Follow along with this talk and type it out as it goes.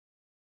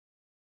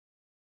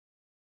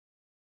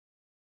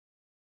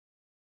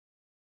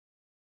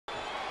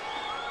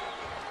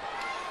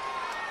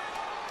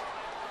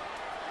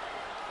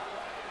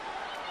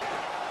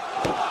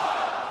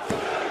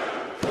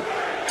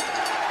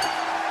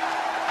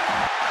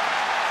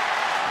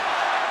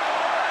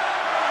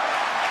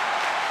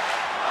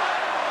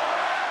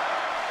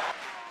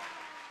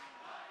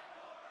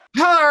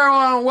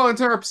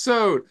another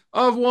episode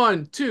of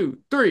 1, 2,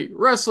 3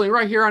 Wrestling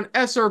right here on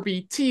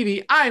SRB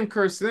TV. I'm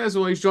Kirsten, as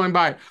always, joined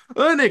by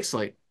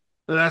Nixley.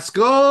 Let's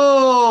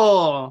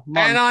go!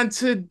 And Mom. on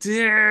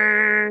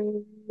today's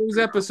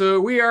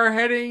episode, we are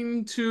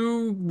heading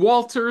to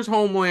Walter's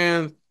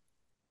homeland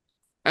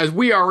as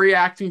we are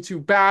reacting to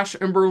Bash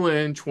in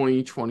Berlin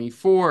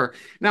 2024.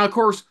 Now, of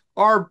course,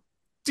 our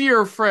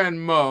dear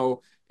friend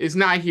Mo is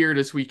not here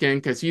this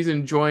weekend because he's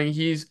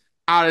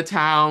out of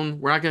town.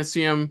 We're not going to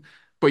see him,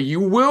 but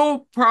you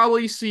will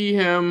probably see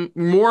him,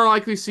 more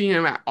likely see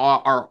him at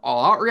our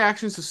all-out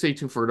reactions, so stay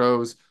tuned for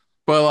those.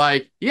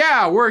 But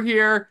yeah, we're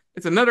here.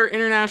 It's another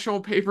international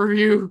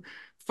pay-per-view.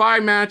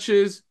 5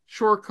 matches,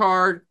 short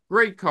card,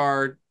 great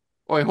card.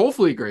 Well,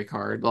 hopefully great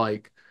card.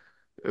 I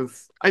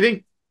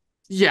think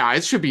yeah,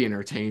 it should be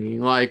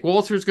entertaining.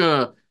 Walter's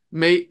gonna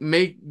make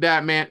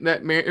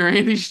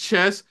Randy's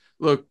chest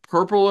look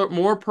purple,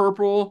 more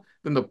purple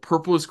than the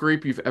purplest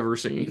grape you've ever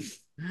seen.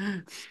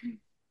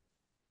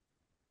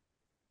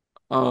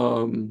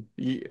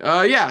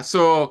 Yeah,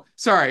 so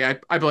sorry,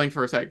 I blanked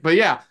for a sec. But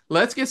yeah,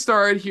 let's get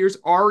started. Here's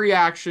our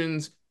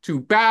reactions to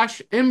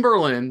Bash in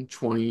Berlin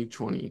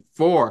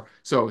 2024.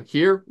 So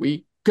here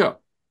we go.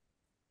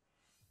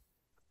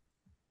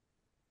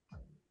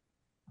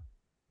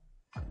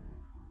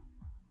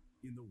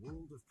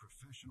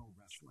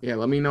 Yeah,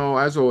 let me know,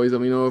 as always,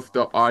 let me know if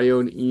the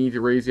audio, you need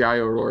to raise the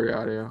audio or lower the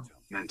audio.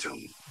 Sounds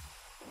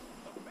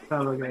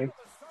okay.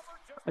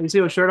 You see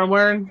what shirt I'm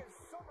wearing?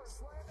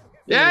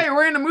 Yeah, you're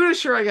wearing the Muda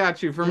shirt I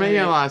got you for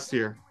Mania last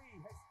year.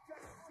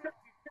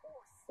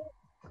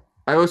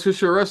 I was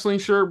just a wrestling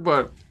shirt,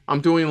 but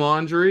I'm doing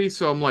laundry,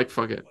 so I'm like,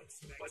 fuck it.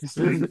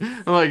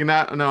 I'm like,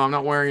 I'm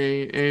not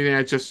wearing anything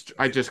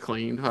I just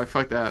cleaned.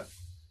 Fuck that.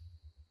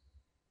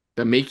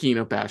 The making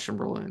of Bash in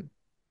Berlin.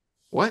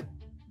 What?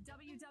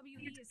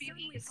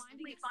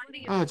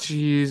 Oh,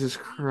 Jesus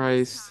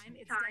Christ.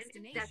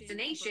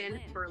 Destination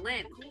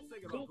Berlin.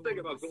 Cool thing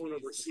about going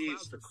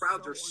overseas, the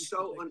crowds are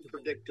so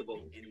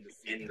unpredictable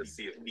in the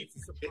sea of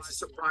people. It's a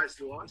surprise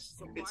to us.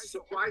 It's a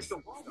surprise to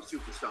all the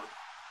superstars.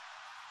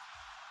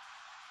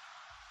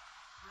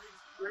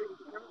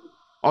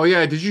 Oh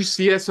yeah, did you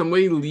see that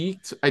somebody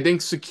leaked? I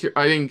think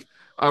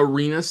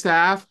arena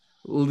staff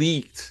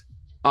leaked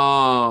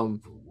the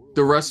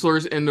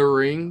wrestlers in the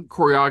ring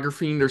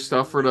choreographing their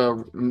stuff for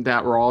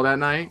that Raw that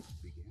night.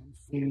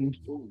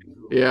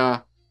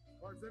 Yeah.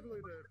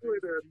 Really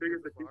the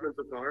biggest achievements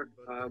are,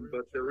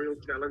 but the real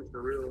challenge, the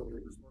real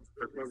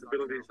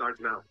responsibility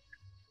starts now.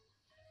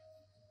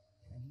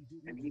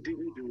 And he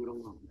didn't do it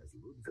alone, as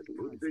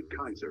Ludwig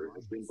Kaiser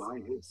has been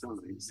by his side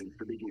since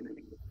the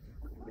beginning.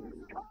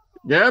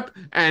 Yep,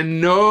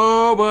 and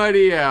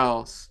nobody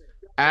else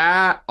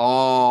at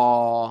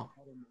all.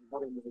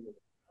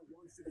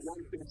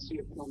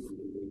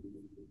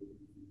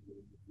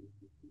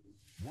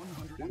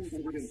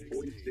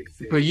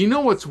 But you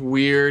know what's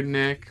weird,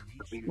 Nick?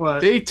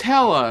 What? They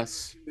tell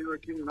us,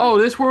 oh,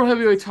 this World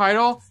Heavyweight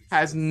title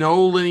has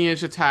no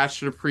lineage attached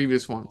to the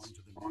previous ones.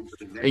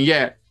 And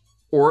yet,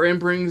 Orton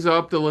brings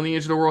up the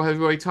lineage of the World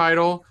Heavyweight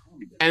title,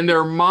 and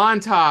their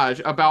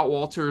montage about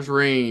Walter's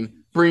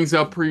reign brings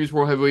up previous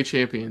World Heavyweight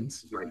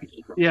champions.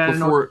 Yeah, it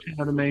annoys the shit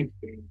out of me.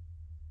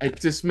 It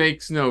just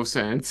makes no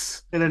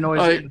sense. It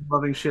annoys the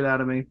loving shit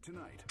out of me.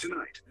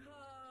 Tonight.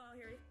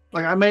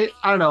 Like I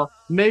don't know,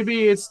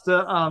 maybe it's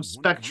the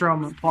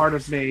spectrum part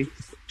of me,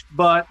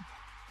 but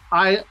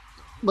I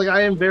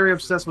am very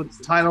obsessed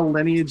with title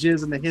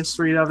lineages and the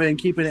history of it and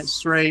keeping it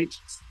straight,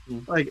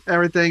 like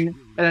everything.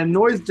 And it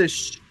annoys the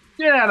shit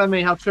out of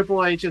me how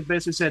Triple H has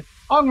basically said,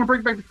 "Oh, I'm going to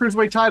bring back the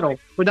Cruiserweight title,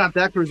 but not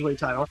that Cruiserweight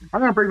title. I'm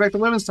going to bring back the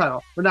Women's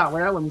title, but not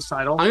that Women's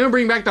title. I'm going to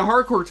bring back the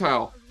Hardcore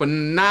title, but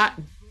not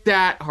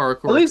that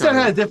Hardcore At least title."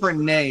 that had a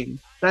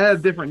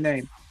different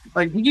name.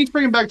 Like, he keeps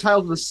bringing back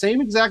titles with the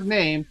same exact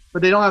name,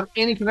 but they don't have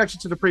any connection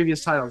to the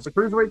previous titles. The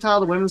Cruiserweight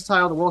title, the Women's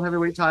title, the World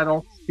Heavyweight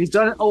title. He's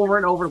done it over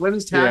and over.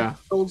 Women's tag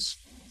titles.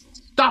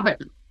 Stop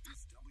it.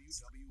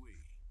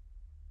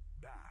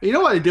 You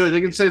know what they do?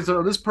 They can say,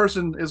 so this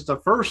person is the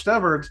first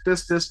ever,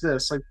 this.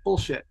 Like,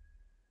 bullshit.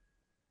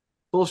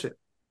 Bullshit.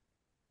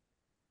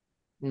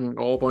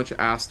 All a bunch of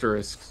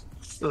asterisks.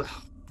 Ugh.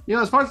 You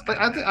know, as far as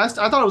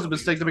I thought it was a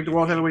mistake to make the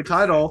World Heavyweight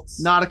title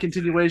not a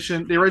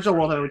continuation, the original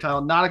World Heavyweight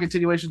title, not a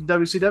continuation of the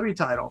WCW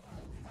title.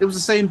 It was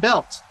the same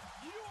belt.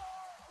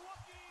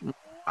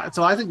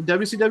 So I think the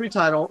WCW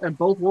title and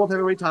both World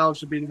Heavyweight titles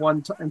should be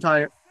one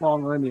entire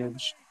long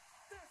lineage.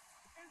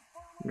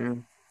 Yeah.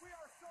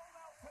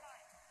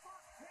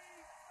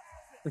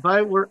 If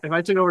I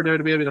took over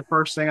WWE, the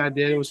first thing I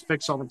did was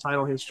fix all the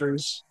title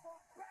histories.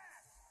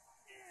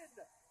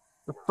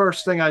 The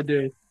first thing I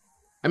did.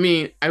 I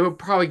mean, I would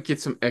probably get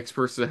some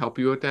experts to help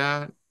you with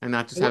that and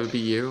not just have it be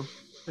you.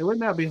 It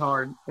wouldn't that be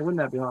hard.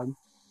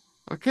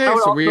 Okay,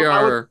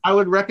 so I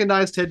would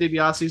recognize Ted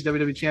DiBiase's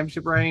WWE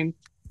Championship reign,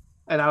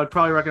 and I would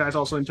probably recognize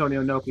also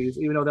Antonio Inoki's,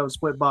 even though that would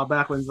split Bob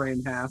Backlund's reign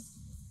in half.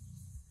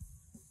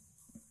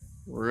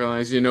 We're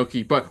recognizing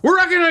Inoki, but we're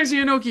recognizing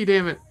Inoki,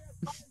 damn it.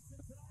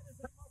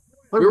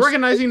 We're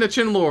recognizing the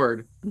Chin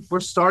Lord.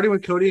 We're starting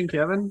with Cody and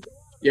Kevin.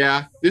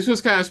 Yeah, this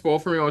was kind of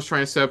spoiled for me. I was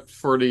trying to set up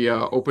for the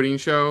opening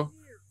show.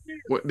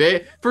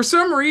 For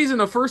some reason,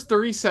 the first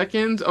 30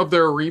 seconds of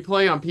their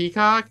replay on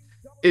Peacock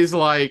is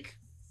like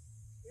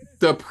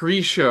the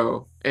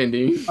pre-show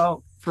ending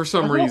Oh, for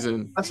some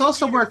reason. I saw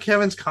somewhere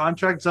Kevin's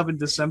contract's up in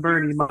December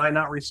and he might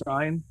not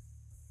resign.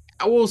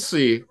 We'll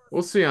see.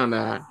 We'll see on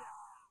that.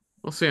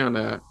 We'll see on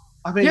that.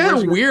 I He mean,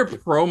 had a weird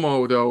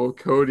promo though,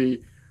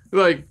 Cody.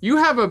 Like, you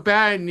have a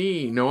bad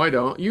knee. No, I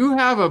don't. You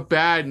have a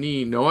bad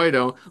knee. No, I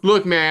don't.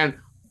 Look, man,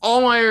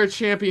 all my other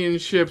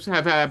championships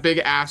have had a big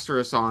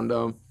asterisk on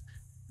them.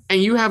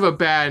 And you have a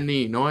bad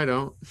knee. No, I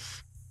don't.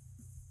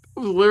 It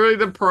was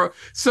literally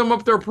sum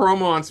up their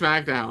promo on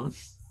SmackDown.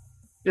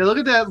 yeah, look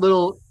at that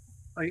little.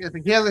 Like, I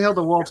think he hasn't held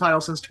the world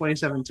title since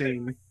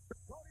 2017.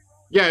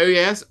 Yeah,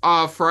 yes.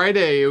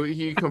 Friday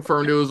he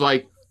confirmed it was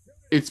like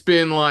it's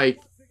been like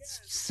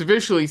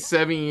officially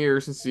 7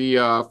 years since he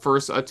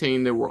first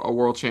attained a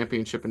world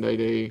championship in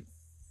WWE.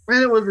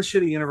 And it was the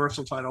shitty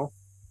Universal title,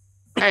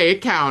 Hey,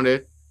 it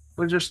counted.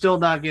 which they're still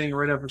not getting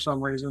rid of for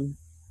some reason.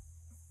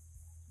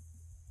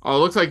 Oh, it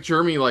looks like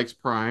Jeremy likes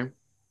Prime.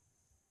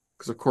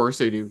 Because of course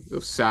they do.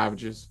 Those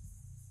savages.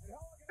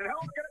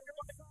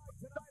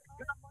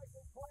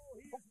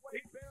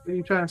 What are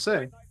you trying to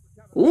say?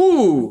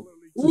 Ooh!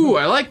 Ooh,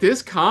 I like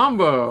this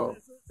combo.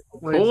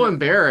 What is Cole it? and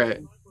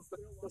Barrett.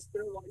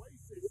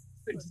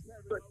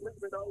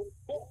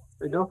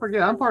 Hey, don't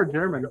forget, I'm part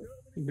German.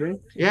 Okay?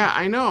 Yeah,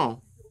 I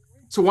know.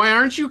 So why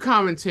aren't you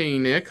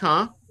commentating, Nick,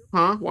 huh?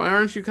 Huh? Why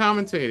aren't you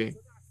commentating?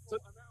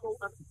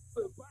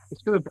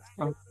 It's gonna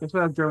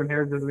have German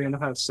hair doesn't even know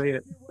how to say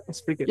it. I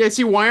speak it. Yeah,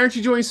 see, why aren't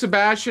you joining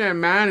Sebastian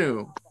and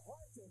Manu?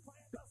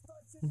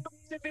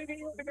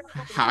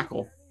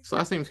 Hackle. His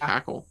last name's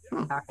Hackle.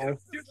 Huh.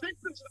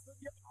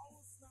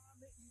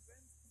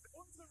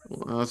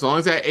 Well, as long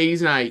as that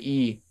A's not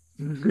E,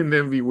 then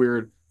it'd be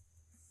weird.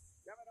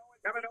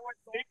 Kevin Owens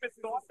Davis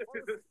thought this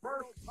is his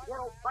first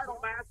world title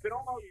match in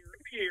almost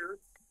 2 years.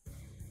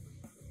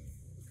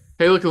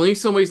 Hey, look, at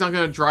least somebody's not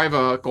going to drive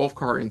a golf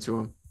cart into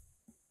him.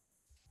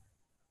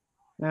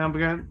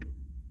 Yeah,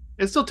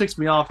 it still ticks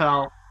me off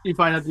how you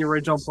find out the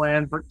original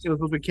plan for it was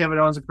supposed to be Kevin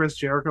Owens and Chris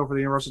Jericho for the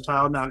Universal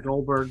title, not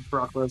Goldberg,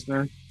 Brock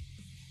Lesnar.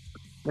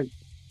 Like,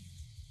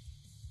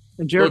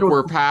 and Jericho.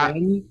 Look,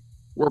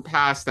 we're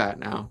past that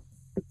now.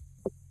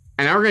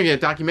 And now we're going to get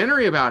a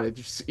documentary about it.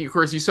 Of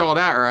course, you saw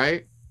that,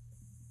 right?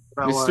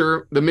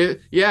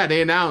 Yeah,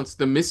 they announced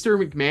the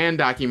Mr. McMahon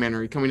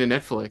documentary coming to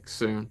Netflix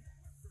soon.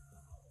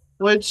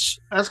 Which,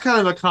 that's kind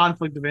of a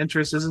conflict of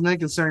interest, isn't it?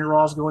 Considering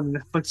Raw's going to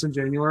Netflix in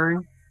January.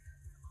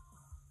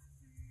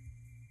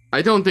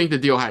 I don't think the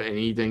deal had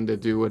anything to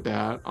do with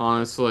that,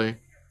 honestly.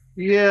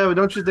 Yeah, but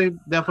don't you think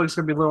Netflix going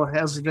to be a little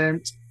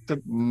hesitant?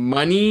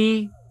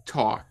 Money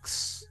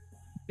talks.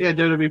 Yeah,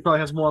 WWE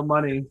probably has more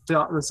money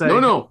to say.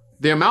 No.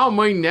 The amount of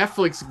money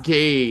Netflix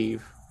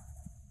gave.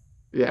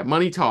 Yeah,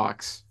 money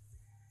talks.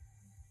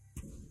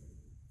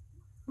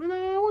 When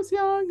I was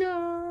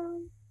younger.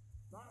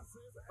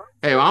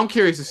 Hey, well, I'm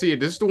curious to see it.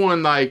 This is the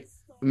one like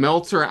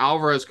Meltzer and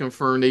Alvarez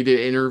confirmed they did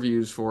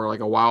interviews for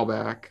like a while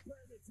back.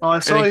 Oh, I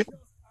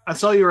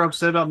saw you were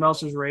upset about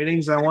Meltzer's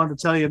ratings. I wanted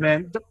to tell you,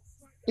 man,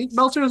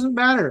 Meltzer doesn't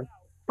matter.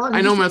 I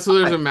know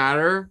Meltzer doesn't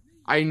matter.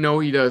 I know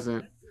he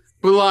doesn't.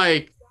 But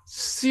like,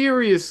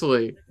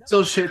 seriously.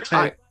 Still shit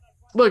take.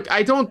 Look,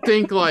 I don't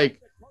think like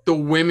the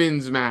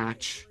women's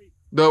match,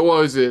 what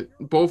was it?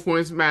 Both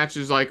women's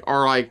matches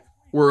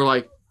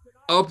were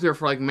up there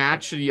for like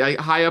match of the year,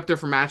 high up there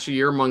for match of the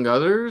year among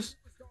others.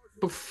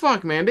 But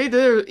fuck, man,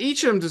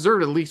 each of them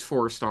deserved at least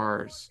 4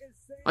 stars.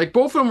 Like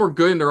both of them were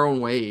good in their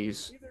own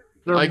ways.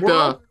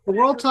 The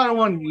world title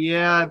one,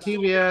 yeah,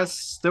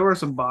 TBS, there were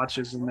some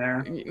botches in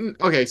there.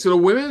 Okay, so the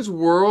women's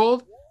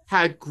world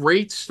had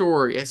great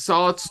story, a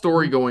solid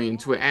story going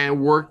into it, and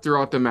worked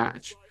throughout the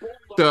match.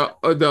 The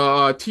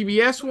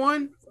TBS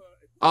one,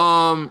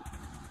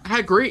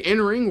 had great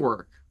in-ring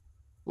work.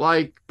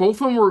 Like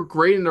both of them were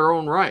great in their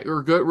own right,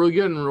 or good, really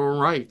good in their own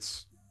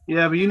rights.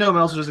 Yeah, but you know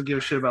Meltzer doesn't give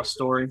a shit about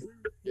story.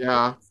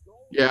 Yeah.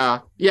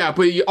 But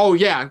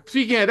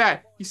speaking of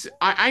that,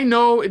 I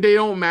know they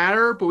don't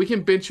matter, but we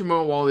can bench him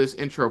out while this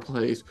intro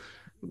plays.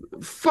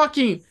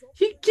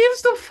 He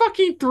gives the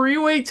fucking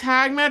 3-way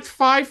tag match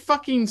 5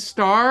 fucking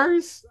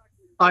stars.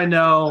 I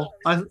know.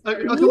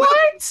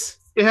 What?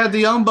 It had the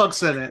Young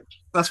Bucks in it.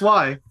 That's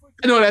why.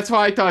 No, that's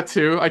why I thought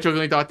too. I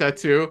jokingly thought that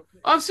too.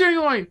 I'm sitting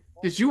going,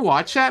 did you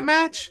watch that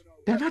match?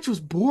 That match was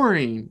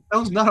boring. That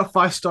was not a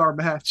 5-star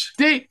match.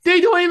 They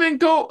don't even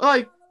go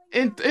like,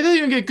 and it doesn't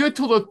even get good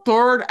till the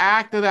 3rd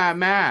act of that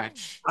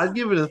match. I'd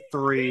give it a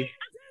 3.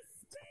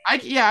 I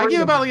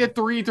give about like a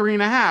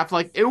 3.5.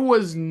 Like it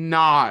was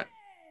not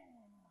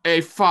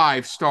a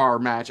 5-star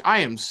match. I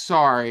am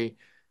sorry.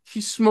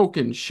 He's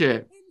smoking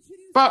shit.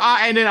 But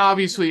and then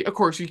obviously, of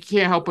course, you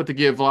can't help but to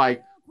give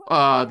like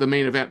the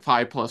main event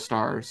 5+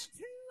 stars.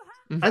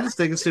 I just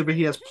think it's stupid.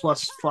 He has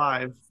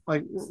 +5.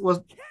 Like,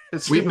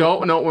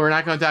 no, we're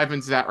not going to dive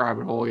into that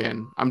rabbit hole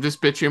again. I'm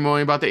just bitching and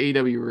moaning about the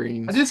AEW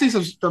rings. I did see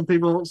some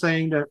people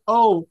saying that,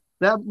 oh,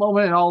 that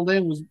moment in All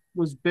In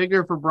was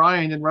bigger for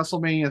Bryan than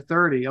WrestleMania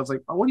 30. I was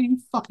like, oh, what are you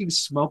fucking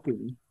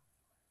smoking?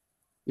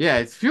 Yeah,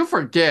 if you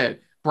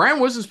forget, Brian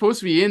wasn't supposed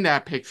to be in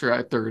that picture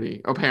at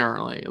 30,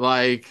 apparently.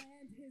 Like,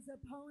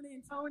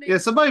 Yeah,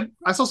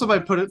 I saw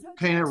somebody paint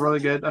it really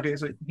good. Okay,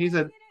 so he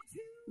said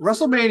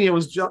WrestleMania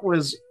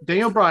was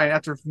Daniel Bryan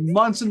after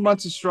months and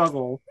months of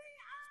struggle,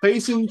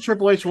 facing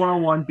Triple H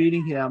one-on-one,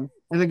 beating him,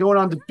 and then going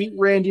on to beat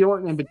Randy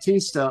Orton and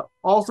Batista,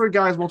 all three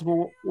guys,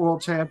 multiple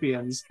world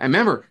champions. and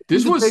remember,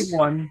 This was a big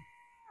one.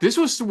 This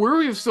was where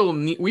we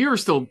were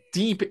still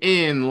deep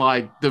in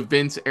like the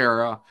Vince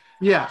era.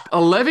 Yeah,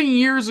 11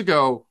 years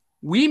ago,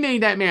 we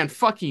made that man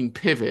fucking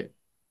pivot.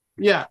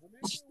 yeah.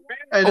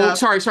 And,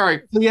 sorry.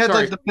 He had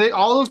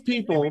all those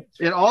people,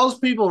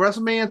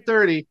 WrestleMania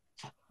 30.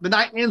 The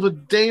night ends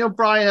with Daniel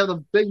Bryan having a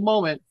big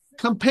moment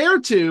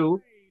compared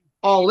to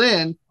All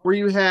In, where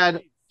you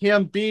had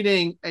him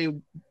beating a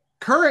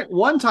current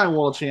one-time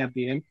world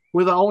champion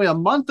with only a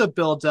month of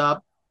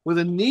build-up, with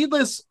a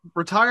needless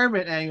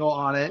retirement angle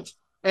on it,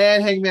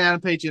 and Hangman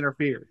Adam Page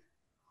interfered.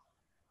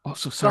 Oh,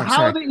 So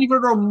how are they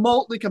even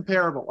remotely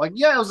comparable? Like,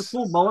 yeah, it was a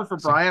cool moment for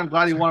Bryan. I'm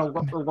glad he won a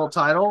world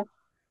title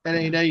at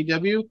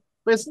AEW,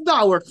 but it's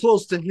nowhere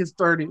close to his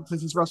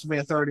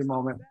WrestleMania 30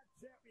 moment.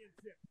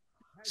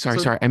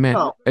 Sorry. I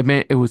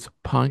meant it was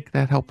Punk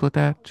that helped with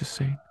that. Just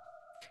saying.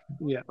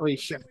 Yeah. Oh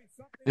shit.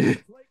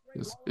 it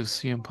was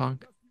CM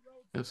Punk.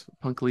 It was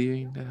Punk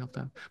leaving that helped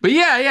out. But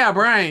yeah,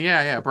 Brian.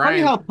 Yeah, Brian.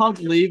 Funny how Punk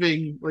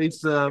leaving leads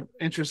to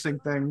interesting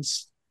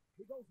things.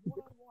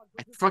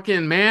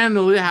 Fucking man,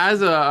 it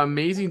has an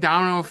amazing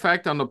domino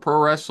effect on the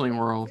pro wrestling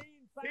world.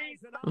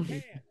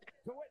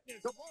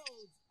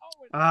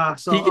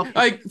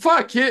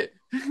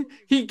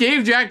 He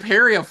gave Jack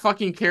Perry a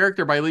fucking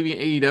character by leaving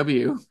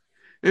AEW.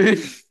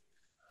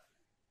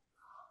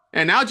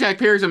 And now Jack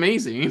Perry's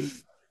amazing.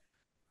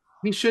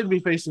 He should be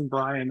facing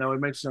Bryan, though.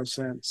 It makes no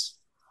sense.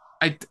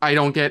 I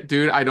don't get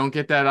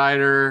that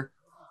either.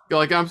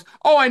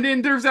 And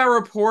then there's that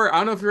report. I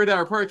don't know if you heard that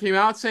report that came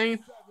out saying,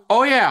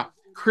 oh yeah,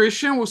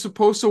 Christian was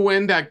supposed to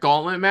win that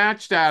gauntlet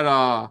match that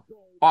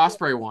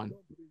Ospreay won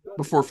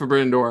before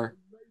Forbidden Door.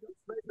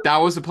 That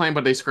was the plan,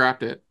 but they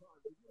scrapped it.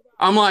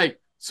 I'm like,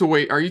 so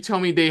wait, are you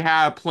telling me they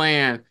had a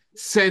plan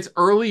since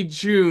early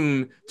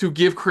June to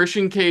give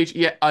Christian Cage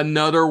yet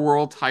another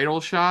world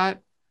title shot?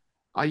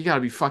 Oh, you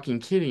gotta be fucking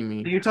kidding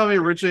me. You tell me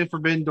originally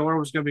Forbidden Door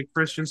was gonna be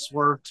Christian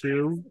Swerve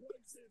too?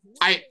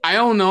 I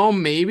don't know,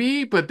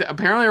 maybe, but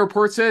apparently a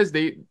report says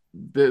the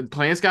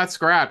plans got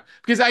scrapped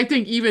because I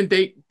think even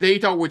they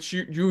thought what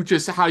you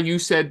just how you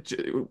said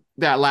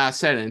that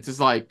last sentence is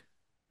like,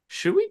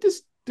 should we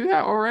just do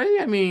that already?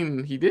 I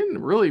mean, he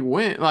didn't really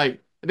win.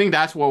 Like, I think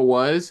that's what it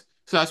was.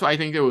 So that's why I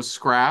think it was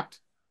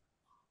scrapped.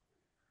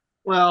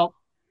 Well,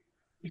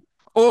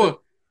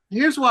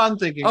 here's what I'm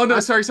thinking. Oh no,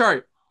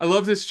 sorry. I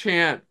love this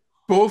chant.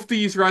 Both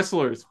these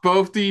wrestlers.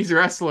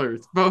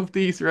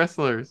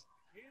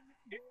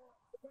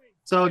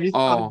 So Code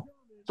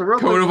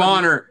of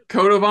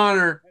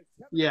Honor.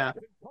 Yeah.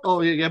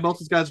 Oh yeah. Both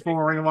these guys are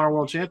former Ring of Honor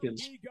world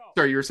champions.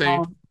 Sorry, you were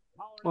saying.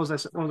 What was I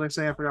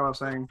saying? I forgot what I was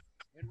saying.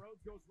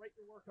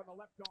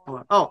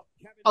 Oh,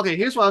 okay.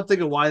 Here's what I'm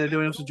thinking. Why they're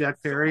doing this with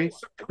Jack Perry?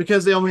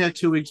 Because they only had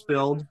 2 weeks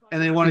build,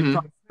 and they want to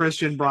give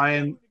Christian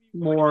Bryan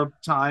more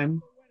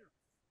time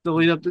to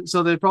lead up.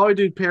 So they probably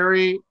do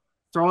Perry,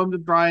 throw him to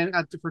Bryan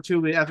after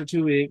 2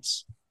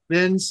 weeks,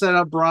 then set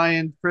up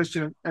Bryan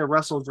Christian at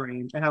Wrestle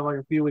Dream and have like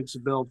a few weeks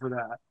of build for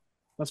that.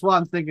 That's what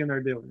I'm thinking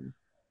they're doing.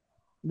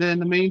 Then in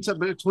the meantime,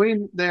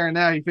 between there and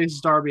now, he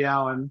faces Darby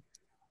Allin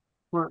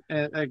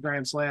at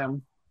Grand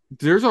Slam.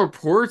 There's a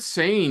report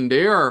saying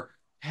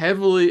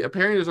apparently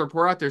there's a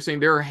report out there saying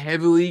they're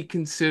heavily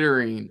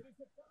considering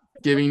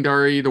giving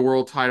Darby the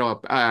world title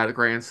up at a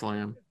Grand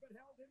Slam.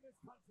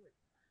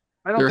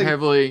 I don't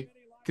think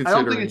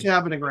it's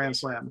happening at Grand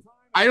Slam.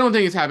 I don't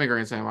think it's happening at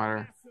Grand Slam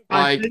either.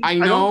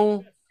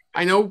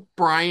 I know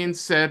Brian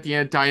said at the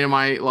end of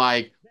Dynamite,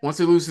 like, once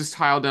he loses his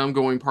title, then I'm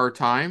going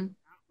part-time.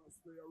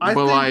 I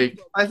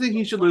think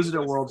he should lose it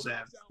at World's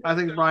End. I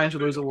think Bryan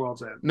should lose at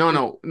World's End.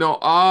 No.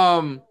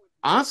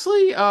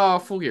 Honestly,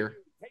 Full Gear.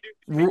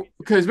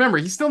 Because remember,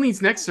 he still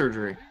needs neck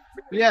surgery.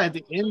 Yeah, at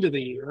the end of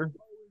the year.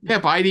 Yeah,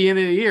 by the end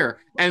of the year.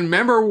 And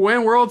remember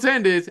when World's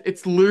End is,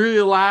 it's literally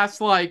the last,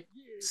 like,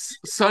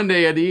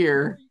 Sunday of the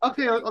year.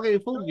 Okay,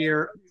 Full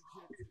Gear.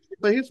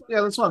 But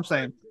that's what I'm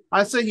saying.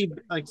 I say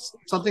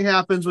something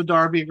happens with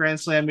Darby at Grand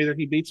Slam. Either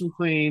he beats him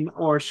clean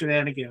or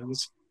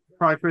shenanigans.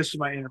 Probably Christian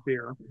might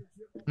interfere.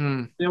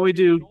 Then we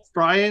do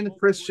Bryan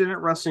Christian at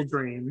Wrestle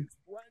Dream,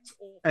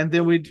 and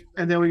then we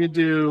could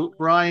do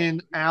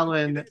Bryan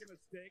Allen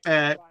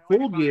at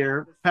Full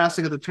Gear,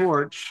 passing of the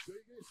torch.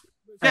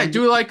 Yeah,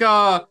 do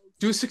a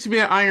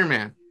 60-minute Iron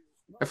Man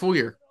at Full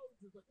Gear.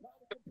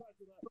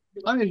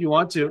 I mean, if you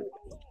want to.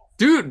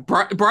 Dude,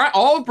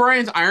 all of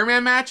Bryan's Iron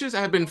Man matches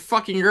have been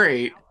fucking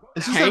great.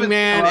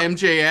 Hangman,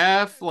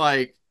 MJF,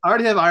 like... I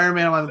already have Iron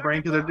Man on the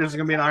brain because there's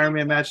going to be an Iron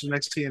Man match in the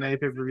next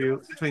TNA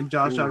pay-per-view between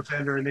Josh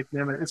Alexander and Nick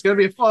Nemeth. It's going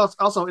to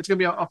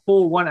be a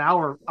full 1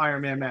 hour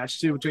Iron Man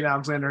match, too, between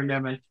Alexander and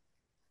Nemeth.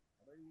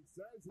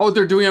 Oh,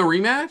 they're doing a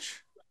rematch?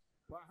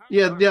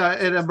 Yeah, yeah,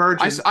 it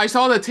emerges. I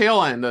saw the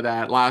tail end of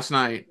that last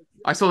night.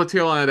 I saw the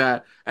tail end of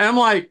that. And I'm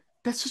like,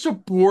 that's such a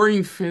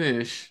boring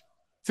finish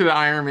to the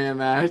Iron Man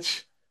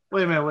match.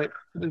 Wait a minute, wait.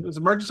 Has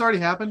emergence already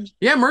happened?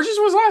 Yeah, Emergence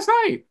was last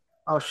night.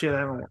 Oh shit, I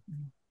haven't.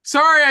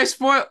 Sorry, I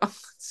spoiled.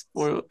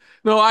 Spoiled.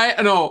 No,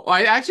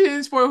 I actually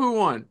didn't spoil who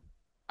won.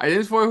 I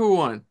didn't spoil who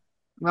won.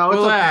 No, it's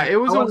Well, yeah, okay. it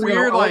was I a wasn't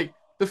weird gonna. like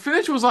the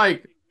finish was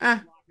like, eh.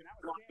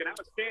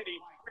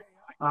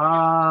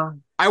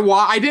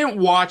 I didn't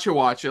watch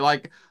it.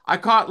 Like I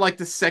caught like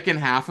the second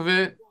half of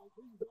it.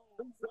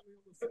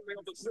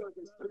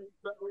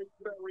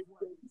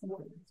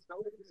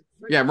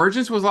 Yeah,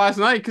 Emergence was last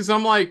night because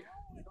I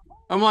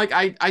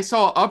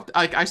saw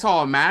I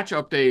saw a match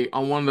update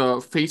on one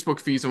of the Facebook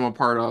feeds I'm a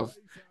part of,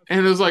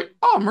 and it was like,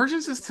 oh,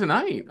 Emergence is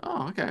tonight.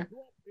 Oh, okay.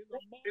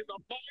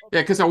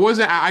 Yeah, because I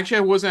wasn't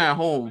at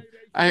home.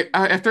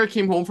 After I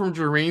came home from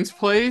Jermaine's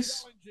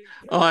place,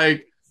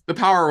 like the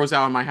power was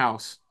out in my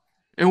house.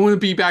 It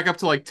wouldn't be back up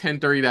to like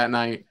 10:30 that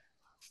night.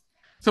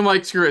 So I'm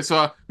like, screw it. So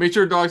I made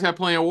sure the dogs had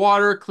plenty of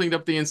water, cleaned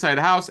up the inside of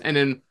the house, and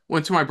then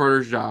went to my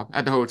brother's job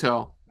at the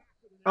hotel.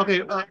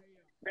 Okay, but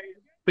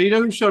you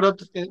know who showed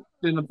up in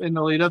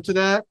the lead up to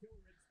that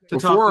to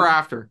talk Before or to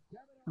after?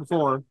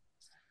 before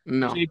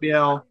No.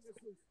 JBL?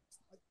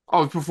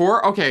 Oh,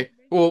 before? Okay.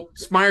 Well,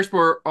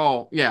 Sport.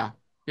 Oh, yeah.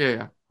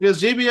 Yeah.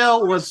 Because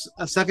JBL was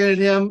seconded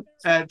him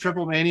at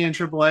Triple Mania and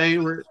Triple A,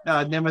 where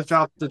Nemeth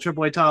dropped the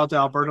Triple A title to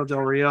Alberto Del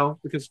Rio,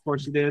 because of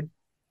course he did.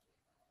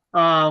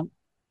 I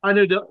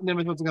knew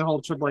Nemeth wasn't going to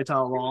hold Triple A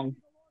title long.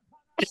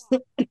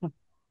 But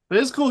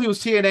it's cool he was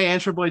TNA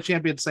and Triple A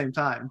champion at the same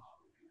time.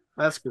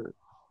 That's good.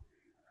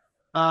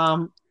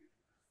 Yeah,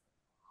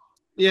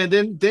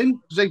 then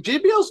like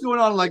JBL's going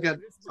on like a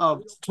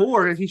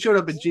tour. He showed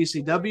up in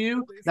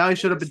GCW. Now he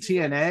showed up in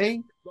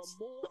TNA.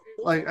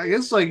 Like I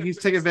guess like he's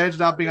taking advantage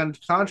of not being on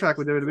contract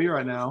with WWE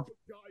right now.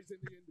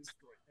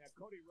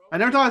 I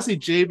never thought I'd see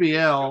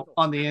JBL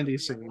on the indie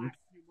scene.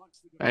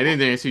 I didn't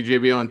think I see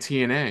JBL on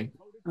TNA.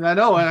 I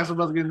know, and I was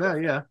about to get into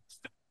that. Yeah,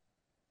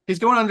 he's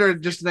going under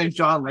just the name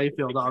John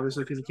Layfield,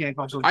 obviously, because he can't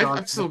call himself John.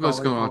 I'm still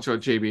just going on to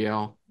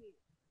JBL.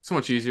 So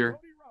much easier.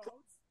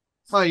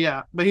 Oh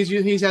yeah, but he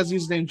has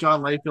used the name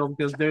John Layfield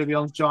because WWE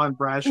owns John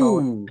Bradshaw.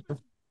 Ooh.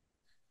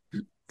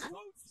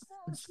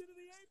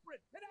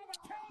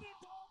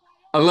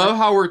 I love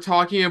how we're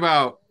talking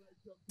about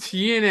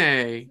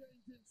TNA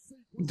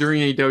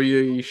during a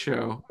WWE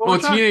show. Well,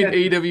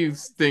 TNA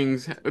AEW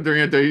things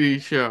during a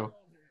WWE show.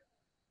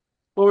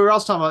 Well, we were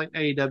also talking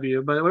about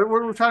AEW, but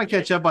we're trying to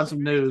catch up on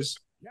some news.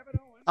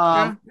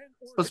 Yeah.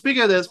 But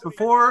speaking of this,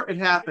 before it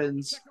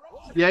happens,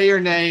 yay or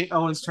nay,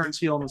 Owens turns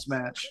heel in this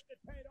match.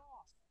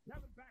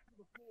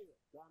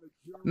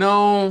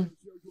 No,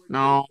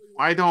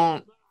 I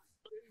don't.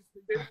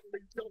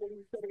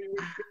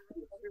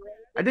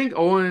 I think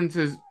Owens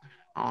is.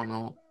 I don't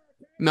know.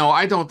 No,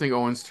 I don't think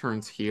Owens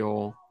turns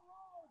heel.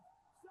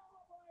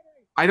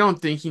 I don't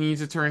think he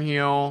needs to turn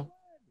heel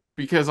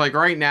because, like,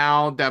 right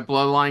now, that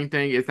bloodline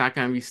thing is not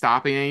going to be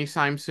stopping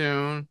anytime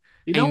soon.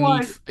 You know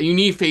what? You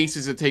need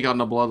faces to take on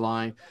the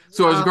bloodline.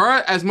 So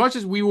as much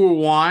as we will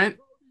want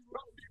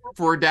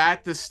for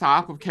that to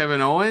stop with Kevin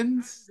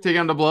Owens take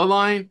on the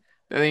bloodline,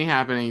 that ain't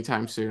happening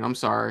anytime soon. I'm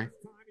sorry.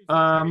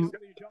 Well,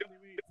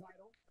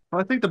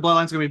 I think the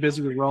bloodline's gonna be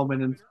busy with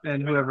Roman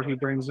and whoever he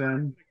brings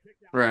in.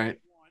 Right.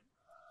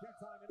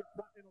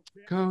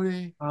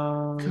 Cody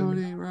Rhodes.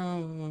 Cody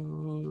Rhodes.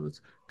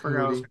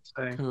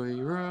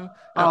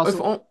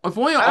 If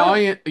only all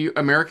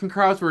American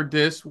crowds were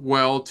this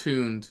well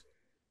tuned.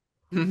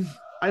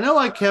 I know,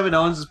 like Kevin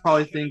Owens is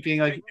probably thinking,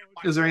 like,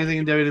 is there anything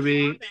in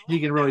WWE he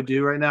can really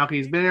do right now?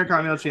 He's been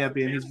Intercontinental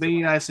Champion, he's been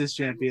United States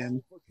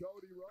Champion.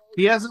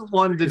 He hasn't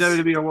won the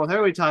WWE or World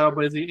Heavyweight title,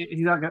 but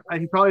he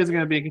probably isn't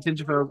going to be in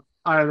contention for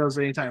either of those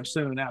anytime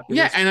soon. After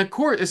this. And of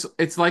course,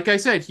 it's like I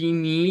said, he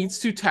needs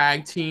to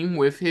tag team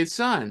with his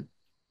son.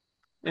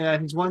 Yeah,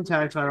 he's won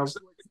tag titles.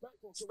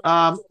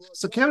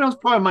 So Kevin Owens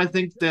probably might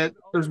think that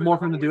there's more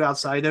for him to do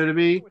outside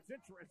WWE.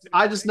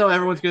 I just know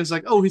everyone's going to say,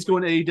 like, oh, he's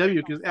going to AEW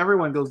because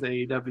everyone goes to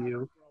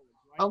AEW.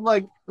 I'm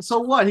like, so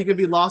what? He could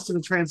be lost in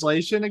the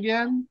translation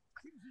again?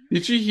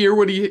 Did you hear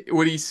what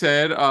he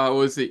said?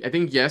 Was it, I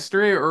think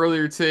yesterday or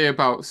earlier today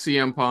about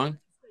CM Punk?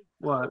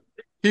 What?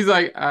 He's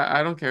like,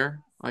 I don't care.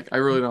 Like, I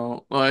really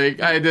don't.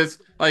 Like, I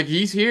just like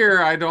he's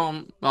here. I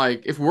don't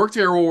like if we work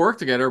together, we'll work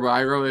together. But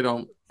I really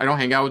don't. I don't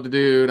hang out with the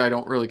dude. I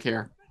don't really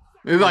care.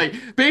 Like,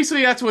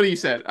 basically, that's what he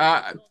said.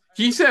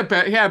 He said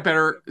he had a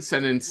better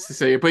sentence to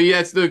say it, but yeah,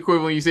 it's the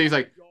equivalent. You say he's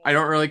like, I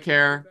don't really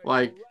care.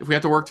 Like, if we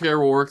have to work together,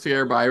 we'll work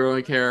together. But I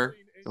really care.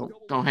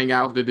 Don't hang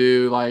out with the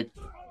dude. Like,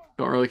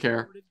 don't really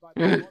care.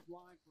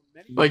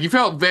 Like, you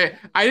felt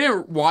I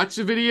didn't watch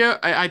the video.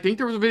 I think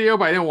there was a video,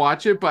 but I didn't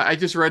watch it. But I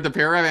just read the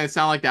paragraph, and it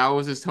sounded like that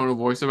was his tone of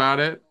voice about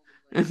it.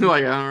 And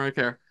like, I don't really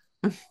care.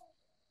 Like,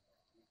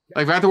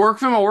 if I have to work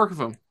with him, I'll work with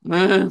him.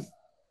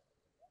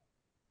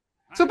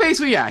 So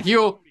basically, yeah,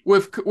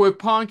 with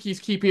Punk, he's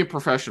keeping it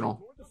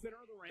professional.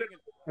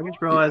 I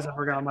just realized I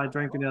forgot my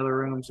drink in the other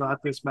room, so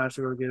after this match,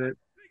 I'll go get it.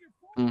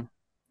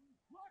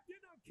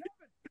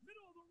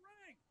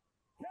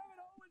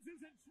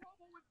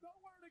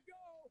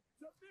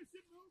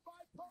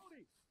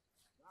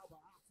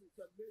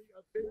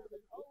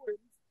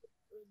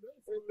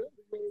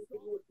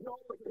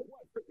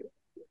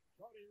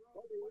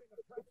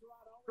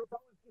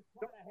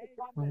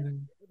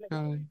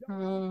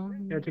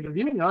 Yeah, to the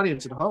viewing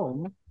audience at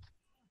home,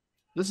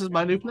 this is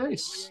my new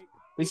place.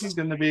 This is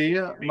going to be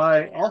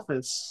my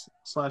office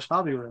 /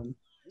 hobby room.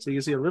 So you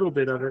can see a little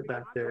bit of it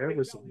back there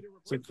with some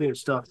cool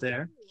stuff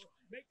there.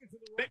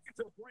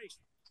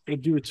 We'll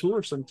do a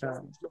tour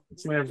sometime.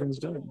 That's what everything's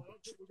doing.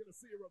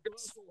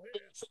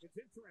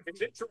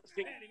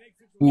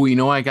 Ooh, you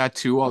know what I got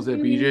too while I was at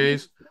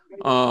BJ's?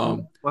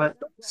 What?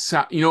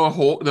 You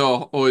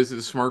know, is it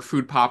the Smart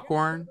Food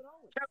popcorn?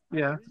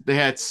 Yeah.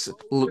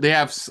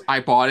 I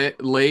bought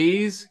it,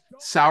 Lay's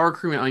sour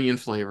cream and onion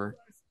flavor.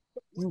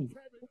 Mm.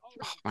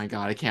 Oh my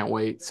God, I can't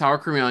wait. Sour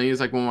cream and onion is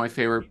like one of my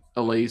favorite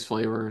Lay's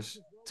flavors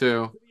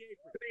too.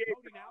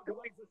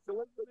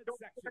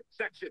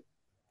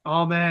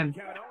 Oh man.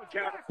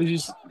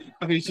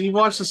 Okay, so you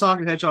watched the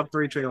Sonic the Hedgehog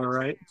 3 trailer,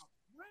 right?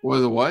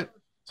 Was it what?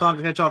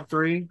 Sonic the Hedgehog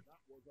 3?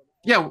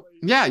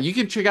 Yeah, you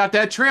can check out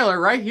that trailer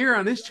right here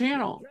on this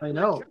channel. I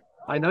know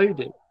you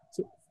did.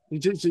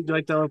 Did you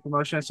like that little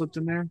promotion I slipped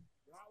in there?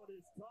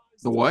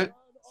 The what?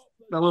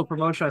 That little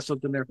promotion I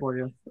slipped in there for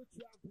you.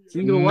 So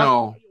you can go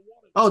No. watch.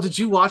 Oh, did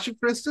you watch it,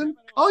 Kristen?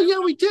 Oh yeah,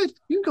 we did.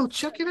 You can go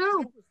check it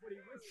out.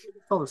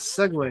 Oh, the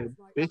segue,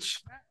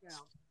 bitch.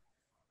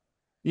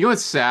 You know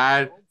what's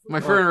sad? My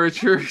friend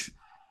Richard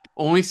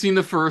only seen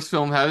the first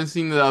film, haven't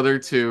seen the other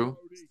two.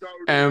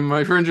 And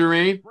my friend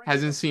Jermaine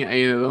hasn't seen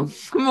any of them.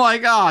 I'm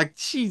like, oh,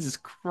 Jesus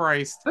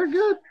Christ. They're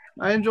good.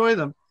 I enjoy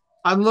them.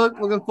 I'm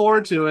looking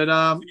forward to it.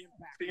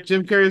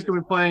 Jim Carrey's going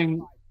to be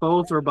playing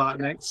both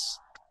Robotniks.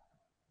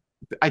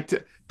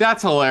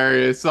 That's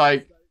hilarious.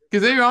 Like,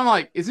 because I'm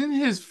like, isn't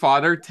his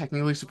father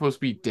technically supposed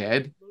to be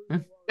dead?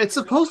 It's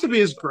supposed to be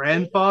his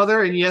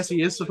grandfather, and yes,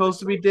 he is supposed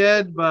to be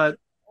dead, but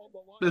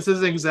this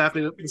isn't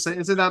exactly the same.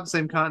 It's not the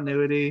same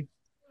continuity.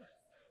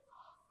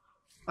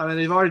 I mean,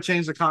 they've already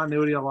changed the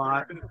continuity a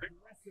lot.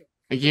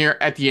 Here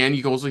at the end,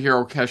 you can also hear an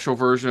orchestral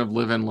version of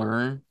 "Live and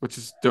Learn," which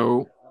is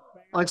dope.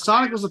 Like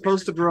Sonic was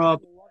supposed to grow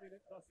up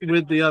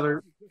with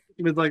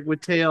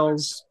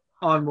Tails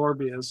on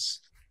Morbius,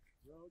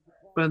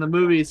 but in the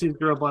movies he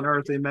grew up on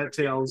Earth. They met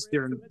Tails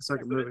during the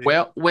second movie.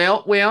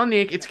 Well,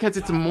 Nick, it's because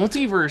it's a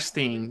multiverse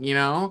thing. You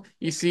know,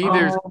 you see,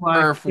 there's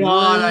Earth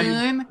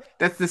 1.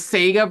 That's the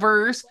Sega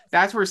verse.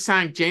 That's where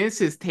Sonic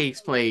Genesis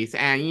takes place,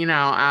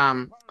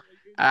 and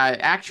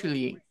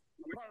actually,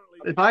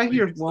 if I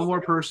hear one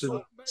more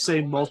person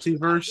say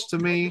multiverse to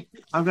me,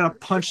 I'm gonna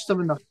punch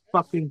them in the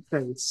fucking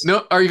face.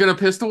 No, are you gonna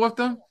pistol whip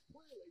them?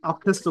 I'll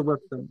pistol whip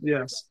them.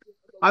 Yes.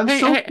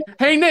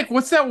 Hey, Nick,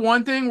 what's that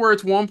one thing where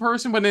it's one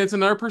person, but then it's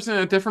another person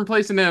in a different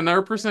place, and then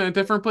another person in a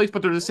different place,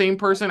 but they're the same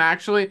person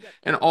actually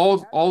in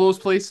all those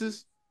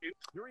places?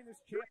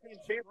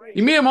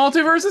 You mean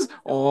multiverses?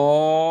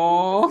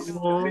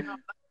 Multiverses?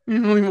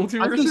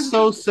 I'm just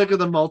so sick of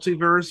the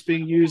multiverse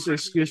being used as an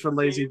excuse for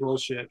lazy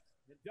bullshit.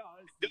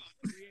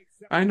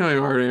 I know you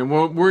already.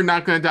 We're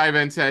not going to dive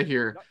into that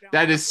here.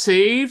 That is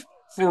saved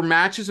for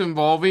matches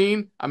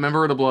involving a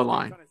member of the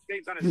Bloodline.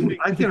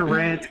 I can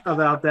rant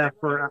about that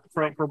for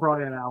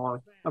probably an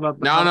hour.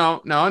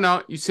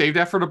 No. You saved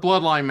that for the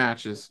Bloodline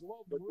matches.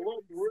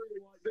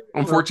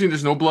 Unfortunately,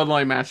 there's no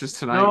Bloodline matches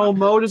tonight. No,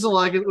 Mo doesn't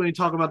like it when you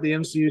talk about the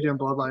MCU during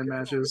Bloodline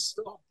matches.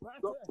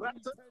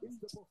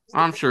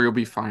 I'm sure you'll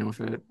be fine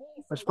with it.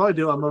 I should probably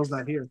do it when Mo's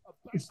not here.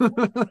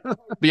 But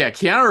yeah,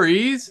 Keanu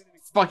Reeves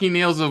fucking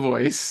nails the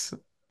voice.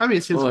 I mean,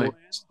 it's his voice.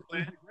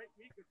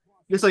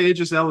 Just like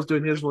Idris Elba was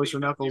doing his voice for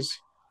Knuckles.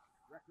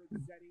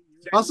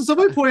 Also,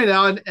 somebody pointed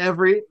out in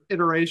every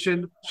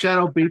iteration,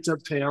 Shadow beats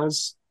up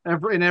Tails.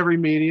 In every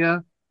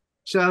media,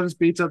 Shadow just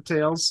beats up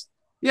Tails.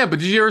 Yeah, but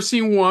did you ever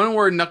see one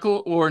where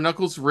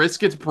Knuckles' wrist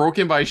gets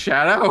broken by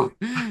Shadow?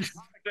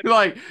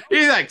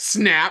 he's like,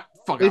 snap,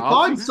 fuck they off.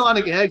 fought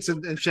Sonic X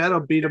and Shadow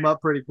beat him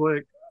up pretty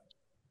quick.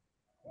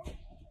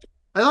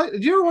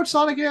 Did you ever watch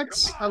Sonic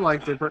X? I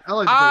liked it.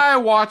 I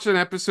watched an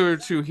episode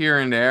or two here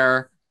and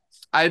there.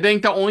 I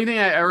think the only thing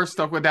I ever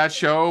stuck with that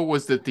show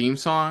was the theme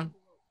song.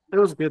 It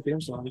was a good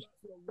theme song.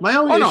 My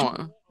only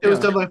issue, it was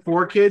done by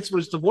 4Kids,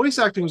 which the voice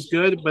acting was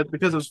good, but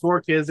because it was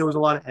 4Kids, there was a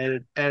lot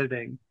of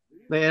editing.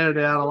 They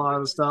edited out a lot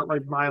of the stuff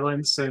like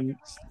violence and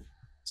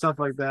stuff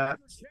like that.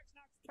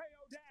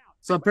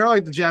 So apparently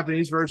the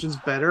Japanese version's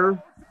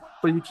better,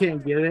 but you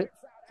can't get it.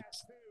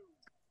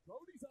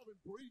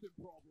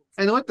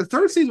 And like the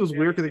third season was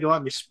weird because they go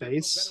out into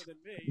space.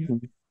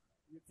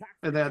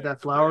 And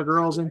that flower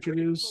girl's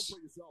introduced.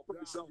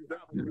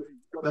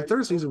 The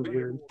third season was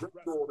weird.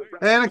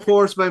 And of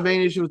course, my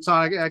main issue with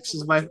Sonic X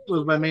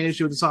was my main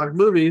issue with the Sonic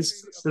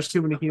movies. There's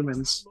too many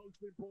humans.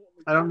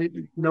 I don't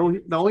need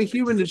the only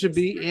human that should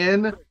be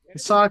in the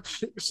Sonic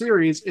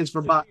series is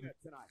Robotnik.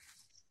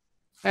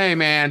 Hey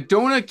man,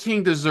 Donut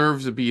King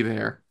deserves to be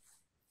there.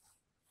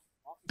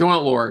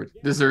 Donut Lord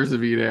deserves to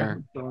be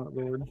there. Donut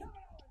Lord.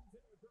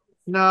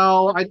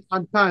 No,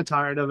 I'm kind of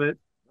tired of it.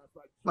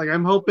 Like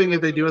I'm hoping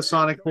if they do a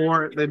Sonic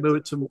 4, they move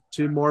it to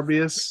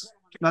Morbius.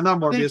 Not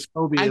Morbius,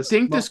 Mobius. I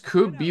think this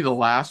could be the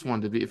last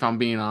one to be, if I'm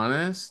being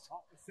honest.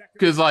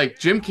 because like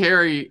Jim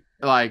Carrey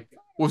like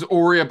was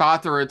already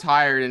about to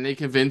retire, and they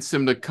convinced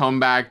him to come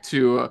back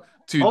to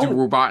do Oh,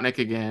 Robotnik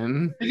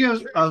again.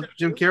 speaking of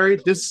Jim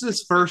Carrey, this is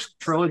his first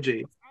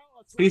trilogy.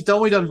 He's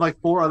only done like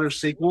 4 other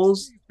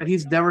sequels, and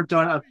he's never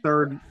done a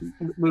third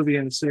movie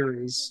in a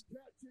series.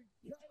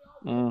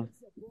 Mm.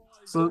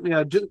 So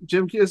yeah, this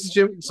is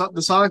Jim.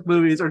 The Sonic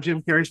movies are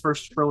Jim Carrey's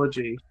first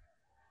trilogy.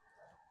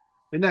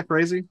 Isn't that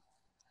crazy?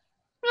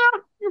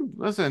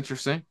 That's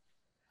interesting.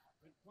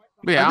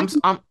 But I yeah,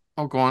 think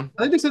oh, go on.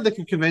 I think they said they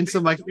could convince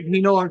him like he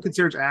no longer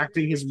considers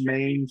acting his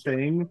main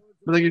thing,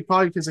 but they could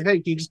probably say, "Hey,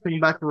 can you just bring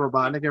back the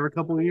Robotnik every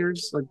couple of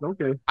years?" Like,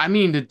 okay, I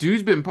mean,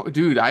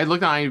 dude, I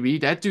looked at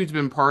IMDb, that dude's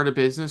been part of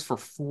business for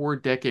 4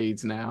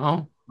 decades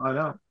now. I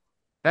know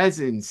That's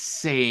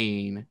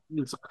insane.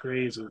 it's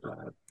crazy,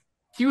 man.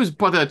 He was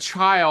but a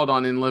child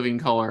on In Living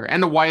Color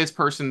and the whitest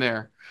person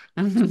there.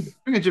 Speaking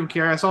of Jim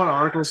Carrey, I saw an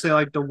article say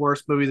like the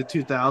worst movie of the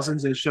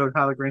 2000s. They showed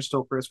How the Grinch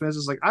Stole Christmas.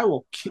 It's like I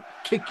will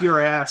kick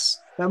your ass.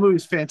 That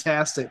movie's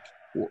fantastic.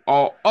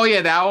 Oh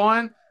yeah, that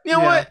one. You know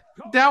Yeah. what?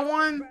 That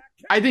one,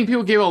 I think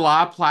people gave a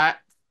lot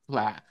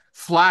of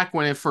flack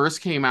when it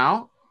first came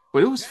out,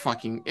 but it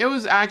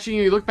was actually,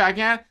 you look back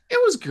at it, it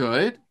was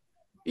good.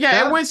 Yeah,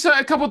 it That went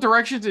a couple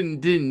directions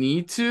and didn't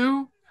need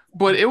to,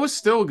 but it was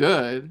still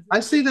good. I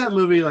see that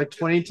movie like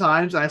 20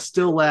 times. I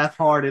still laugh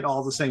hard at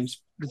all the same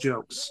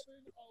jokes.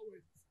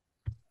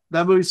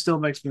 That movie still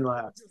makes me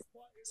laugh.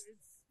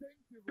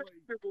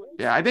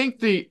 Yeah, I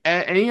think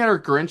any other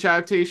Grinch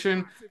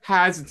adaptation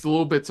has its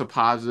little bits of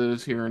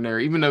positives here and there,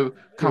 even the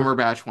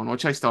Cumberbatch one,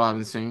 which I still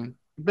haven't seen.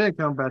 Big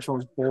Cumberbatch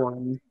was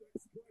boring.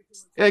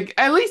 Like,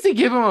 at least they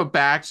give him a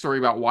backstory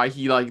about why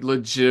he like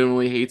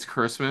legitimately hates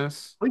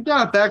Christmas. We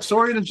got a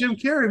backstory in a Jim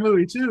Carrey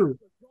movie too.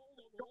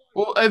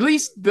 Well, at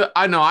least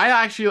I know, I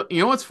actually,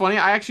 you know what's funny?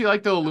 I actually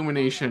like the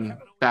Illumination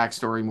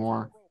backstory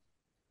more.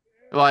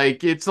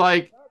 Like, it's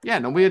like, yeah,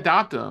 nobody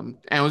adopted him,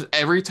 and it was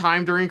every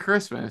time during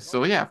Christmas.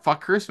 So yeah,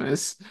 fuck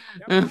Christmas.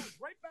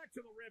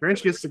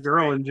 Grinch gets the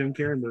girl in Jim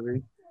Carrey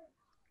movie.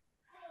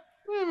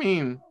 I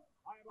mean,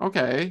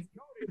 okay.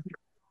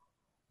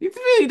 You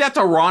think that's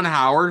a Ron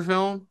Howard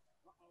film?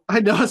 I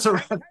know it's a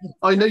Ron,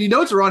 I know you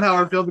know it's a Ron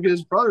Howard film because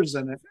his brother's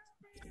in it.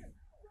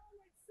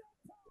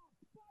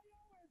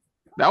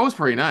 That was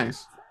pretty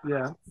nice.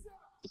 Yeah.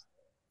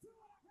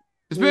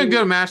 It's been a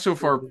good match so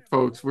far,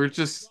 folks. We're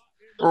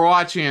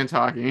watching and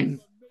talking.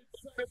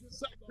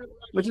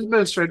 Which has been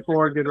a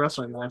straightforward good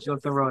wrestling match.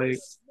 Nothing really.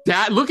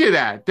 Look at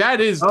that.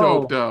 That is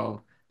dope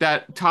though.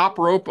 That top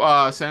rope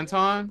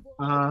senton.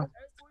 I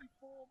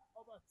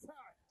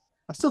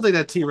still think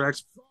that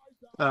T-Rex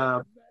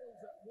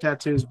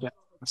tattoo's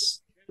badass.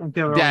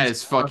 That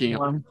is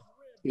fucking.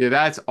 Yeah,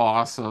 that's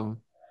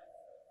awesome.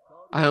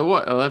 I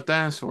left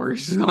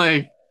dinosaurs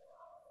like.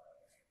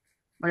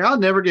 I'll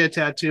never get a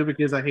tattoo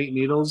because I hate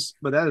needles,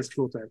 but that is a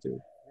cool tattoo.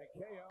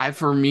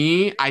 For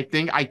me, I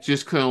think I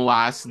just couldn't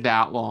last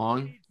that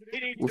long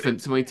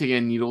with somebody taking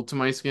a needle to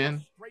my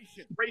skin.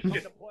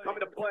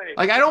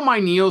 Like, I don't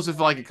mind needles if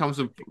like it comes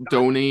with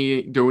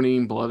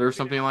donating blood or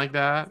something like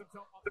that.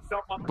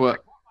 But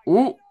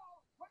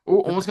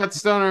almost got the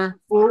stunner.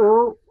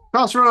 Ooh,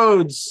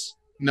 Crossroads.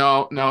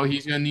 No,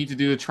 he's gonna need to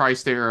do the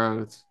tri-state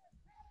roads.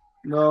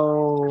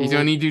 No, He's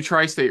gonna need to do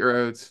tri-state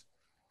roads.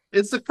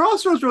 Is the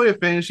Crossroads really a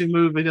finishing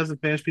move? It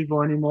doesn't finish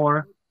people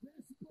anymore.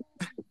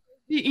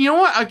 You know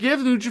what? I'll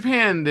give New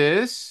Japan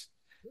this.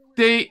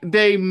 They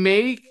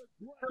make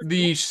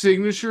the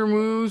signature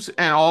moves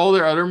and all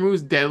their other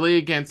moves deadly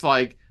against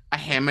like a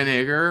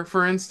Hammerniger,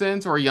 for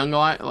instance, or a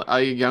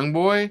young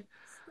boy.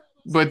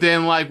 But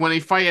then like when they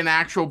fight an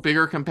actual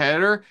bigger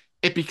competitor,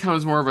 it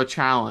becomes more of a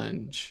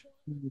challenge.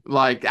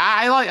 Like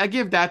I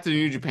give that to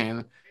New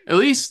Japan. At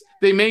least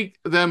they make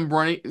them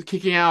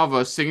kicking out of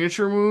a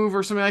signature move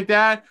or something like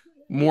that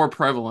more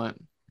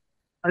prevalent.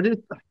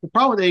 The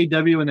problem with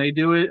AEW when they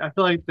do it, I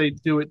feel like they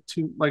do it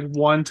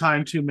one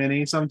time too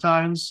many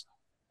sometimes.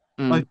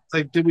 Like,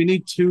 do we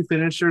need 2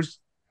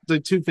 finishers?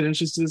 Like 2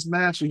 finishes to this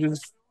match? You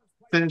just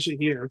finish it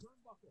here.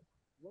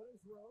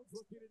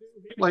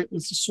 Like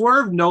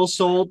Swerve no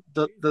sold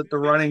the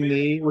running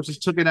knee, which is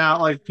taken out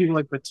like people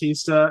like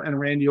Batista and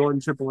Randy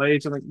Orton, Triple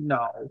H. I'm like,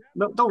 no,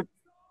 don't.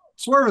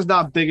 Swerve is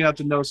not big enough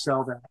to no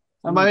sell that.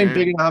 I'm not even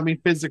big enough. I mean,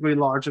 physically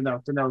large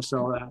enough to no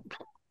sell that.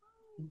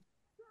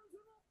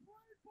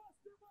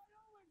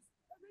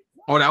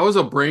 Oh, that was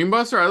a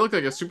brainbuster? I looked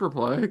like a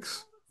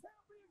superplex.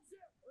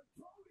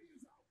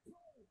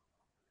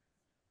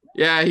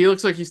 Yeah, he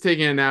looks like he's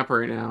taking a nap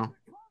right now.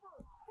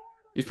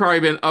 He's probably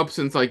been up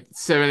since like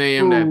 7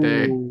 a.m. that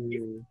day.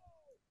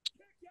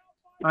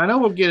 I know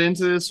we'll get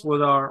into this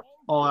with our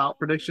all-out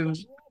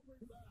predictions,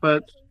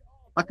 but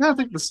I kind of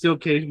think the steel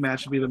cage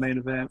match should be the main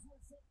event.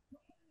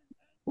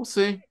 We'll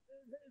see.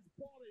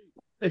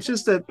 It's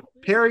just that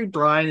Perry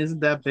Bryan isn't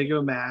that big of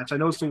a match. I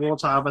know it's the world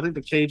title, but I think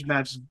the cage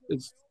match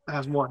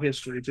has more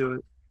history to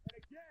it.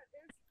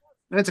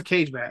 And it's a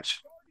cage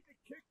match.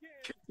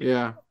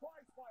 Yeah.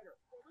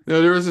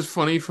 No, there was this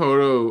funny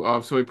photo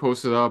somebody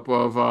posted up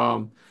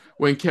of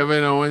when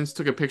Kevin Owens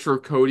took a picture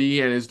of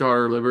Cody and his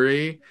daughter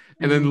Liberty,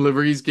 and then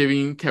Liberty's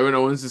giving Kevin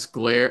Owens this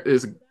glare,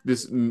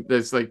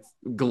 this like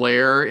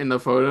glare in the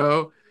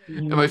photo.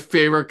 And my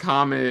favorite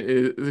comment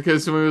is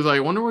because somebody was like, "I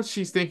wonder what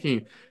she's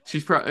thinking."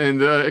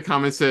 And the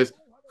comment says,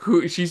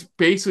 "Who?" She's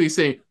basically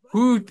saying,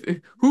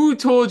 "Who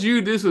told you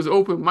this was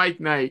open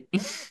mic night?"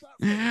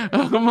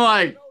 I'm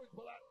like,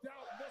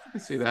 I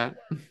see that.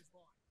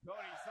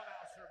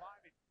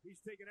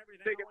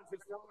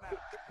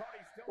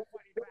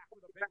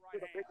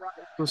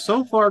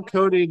 So far,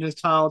 Cody in his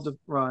title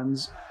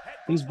runs,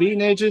 he's beaten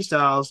AJ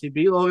Styles, he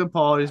beat Logan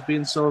Paul, he's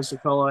beaten Solo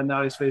Sikoa, and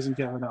now he's facing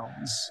Kevin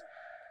Owens.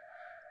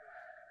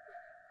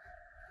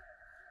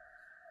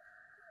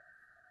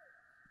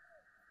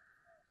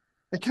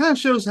 It kind of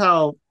shows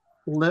how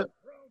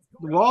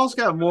Raw's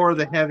got more of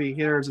the heavy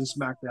hitters than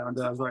SmackDown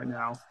does right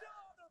now,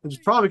 which is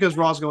probably because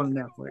Raw's going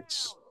to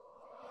Netflix.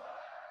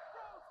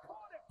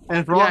 And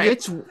if Raw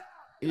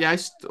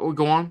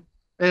go on.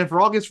 And if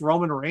Raw gets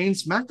Roman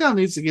Reigns, SmackDown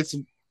needs to get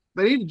some.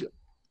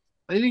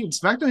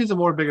 SmackDown needs some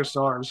more bigger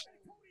stars.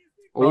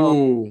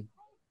 Oh,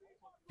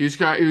 he was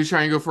trying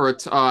to go for a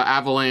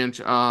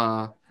Avalanche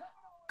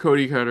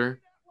Cody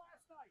Cutter.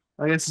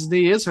 I guess his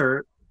knee is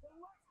hurt.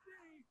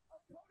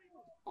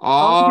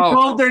 Oh,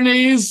 control their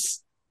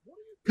knees.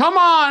 Come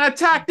on,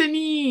 attack the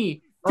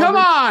knee. Come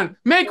on,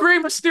 make Rey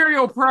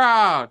Mysterio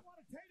proud.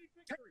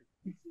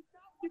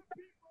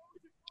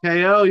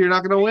 KO, you're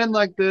not going to win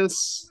like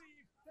this.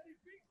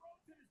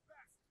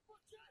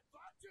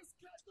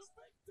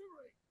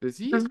 Is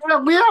he? Is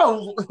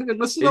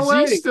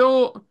he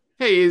still?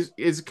 Hey, is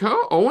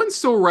Owen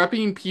still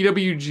repping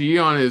PWG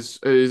on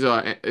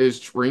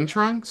his ring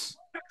trunks?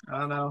 I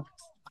don't know.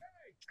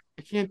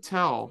 I can't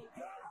tell.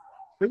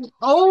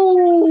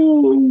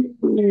 Oh,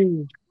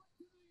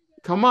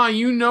 come on!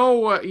 You know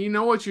what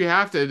you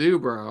have to do,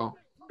 bro.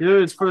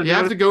 Dude, it's for you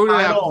have to go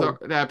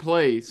to that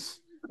place.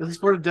 This is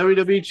for the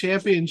WWE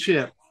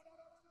Championship.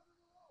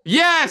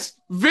 Yes,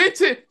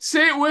 vintage.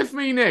 Say it with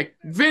me, Nick.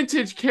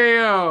 Vintage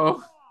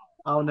KO.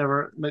 I'll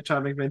never try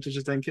to make vintage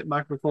a thing.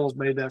 Mike McColl's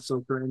made that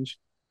so cringe.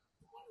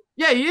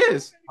 Yeah, he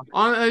is.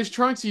 On his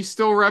trunks, he's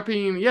still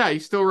repping. Yeah,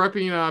 he's still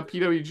repping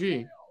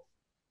PWG.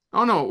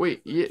 Oh no,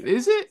 wait,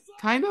 is it?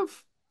 Kind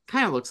of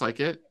looks like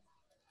it.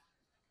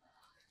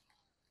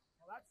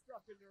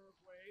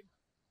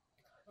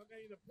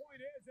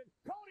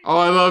 Oh,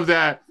 I love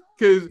that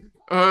because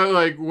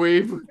like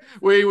Wade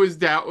was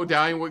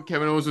doubting what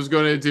Kevin Owens was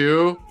going to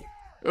do.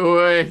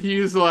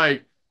 He's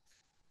like,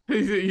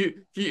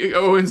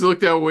 Owens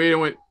looked at Wade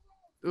and went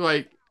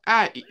like,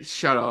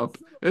 shut up.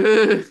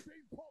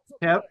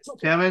 Yep,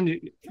 Kevin,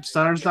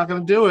 Stunner's not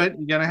going to do it.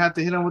 You're going to have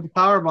to hit him with the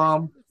power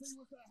bomb.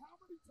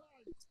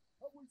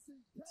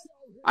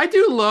 I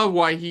do love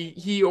why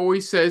he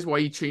always says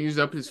why he changes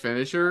up his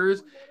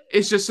finishers.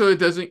 It's just so it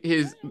doesn't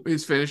his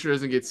finisher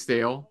doesn't get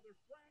stale.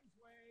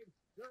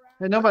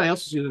 And nobody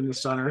else is using the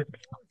Stunner.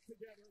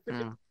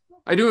 Yeah.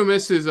 I do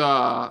miss his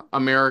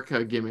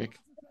America gimmick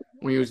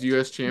when he was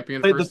U.S.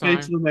 champion Played first the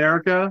face time. of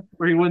America,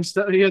 where he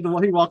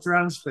walked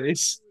around his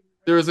face.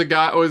 There was a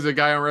guy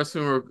on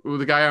Wrestling with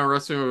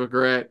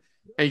Regret,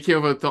 and he came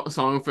up with a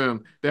song with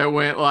him that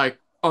went like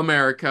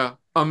America,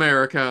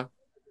 America,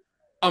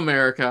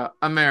 America,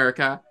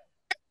 America.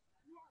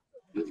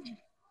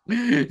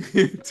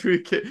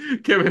 To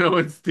Kevin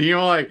Owens' theme,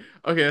 I'm like,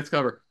 okay, let's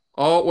cover.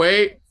 Oh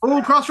wait,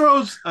 oh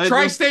Crossroads,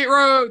 Tri-State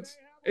Roads.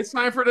 It's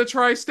time for the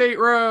Tri-State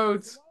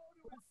Roads.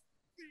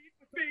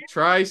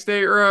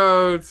 Tri-State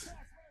Roads.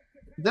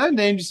 Is that a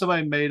name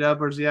somebody made up,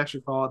 or is he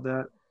actually called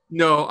that?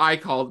 No, I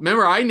called.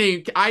 Remember, I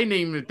named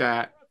it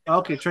that.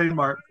 Okay,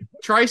 trademark.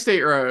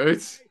 Tri-State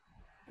Roads.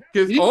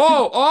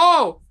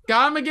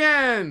 Got him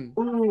again.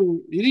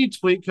 Ooh, you need to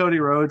tweet Cody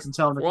Rhodes and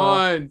tell him to call.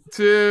 1,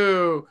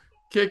 2,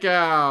 kick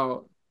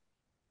out.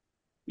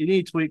 You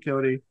need to tweet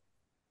Cody.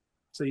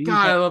 So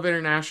I love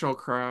international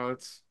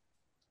crowds.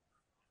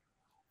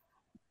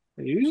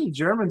 Usually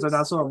Germans are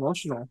not so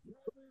emotional.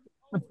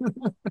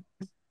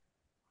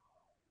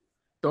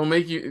 Don't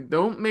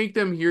make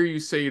them hear you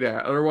say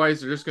that.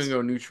 Otherwise, they're just gonna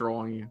go neutral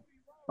on you.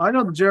 I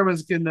know the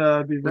Germans can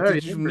be very. What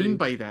did you mean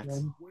by that,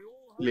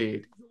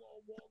 lad?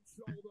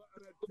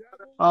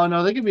 Oh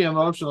no, they can be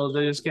emotional.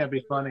 They just can't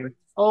be funny.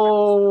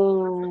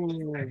 Oh,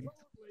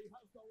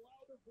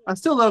 I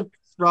still love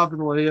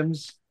Robin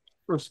Williams'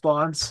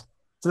 response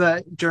to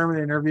that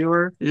German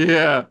interviewer.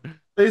 Yeah.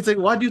 He's like,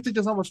 "Why do you think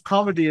there's so much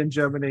comedy in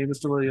Germany,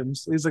 Mr.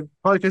 Williams?" He's like,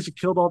 "Probably because you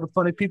killed all the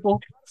funny people."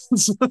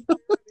 That's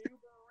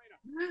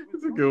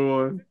a good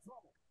one.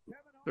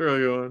 A really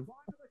good one.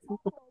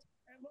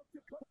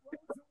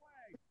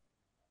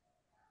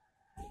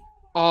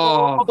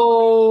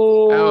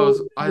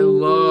 I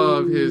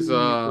love his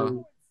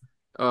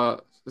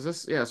is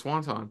this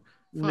Swanton.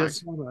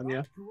 Yes, Swanton,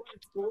 yeah.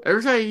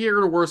 Every time I hear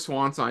the word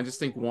Swanton, I just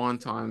think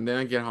wonton, then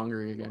I get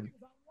hungry again.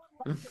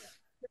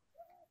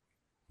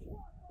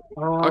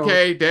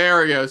 Okay,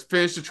 there he goes.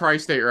 Finish the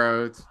Tri-State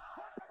Roads.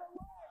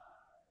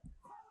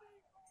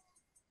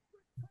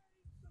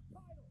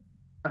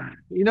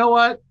 You know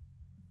what?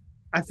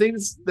 I think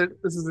this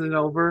isn't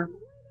over.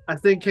 I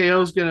think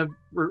KO's gonna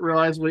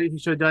realized what he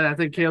should have done. I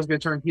think KO's going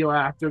to turn heel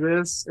after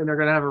this, and they're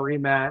going to have a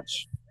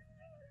rematch.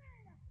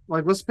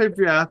 Like, let's pay per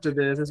view after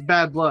this. It's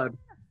bad blood.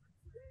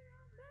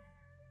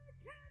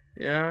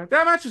 Yeah,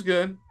 that match was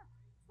good.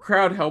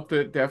 Crowd helped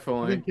it, I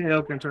definitely. think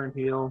KO can turn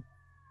heel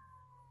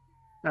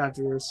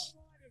after this.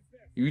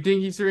 You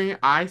think he's turning?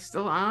 I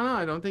don't know.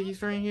 I don't think he's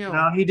turning heel.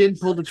 No, he didn't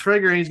pull the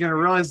trigger, and he's going to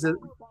realize that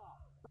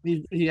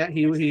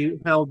he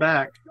held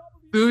back.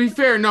 To be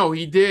fair, no,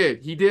 he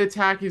did. He did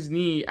attack his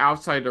knee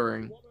outside the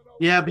ring.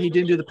 Yeah, but he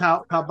didn't do the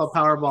pop-up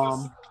power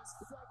bomb.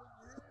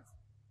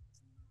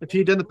 If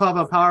he'd done the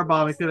pop-up power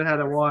bomb, he could have had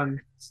a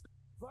 1.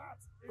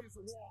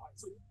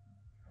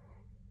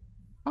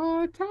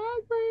 Oh, tag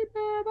me,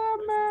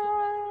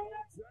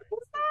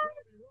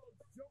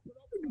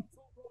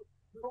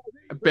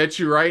 I bet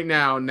you right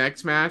now,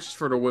 next match is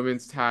for the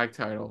women's tag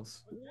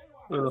titles.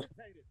 Ugh.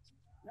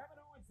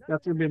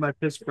 That's gonna be my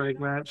piss break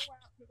match.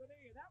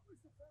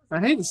 I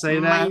hate to say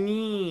My that.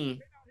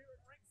 knee.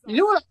 You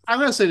know what? I'm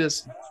gonna say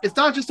this. It's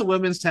not just a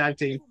women's tag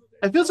team.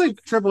 It feels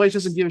like Triple H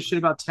doesn't give a shit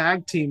about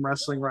tag team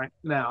wrestling right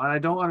now, and I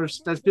don't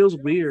understand. That feels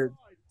weird.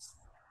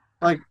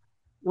 Like,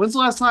 when's the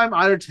last time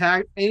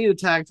any of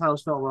the tag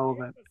titles felt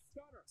relevant?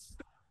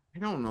 I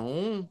don't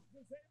know.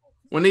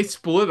 When they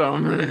split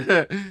them.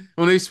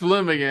 When they split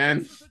them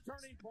again.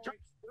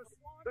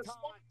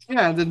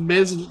 Yeah, and then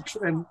Miz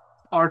and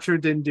Archer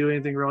didn't do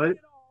anything really.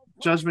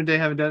 Judgment Day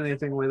haven't done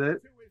anything with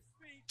it.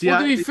 Well,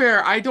 to be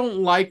fair, I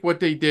don't like what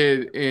they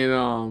did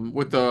in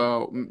with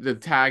the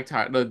tag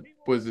title.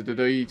 Was it the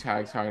WWE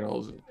tag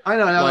titles? I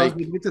know. I was Like,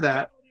 going to get to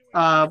that.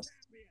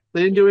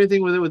 They didn't do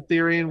anything with it with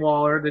Theory and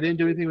Waller. They didn't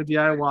do anything with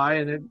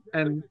DIY,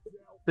 and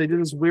they did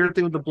this weird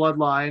thing with the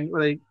Bloodline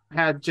where they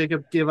had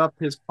Jacob give up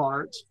his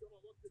part,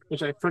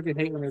 which I freaking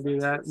hate when they do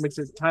that. It makes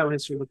the title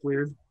history look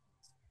weird.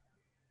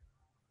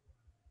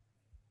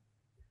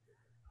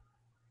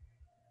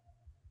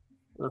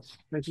 Ugh,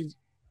 makes you...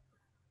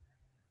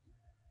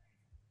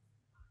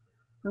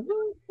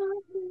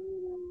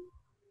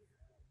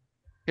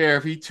 here,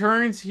 if he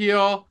turns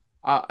heel,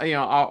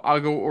 I'll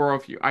go oral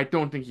with you. I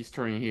don't think he's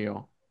turning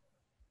heel.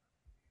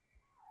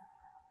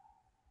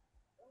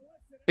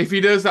 If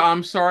he does,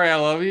 I'm sorry, I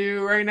love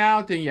you right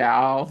now, then yeah,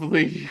 I'll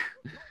leave.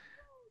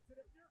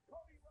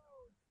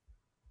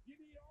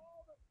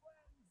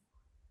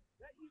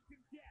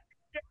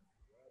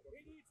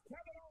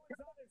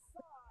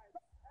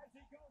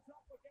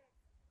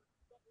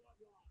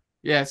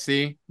 Yeah,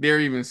 see,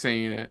 they're even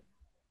saying it.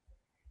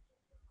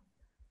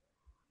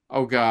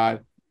 Oh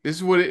God, this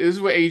is what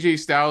AJ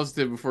Styles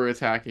did before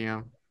attacking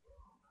him.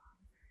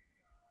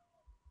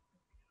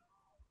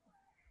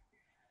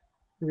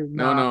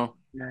 No, no.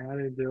 Yeah, I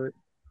didn't do it.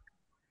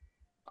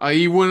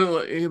 He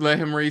wouldn't let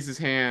him raise his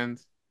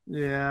hand.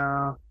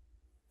 Yeah.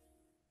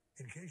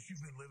 In case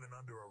you've been living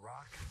under a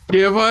rock,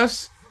 Give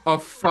us a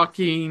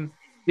fucking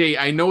date.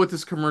 I know what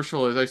this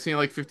commercial is. I've seen it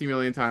like 50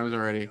 million times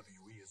already.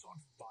 WWE is on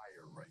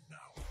fire right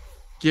now.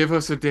 Give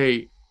us a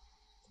date.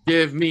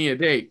 Give me a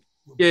date.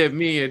 Give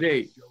me a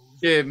date.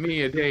 Give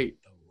me a date.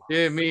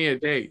 Give me a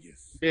date.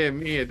 Give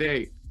me a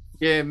date.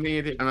 Give me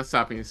a date. I'm not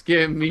stopping this.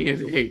 Give me a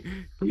date.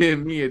 Give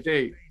me a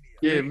date.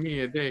 Give me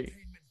a date.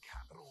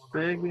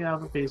 Beg me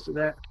off a piece of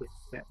that.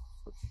 Yeah.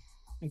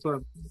 That's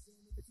what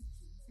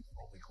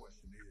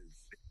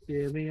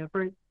give me a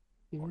break.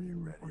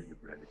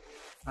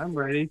 I'm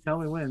ready. Tell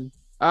me when.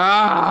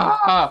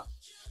 Ah!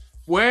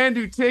 When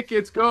do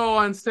tickets go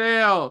on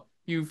sale?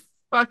 You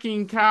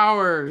fucking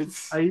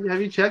cowards. Have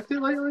you checked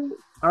it lately?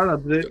 I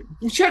don't know.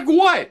 Check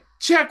what?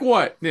 Check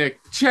what, Nick?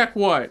 Check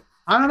what?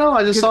 I don't know.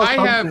 I just saw I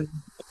something. have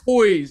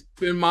always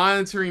been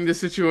monitoring the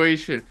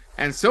situation.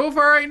 And so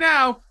far right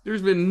now,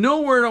 there's been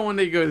no word on when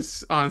they go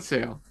on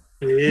sale.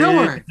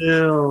 Nowhere.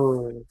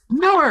 Ew.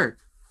 Nowhere.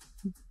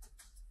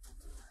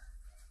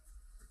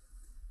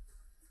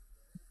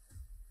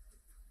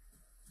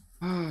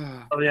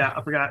 Oh yeah,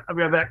 I forgot. I'll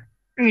be right back.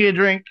 I need a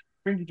drink.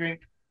 Bring the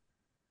drink.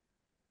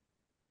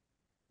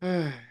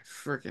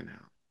 Freaking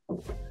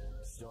hell.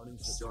 Starting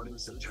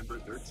September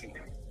 13th.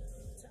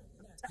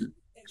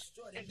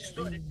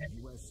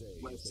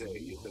 USA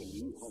is the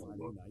new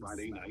home of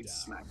Friday Night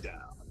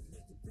SmackDown.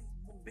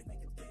 It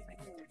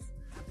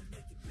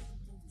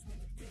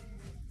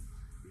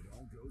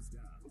all goes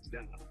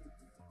down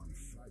on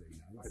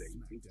Friday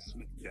Night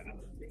SmackDown.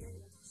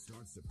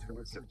 Starts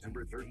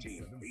September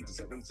 13th,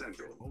 8/7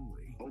 Central.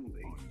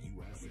 Only on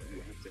USA.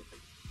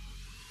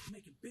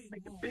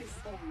 Make a big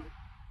phone.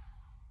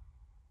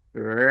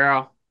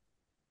 Yeah.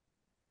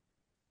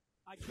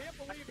 I can't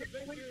believe the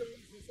big news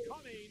is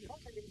coming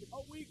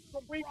a week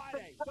from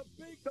Friday. The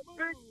big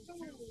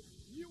move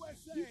to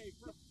USA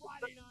for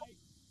Friday Night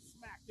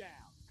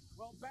SmackDown.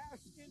 Well,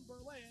 Bash in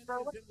Berlin is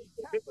in the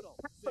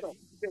capital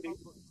city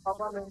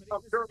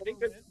of Germany.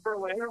 This is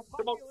Berlin,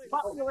 the most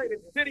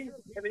populated city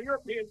in the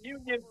European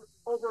Union.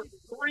 Over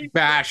 3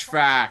 Bash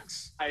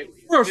facts.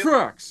 Bash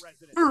facts.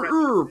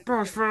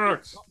 Bash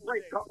facts.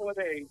 Great couple of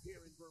days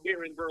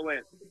here in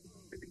Berlin.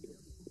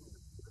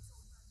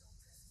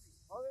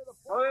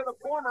 Other the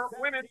former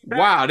women's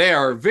Wow, they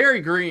are very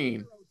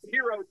green.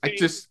 hero I team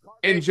just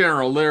in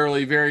general,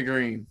 literally very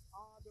green.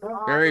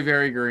 Very,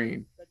 very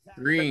green.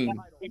 Green.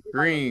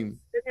 Green.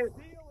 It is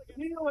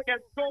heel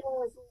against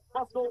soul,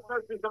 muscle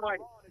versus the might.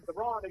 The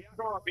Braun is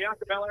strong.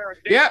 Bianca Belair.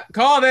 Yep,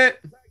 called it.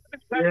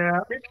 Yeah.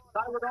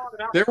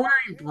 They're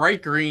wearing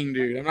bright green,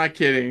 dude. I'm not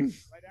kidding.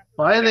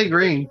 Why are they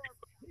green?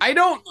 I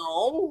don't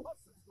know.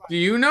 Do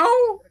you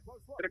know?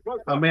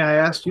 I mean, I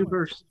asked you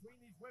first.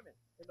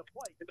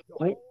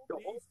 Oh,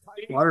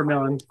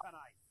 watermelon.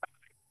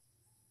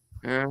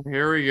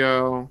 Here we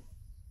go.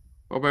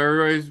 Hope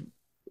everybody's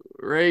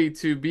ready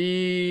to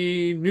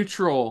be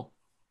neutral.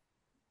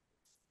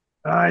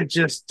 I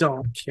just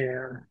don't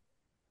care.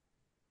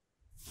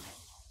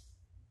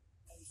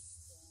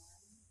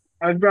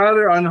 I'd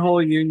rather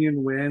Unholy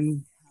Union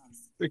win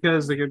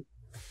because they could,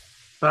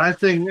 but I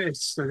think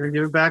they're gonna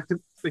give it back to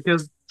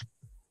because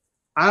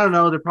I don't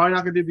know. They're probably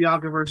not gonna do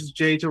Bianca versus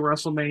Jay till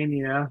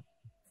WrestleMania,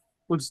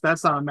 which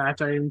that's not a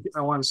match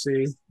I want to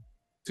see.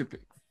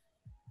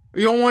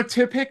 You don't want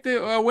Tipic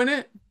to win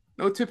it?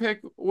 No Tipic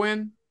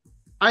win?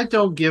 I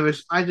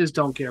just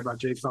don't care about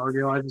Jade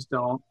Cargill. I just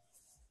don't.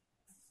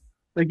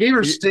 They gave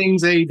her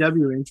Sting's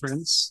AEW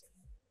entrance.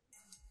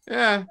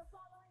 Yeah.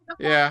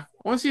 Yeah.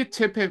 I want to see if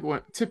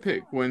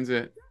Tipic wins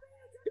it.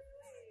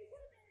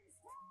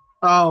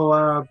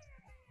 Oh,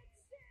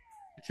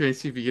 Trying to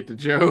see if you get the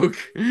joke.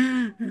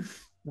 no,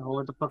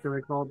 what the fuck are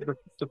they called?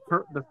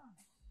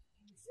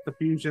 The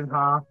fusion,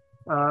 huh?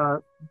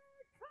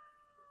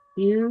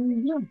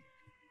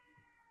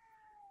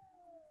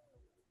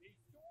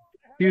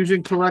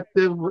 Fusion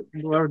Collective,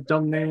 whatever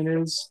dumb name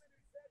it is.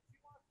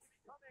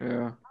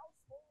 Yeah.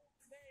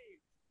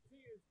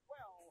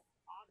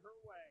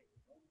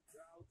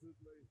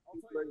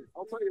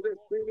 I'll tell you this,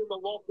 being in the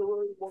locker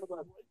room, one of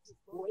the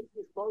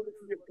greatest moments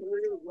in your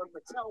career is when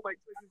Mattel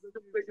makes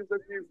decisions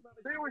of you.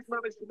 They always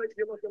manage to make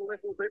you look a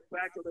little bit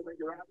better than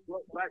your ass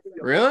look back in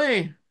your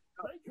Really?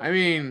 I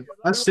mean,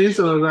 I've seen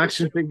some of those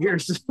action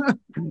figures.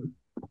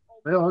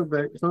 They don't look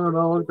bad. Some of them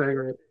don't look that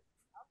great.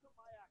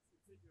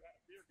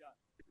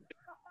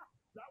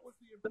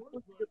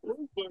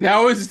 that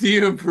was the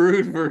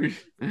improved version.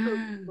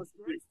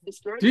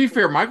 To be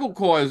fair, Michael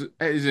Cole is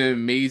in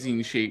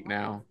amazing shape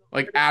now.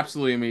 Like,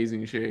 absolutely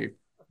amazing shape.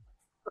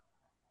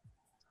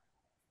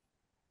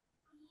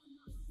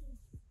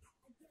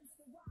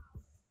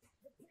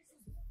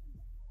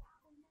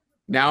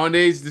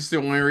 Nowadays, this is the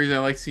only reason I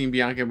like seeing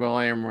Bianca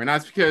Belair more.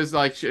 Not because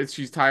like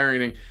she's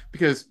tiring,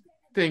 because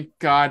thank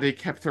God they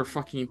kept her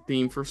fucking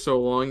theme for so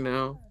long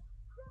now.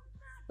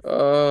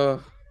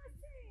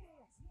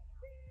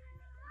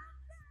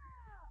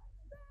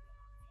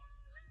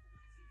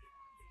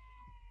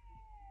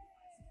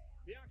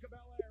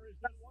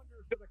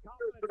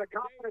 for the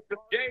confidence of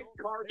Jade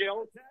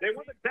Cargill. They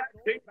won the tag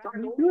team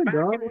title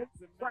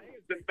back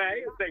in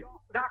May as they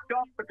knocked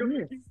off the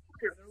good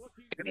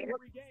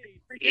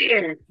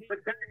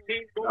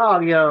Oh,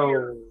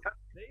 yo.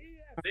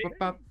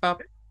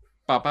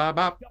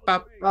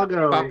 I'll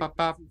go.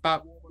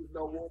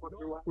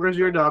 Where's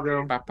your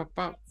doggo?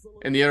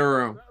 In the other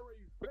room.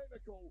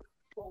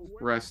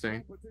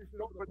 Resting.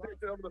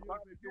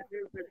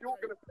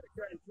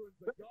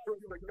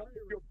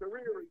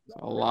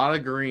 A lot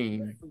of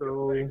green.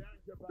 Hello.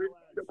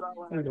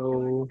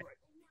 Hello.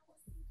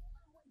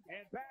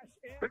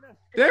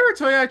 Did I ever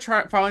tell you I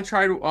finally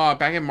tried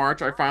back in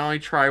March? I finally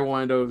tried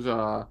one of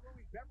those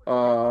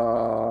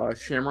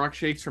Shamrock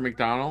shakes from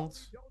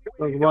McDonald's.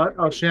 Like what?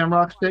 Oh,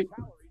 Shamrock steak.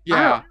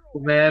 Yeah,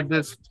 Man,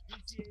 this.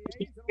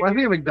 When I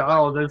think of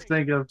McDonald's, I just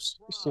think of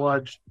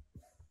sludge.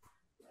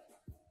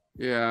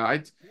 yeah.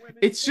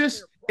 It's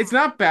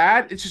not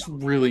bad. It's just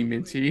really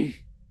minty.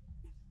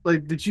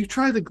 Like, did you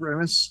try the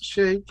Grimace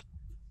shake?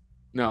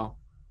 No,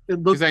 It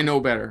looked. because I know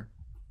better.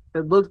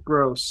 It looked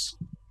gross.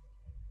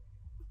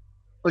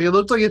 Like, it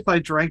looked like if I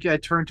drank it,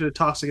 I'd turn to a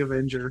toxic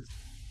Avenger.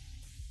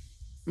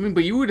 I mean,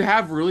 but you would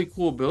have really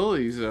cool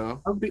abilities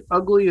though. I'd be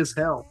ugly as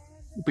hell.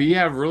 But you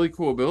have really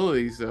cool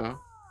abilities though.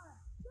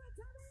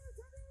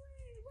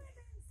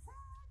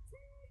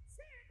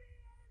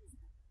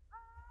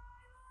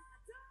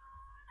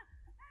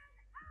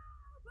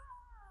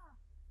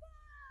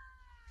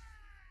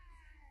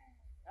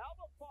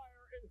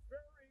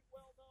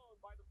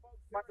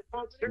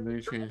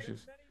 Many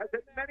changes.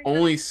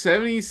 Only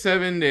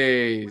 77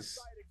 days.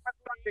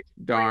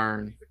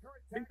 Darn.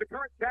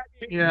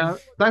 Yeah,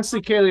 that's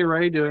the Kaylee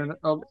Ray doing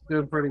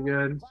pretty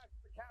good.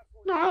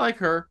 No, I like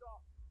her.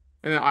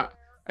 And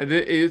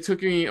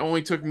it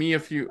only took me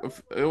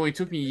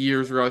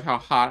years to realize how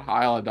hot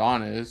Isla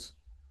Dawn is.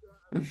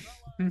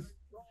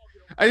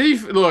 I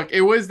think look,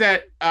 it was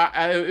that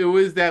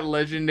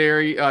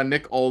legendary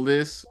Nick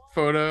Aldis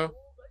photo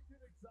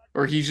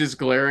where he's just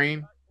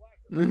glaring.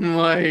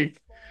 Like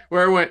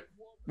where I went,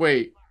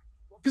 wait.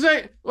 Because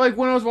I like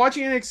when I was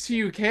watching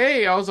NXT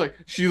UK, I was like,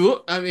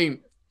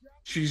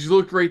 she's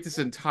looked great this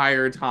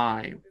entire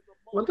time.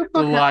 What the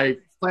fuck? Like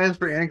Plans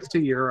for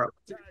NXT Europe.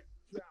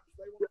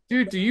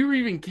 Dude, do you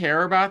even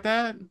care about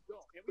that?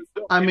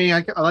 I mean,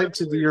 I like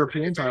to the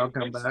European title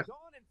come back.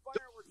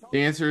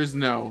 The answer is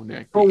no,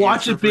 Nick. But The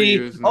watch answer it for you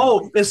be, is no.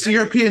 oh, it's the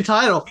European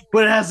title,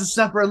 but it has a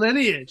separate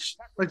lineage.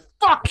 Like,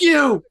 fuck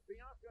you.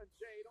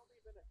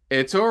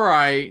 It's all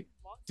right.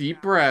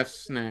 Deep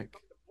breaths, Nick.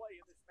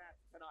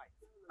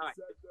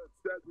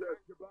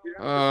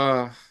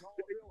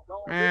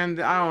 Man,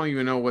 I don't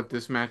even know what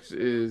this match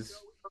is.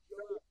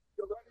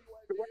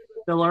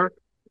 Filler.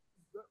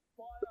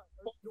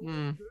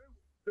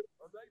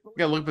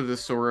 Gotta look at the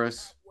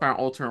thesaurus. Find an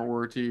alternate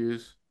word to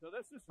use.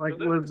 Like,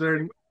 was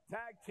there?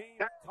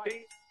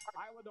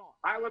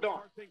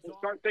 We'll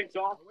start things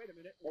off.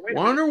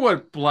 Wonder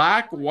what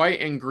black, white,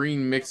 and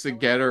green mixed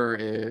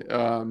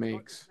together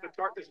makes.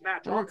 Start this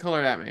match Wonder what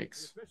color that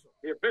makes.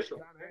 The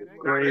official.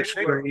 Grayish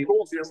green.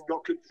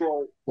 Got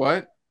control.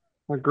 What?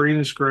 Or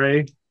greenish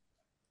gray.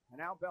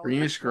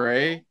 Greenish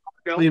gray?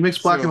 Well, you mix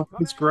black So- and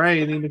white, it's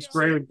gray, and then you mix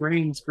gray with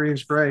green, it's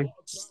greenish gray.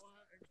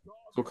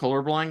 So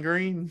colorblind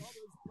green?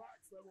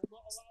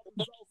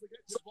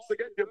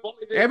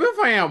 Yeah, I've been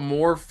finding out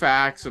more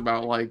facts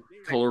about like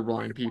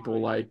colorblind people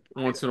like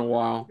once in a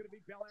while,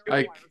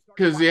 like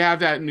because they have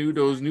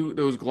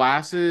those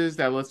glasses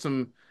that lets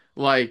them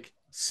like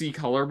see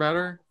color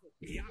better.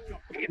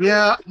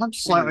 Yeah, I'm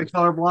slightly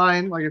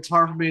colorblind. Like, it's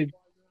hard for me.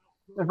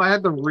 If I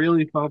had to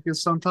really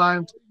focus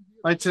sometimes,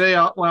 like today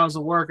when I was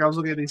at work, I was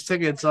looking at these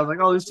tickets. I was like,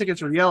 "Oh, these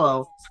tickets are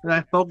yellow," and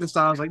I focused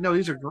on. I was like, "No,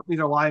 these are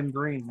lime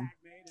green."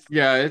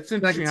 Yeah, it's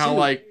interesting how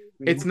like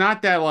it's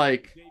not that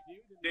like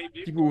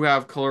people who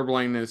have color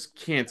blindness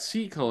can't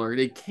see color.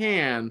 They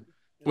can,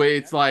 but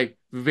it's like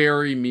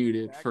very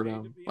muted for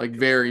them. Like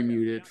very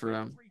muted for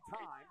them.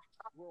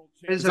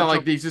 It's not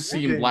like they just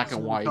see in black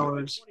and white.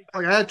 Colors.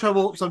 Like, I had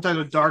trouble sometimes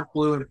with dark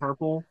blue and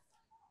purple,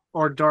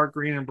 or dark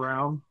green and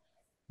brown.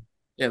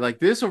 Yeah, like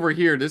this over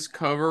here, this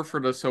cover for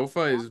the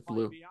sofa is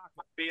blue.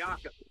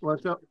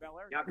 What's up?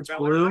 It's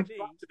blue.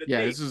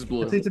 Yeah, this is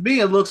blue. See, to me,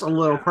 it looks a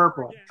little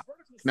purple.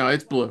 No,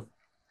 it's blue.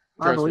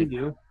 I Trust believe me.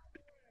 you.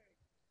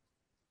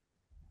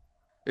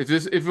 If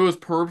it was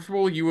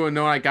purple, you would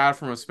know I got it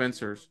from a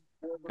Spencer's,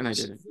 and I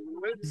didn't.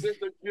 Lives in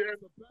the gym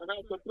and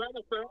has the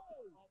benefit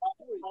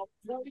of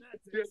full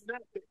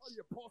genetics.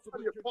 How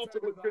do you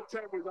possibly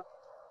contend with that?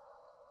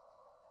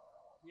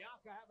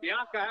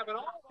 Bianca having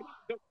all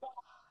the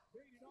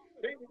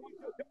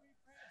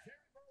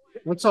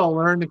Let's all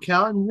learn to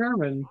count in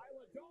German.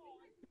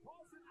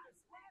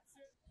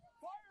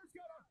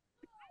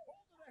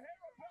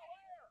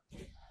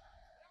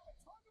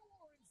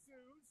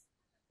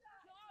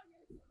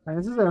 And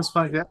this is as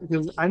funny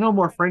because I know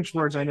more French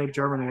words I know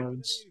German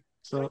words.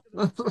 So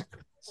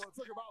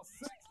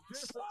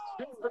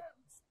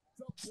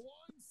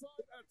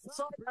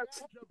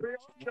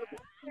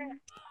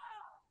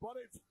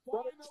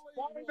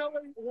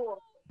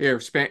Here,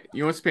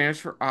 you want Spanish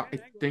for? I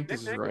think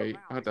this is right.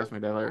 I hope that's my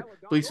dad letter.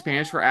 Please,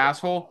 Spanish for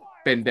asshole,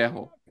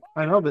 pendejo.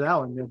 I know, but that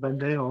one, yeah,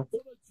 Bendejo.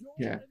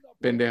 Yeah,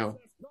 pendejo.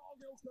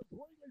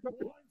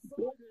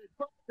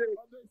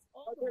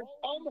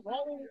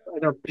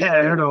 Like a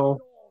perro,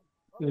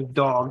 a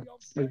dog,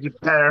 like you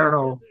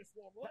perro.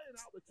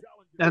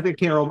 I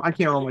can't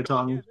roll my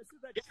tongue.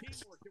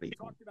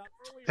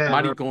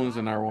 Maricon's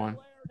in our one.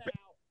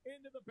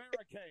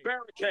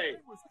 Barricade.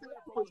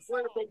 Was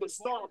played from the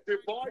start.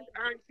 Divide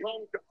and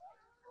conquer.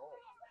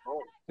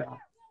 Oh.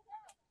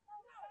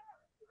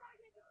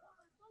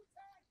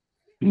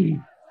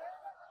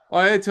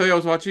 I had to tell you, I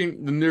was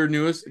watching their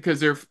newest because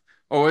their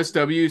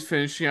OSW is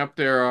finishing up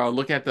their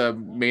look at the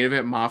main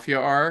event Mafia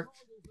arc,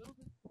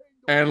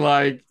 and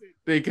like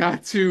they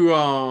got to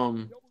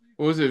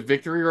what was it,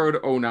 Victory Road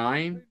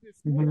 09?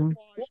 Mm-hmm.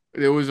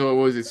 It was what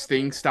was it,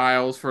 Sting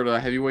Styles for the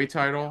heavyweight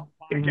title.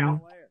 Mm-hmm.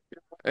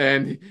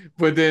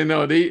 But then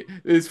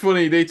it's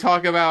funny, they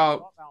talk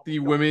about the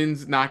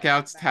women's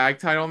knockouts tag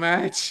title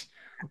match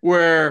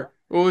where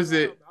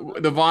Lacey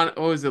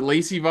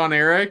Von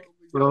Erich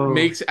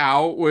makes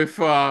out with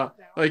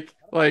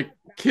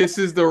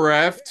kisses the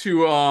ref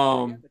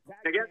to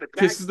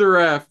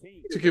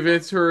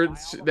convince her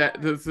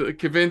to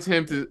convince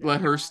him to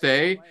let her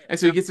stay, and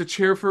so he gets a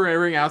chair for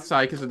everything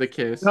outside because of the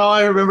kiss. No,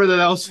 I remember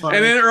that was funny.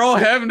 And then Earl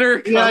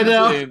Hebner comes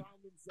in,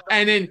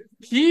 and then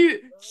he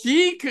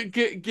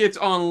gets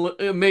on,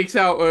 makes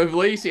out with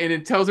Lacey, and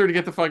then tells her to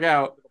get the fuck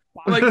out.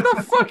 I'm like, what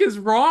the fuck is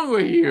wrong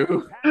with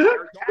you?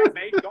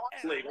 That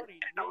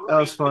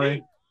was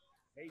funny.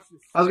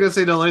 I was gonna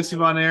say no, Lacey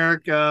Von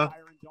Erich, the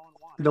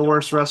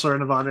worst wrestler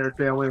in the Von Erich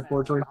family,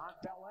 unfortunately.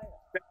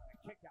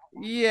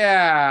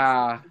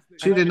 Yeah,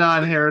 she did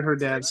not inherit her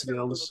dad's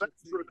skills.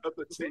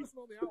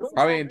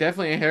 Probably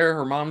definitely inherit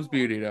her mom's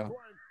beauty though.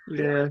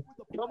 Yeah.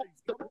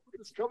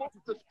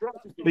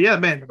 But yeah,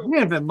 man, the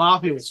main event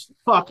Mafia was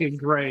fucking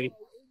great.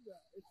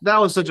 That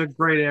was such a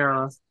great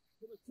era.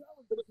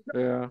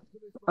 Yeah.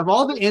 Of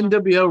all the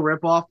NWO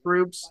ripoff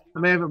groups,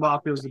 the main event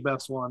Mafia was the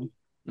best one.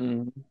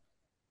 Mm.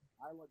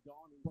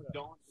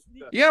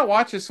 You gotta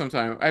watch this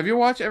sometime. Have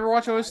you ever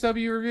watched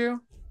OSW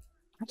review?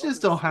 I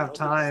just don't have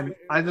time.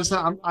 I'm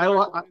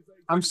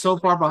so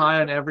far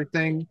behind on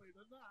everything.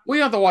 We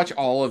have to watch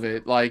all of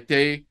it. Like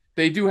they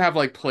do have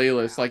like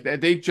playlists. Like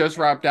they just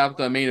wrapped up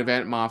the main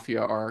event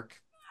Mafia arc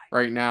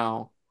right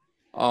now.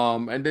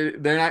 And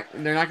they're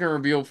not gonna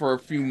reveal for a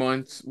few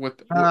months Uh,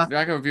 they're not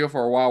gonna reveal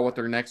for a while what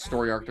their next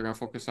story arc they're gonna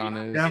focus on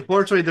yeah, is.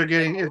 unfortunately, they're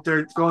getting up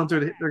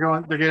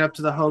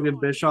to the Hogan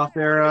Bischoff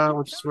era,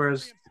 which is where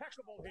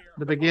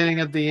the beginning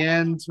of the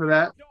end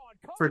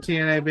for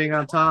TNA being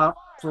on top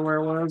for where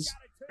it was.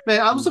 Man,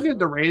 I was looking at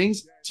the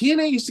ratings.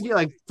 TNA used to get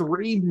like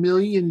 3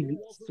 million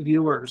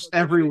viewers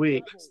every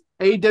week.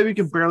 AEW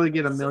can barely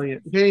get a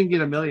million. You can't even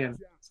get a million.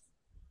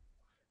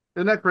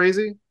 Isn't that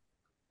crazy?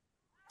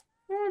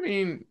 I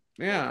mean,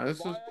 yeah,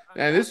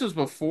 this was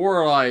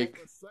before like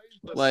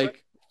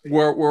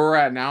where we're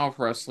at now with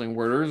wrestling,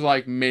 where there's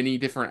like many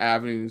different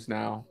avenues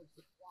now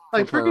for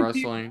Like pro freaking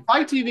wrestling.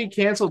 Fight TV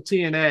canceled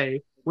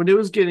TNA when it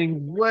was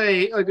getting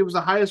way like it was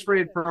the highest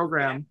rated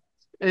program.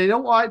 And you know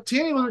what?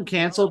 TNA wasn't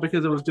canceled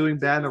because it was doing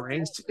bad in the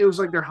ratings. It was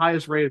like their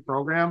highest rated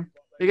program.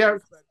 It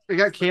got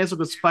canceled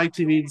because Spike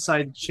TV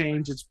decided to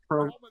change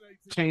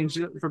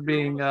it from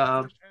being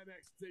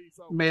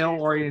male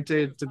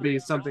oriented to be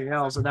something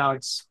else, and now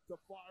it's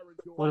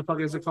what the fuck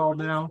is it called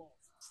now?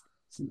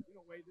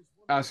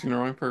 Asking the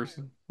wrong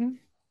person.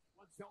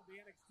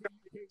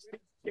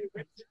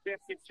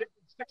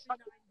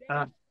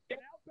 Uh,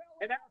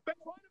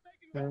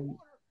 and,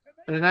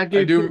 and that I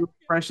gave people do. the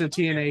impression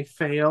TNA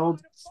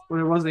failed when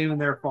it wasn't even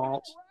their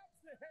fault.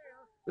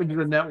 It was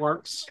the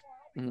networks,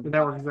 the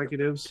network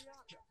executives.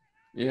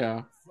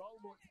 Yeah.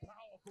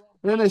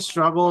 And then they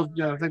struggled.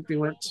 I think they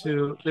went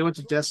to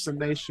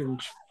Destination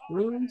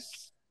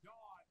Truth,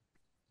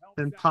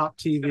 then Pop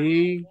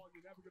TV.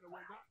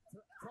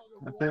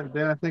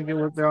 I think it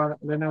was there on.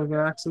 Then it was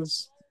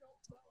Axis.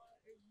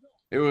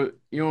 It was,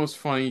 what's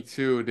funny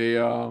too.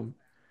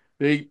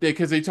 They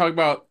because they talk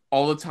about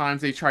all the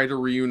times they tried to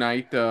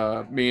reunite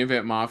the main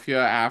event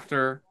mafia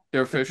after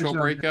their official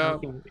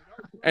breakup,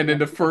 and then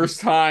the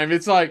first time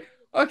it's like,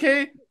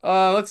 okay,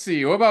 let's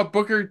see, what about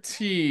Booker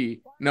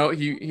T? No,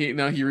 he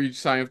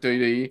re-signed with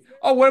WWE.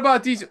 Oh, what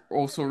about these?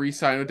 Also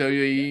re-signed with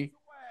WWE.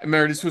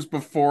 Remember, this was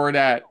before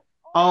that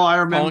Oh, I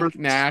remember. Punk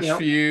Nash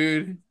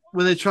feud.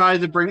 When they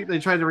tried to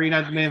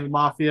reunite the main event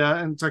mafia,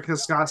 and it's like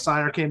because Scott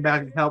Steiner came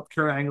back and helped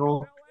Kurt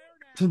Angle.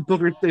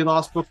 They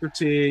lost Booker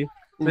T.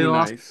 They Ooh,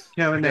 lost nice.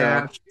 Kevin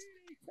Yeah. Nash.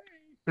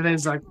 And then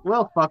he's like,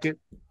 well, fuck it.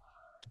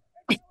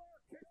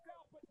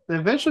 Then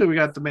eventually we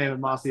got the Man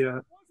and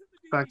Mafia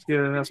back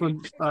together. And that's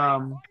when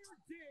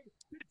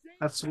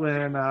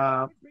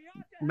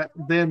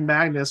then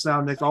Magnus,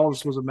 now Nick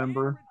Aldis, was a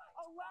member.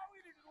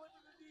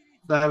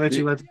 That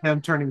eventually led to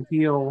him turning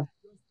heel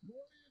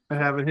and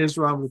having his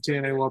run with the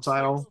TNA World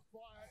title.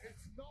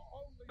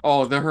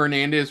 Oh, the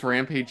Hernandez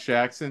Rampage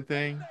Jackson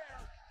thing.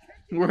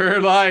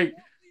 Where like,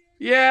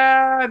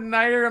 yeah,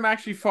 neither of them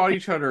actually fought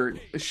each other.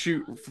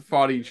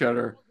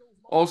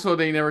 Also,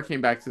 they never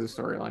came back to the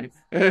storyline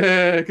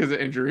because of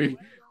injury.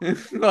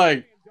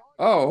 Like,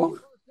 oh.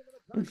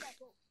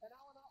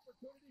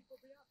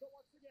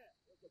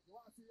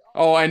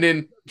 Oh, and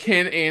then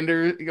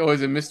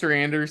was it Mr.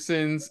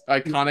 Anderson's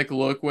iconic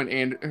look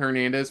when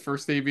Hernandez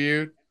first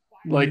debuted?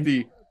 Like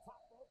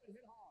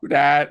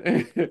that.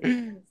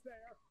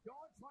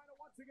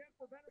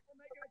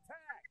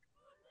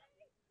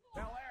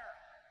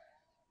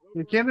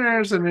 Ken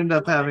Anderson ended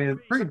up having a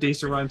pretty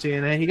decent run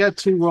TNA. He got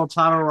 2 world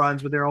title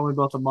runs, but they're only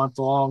both a month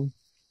long.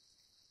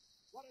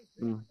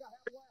 Mm.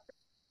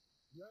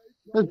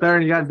 It's better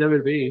than he got in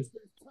WWE.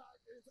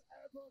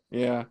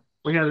 Yeah.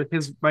 We had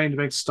his main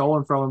event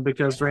stolen from him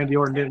because Randy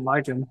Orton didn't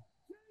like him.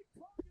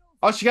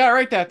 Oh, she got it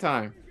right that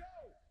time.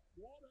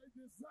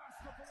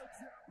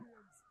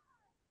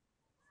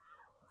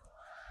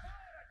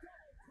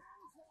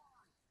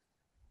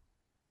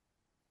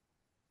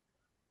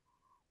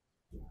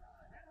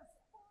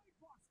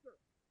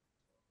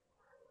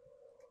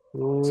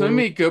 So I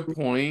made a good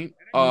point.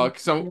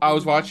 Because I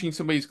was watching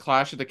somebody's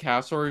Clash at the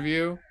Castle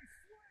review.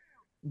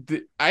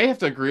 I have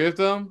to agree with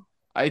them.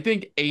 I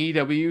think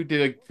AEW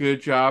did a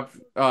good job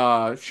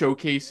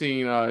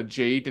showcasing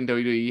Jade than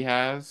WWE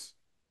has.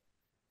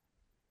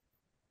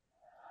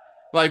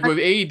 Like with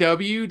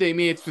AEW, they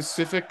made a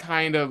specific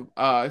kind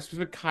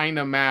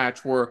of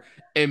match where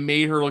it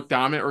made her look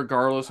dominant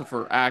regardless of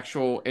her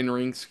actual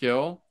in-ring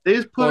skill. They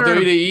just put Well, her in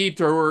a WWE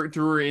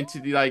threw her into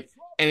the like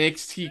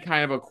NXT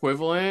kind of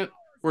equivalent,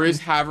 where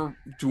just have her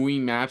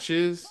doing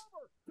matches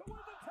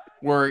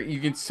where you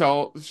can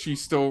tell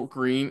she's still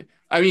green.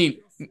 I mean,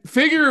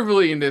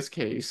 figuratively in this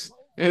case,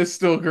 it's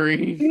still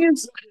green.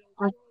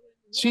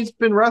 She's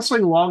been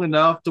wrestling long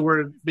enough to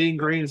where being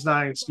green is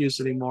not an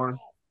excuse anymore.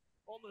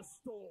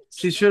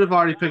 She should have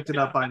already picked it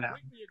up by now.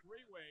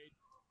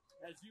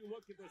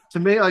 To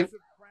me, like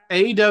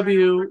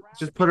AEW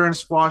just put her in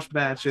squash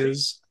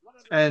matches,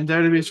 and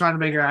WWE is trying to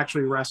make her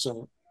actually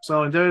wrestle.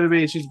 So in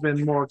WWE, she's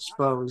been more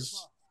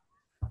exposed.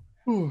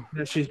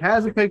 If she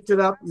hasn't picked it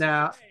up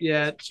now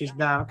yet, she's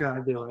not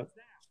gonna do it.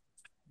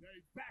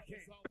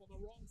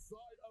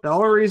 The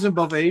only reason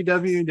both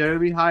AEW and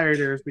WWE hired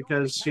her is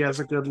because she has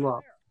a good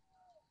look.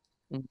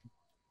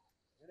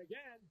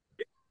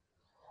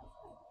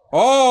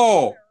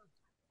 Oh,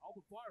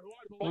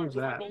 What was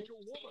that?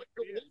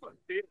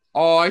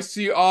 Oh, I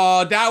see.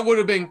 Oh, that would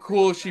have been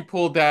cool if she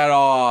pulled that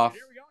off.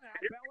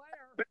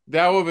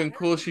 That would have been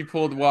cool if she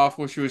pulled off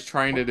what she was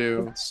trying to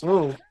do.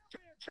 So,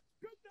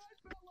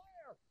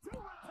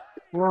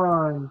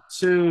 1,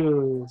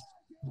 2.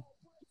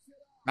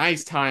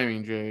 Nice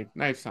timing, Jade.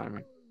 Nice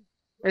timing.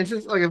 It's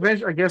just like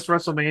eventually, I guess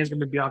WrestleMania is going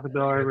to be Bianca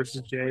Belair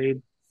versus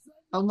Jade.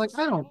 I'm like,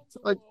 I don't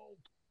like.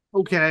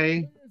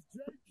 Okay,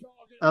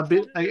 a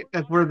bit.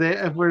 If we're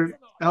there,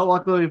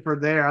 luckily if we're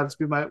there, I'll just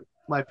be my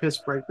piss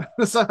break.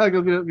 It's not like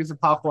I'll get some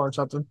popcorn or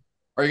something.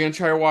 Are you gonna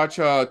try to watch?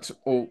 Are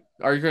you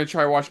gonna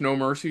try to watch No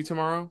Mercy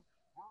tomorrow?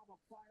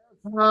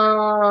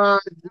 I'll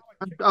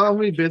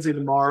be busy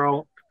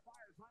tomorrow.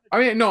 I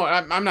mean, no,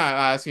 I'm not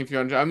asking if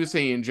you're. I'm just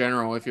saying in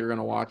general if you're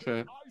gonna watch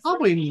it.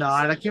 Probably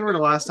not. I can't remember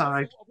the last time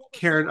I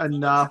cared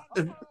enough.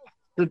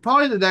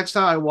 Probably the next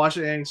time I watch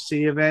an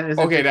NXT event is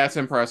okay. That's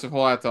impressive.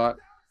 Hold on, thought.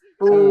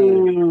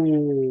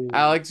 Ooh.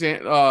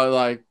 Alexander,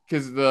 like,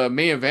 because the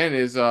main event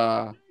is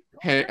how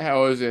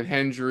is it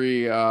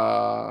Hendry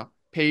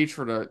Page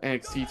for the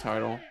NXT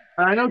title.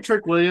 I know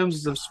Trick Williams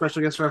is a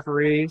special guest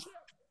referee,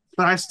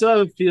 but I still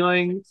have a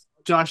feeling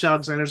Josh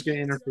Alexander's going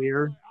to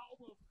interfere.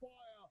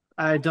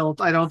 I don't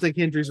think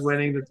Hendry's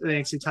winning the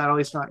NXT title. At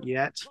least not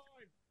yet.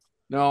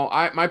 No,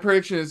 my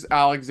prediction is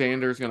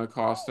Alexander's going to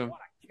cost him.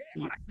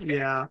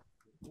 Yeah,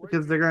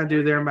 because they're going to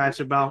do their match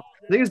about.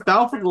 I think it's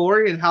Battle for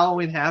Glory and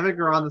Halloween Havoc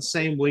are on the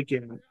same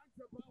weekend.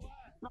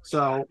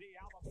 So,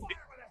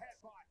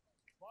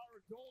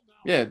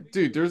 yeah,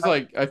 dude, there's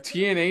like a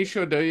TNA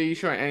show, WWE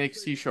show, and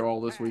NXT show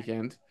all this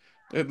weekend.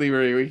 At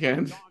Liberty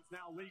weekend.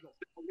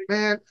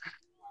 Man,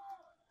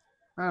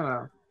 I don't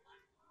know.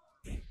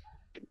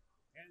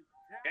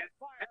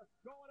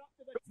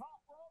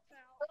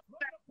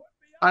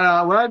 I don't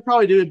know. What I'd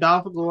probably do is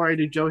Battle for Glory,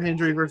 do Joe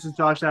Hendry versus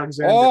Josh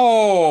Alexander.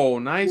 Oh,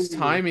 nice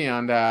timing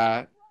on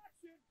that.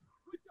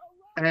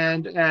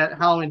 And at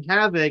Halloween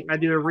Havoc, I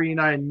do a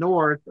reunited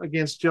North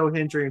against Joe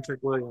Hendry and Trick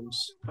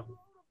Williams.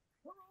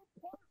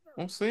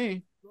 We'll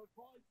see.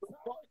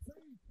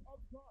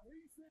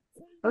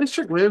 At least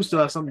Trick Williams still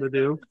has something to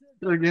do.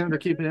 They're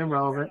keeping him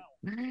relevant.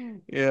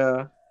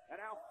 Yeah.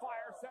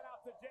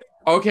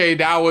 Okay,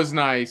 that was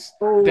nice.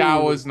 Oh.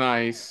 That was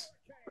nice.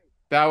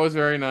 That was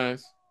very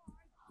nice.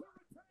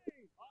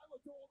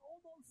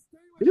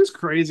 It is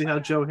crazy how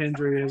Joe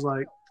Hendry is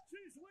like.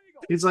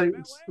 He's like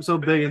so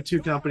big in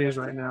two companies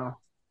right now.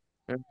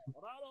 Yeah.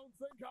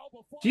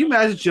 Do you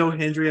imagine Joe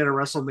Hendry at a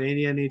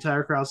WrestleMania and the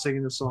entire crowd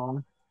singing the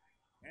song?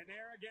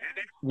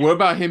 What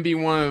about him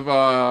being one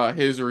of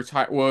his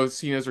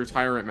seen as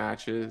retirement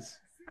matches?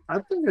 I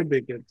think it'd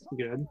be good.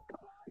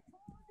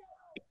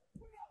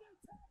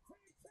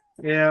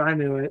 Yeah, I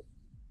knew it.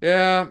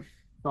 Yeah.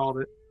 Called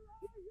it.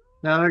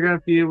 Now they're gonna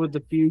feud with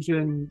the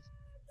Fusion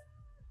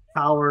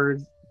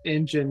Powered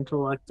Engine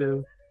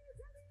Collective.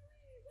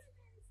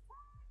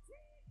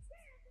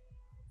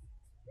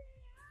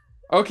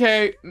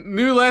 Okay,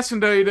 new lesson,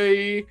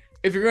 WWE.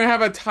 If you're gonna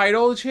have a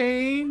title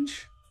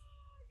change,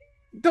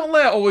 don't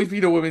let it always be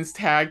the women's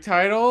tag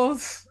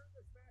titles.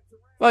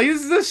 Like,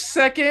 this is the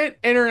second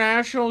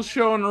international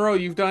show in a row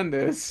you've done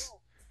this.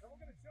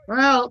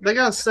 Well, they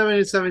got a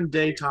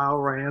 77-day title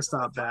reign. That's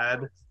not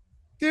bad.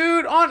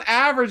 Dude, on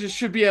average, it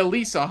should be at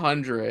least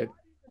 100.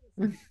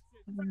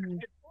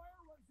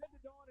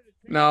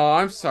 No,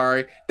 I'm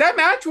sorry. That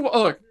match,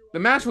 look, the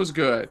match was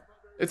good.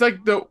 It's like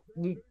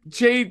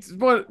Jade's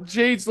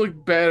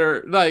looked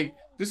better. Like,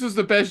 this was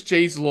the best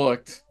Jade's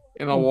looked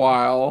in a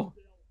while.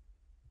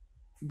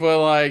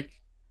 But, like,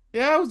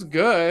 yeah, it was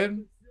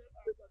good.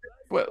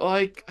 But,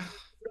 like,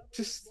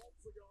 just,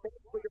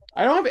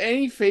 I don't have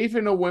any faith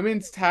in the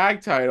women's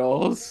tag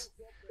titles.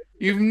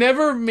 You've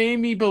never made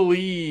me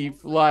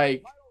believe,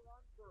 like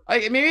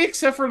maybe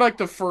except for, like,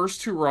 the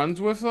first two runs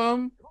with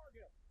them.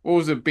 What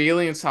was it,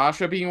 Bayley and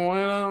Sasha being one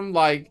of them?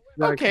 Like,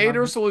 okay,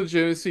 there's some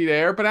legitimacy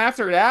there. But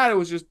after that, it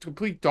was just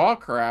complete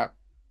dog crap.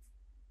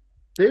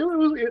 It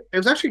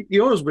was actually, you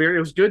know what was weird? It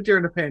was good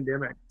during the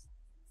pandemic.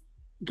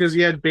 Because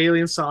you had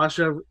Bayley and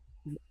Sasha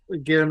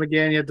get them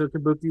again. You had the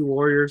Kabuki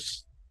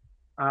Warriors.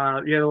 You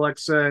had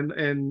Alexa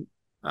and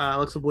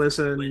Alexa Bliss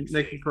and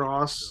Nikki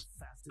Cross.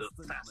 The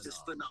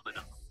fastest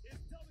phenomenon.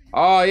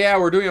 Oh, yeah,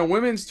 we're doing a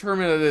women's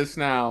tournament of this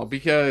now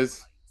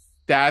because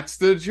that's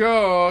the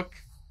joke.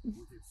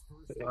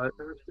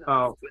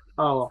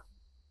 Oh.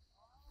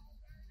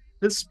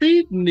 Does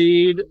Speed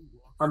need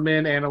a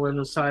men and a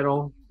women's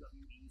title?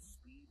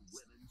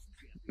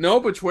 No,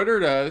 but Twitter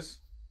does.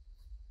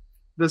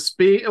 The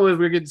Speed,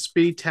 we're getting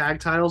Speed tag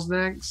titles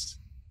next.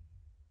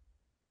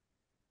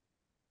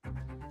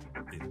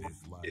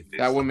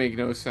 That would make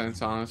no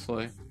sense,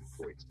 honestly.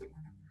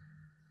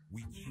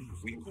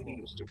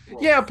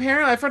 Yeah,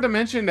 apparently I forgot to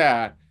mention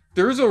that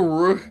there's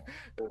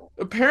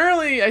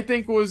apparently I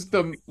think it was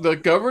the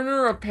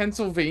governor of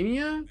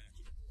Pennsylvania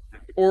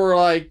or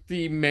like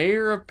the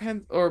mayor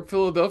of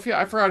Philadelphia,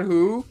 I forgot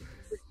who,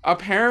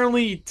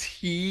 apparently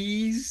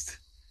teased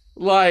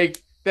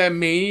like that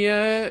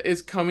Mania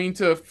is coming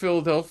to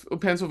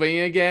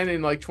Pennsylvania again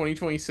in like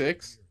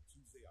 2026.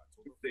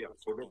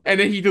 And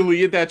then he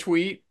deleted that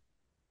tweet.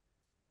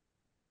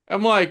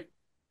 I'm like,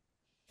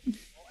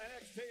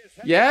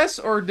 yes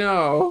or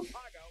no?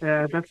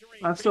 Yeah,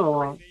 that's still a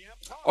lot.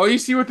 Oh, you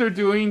see what they're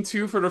doing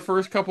too for the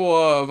first couple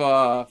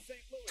of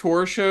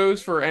tour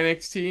shows for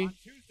NXT?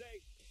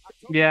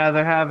 Yeah,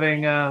 they're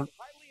having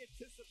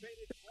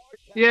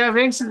yeah,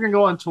 Vince is gonna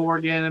go on tour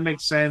again. It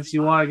makes sense.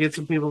 You want to get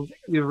some people,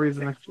 give a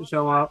reason to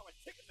show up.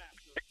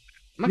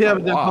 I'm not Yeah, gonna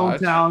but their watch.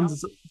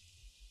 hometowns.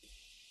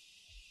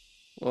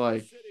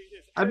 Like,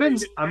 I've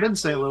been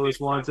St. Louis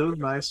once. It was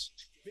nice.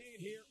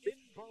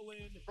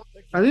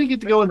 I didn't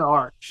get to go in the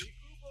Arch,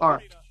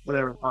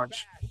 whatever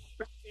Arch.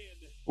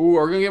 ooh,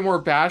 are we gonna get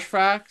more Bash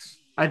facts?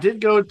 I did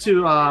go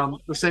to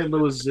the St.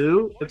 Louis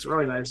Zoo. It's a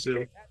really nice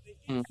zoo.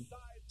 Hmm.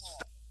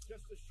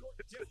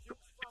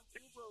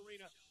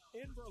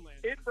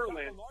 In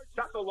Berlin,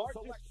 got the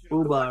largest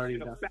Uba already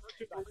done.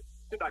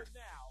 tonight.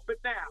 But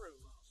now,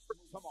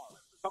 come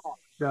on.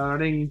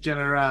 Starting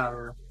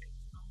General.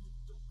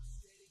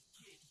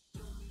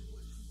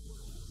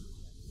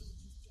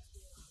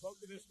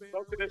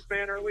 Spoke to this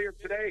man earlier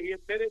today. He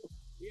admitted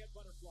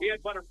he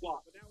had butterflies,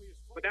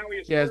 but now he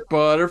has He has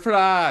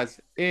butterflies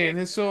in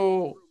his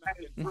soul.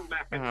 Drew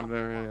McIntyre.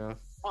 There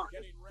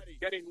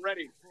Getting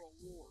ready.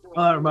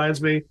 Oh, that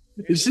reminds me.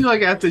 You see,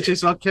 like after they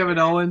chase off Kevin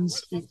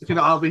Owens, you can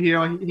all be here.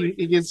 When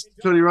he gets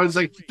Cody Rhodes,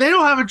 like they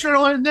don't have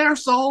adrenaline in their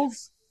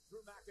souls.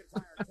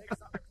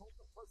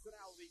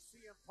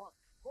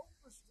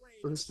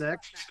 What's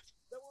next?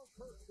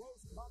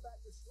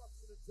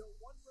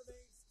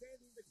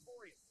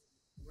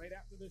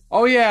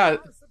 Oh yeah,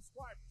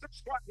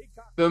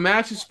 the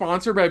match is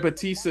sponsored by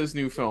Batista's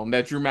new film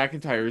that Drew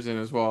McIntyre's in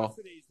as well.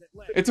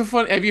 It's a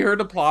fun. Have you heard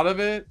the plot of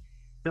it?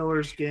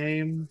 Killer's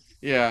Game.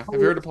 Yeah, have you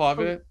heard the plot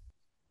of it?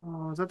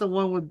 Oh, is that the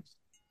one with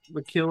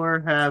the killer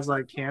has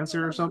like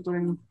cancer or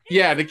something?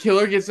 Yeah, the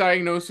killer gets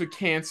diagnosed with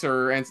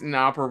cancer and it's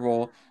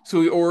inoperable,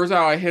 so he orders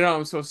out a hit on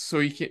him so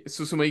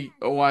somebody,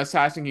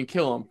 assassin can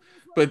kill him.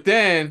 But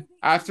then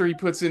after he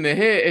puts in the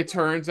hit, it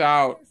turns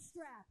out,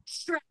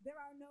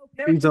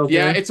 He's okay.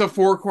 yeah, it's a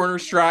four-corner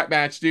strap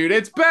match, dude.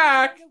 It's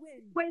back.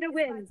 Way to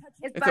win.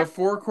 It's a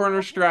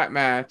four-corner strap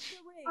match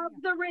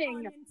Of the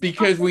ring.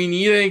 because we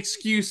need an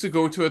excuse to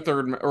go to a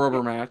third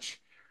rubber match.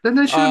 Then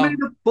they should have made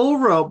a bull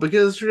rope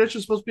because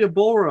tradition's supposed to be a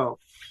bull rope.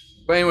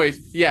 But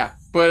anyways, yeah.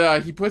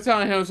 But he puts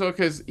out a himself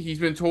because he's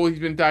been told he's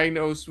been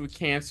diagnosed with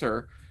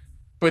cancer,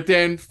 but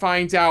then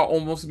finds out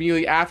almost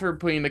immediately after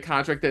putting the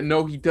contract that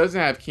no, he doesn't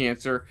have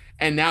cancer,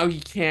 and now he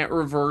can't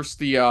reverse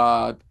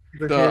the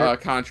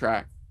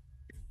contract.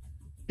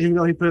 Even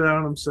though he put it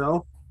on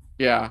himself.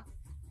 Yeah.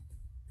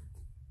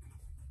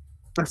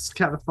 That's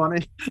kind of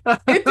funny.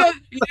 It does.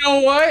 You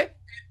know what?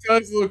 It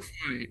does look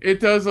funny. It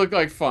does look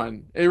like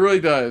fun. It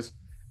really does.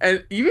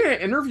 And even an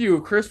interview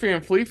with Chris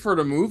Van Fleet for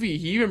the movie,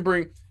 he even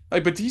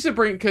Batista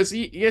because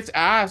he gets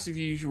asked if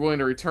he's willing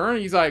to return.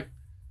 He's like,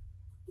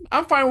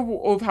 I'm fine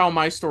with how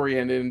my story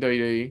ended in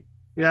WWE.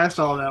 Yeah, I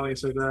saw that when he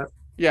said that.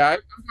 Yeah,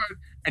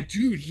 and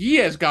dude, he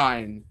has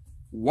gotten,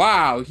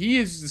 wow, he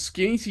is the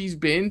skinniest he's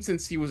been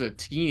since he was a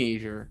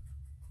teenager.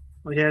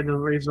 Well, he had no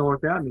reason to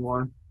work out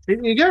anymore.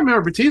 You gotta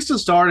remember, Batista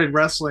started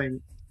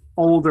wrestling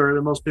older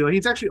than most people.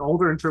 He's actually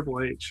older than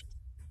Triple H.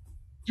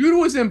 Dude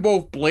was in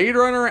both a Blade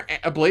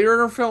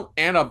Runner film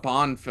and a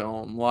Bond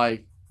film.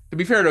 Like, to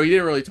be fair though, he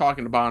didn't really talk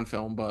in the Bond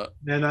film, but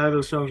Yeah, none of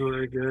those films were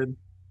very good.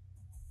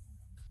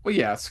 well,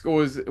 yes,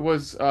 it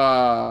was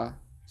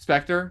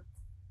Spectre.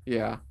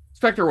 Yeah,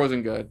 Spectre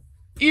wasn't good.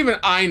 Even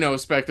I know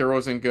Spectre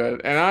wasn't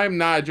good, and I'm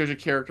not a judge of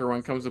character when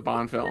it comes to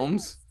Bond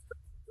films.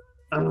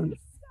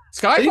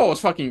 Skyfall was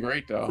fucking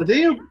great though.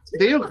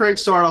 Daniel Craig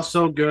started off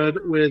so good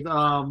with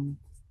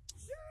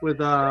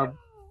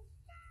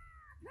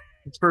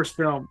his first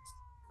film,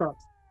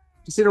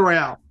 Casino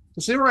Royale.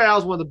 Casino Royale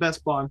is one of the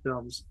best Bond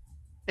films,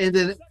 and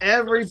then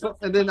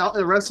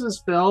the rest of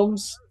his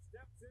films.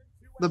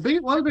 One of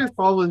the biggest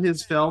problems with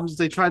his films is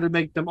they try to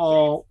make them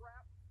all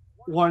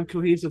one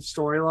cohesive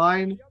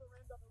storyline.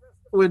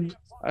 When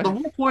the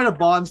whole point of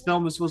Bond's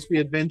film is supposed to be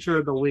adventure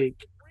of the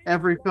week.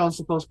 Every film's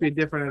supposed to be a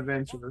different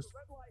adventure.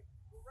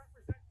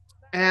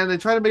 And they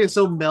try to make it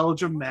so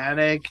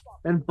melodramatic,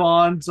 and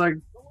Bond's like,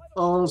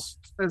 oh,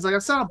 it's like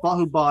that's not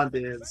who Bond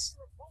is.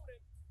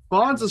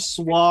 Bond's a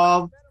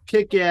suave,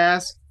 kick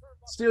ass,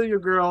 steal your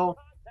girl,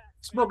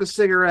 smoke a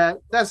cigarette.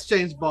 That's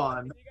James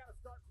Bond.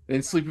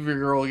 Then sleep with your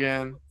girl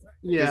again.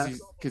 Yeah,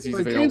 because he's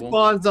like, available. James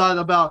Bond's on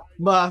about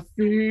my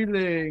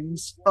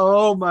feelings.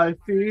 Oh, my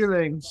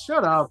feelings.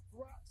 Shut up.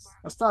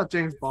 That's not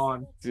James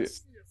Bond.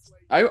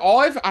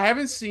 I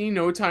haven't seen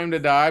No Time to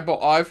Die, but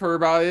all I've heard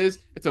about is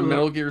it's a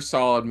Metal Gear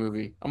Solid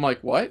movie. I'm like,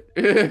 what?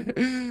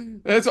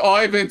 That's all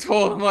I've been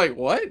told. I'm like,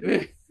 what?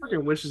 I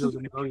fucking wishes it was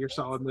a Metal Gear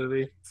Solid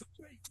movie.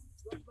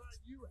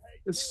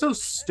 It's so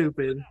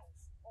stupid.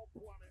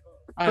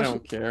 I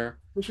don't care.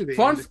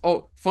 Fun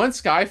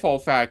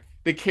Skyfall fact.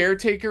 The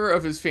caretaker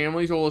of his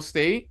family's old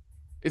estate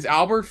is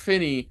Albert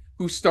Finney,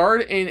 who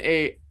starred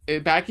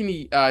back in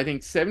the I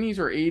think 70s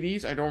or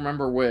 80s, I don't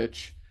remember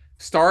which,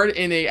 starred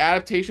in a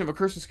adaptation of A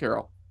Christmas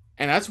Carol.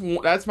 And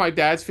that's my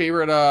dad's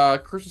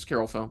favorite Christmas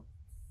Carol film.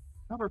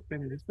 Never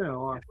finished. It's been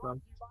a lot of fun.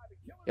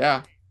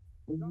 Yeah.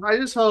 I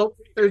just hope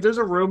there's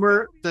a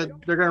rumor that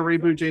they're going to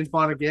reboot James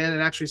Bond again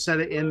and actually set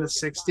it in the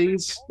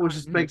 60s, which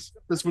is makes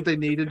that's what they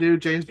need to do.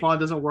 James Bond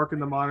doesn't work in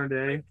the modern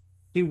day.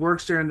 He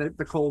works during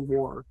the Cold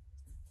War.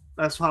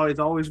 That's how he's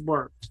always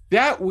worked.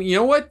 That, you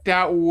know what?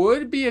 That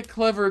would be a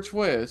clever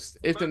twist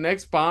if the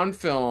next Bond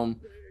film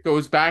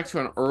goes back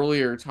to an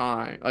earlier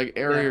time, like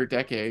earlier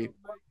decade.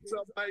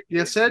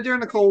 Yeah, said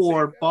during the Cold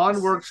War.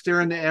 Bond works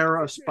during the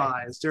era of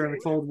spies, during the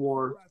Cold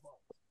War.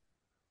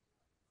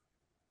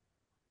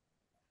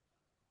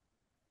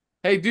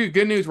 Hey, dude,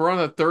 good news. We're on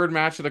the third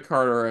match of the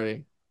card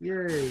already.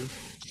 Yay.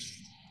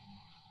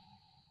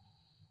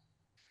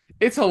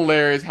 It's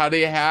hilarious how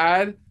they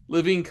had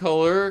Living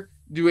Color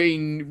do a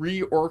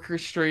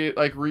reorchestrated,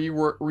 like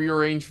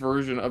rearranged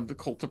version of the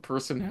Cult of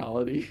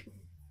Personality.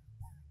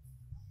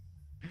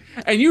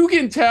 And you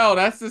can tell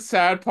that's the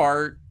sad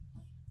part.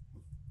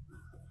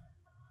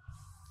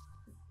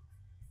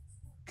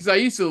 Because I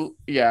used to,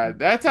 yeah,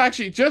 that's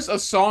actually just a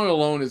song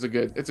alone is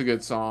it's a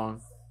good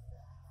song.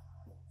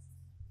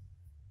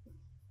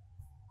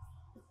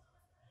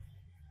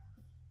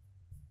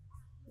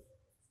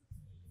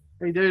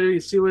 Hey, dude, you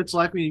see what it's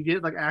like when you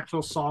get like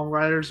actual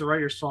songwriters to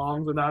write your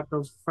songs and not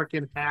those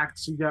freaking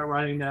hacks you got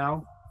writing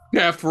now?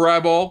 F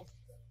Rebel.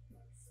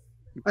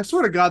 I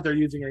swear to God, they're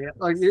using AI.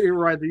 Like you're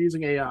right, they're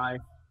using AI.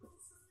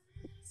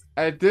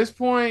 At this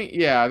point,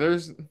 yeah,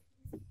 there's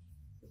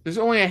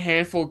only a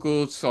handful of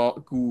good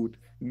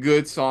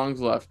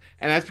songs left,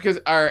 and that's because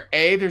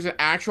there's an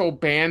actual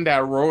band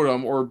that wrote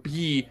them, or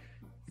B,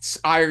 it's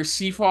either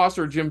CFOS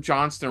or Jim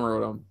Johnston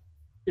wrote them.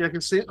 Yeah, I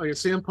can see like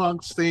CM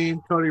Punk's theme,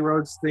 Cody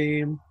Rhodes'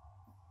 theme,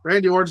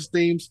 Randy Orton's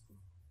themes.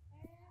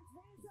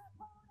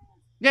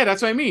 Yeah,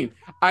 that's what I mean.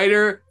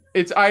 Either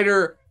it's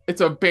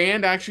a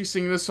band actually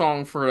singing the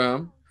song for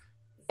them,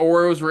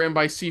 or it was written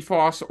by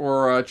CFOS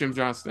or Jim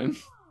Johnston.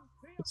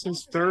 It's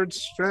his third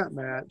strap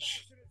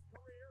match.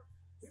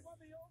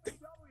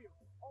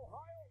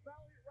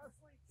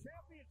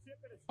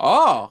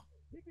 Oh.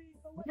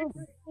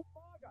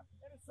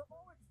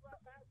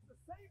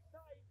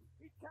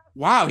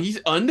 Wow, he's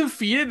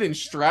undefeated in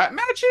strap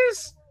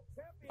matches?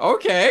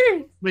 Okay.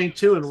 I mean,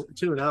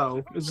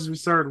 2-0. This is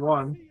his third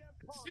one.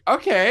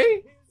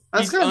 Okay.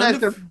 That's kind of nice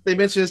that they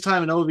mentioned his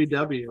time in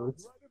OVW.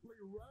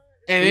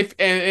 And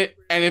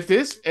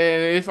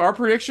if our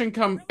prediction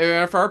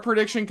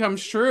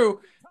comes true,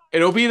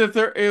 he'll be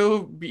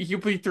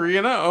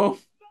 3-0.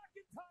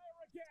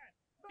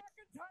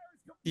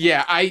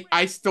 Yeah,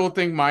 I still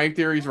think my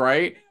theory's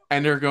right,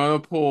 and they're gonna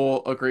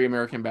pull a Great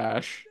American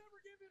Bash.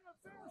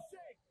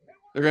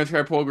 They're gonna try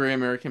to pull a Great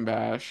American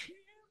Bash.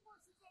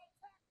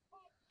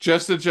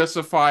 Just to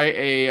justify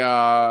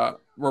a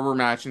rubber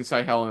match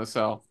inside Hell in a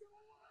Cell.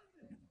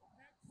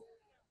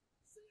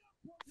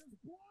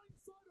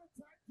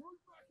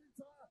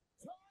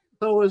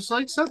 So it's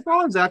like Seth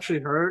Rollins actually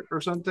hurt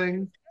or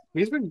something.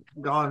 He's been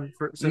gone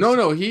for since.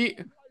 No, he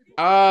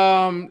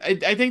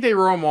I think they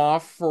wrote him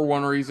off for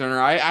one reason,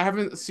 or I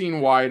haven't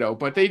seen why though,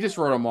 but they just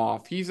wrote him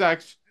off. He's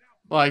actually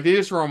like they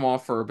just wrote him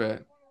off for a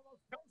bit.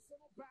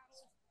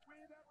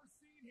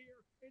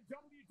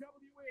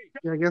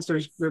 Yeah, I guess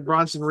there's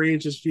Bronson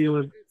Reed just feuding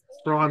with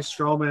Braun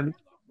Strowman,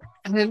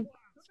 and then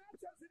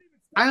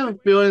I have a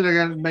feeling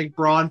they're gonna make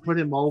Braun put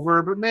him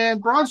over. But man,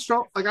 Braun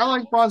Strowman, like I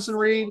like Bronson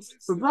Reed,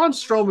 but Braun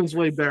Strowman's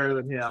way better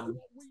than him.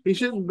 He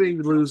shouldn't be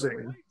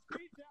losing.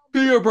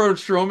 Speaking of Braun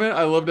Strowman,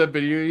 I love that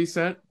video he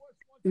sent.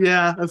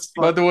 Yeah, that's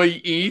fun. About the way he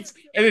eats,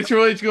 and it's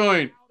really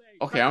going,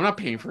 okay, I'm not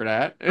paying for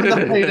that. I'm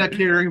not paying that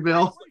catering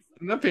bill.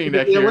 I'm not paying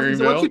that catering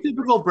bill. What's your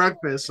typical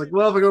breakfast? Like,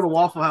 well, if I go to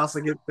Waffle House,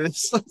 I get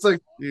this. It's like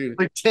Dude.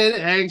 like 10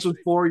 eggs with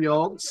 4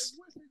 yolks,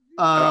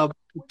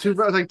 two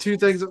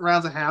things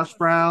rounds of hash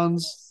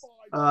browns,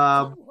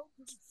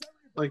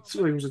 like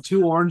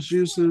 2 orange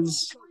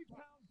juices.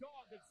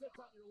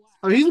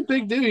 I mean, he's a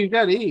big dude. You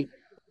gotta eat.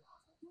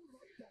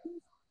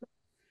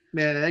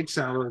 Man, eggs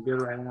sound really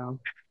good right now.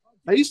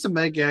 I used to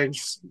make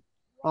eggs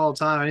all the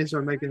time. I need to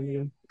start making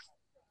them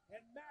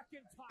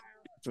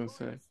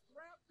again.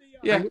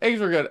 Yeah,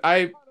 eggs are good.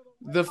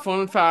 The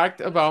fun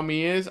fact about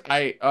me is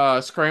I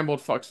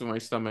scrambled fucks with my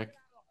stomach.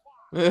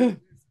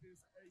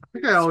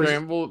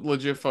 Scrambled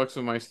legit fucks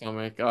with my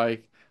stomach.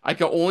 Like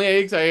the only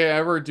eggs I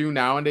ever do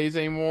nowadays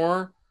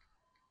anymore,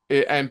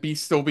 and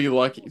still be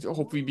lucky.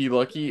 Hopefully, be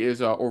lucky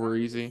is over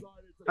easy.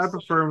 I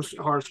prefer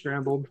hard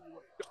scrambled.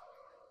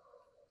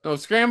 No,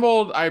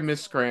 scrambled. I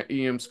miss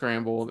eating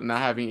scrambled and not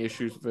having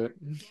issues with it.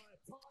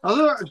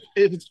 Although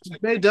if it's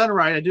made done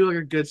right, I do like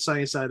a good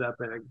sunny side up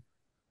egg.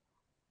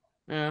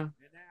 Yeah.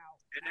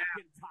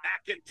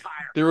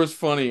 There was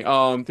funny.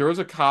 There was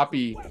a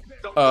copy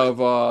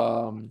of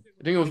I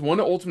think it was one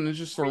of Ultimate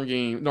Ninja Storm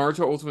game,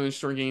 Naruto Ultimate Ninja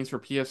Storm games for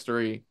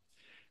PS3,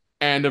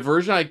 and the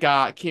version I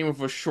got came with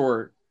a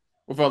short,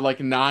 with a like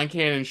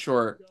non-canon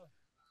short.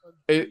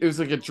 It was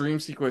like a dream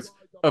sequence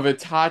of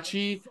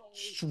Itachi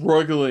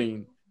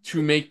struggling to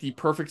make the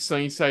perfect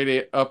sunny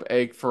side up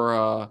egg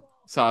for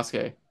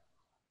Sasuke.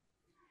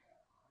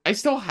 I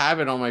still have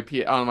it on my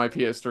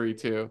PS3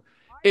 too.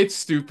 It's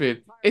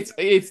stupid. It's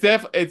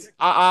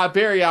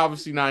very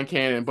obviously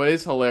non-canon, but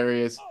it's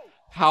hilarious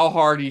how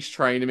hard he's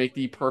trying to make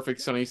the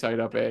perfect sunny side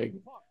up egg.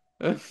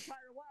 Was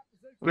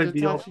Good it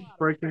deal. Tachi?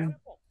 Breaking.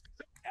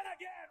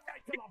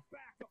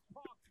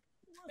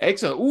 Egg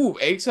salad. Ooh,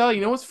 egg salad.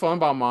 You know what's fun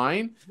about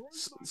mine?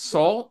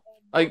 Salt,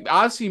 like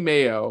obviously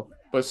mayo,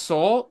 but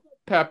salt,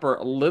 pepper,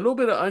 a little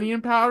bit of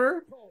onion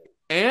powder,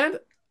 and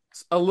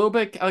a little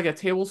bit like a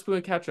tablespoon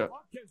of ketchup.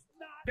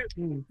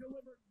 Mm.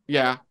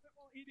 Yeah,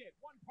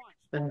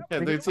 And yeah.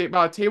 They say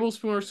about a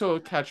tablespoon or so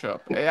of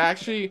ketchup. It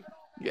actually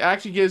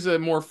gives a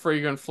more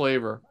fragrant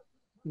flavor.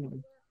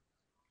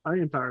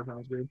 onion powder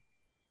sounds good.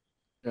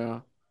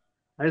 Yeah.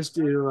 I just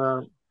do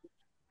uh,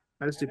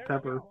 I just do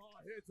pepper.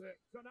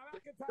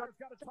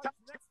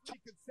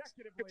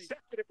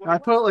 I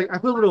put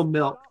a little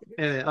milk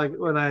in it. Like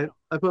when I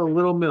put a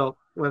little milk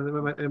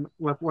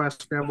when I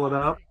scramble it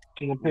up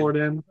and then pour it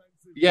in.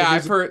 Yeah, It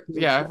I've gives it, heard.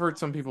 Yeah, I've heard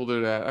some people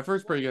do that. I've heard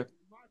it's pretty good.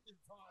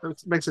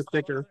 it makes it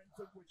thicker.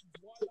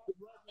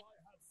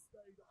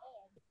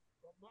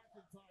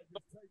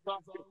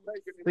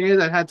 Thing is,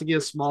 I had to get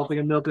a small thing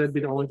of milk. That'd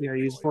be the only thing I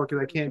use it for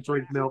because I can't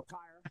drink milk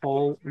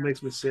whole. It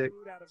makes me sick.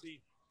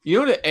 You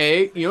know the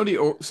egg. You know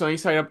the sunny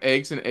side up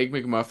eggs and egg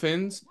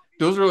McMuffins.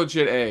 Those are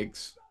legit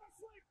eggs.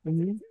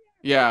 Mm-hmm.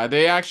 Yeah,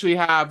 they actually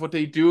have what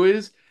they do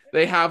is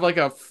they have like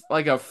a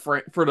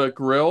for the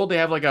grill. They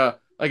have like a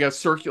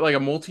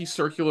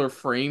multi-circular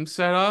frame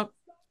set up.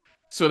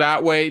 So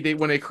that way they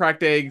when they crack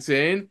the eggs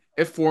in,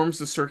 it forms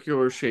the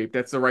circular shape.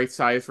 That's the right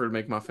size for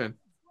the McMuffin.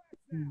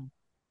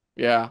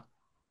 Yeah.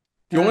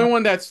 The only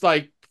one that's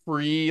like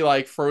pre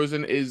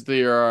frozen is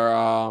their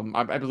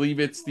I believe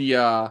it's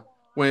the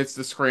when it's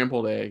the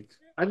scrambled egg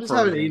I just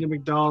haven't frozen. eaten at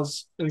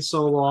McDonald's in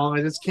so long.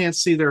 I just can't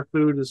see their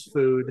food as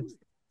food.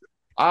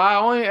 I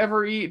only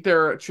ever eat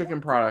their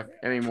chicken product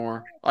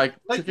anymore. Like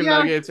Like, chicken yeah,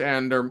 nuggets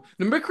and the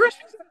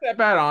McCrispy's not that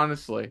bad,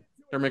 honestly.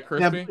 Their yeah.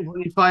 McCrispy.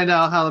 When you find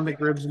out how the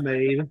McRib's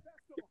made,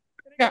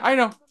 Yeah, I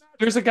know.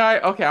 There's a guy,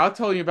 okay, I'll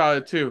tell you about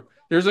it too.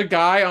 There's a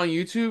guy on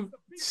YouTube,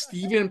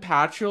 Steven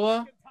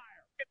Patula.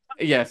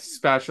 Yes,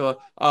 Spatula.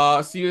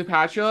 Steven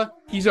Patula.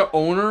 He's a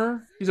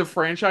owner. He's a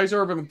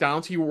franchisor of a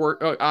McDonald's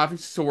obviously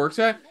still works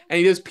at, and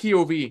he does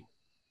POV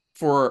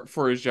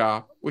for his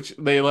job, which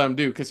they let him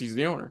do because he's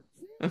the owner.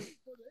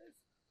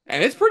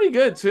 And it's pretty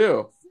good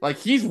too. Like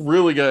he's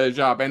really good at his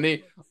job. And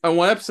they on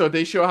one episode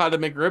they show how the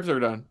McRibs are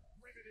done,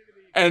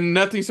 and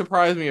nothing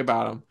surprised me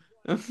about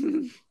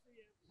them.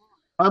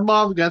 my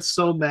mom got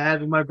so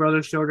mad when my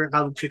brother showed her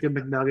how the chicken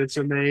McNuggets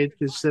are made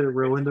because she said it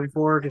ruined them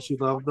for her because she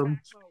loved them.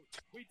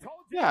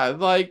 Yeah,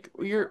 like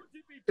you're.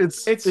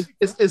 It's It's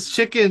it's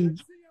chicken.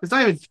 It's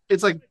not even.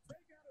 It's like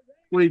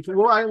what do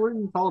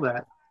you call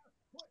that?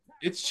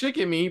 it's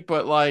chicken meat,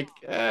 but like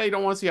you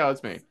don't want to see how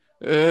it's made.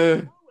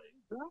 Uh,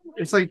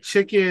 It's like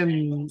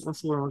chicken.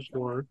 What's the word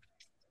for?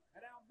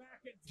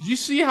 did you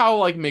see how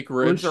like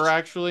McRibs are Roast.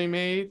 actually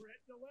made?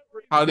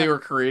 How they were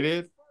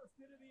created?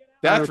 I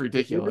That's don't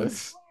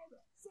ridiculous.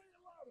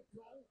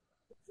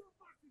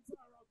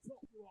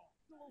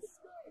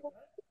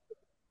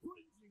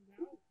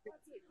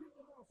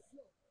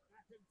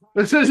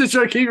 Just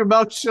try to keep your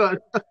mouth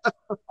shut.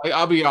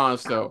 I'll be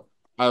honest though,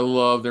 I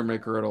love their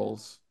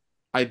McGriddles.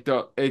 I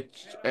don't.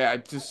 I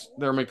just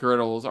their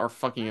McGriddles are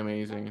fucking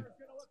amazing.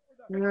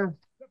 Yeah.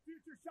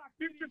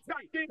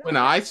 But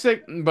no, I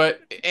stick.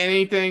 But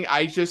anything,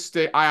 I just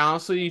stick. I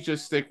honestly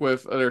just stick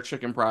with their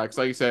chicken products.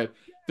 Like I said,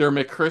 their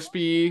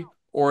McCrispy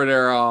or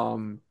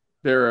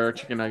their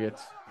chicken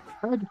nuggets.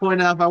 I had to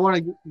point out if I want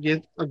to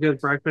get a good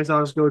breakfast,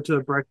 I'll just go to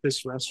a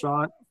breakfast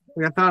restaurant.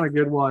 Like I found a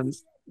good one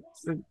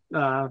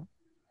uh,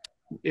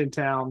 in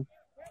town.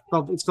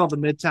 It's called the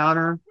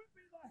Midtowner.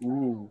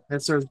 Ooh.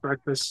 It serves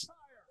breakfast.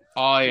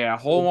 Oh yeah,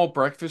 whole malt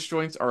breakfast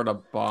joints are the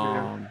Yeah.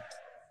 bomb.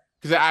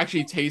 Because it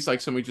actually tastes like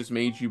somebody just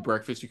made you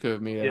breakfast you could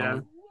have made at Yeah.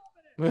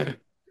 home.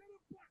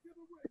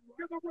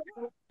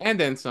 And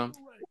then some.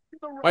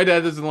 My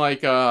dad doesn't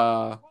like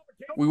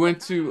we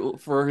went to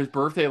for his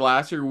birthday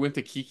last year, we went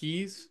to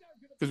Kiki's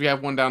because we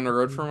have one down the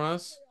road from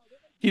us.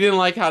 He didn't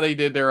like how they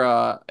did their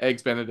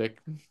eggs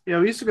Benedict. Yeah,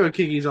 we used to go to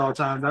Kiki's all the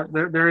time.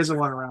 There isn't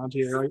one around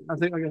here. Like I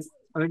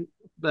think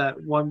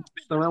that one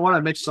the one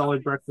that makes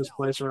solid breakfast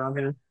place around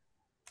here.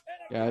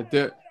 Yeah,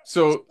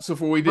 so for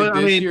what we did But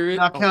I this mean, year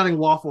not counting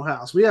Waffle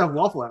House. We have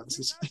Waffle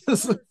Houses.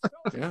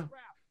 yeah.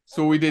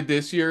 So what we did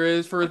this year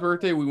is for his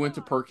birthday, we went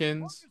to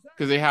Perkins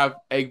because they have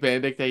egg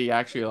Benedict that he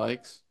actually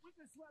likes.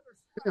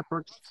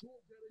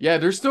 Yeah,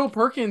 there's still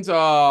Perkins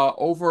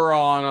over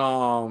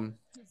on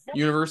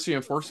University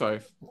in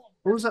Forsyth.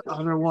 What was that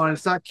other one?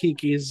 It's not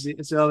Kiki's.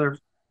 It's the other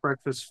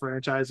breakfast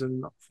franchise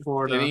in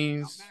Florida.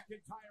 Denny's,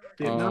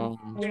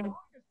 Vietnam.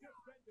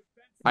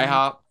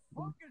 IHOP.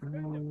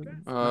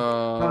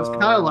 No, it's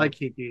kind of like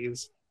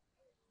Kiki's.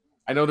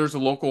 I know there's a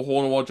local hole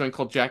in the wall joint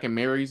called Jack and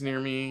Mary's near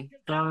me.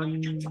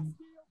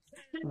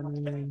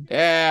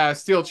 Yeah,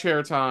 steel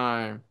chair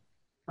time.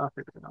 I'll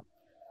figure it out.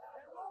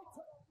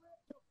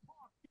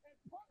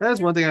 That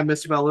is one thing I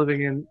missed about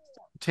living in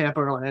Tampa,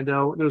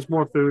 Orlando. There's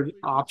more food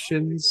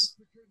options.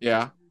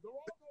 Yeah.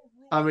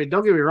 I mean,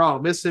 don't get me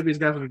wrong, Mississippi's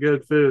got some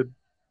good food,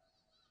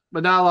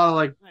 but not a lot of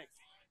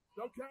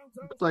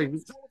like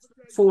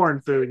foreign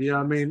food. You know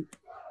what I mean?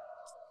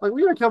 Like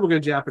we got a couple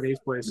good Japanese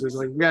places.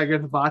 Like we got a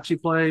good hibachi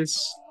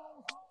place.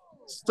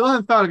 Still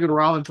haven't found a good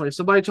ramen place.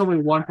 Somebody told me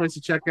one place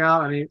to check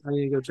out. I need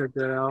to go check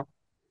that out.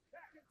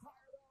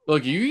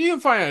 Look, you can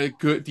find a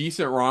good,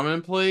 decent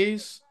ramen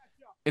place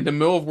in the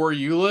middle of where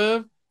you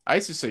live. I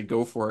used to say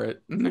go for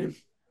it.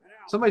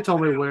 Somebody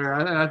told me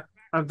where.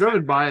 I've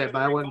driven by it,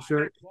 but I wasn't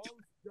sure.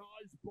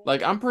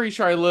 Like, I'm pretty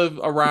sure I live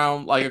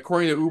around, like,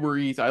 according to Uber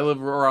Eats, I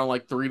live around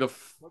like 3 to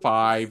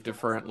 5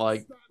 different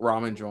like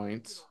ramen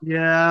joints.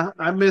 Yeah,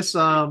 I miss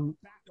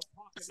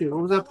shoot,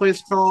 what was that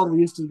place called? We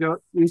used to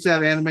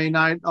have anime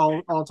night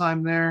all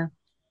time there.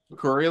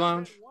 Curry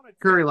Lounge.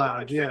 Curry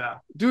Lounge, yeah.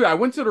 Dude, I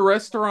went to the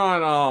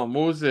restaurant,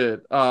 what was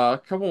it? A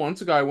couple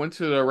months ago, I went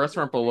to the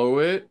restaurant below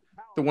it,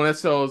 the one that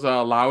sells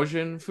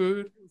Laotian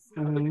food.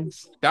 Mhm.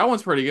 That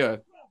one's pretty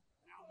good.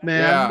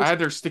 Man, Yeah, I had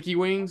their sticky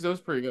wings. That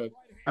was pretty good.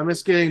 I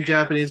miss getting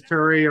Japanese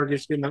curry or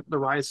just getting the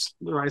rice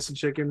and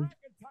chicken.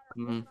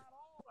 Mhm.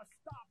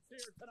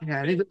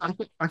 Yeah,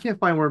 I can't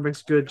find where it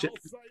makes good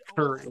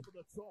curry.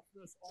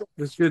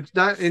 It's good.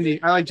 Not Indian.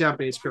 I like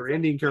Japanese curry.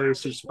 Indian curry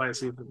is too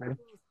spicy for me.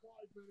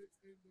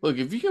 Look,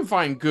 if you can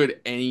find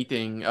good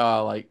anything,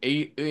 like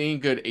any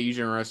good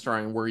Asian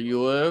restaurant where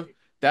you live,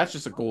 that's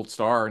just a gold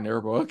star in their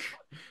book.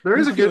 There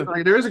is a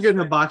good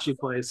hibachi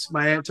place.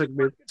 My aunt took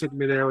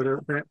me there with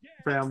her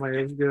family.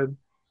 It's good,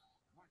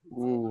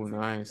 Ooh,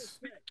 nice.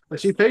 but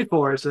she paid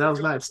for it, so that was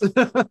nice.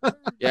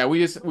 Yeah,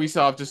 we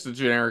saw just the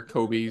generic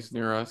Kobe's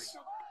near us.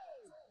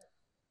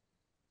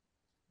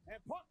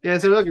 Yeah,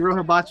 so look, a real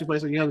hibachi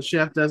place. Like, the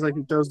chef does, like,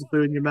 he throws the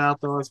food in your mouth,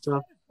 all that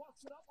stuff.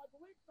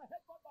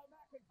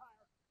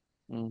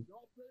 Mm.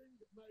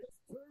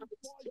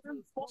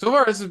 So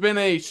far, this has been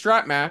a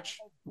strap match.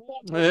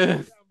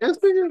 It's It's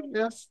been good,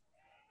 yes.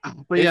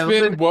 But yeah,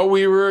 been what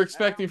we were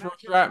expecting from a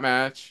strap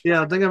match.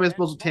 yeah, I think I missed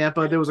most of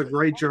Tampa. There was a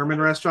great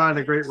German restaurant and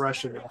a great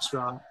Russian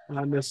restaurant, and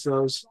I missed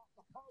those.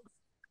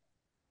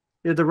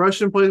 Yeah, the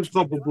Russian place was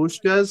called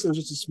Babushka's. It was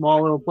just a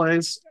small little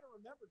place,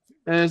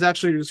 and it's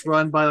actually just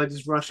run by like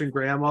this Russian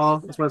grandma.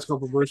 That's why it's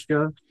called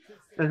Babushka,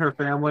 and her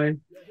family.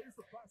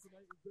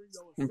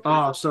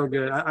 Oh, so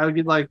good. I would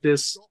get like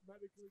this.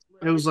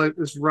 It was like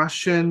this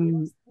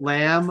Russian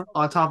lamb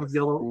on top of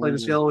like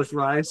this Ooh. yellowish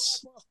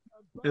rice.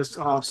 It's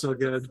so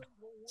good.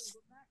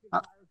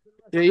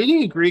 Yeah,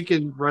 eating Greek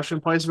and Russian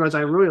places, but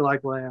I really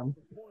like lamb.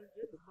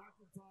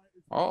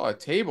 Oh, a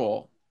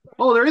table.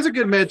 Oh, there is a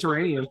good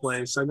Mediterranean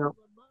place. I know,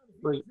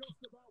 like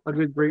a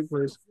good Greek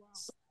place.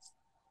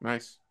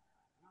 Nice.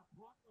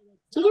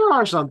 So there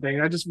are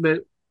something. I just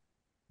admit,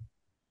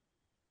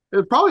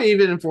 it probably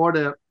even in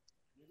Florida,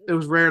 it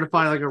was rare to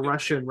find like a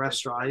Russian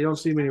restaurant. You don't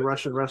see many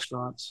Russian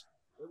restaurants.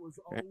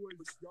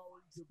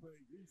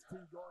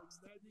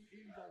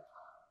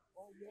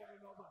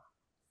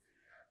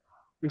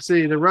 You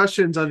see, the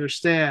Russians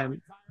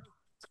understand,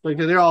 like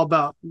they're all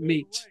about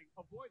meat.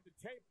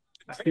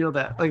 I feel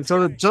that. Like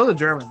so the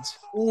Germans.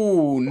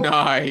 Ooh,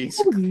 nice.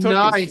 Ooh, Took his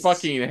nice.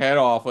 fucking head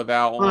off with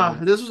that one.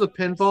 If this was a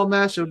pinfall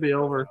match, it would be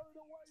over.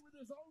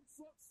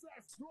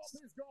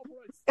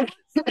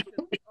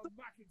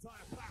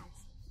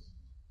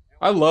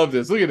 I love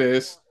this. Look at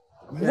this.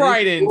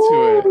 Right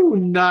into Ooh,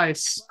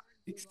 nice.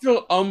 it. It's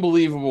still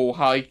unbelievable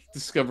how he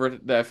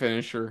discovered that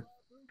finisher.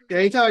 Yeah,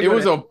 anytime I It go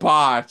was to- a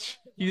botch.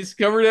 He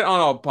discovered it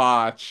on a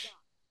botch.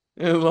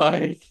 And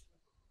like,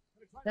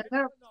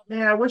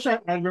 Man, I wish I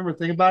remember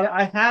thinking about it.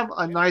 I have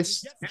a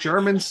nice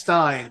German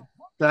Stein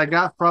that I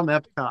got from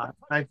Epcot.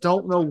 I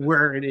don't know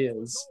where it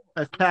is.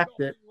 I packed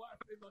it.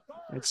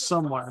 It's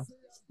somewhere.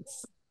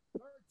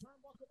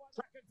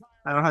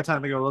 I don't have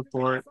time to go look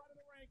for it.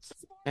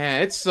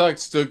 man, it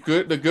sucks. The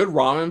good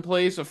ramen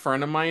place a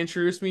friend of mine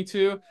introduced me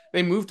to,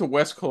 they moved to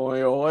West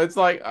Colonial. It's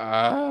like,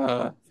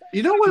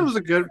 You know what was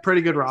a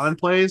pretty good ramen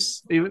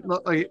place? Even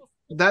like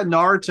that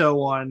Naruto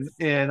one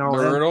in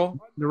Orlando.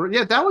 Nerdle.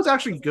 Yeah, that was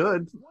actually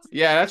good.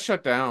 Yeah, that's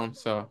shut down.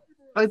 So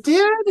I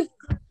did.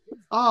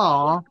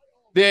 Oh,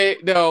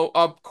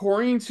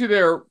 according to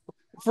their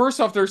first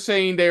off, they're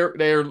saying they're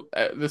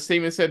the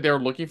statement said they're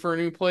looking for a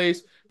new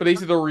place, but they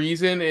said the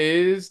reason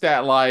is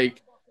that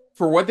like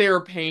for what they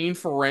were paying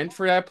for rent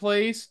for that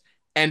place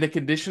and the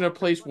condition of the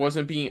place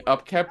wasn't being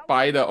upkept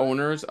by the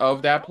owners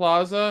of that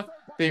plaza,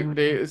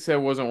 they said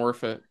it wasn't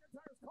worth it.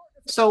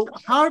 so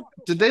how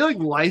did they like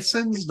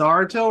license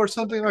Naruto or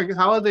something? Like,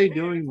 how are they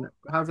doing that?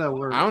 How's that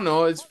work? I don't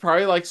know. It's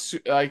probably like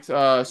Super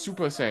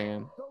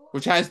Saiyan,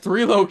 which has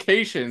 3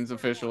 locations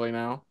officially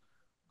now.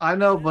 I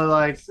know, but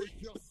like,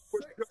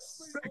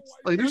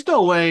 there's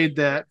no way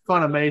that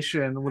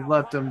Funimation would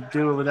let them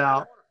do it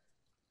without.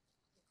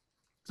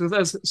 So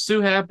that's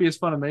too happy as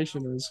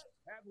Funimation is.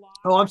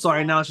 Oh, I'm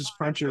sorry. Now it's just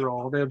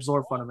Crunchyroll. They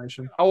absorb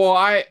Funimation. Oh well,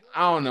 I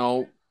don't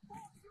know.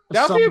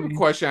 That would be a good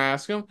question to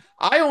ask him.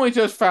 I only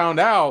just found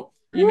out.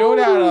 You know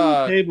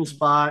that table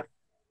spot.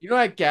 you know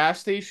that gas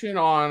station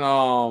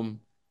on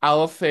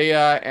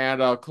Alafaya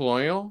and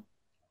Colonial?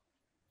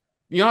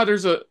 You know how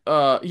there's a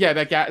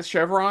that gas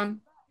Chevron?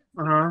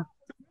 Uh-huh.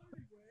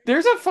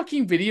 There's a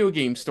fucking video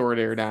game store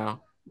there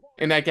now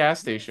in that gas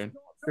station.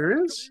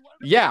 There is?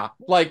 Yeah,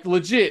 like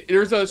legit.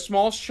 There's a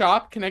small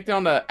shop connected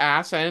on the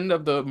ass end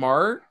of the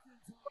mart.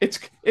 It's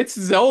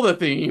Zelda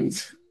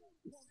themed.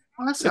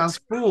 Oh, that sounds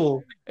It's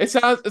cool. it's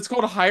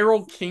called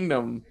Hyrule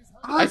Kingdom.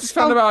 Oh, I that just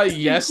found sounds about it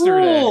fucking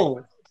yesterday.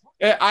 cool.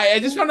 I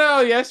just found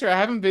out yesterday. I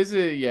haven't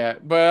visited it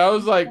yet, but I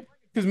was like,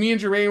 because me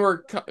and Jermaine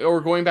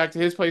were going back to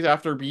his place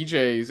after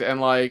BJ's, and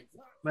like,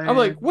 I'm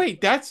like, Man. wait,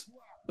 that's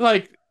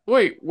like,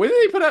 wait, when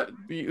did they put up?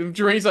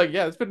 Jermaine's like,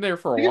 yeah, it's been there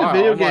for a Speaking of while.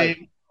 video I'm like,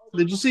 game,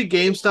 did you see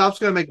GameStop's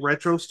gonna make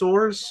retro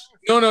stores?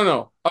 no, no,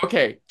 no.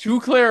 Okay,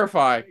 to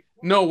clarify,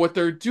 no, what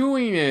they're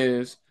doing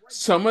is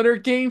some of their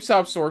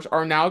GameStop stores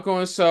are now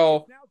going to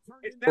sell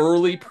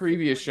early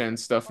previous gen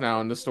stuff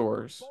now in the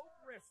stores.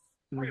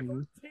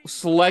 Mhm.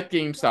 Select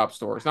GameStop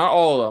stores, not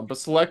all of them, but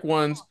select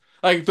ones.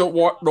 Like the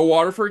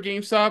Waterford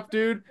GameStop,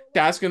 dude,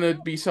 that's gonna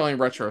be selling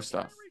retro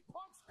stuff.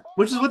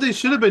 Which is what they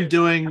should have been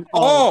doing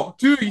all. Oh,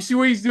 dude, you see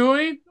what he's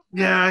doing?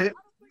 Yeah,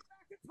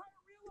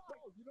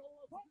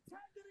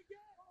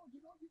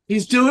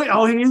 he's doing.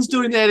 Oh, he is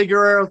doing the Eddie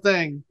Guerrero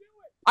thing.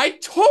 I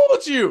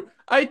told you.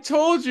 I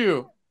told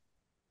you.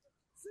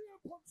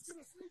 CM Punk's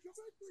gonna sneak a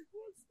victory.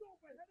 Blue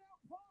stomp ahead out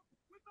Punk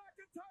with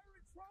McIntyre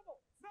in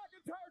trouble.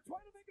 McIntyre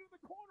trying to make it in the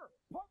corner.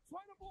 Punk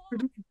trying to block.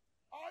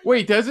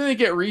 Wait, doesn't it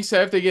get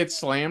reset if they get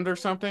slammed or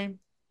something?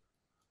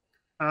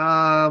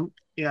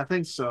 Yeah, I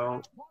think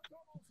so.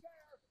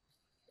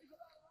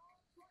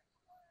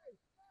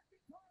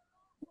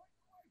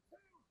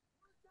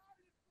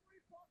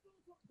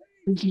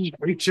 He's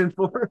reaching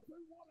for it.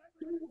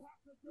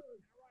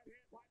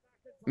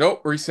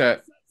 Nope,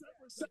 reset.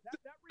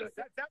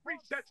 That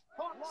resets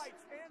Punk.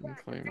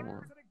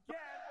 Claymore.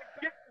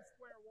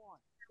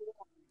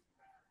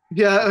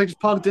 Yeah, like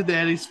Punk did the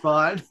Eddie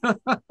spot. What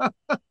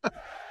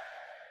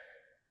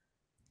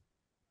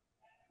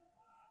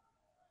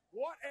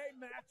a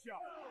matchup.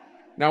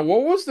 Now,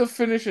 what was the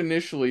finish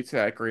initially to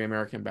that Great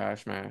American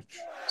Bash match?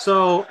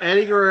 So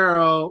Eddie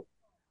Guerrero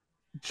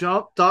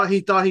thought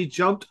he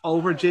jumped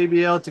over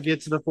JBL to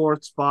get to the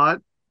fourth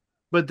spot,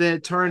 but then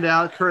it turned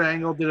out Kurt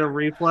Angle did a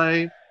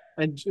replay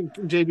and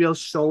JBL's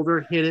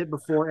shoulder hit it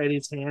before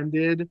Eddie's hand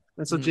did,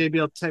 and so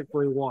JBL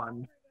technically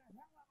won.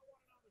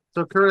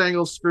 So Kurt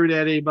Angle screwed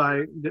Eddie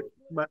by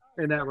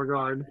in that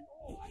regard,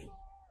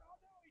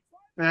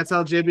 and that's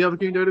how JBL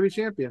became WWE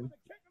champion.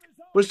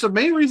 Which the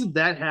main reason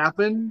that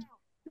happened,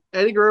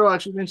 Eddie Guerrero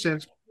actually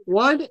mentioned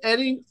one,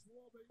 Eddie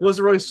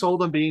wasn't really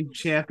sold on being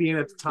champion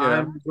at the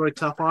time. It was really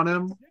tough on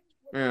him.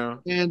 Yeah.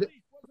 And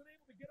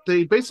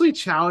they basically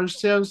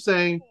challenged him,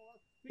 saying,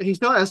 he's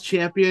not as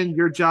champion,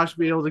 your job should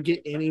be able to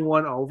get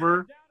anyone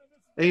over.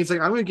 And he's like,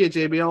 I'm going to get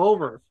JBL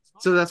over.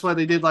 So that's why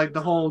they did like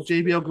the whole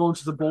JBL going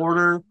to the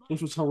border,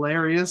 which was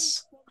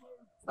hilarious.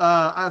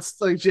 I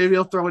like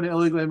JBL throwing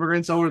illegal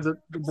immigrants over the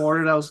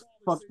border. That was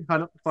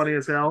kind of funny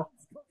as hell.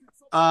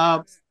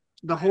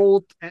 The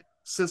whole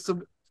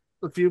system,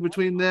 the feud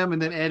between them,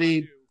 and then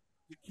Eddie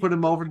put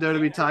him over the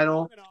WWE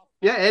title.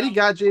 Yeah, Eddie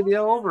got JBL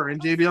over,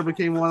 and JBL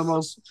became one of the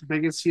most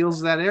biggest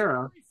heels of that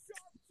era.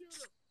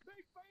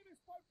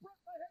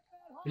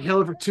 He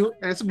held it for two.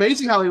 And it's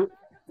amazing how he.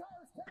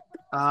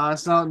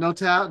 It's not no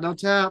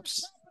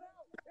taps.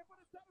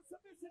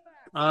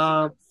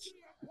 Yeah,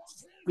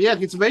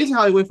 it's amazing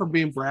how he went from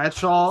being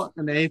Bradshaw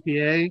in the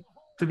APA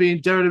to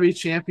being WWE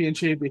champion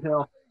JB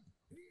Hill.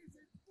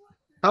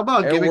 How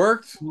about it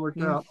worked?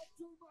 Worked out.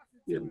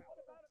 Yeah.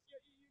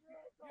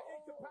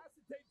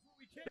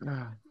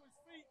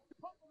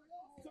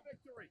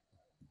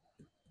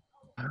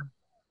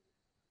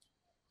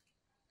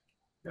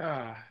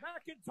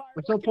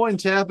 There's no point in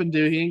tapping,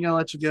 dude. He ain't gonna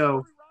let you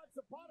go.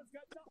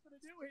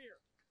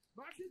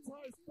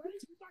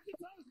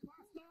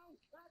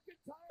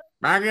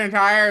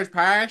 McIntyre's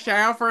passed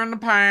out from the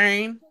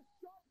pain.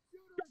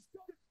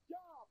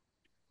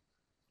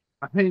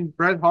 I mean,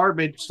 Bret Hart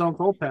made Stone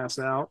Cold pass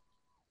out.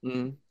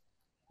 Mm.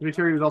 To be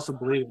fair, he was also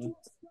bleeding.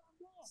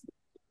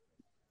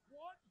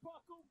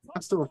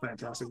 That's still a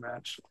fantastic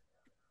match.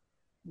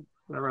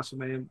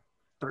 WrestleMania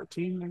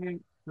 13, I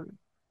think.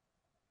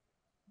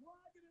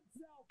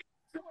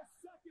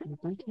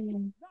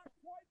 13.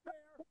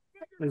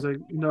 He's like,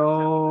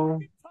 no.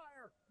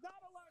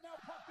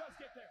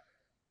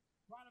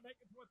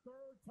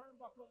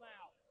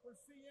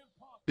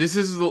 This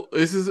is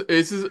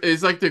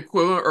like the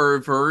equivalent or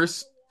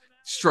reverse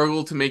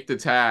struggle to make the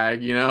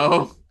tag, you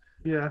know?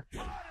 Yeah.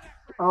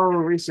 Oh,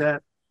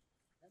 reset.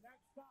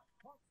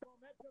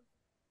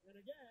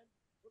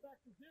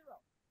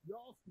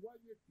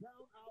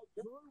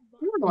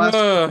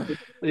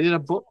 They did a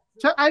bull.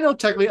 I know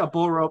technically a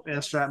bull rope and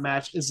a strap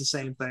match is the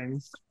same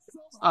thing.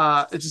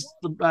 It's just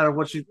no matter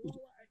what you.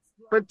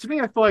 But to me,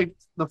 I feel like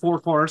the four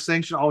corners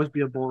thing should always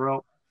be a bull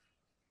rope.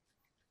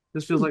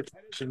 This feels like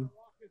fiction.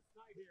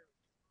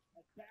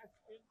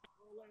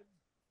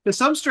 Because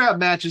some strap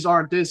matches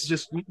aren't this. It's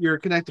just you're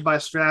connected by a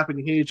strap and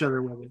you hit each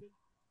other with it.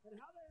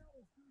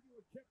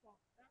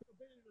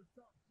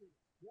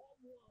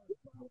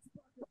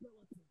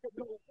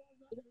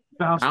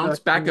 Bounce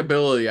back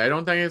ability. I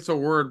don't think it's a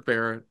word,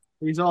 Barrett.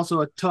 He's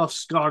also a tough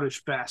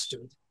Scottish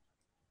bastard.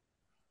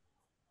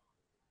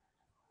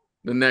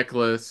 The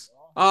necklace.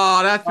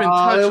 Oh, that's been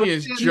touching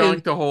his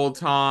junk the whole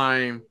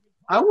time.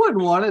 I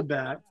wouldn't want it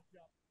back.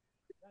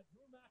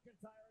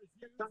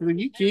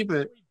 You keep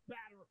it.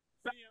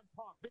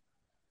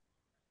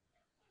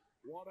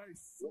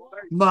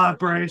 My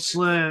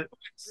bracelet.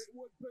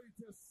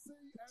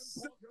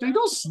 Dude,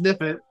 don't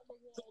sniff it.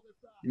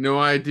 You know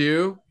what I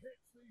do?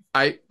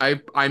 I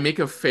make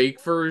a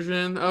fake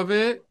version of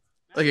it,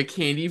 like a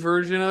candy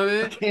version of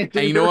it.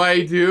 And you know what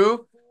I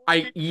do?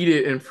 I eat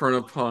it in front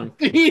of Punk.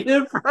 Eat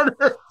in front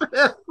of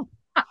him.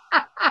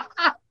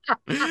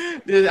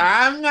 Dude, they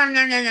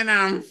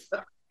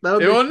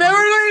will never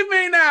leave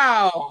me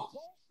now.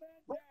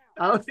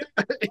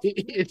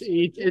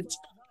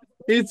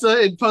 It's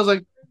Punk's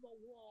like,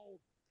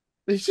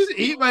 they just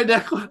eat my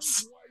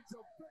necklace.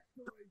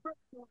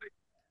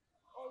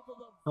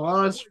 Come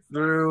on, it's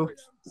through.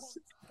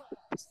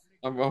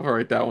 I'm gonna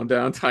write that one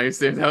down.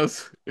 Timestamp. That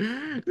was,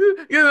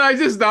 I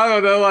just thought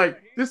of that.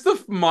 Like, this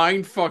is the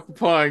mind fuck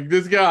Punk.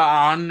 This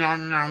guy,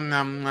 nom nom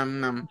nom nom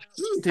nom.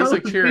 Tastes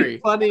like cherry.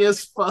 Funny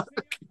as fuck.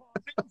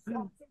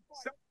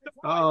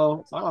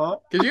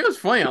 Uh-oh. Because you know what's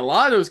funny? A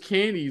lot of those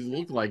candies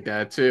look like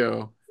that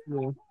too.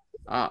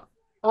 Yeah.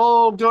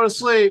 Go to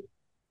sleep.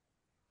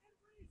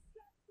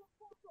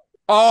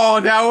 Oh,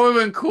 that would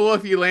have been cool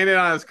if he landed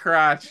on his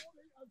crotch.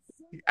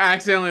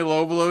 Accidentally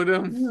low blowed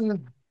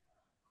him.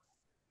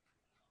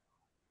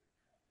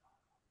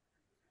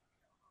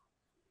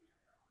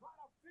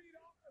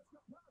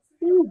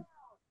 Ooh.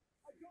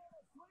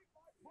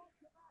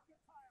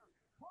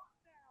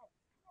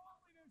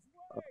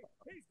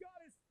 He's got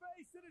his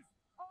face and his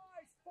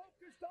eyes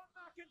focused on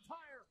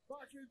McIntyre.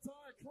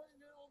 McIntyre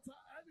clinging on to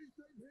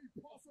anything he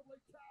possibly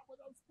can with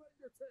those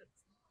fingertips.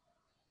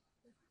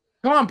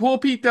 Come on, pull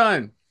Pete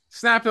Dunne.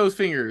 Snap those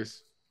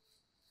fingers.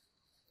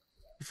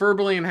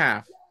 Preferably in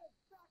half.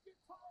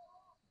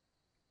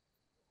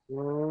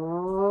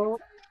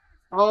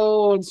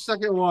 Oh,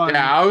 second one.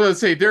 Yeah, I was gonna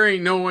say there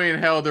ain't no way in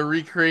hell they're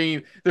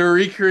recreating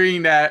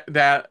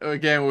that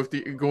again with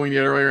the going the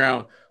other way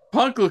around.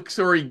 Punk looks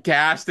already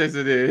gassed as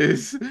it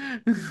is.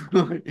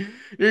 Like,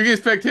 you're gonna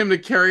expect him to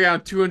carry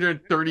out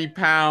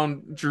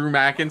 230-pound Drew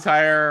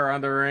McIntyre around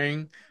the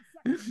ring.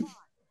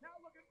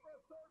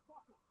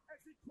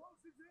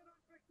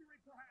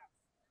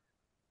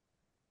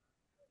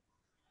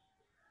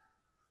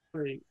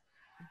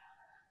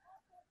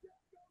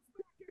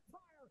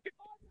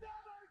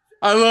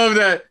 I love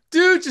that.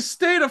 Dude, just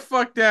stay the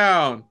fuck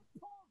down.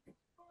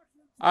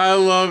 I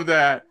love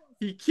that.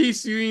 He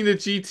keeps using the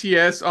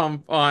GTS on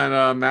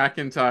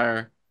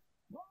McIntyre.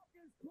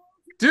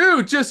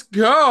 Dude, just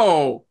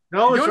go.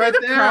 No, you it's don't right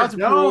need the there. crowd to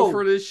No. pull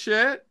for this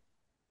shit.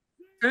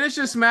 Finish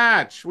this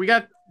match.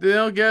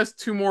 They'll guess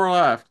 2 more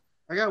left.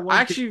 I got one.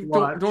 I actually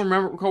don't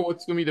remember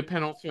what's gonna be the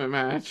penultimate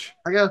match.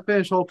 I gotta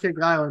finish Whole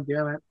Cake Island,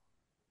 damn it.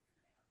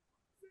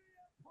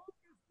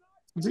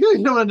 He's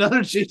gonna do another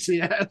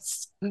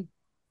GTS.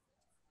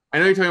 I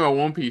know you're talking about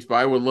One Piece, but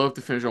I would love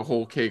to finish a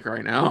whole cake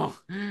right now.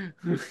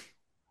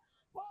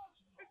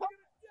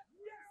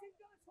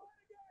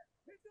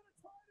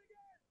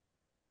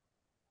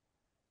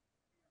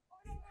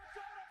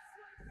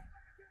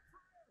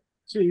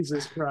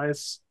 Jesus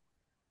Christ.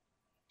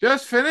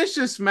 Just finish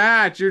this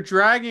match. You're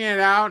dragging it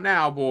out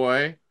now,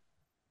 boy.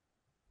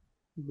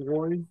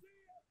 Boy.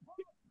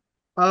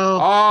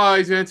 Oh,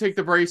 he's going to take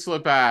the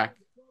bracelet back.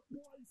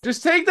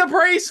 Just take the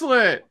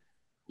bracelet.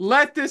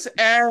 Let this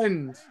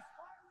end.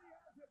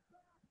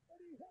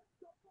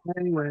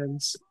 And he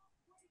wins.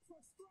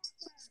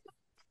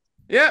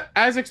 Yep,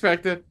 as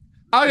expected.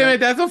 I'll admit,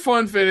 that's a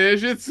fun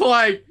finish. It's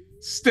like,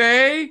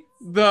 stay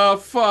the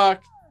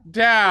fuck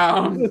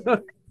down.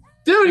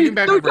 Dude,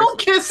 don't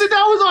kiss it.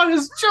 That was on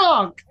his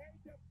junk.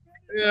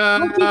 Yeah.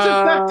 Don't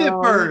disinfect it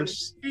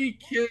first. He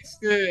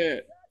kissed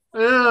it.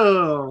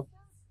 Ew.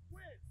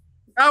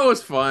 That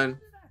was fun.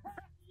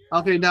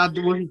 Okay, now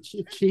do we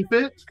keep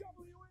it?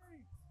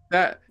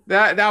 That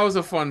was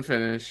a fun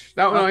finish.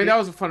 That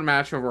was a fun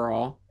match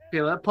overall.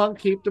 Okay, let Punk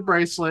keep the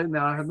bracelet.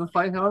 Now have them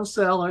fight Hell in a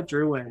Cell. Let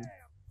Drew win.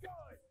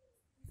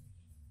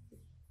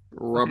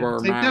 Rubber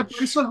Take match. that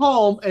bracelet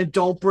home and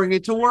don't bring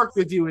it to work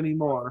with you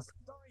anymore.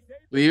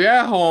 Leave it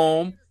at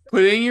home.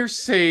 Put it in your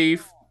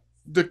safe.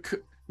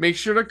 Make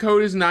sure the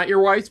code is not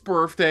your wife's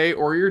birthday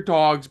or your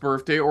dog's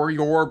birthday or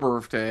your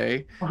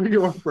birthday. Or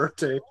your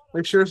birthday.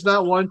 Make sure it's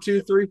not 1,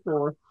 2, 3,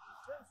 4.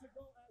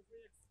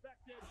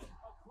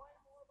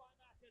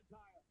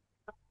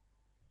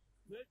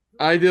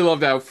 I did love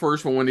that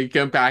first one when he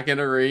came back in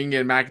the ring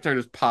and McIntyre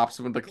just pops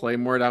him with the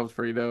Claymore. That was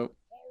pretty dope.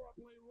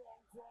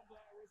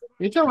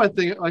 Anytime I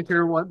think like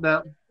hear what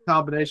that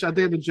combination, I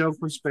think the joke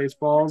from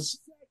Spaceballs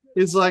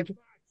is like,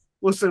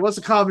 what's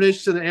the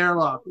combination to the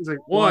airlock? It's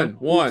like one,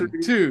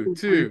 two,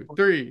 3,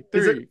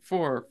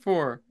 4.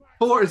 4.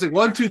 It's like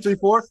 1, 2, 3,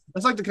 4.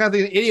 That's like the kind of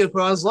thing an idiot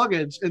put on his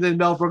luggage. And then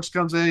Mel Brooks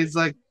comes in and he's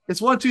like,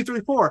 it's 1, 2,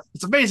 3, 4.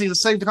 It's amazing.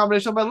 It's the same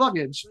combination of my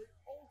luggage.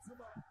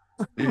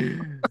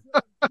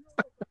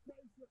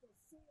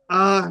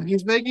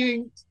 He's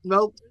making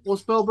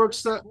what's Mel Brooks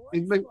stuff?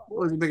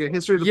 Was he making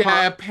History of the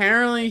Yeah, Pop?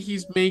 apparently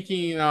he's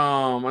making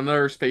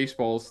another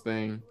Spaceballs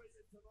thing.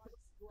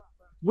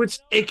 Which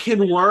it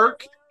can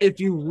work if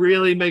you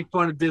really make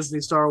fun of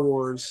Disney Star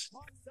Wars.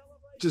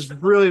 Just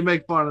really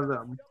make fun of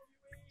them.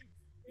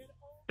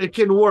 It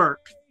can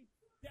work.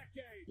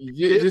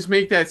 Just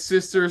make that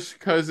sister's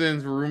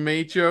cousin's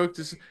roommate joke.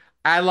 Just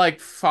add like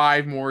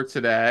 5 more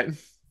to that.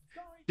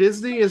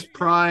 Disney is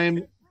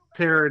prime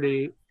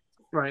parody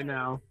right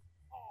now.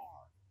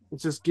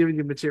 It's just giving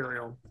you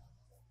material.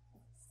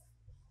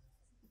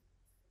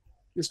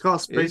 It's called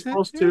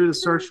Spaceballs 2 to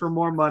search for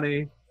more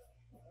money.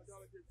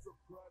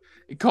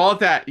 Call it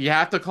that. You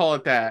have to call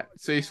it that.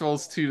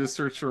 Spaceballs 2 to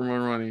search for more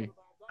money.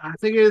 I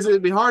think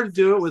it'd be hard to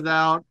do it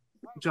without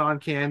John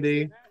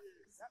Candy.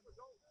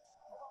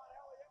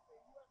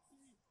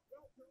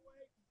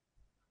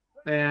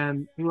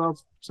 And who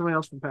else? Somebody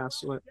else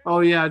passed away. Oh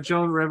yeah,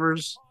 Joan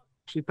Rivers.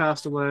 She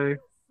passed away.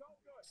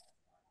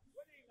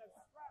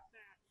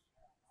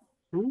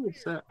 Who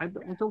is that? I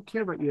don't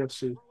care about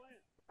UFC.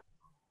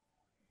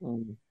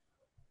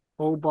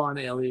 Bon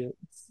Elliott.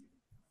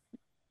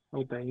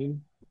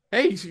 O'Bane.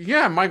 Hey,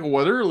 yeah, Michael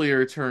Weatherly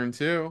returned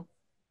too.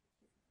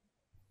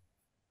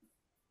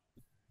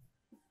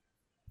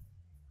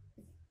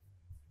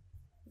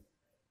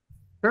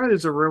 Apparently,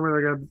 there's a rumor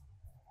they're gonna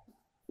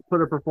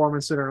put a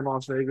performance center in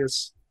Las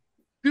Vegas.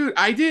 Dude,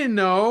 I didn't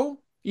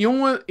know. You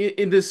know what?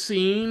 In the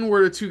scene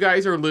where the 2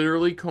 guys are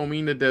literally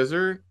combing the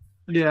desert,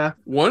 Yeah,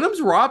 one of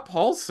them's Rob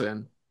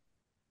Paulson,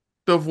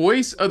 the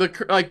voice of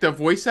the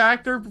voice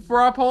actor for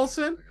Rob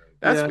Paulson.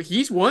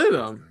 He's one of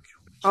them.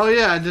 Oh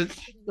yeah,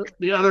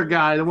 the other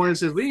guy, the one who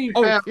says we need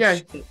fast. Yeah.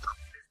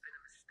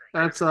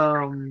 That's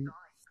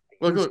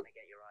Look.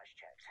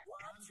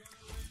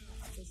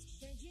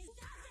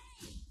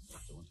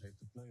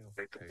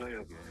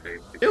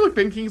 Hey, look,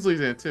 Ben Kingsley's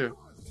in it too.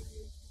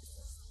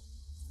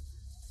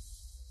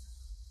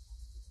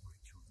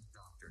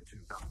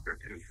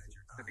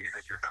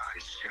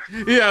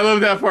 Yeah, I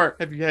love that part.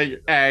 Have you had your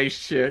eyes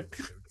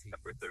checked?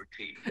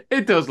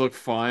 It does look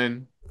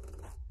fun.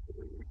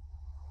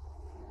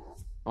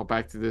 Oh,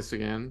 back to this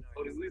again.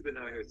 We've been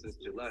out here since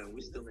July and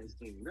we still ain't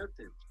seen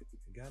nothing.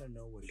 You gotta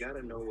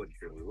know what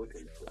you're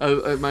looking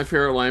for. My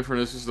favorite line from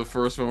this is the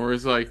first one where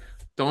it's like,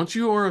 "Don't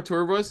you own a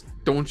tour bus?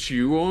 Don't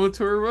you own a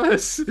tour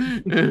bus?"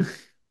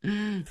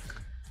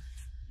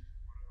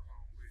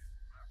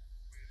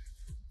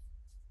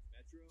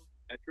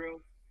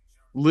 Metro?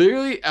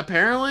 Literally,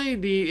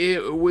 apparently,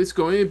 it was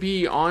going to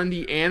be on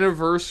the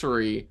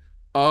anniversary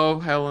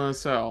of Hell in a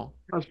Cell.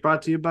 That's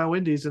brought to you by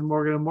Wendy's and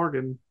Morgan and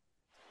Morgan.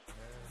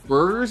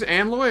 Burgers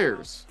and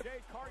lawyers.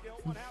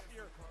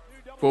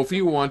 Both of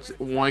you want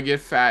to get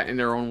fat in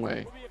their own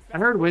way. I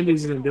heard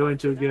Wendy's isn't doing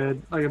too good.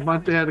 Like a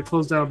month, they had to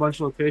close down a bunch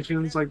of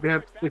locations. Like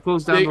they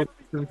closed down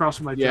the across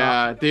from my job.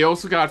 Yeah, they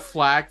also got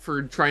flack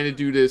for trying to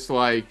do this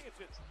like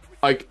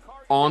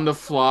on the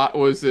fly.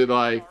 Was it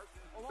like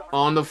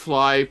on the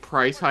fly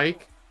price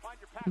hike?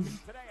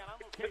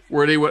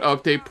 Where they would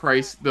update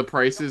the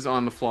prices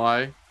on the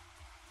fly.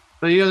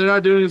 But they're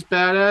not doing as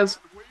bad as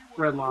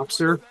Red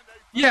Lobster.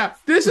 Yeah,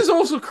 this is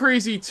also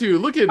crazy too.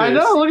 Look at this. I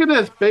know. Look at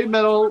this. Big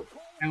Metal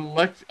and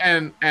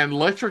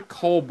Electric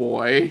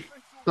Callboy.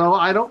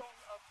 So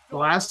the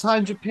last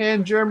time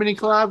Japan Germany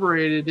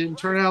collaborated, it didn't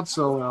turn out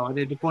so well. I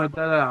need to point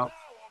that out.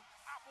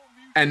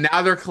 And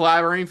now they're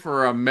collaborating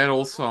for a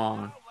metal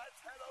song.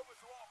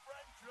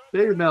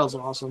 Big Metal's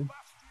awesome.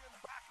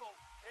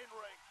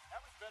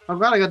 I'm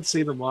glad I got to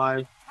see them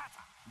live.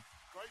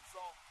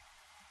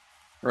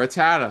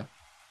 Ratata.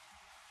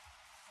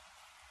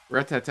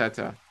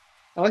 Ratatata.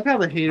 I like how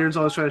the haters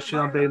always try to shit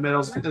on Big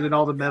Metals, and then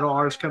all the metal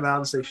artists come out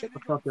and say, "Shut the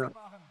fuck up."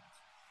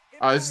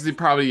 This is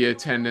probably the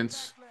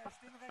attendance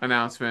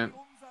announcement.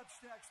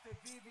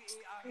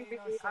 You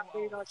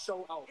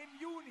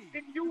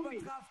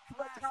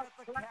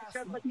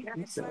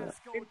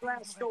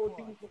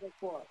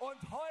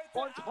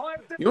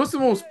know what's the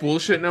most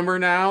bullshit number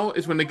now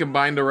is when they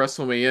combine the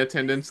WrestleMania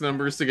attendance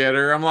numbers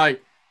together. I'm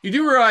like, you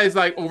do realize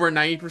like over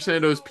 90%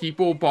 of those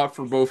people bought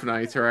for both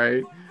nights,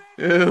 right?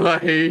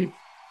 Like,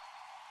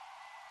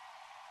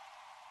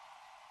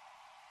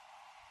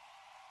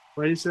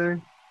 what do you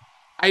say?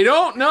 I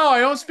don't know. I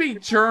don't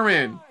speak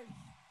German.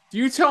 Do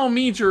you tell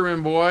me,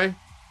 German boy?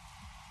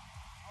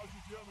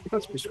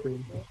 Let's be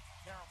screen.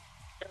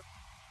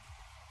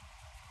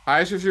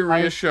 Highest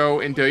Rhea show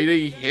in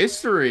WWE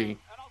history.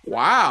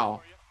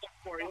 Wow.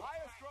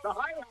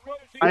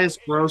 Highest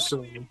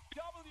grossing.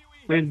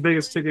 Made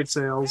biggest ticket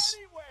sales.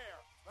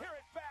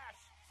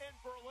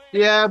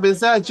 Yeah, but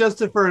is that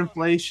adjusted for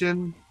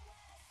inflation?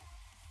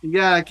 You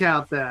gotta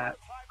count that.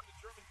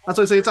 That's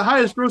what I say. It's the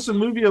highest grossing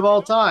movie of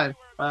all time.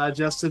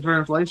 Adjusted for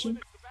inflation.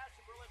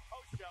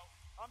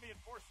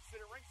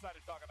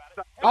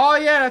 Oh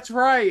yeah, that's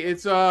right.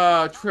 It's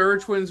Terror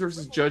Twins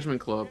versus Judgment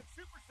Club.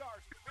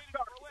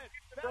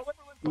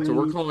 So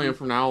we're calling it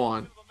from now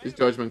on. It's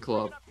Judgment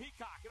Club.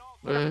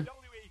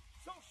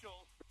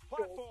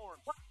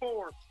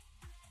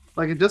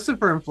 Like adjusted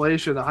for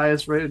inflation, the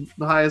highest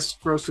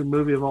grossing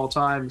movie of all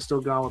time is still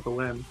Gone with the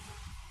Wind.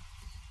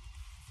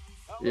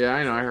 Yeah,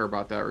 I know. I heard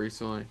about that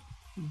recently.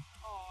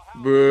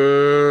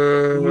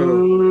 Boo!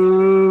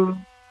 Boo!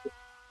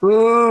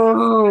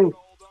 Boo!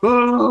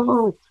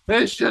 Boo!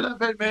 It should have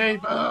been me.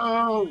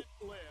 Boo!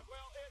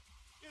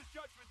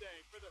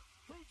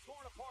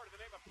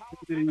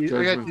 I got to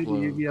Judgment do the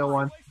Flow. Yu-Gi-Oh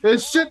one.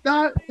 It should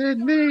not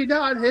been me,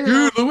 not him.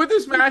 Dude, look what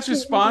this match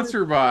is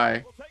sponsored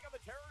by.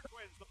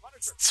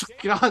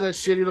 God, that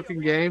shitty looking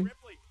game.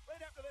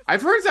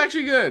 I've heard it's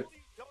actually good.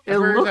 It I've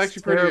heard it's looks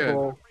actually pretty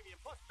terrible. good.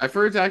 I've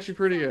heard it's actually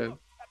pretty good.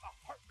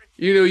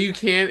 You know, you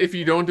can't, if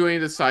you don't do any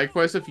of the side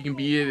quest stuff, you can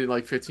beat it in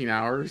like 15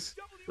 hours.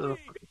 Ugh.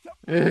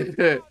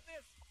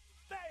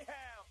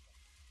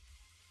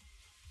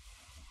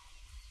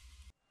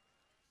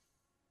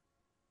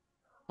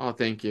 Oh,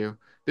 thank you.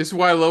 This is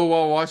why I love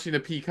while watching the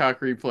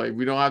Peacock replay.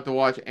 We don't have to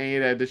watch any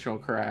of that additional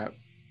crap.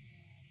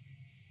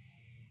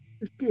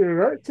 Yeah,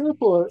 right to the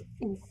point.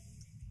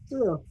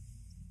 Yeah.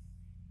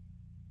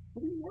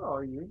 Where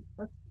are you?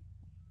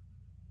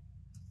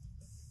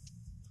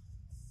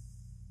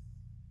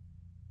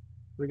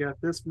 We got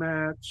this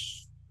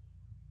match,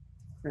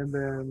 and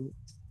then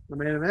the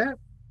main event.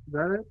 Is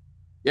that it?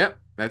 Yep,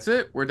 that's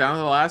it. We're down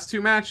to the last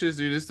two matches,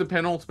 dude. This is the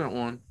penultimate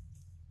one.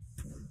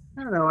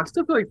 I don't know. I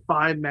still feel like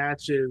 5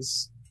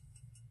 matches,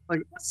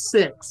 like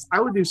 6. I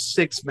would do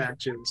 6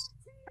 matches.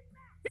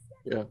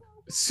 Yeah.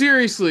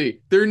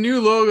 Seriously, their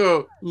new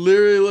logo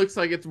literally looks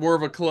like it's more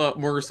of a club,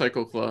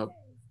 motorcycle club.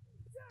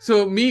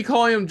 So me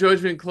calling them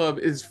Judgment Club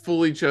is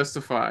fully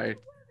justified.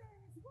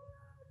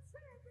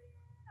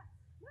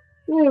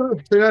 Yeah,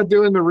 they're not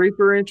doing the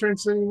Reaper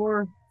entrance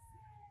anymore.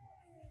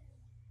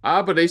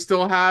 But they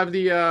still have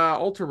the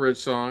Ultra Bridge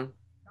song,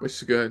 which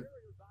is good.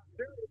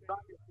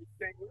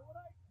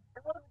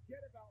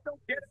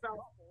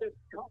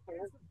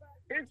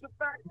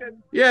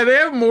 Yeah, they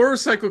have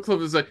motorcycle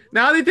clubs. It's like,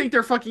 now they think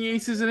they're fucking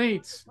aces and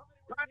eights.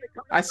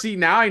 I see,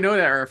 now I know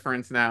that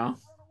reference now.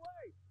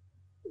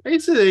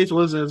 Ace of Eights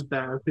wasn't as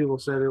bad as people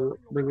said it.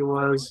 I think it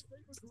was.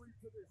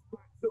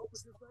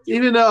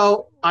 Even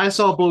though I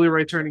saw Bully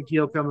Ray turning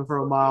heel coming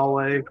from a mile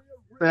away,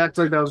 they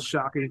acted like that was a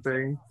shocking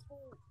thing.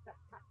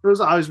 It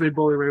was obviously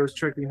Bully Ray was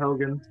tricking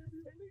Hogan.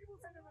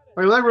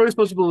 Like, was I really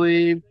supposed to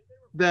believe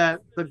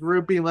that the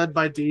group being led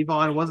by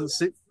Devon wasn't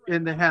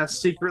and they had a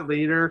secret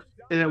leader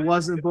and it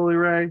wasn't Bully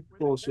Ray?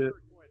 Bullshit.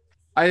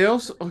 I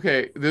also,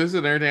 okay, this is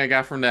another thing I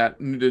got from the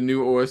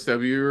new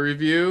OSW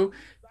review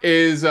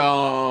is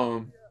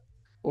what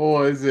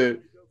was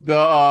it?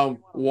 The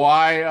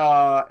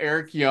why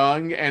Eric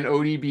Young and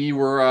ODB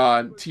were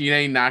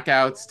TNA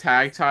Knockouts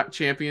tag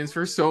champions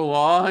for so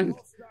long.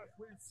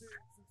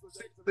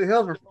 They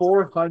held for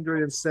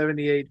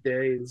 478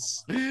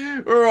 days.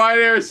 Or why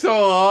they were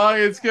so long?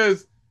 It's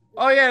because,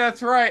 oh yeah,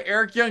 that's right.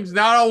 Eric Young's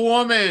not a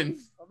woman.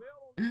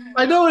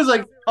 I know it's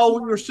like,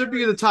 oh, we're stripping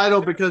you the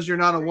title because you're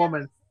not a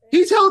woman.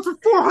 He's held for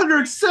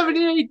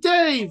 478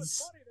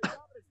 days.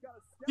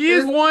 He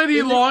is one of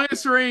the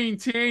longest reigning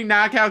TNA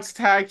Knockouts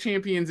tag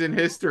champions in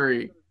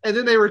history. And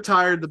then they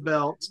retired the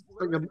belt.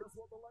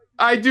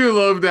 I do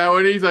love that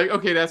when he's like,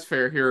 okay, that's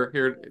fair.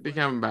 Here, they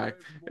coming back.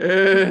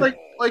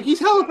 Like he's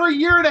held for a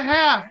year and a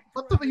half.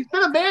 He's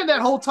been a man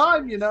that whole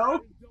time, you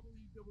know.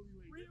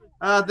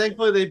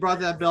 Thankfully they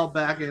brought that belt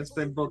back and it's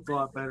been booked a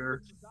lot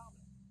better.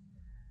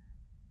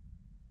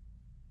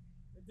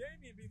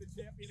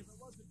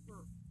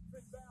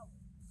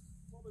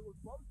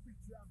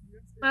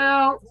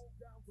 Well,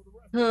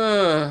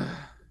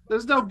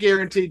 there's no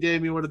guarantee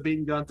Damien would have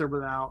beaten Gunther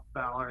without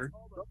Balor.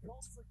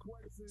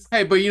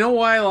 Hey, but you know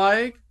what I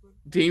like?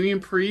 Damian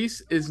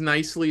Priest is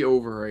nicely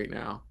over right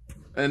now.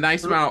 A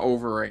nice amount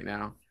over right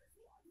now.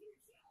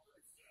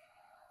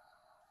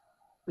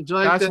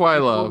 That's why I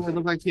love. It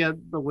looked like he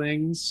had the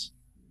wings.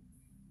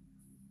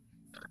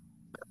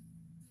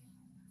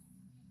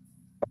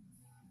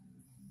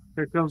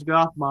 Here comes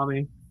Goth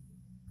Mommy.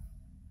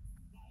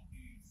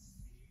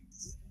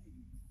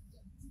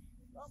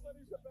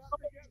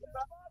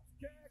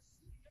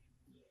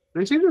 Did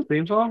you see this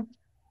theme song?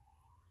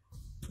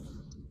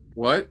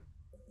 What?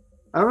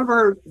 I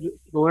remember the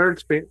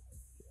lyrics. Did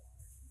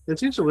you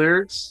see the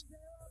lyrics?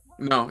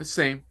 No, it's the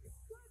same.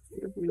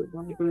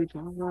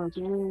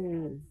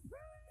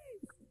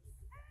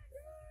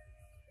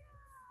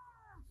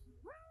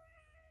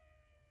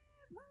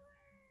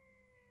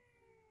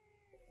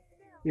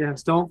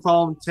 Yes, don't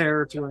call them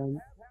Terror Twins.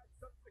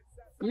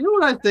 You know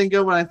what I think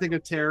of when I think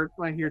of Terror?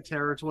 When I hear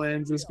Terror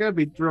Twins, it's gonna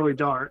be really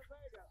dark.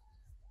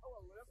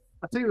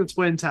 I think the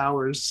Twin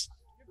Towers.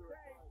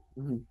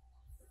 Mm-hmm.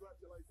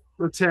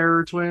 The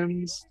Terror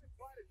Twins.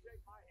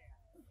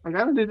 Like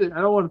I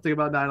don't want to think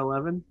about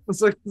 9/11.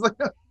 It's like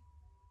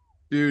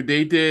dude,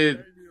 they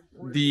did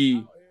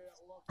the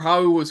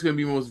probably what's going to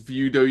be the most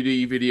viewed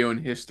WWE video in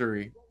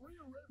history.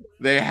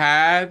 They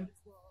had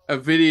a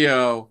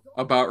video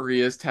about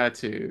Rhea's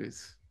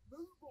tattoos,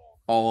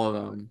 all of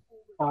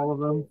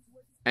them,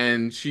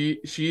 and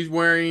she's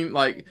wearing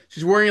like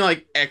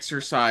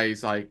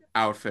exercise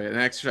outfit, an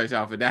exercise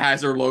outfit that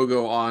has her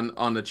logo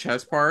on the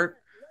chest part.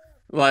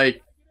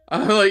 Like,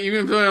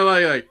 even feeling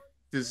like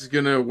this is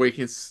gonna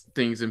awaken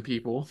things in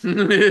people.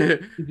 Yeah,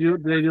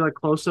 Did they do like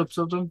close-ups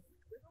of them?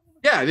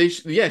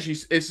 it's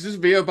just a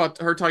video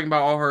about her talking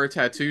about all her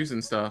tattoos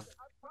and stuff.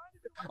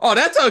 Oh,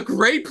 that's a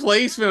great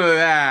placement of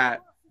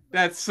that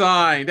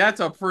sign. That's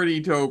a pretty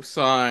dope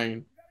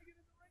sign.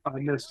 I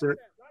missed it.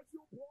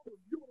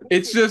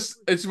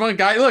 It's one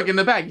guy. Look in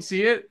the back. You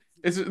see it?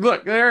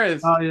 Look there it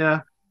is. Oh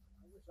yeah,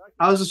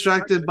 I was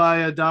distracted by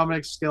a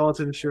Dominic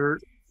skeleton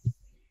shirt.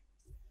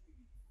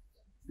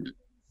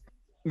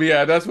 But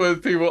yeah, that's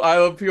what I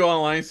love people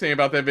online saying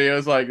about that video.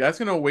 Is like that's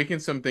gonna awaken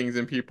some things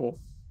in people.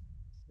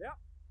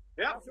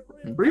 Yeah.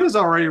 Rhea's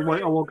already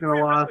awoken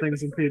a lot of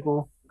things in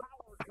people.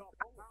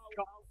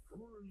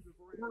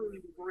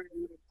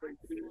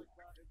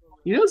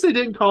 You notice they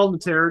didn't call them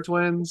the Terror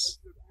Twins?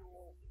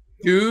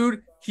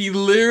 Dude, he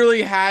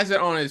literally has it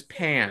on his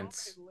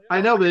pants. I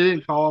know, but they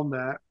didn't call them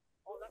that.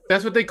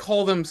 That's what they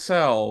call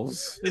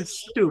themselves. It's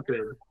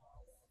stupid.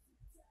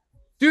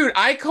 Dude,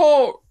 I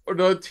call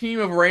the team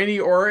of Randy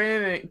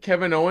Orton and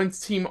Kevin Owens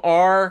Team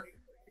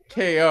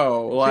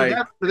RKO. Like,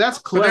 but that's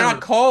clever. but they're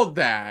not called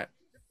that.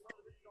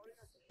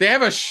 They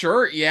have a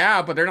shirt,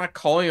 yeah, but they're not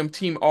calling them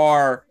Team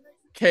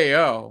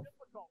RKO.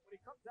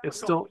 It's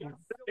still.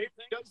 It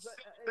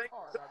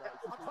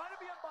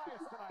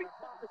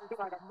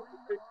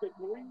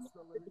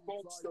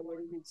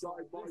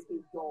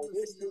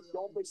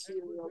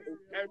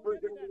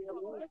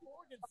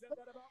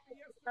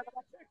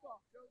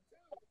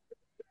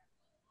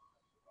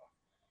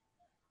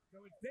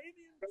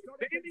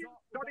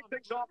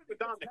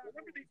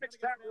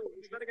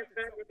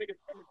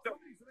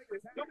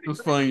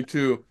was funny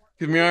too.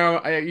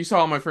 Because you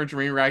saw my friend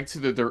Jermaine react to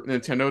the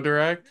Nintendo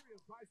Direct.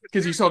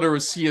 Because you saw there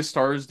was Sea of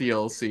Stars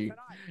DLC.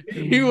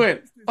 He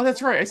went, "Oh,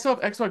 that's right. I still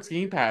have Xbox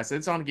Game Pass.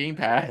 It's on Game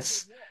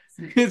Pass."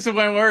 So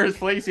when we were his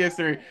place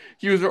yesterday,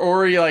 he was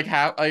already like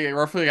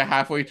roughly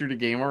halfway through the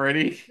game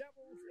already.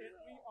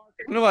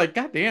 And they're like,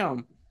 "God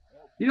damn."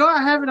 You know,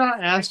 I haven't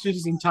asked you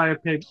this entire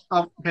pick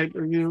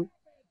review.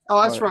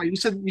 Oh, that's right. You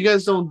said you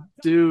guys don't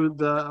do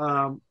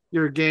the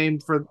your game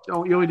for.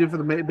 Oh, you only do it for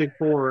the Big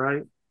Four,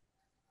 right?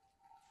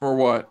 For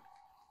what?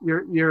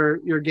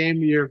 Your game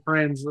to your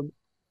friends.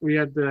 We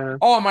had the.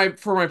 Oh,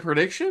 for my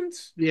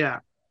predictions? Yeah.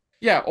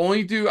 Yeah,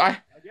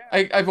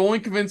 I've only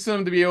convinced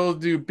them to be able to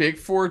do Big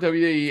Four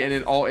WWE and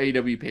then all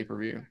AEW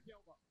pay-per-view.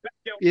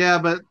 Yeah,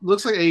 but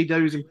looks like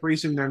AEW is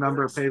increasing their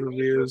number of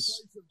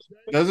pay-per-views.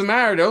 Doesn't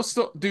matter. They'll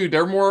still, dude.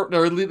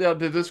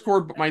 The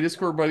Discord. My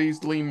Discord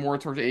buddies lean more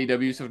towards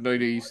AEW stuff,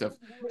 WWE stuff.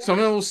 Some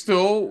of them will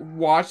still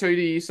watch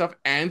WWE stuff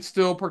and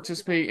still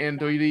participate in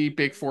WWE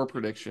Big Four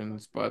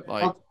predictions. But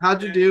like,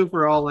 how'd you do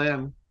for All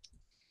In?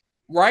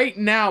 Right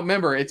now,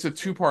 remember it's a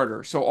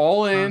two-parter. So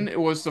All In it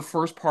was the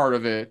first part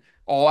of it.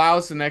 All Out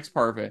is the next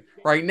part of it.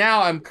 Right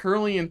now, I'm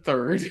currently in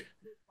third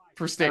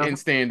for in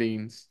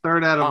standings.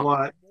 Third out of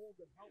what?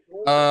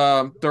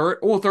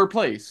 Third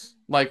place.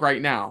 Like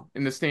right now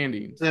in the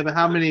standings. Yeah, but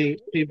how many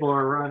people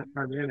are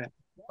in it?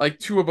 Like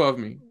two above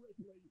me.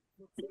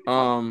 Hold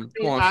on a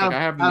second. I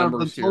have the out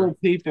numbers of the total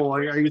here. People,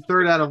 are you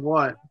third out of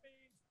what?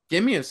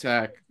 Give me a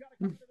sec.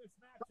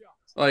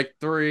 Like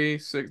 3,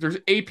 6. There's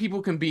 8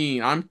 people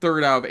convening. I'm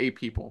third out of 8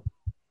 people.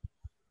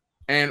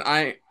 And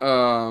I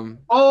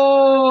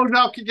Oh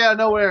no, get out of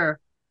nowhere.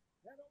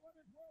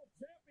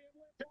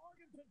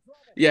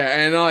 Yeah,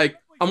 and like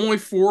I'm only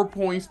 4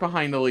 points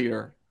behind the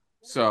leader.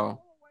 So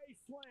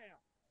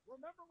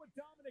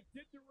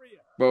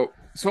but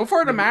so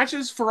far the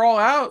matches for All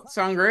Out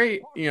sound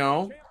great, you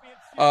know.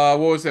 What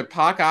was it?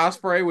 Pac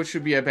Ospreay, which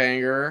should be a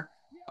banger.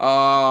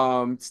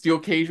 Steel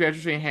Cage match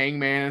between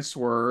Hangman and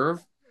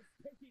Swerve.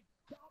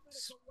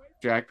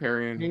 Jack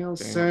Perry and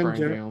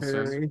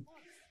Danielson.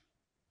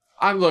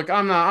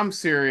 I'm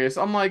serious.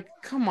 I'm like,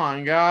 come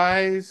on,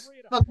 guys.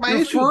 Look, my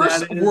Your issue first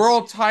with that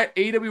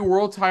is... AW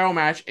World Title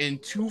match in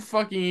 2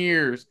 fucking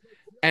years,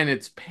 and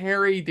it's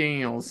Perry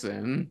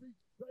Danielson,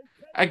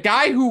 a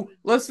guy who,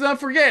 let's not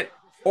forget,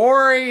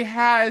 already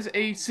has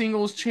a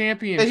singles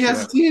championship. And he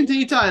has a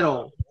TNT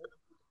title.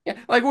 Yeah,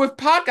 like with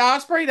Pac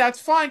Ospreay,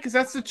 that's fine because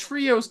that's the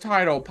trios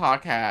title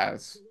Pac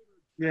has.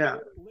 Yeah.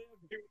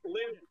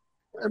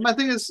 And my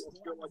thing is,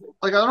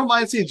 like, I don't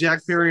mind seeing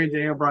Jack Perry and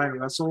Daniel Bryan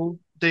wrestle.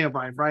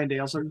 Brian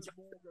Danielson,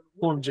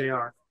 call him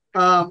JR.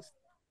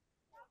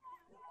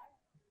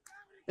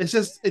 It's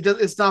just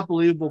it's not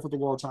believable for the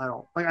world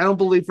title. Like, I don't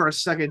believe for a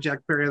second Jack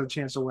Perry has a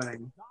chance of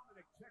winning.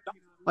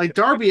 Like,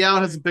 Darby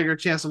Allin has a bigger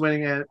chance of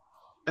winning at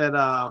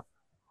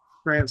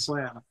Grand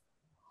Slam.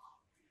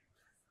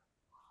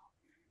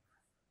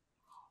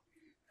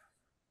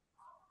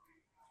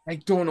 I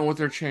don't know what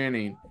they're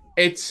chanting.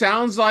 It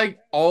sounds like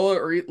All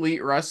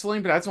Elite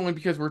Wrestling, but that's only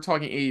because we're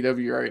talking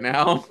AEW right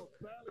now.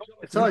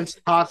 It's like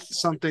hot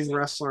something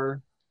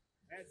wrestler.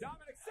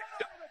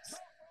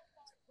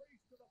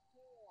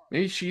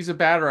 Maybe she's a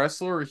bad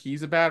wrestler or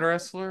he's a bad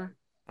wrestler.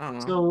 I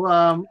don't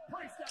know.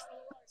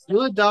 So,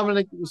 really,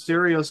 Dominic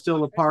Mysterio still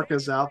the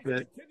Parka's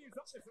outfit.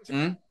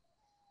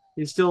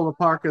 He's still the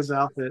Parka's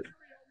outfit.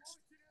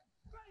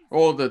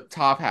 Oh, the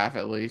top half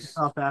at least.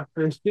 Top half.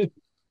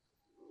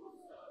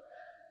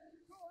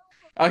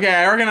 Okay,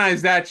 I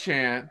recognize that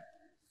chant.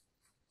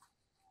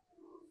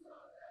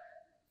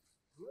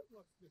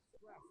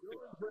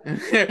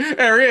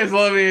 Rhea's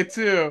loving it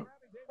too.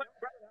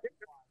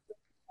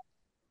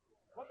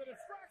 But the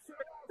distraction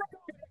allows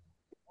Dominic.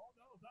 Oh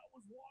no, that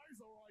was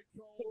wise, all right,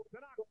 Cole. To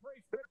knock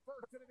Priest head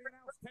first into the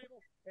announce table,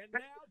 and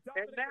now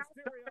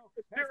Dominic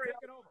Mysterio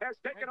has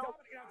taken over.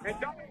 And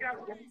Dominic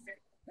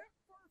hip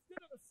first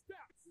into the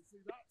steps.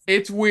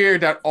 It's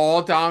weird that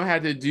all Dom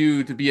had to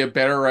do to be a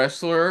better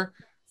wrestler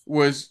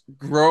was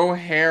grow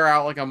hair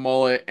out like a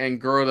mullet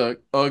and grow the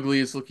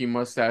ugliest looking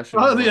mustache in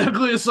the Oh, the world.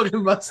 ugliest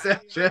looking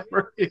mustache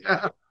ever.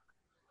 Yeah.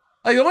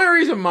 Like the only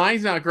reason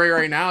mine's not great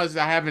right now is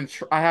I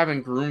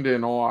haven't groomed it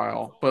in a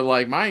while. But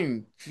like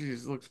mine,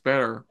 geez, looks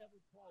better.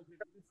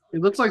 It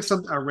looks like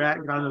a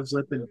rat got on his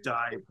lip and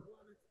died.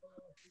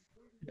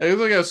 It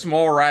looks like a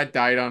small rat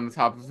died on the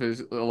top of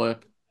his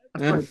lip.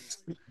 What are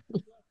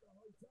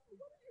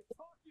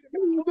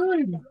you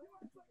doing?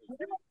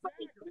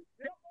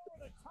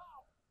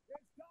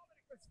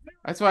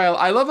 That's why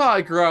I love how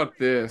I grew out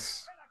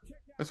this.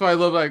 That's why I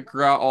love I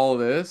grew out all of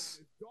this.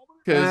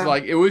 Because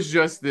like it was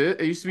just this.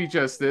 It used to be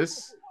just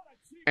this.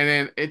 And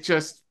then it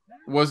just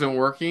wasn't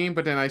working.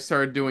 But then I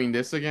started doing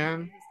this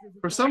again.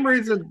 For some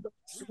reason,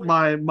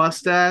 my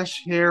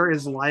mustache hair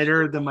is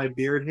lighter than my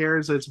beard hair,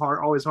 so it's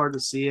always hard to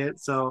see it.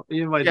 So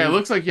even if I Yeah, it do,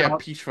 looks like you have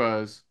peach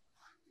fuzz.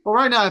 well,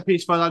 right now I have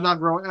peach fuzz. I'm not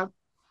growing up.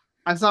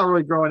 It's not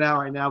really growing out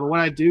right now. But when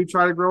I do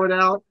try to grow it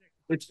out,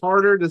 it's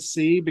harder to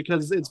see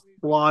because it's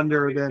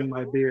blonder than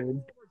my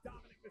beard.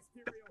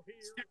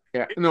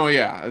 Yeah, no,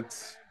 yeah,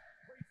 it's.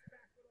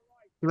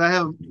 Because I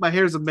have my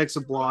hair is a mix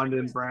of blonde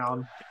and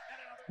brown.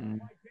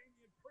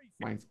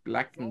 Mine's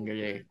black and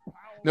gray.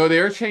 No, they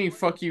are saying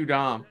 "fuck you,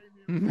 Dom."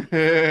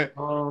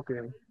 Oh,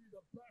 okay.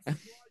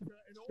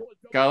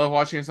 Gotta love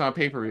watching this on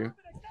pay-per-view.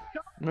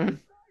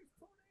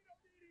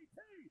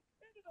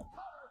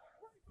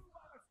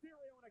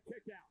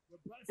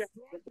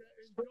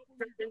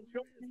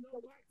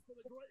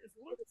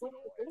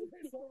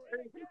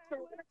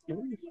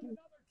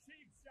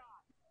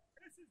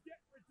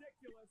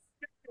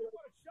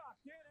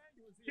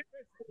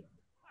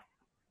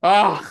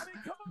 Oh,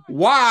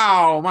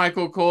 wow,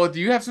 Michael Cole.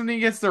 Do you have something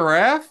against the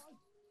ref?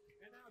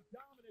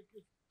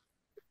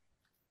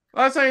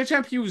 Last night,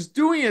 champ, he was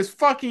doing his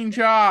fucking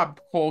job,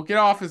 Cole. Get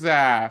off his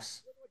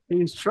ass.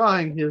 He's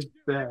trying his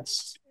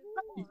best.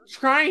 He's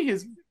trying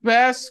his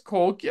best,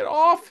 Cole. Get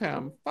off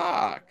him.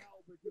 Fuck.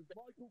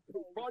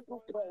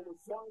 Michael Cole was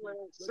finally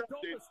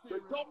accepted. The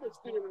Dom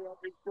Mysterio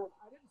is good.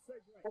 I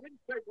didn't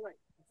say great.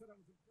 I said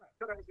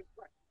I was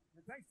impressed.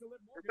 And thanks to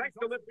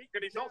Liv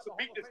Morgan, he's also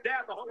beaten his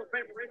dad, the Hall of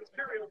Famer Rey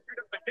Mysterio, through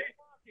the gate.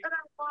 And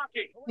out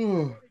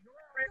mocking.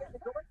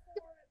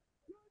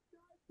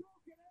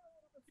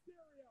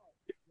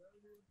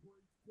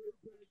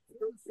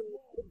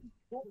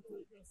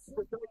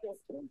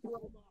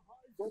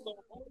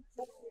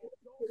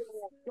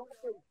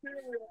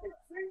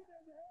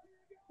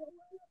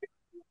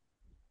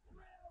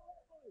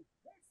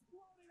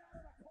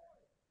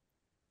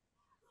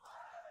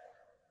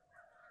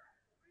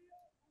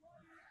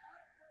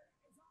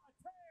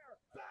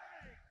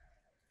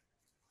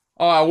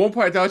 Oh, at one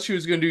point I thought she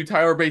was gonna do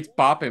Tyler Bates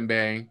bop and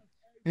bang.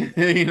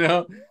 You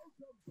know?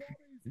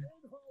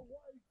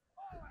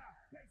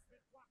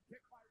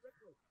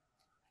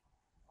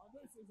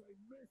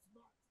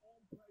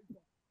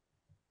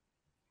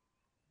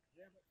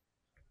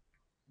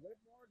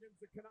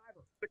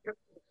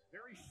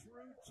 Very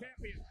shrewd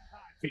champion.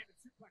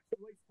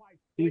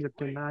 He's a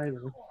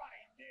conniver.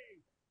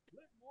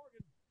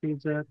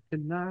 He's a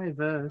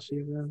conniver.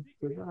 She's a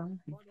conniver.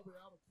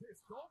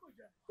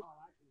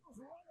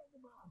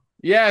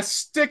 Yeah,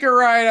 stick it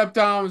right up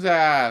Dom's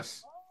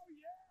ass.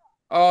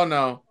 Oh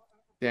no.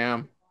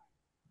 Damn.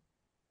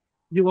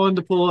 You wanted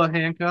to pull a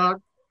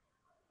Hancock?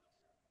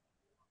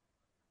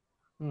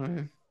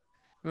 I'm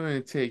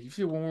gonna take, if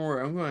you want more,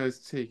 I'm gonna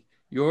take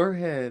your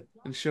head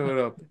and show it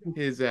up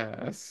his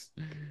ass.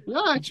 Yeah,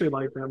 I actually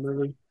like that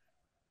movie.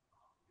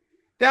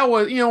 That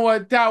was, you know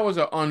what? That was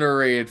an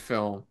underrated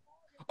film.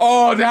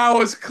 Oh, that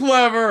was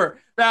clever.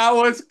 That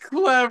was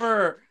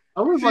clever.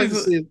 I would like to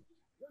see.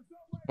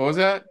 What was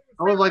that?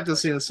 I would like to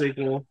see a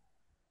sequel.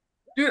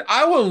 Dude,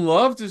 I would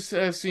love to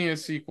have seen a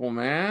sequel,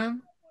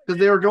 man. Because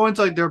they were going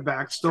to like their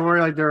backstory,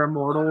 like they're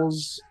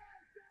immortals.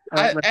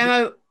 And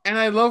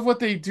I love what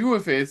they do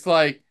with it. It's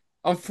like,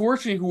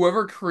 unfortunately,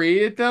 whoever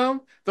created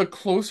them, the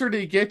closer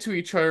they get to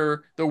each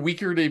other, the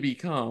weaker they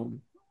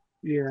become.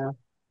 Yeah.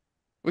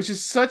 Which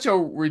is such a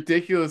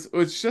ridiculous,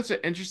 it's such an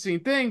interesting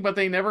thing, but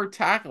they never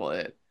tackle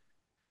it.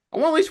 I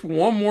want at least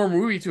one more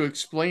movie to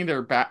explain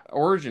their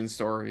origin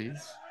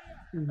stories.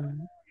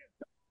 Mm-hmm.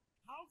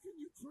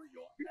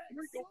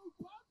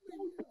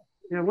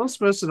 Yeah, Will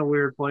Smith's in a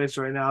weird place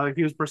right now. Like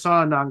he was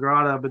persona non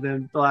grata, but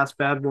then the last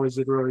Bad Boys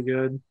did really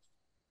good.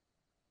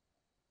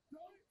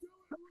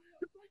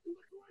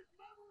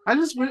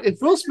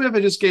 If Will Smith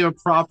had just gave a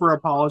proper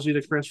apology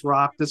to Chris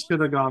Rock, this could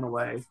have gone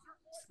away.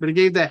 But he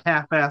gave that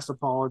half-assed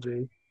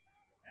apology.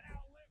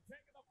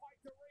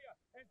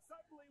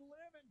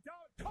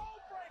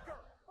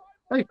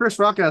 I think Chris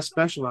Rock got a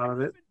special out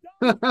of it.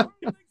 I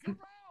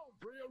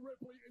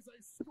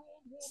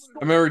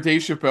remember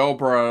Dave Chappelle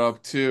brought it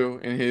up too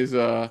in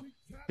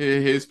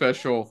his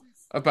special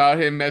about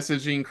him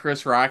messaging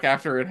Chris Rock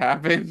after it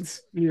happened.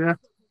 Yeah,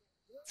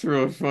 It's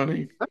really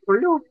funny. that's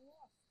real.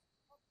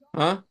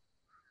 Huh?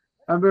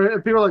 I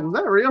mean, people are like, "Is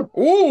that real?"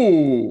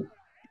 Ooh!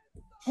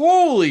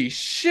 Holy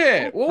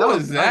shit! What That was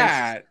was nice.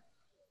 that?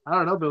 I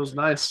don't know, but it was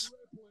nice.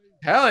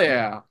 Hell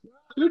yeah!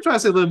 You try to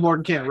say Liv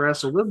Morgan can't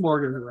wrestle. Liv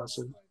Morgan can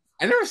wrestle.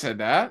 I never said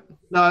that.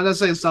 No, I'm not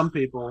saying some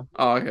people.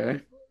 Oh,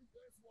 okay.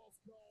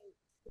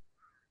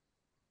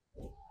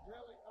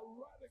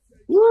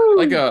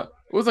 Woo! It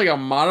was like a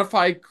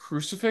modified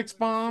crucifix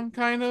bomb,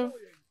 kind of.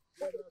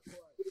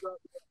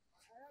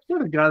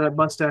 What a guy that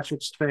mustache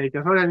looks fake.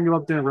 I thought I can go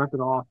up there and rip it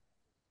off.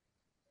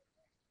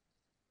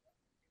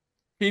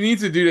 He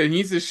needs to do that. He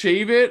needs to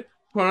shave it,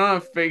 put on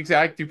a fake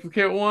exact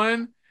duplicate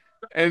one,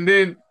 and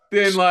then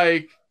Dean's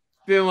like,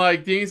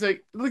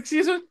 look, see,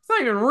 it's not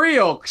even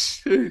real.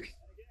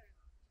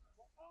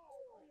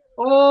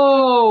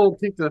 Oh,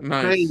 kick the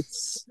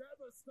Nice. face.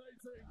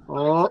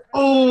 Oh,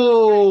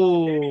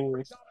 oh.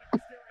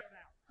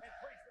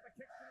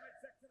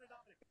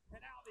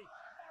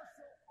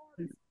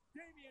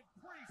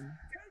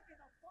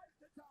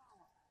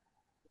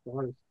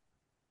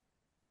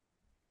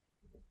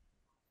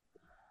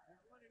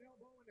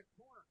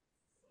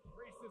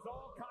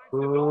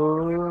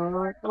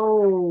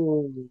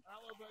 Oh.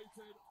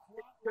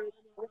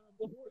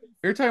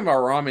 You're talking about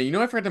ramen. You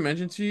know, I forgot to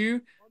mention to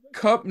you,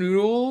 cup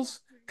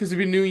noodles, because they've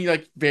been doing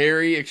like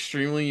very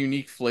extremely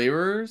unique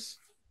flavors.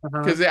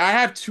 Uh-huh. Because I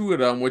have two of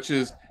them, which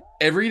is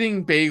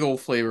everything bagel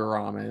flavor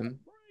ramen,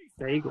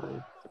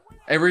 Bagel.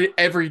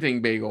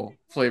 everything bagel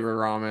flavor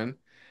ramen,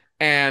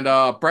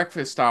 and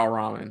breakfast style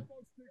ramen.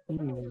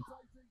 Mm.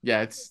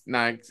 Yeah, it's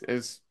not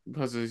as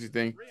close as you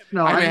think.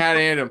 No, I I haven't just had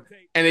any of them,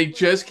 and they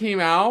just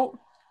came out,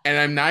 and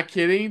I'm not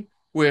kidding,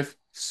 with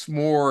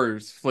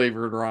s'mores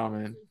flavored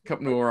ramen, cup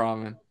noodle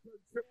ramen.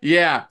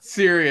 Yeah,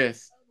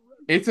 serious.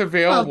 It's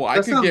available. I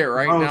that could get sounds it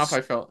right now if gross.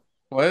 I felt.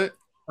 What?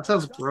 That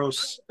sounds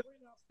gross.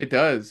 It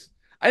does.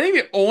 I think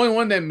the only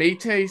one that may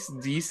taste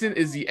decent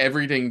is the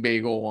everything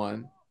bagel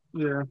one.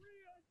 Yeah.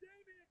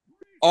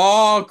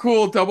 Oh,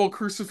 cool. Double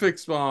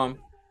crucifix bomb.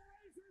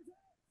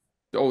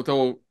 Oh,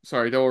 double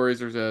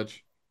razor's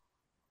edge.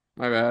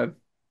 My bad.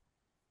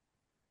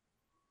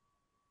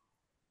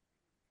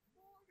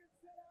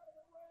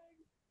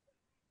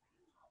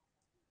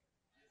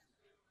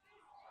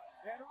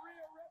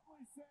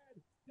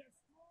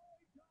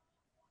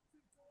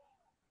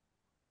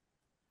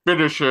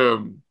 Finish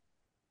him.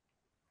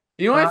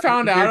 You know what I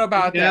found out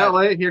about Yeah, that?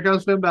 wait, here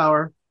comes Finn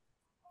Balor.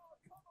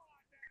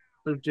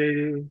 There's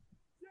JD.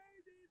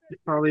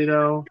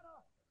 Carlito.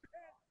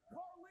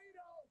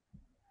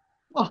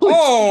 Holy shit.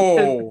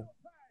 Oh!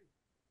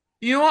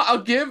 You know what?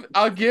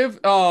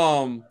 Oh!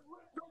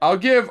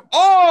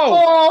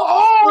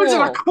 Oh, he's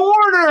in a Oh!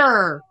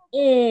 corner.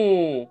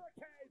 Oh!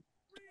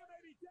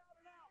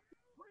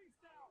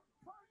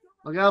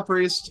 Look out,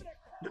 Priest.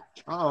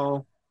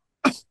 Uh-oh.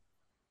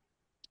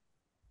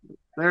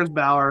 There's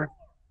Balor.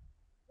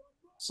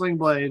 Sling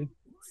blade.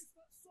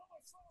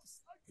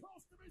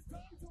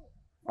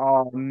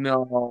 Oh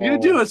no. You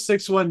gonna do a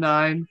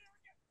 619?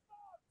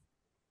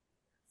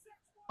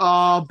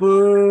 Oh,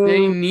 boo.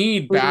 They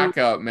need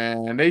backup,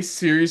 man. They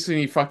seriously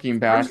need fucking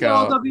Where's the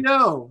backup.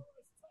 LWO?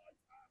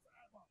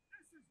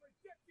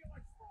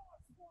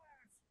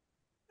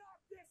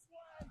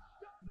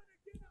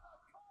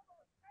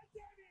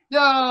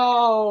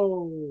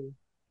 Yo!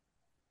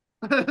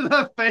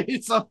 The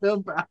face of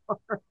Finn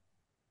Balor.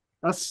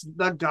 That's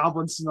that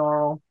goblin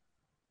snarl.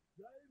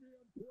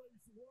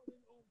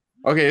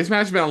 Okay, this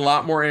match has been a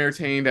lot more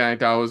entertaining than I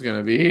thought it was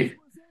gonna be.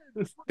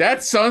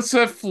 That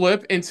sunset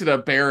flip into the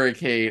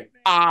barricade.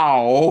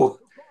 Ow!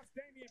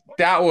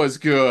 That was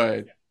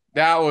good.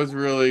 That was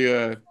really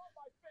good.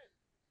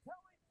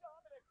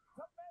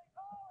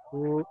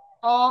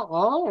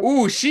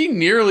 Oh. Ooh, she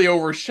nearly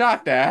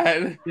overshot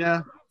that.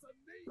 Yeah.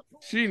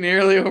 She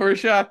nearly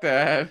overshot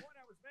that.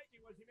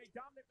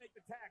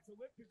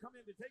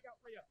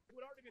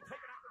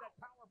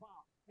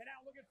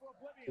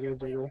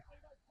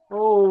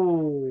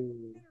 Oh.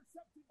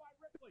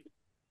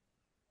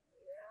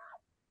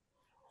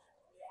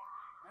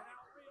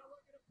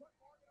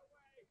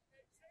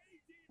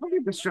 Don't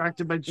get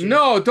distracted by Jim.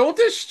 No, don't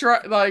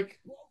distract. Like,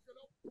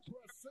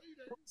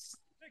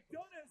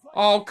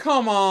 oh,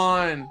 come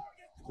on.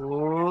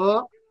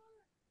 Oh.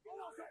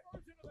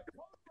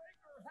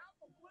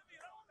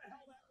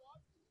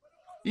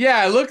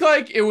 Yeah, it looked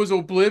like it was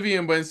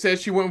Oblivion, but instead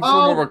she went for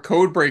more of a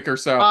code breaker.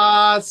 So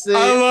See.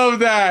 I love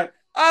that.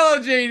 I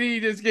love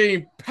JD just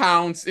getting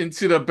pounced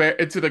into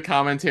the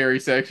commentary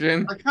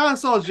section. I kind of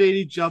saw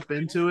JD jump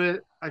into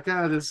it. I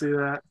kind of did see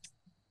that.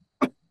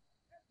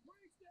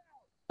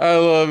 I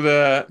love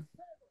that.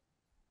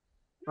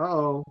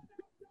 Uh-oh.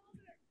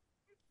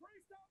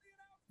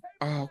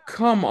 Oh,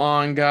 come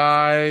on,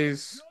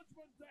 guys.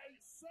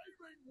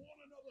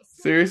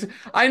 Seriously,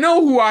 I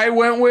know who I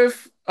went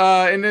with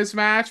in this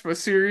match, but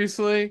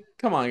seriously,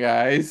 come on,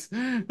 guys.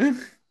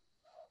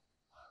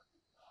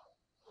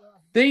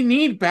 They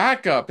need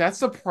backup. That's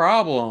the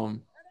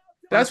problem.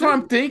 That's what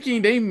I'm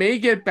thinking. They may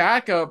get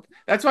backup.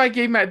 That's why I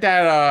gave him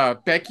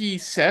that Becky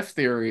Seth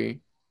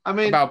theory I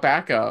mean, about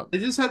backup. they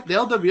just had the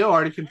LWO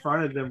already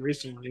confronted them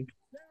recently.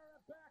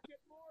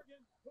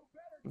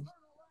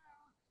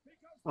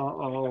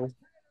 Uh-oh.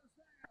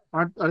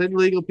 Are they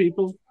legal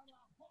people?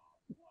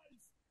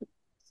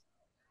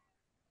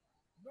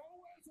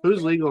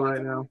 Who's legal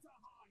right now?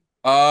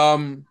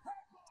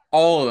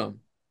 All of them,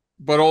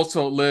 but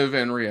also Liv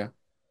and Rhea.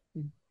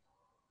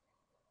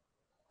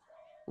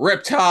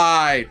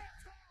 Riptide,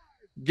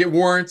 get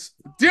warrants.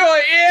 Do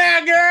it,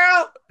 yeah,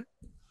 girl.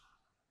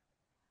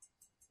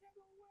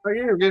 Oh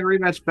yeah, we're getting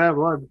rematch Bad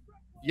Blood.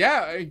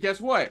 Yeah, and guess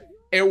what?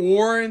 It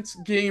warrants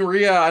getting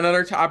Rhea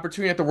another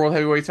opportunity at the World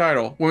Heavyweight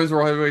title, Women's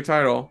World Heavyweight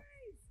title.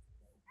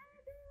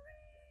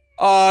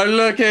 Oh,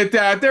 look at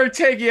that. They're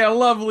taking a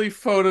lovely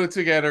photo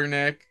together,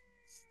 Nick.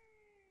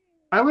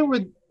 I went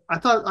with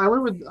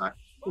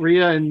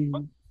Rhea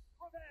and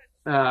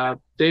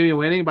Damian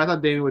winning, but I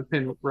thought Damian would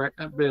pin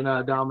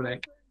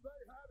Dominic.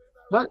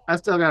 But I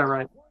still got it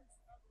right.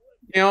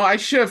 You know, I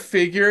should have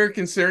figured,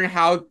 considering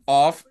how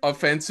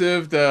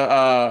offensive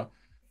the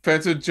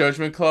Offensive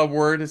Judgment Club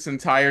were this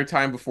entire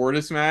time before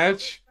this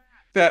match,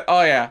 that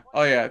oh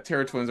yeah,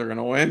 Terra Twins are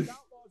gonna win.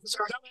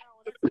 Still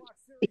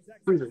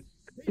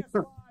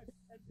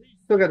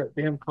got a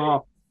damn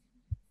cough.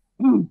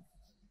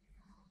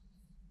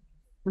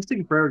 Let's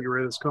take forever to get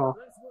rid of this cough.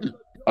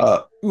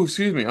 Ooh,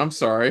 excuse me. I'm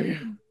sorry.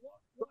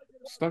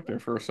 Stuck there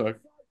for a sec.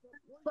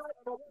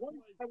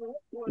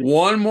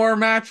 One more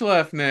match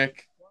left,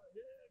 Nick.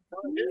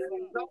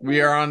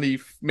 We are on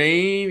the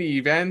main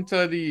event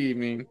of the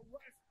evening.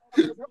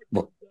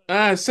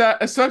 It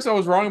sucks I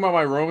was wrong about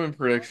my Roman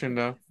prediction,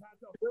 though.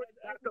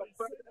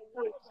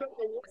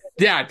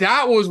 Yeah,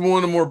 that was one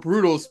of the more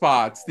brutal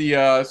spots.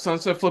 The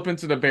sunset flip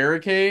into the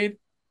barricade.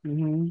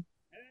 Mm-hmm.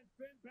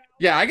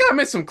 Yeah, I gotta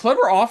admit, some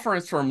clever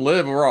offerings from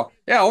Liv overall.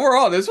 Yeah,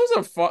 overall, this was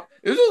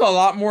a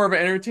lot more of an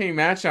entertaining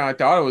match than I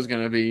thought it was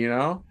gonna be, you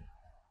know?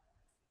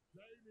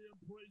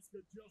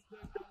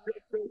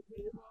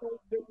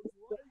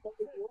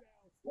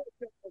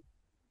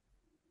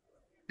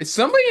 It's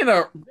somebody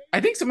I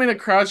think somebody in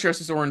the crowd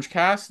dresses Orange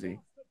Cassidy.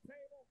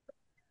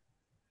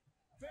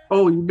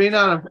 Oh, you may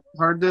not have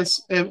heard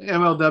this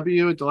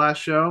MLW at the last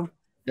show.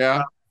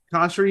 Yeah.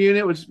 Contra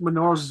Unit, which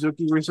Minoru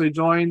Suzuki recently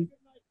joined.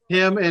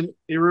 Him and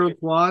Iru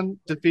Kwan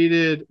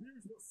defeated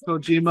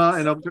Kojima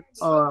and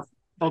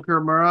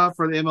Okamura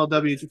for the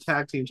MLW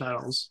tag team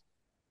titles.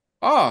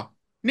 Oh,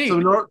 neat. So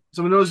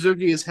Minoru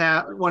Suzuki is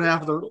one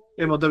half of the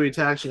MLW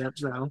tag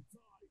champs now.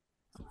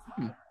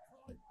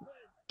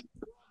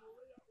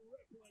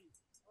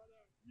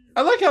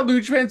 I like how New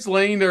Japan's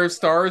laying their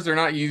stars. They're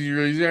not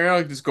usually they're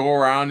like just go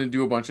around and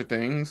do a bunch of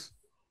things.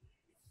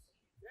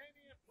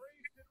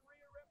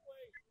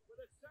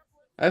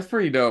 That's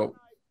pretty dope.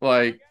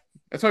 Like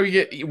that's why we're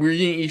getting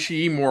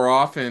Ishii more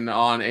often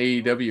on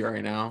AEW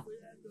right now.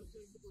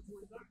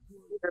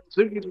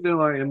 Suzuki's doing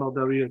like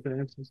MLW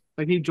advances.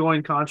 Like he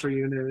joined Contra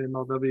Unit in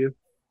MLW.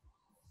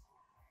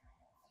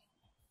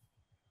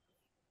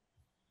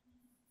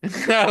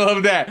 I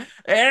love that.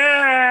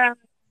 Yeah.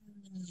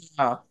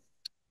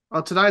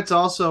 Well, tonight's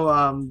also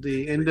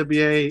the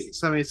NWA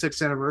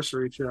 76th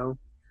anniversary show.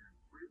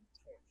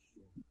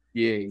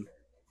 Yay.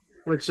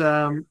 Which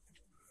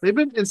they've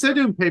been, instead of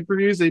doing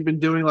pay-per-views, they've been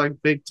doing like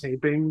big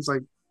tapings.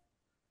 Like,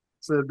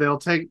 so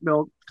they'll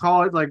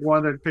call it like one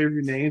of their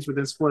pay-per-view names, but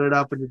then split it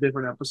up into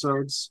different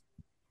episodes.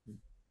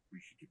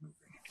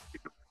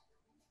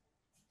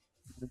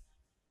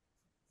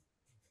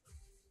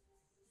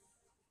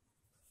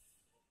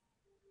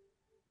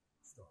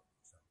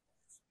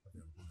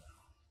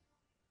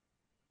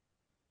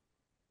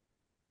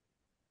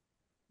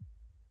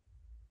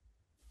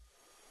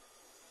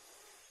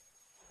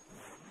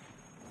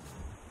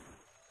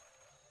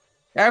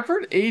 I've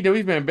heard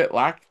AEW's been a bit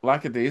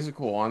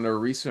lackadaisical on their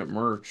recent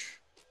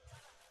merch.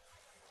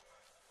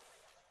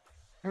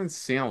 I haven't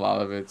seen a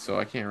lot of it, so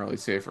I can't really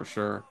say for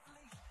sure.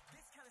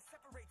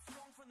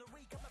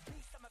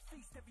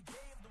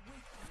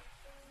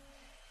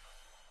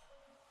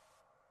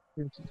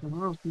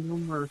 Tomorrow's No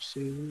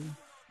Mercy.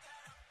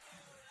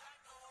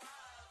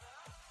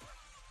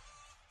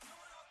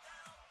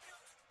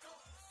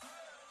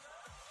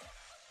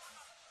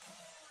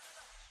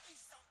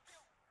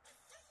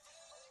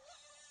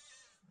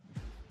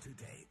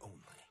 Today only.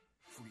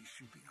 Free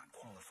shipping on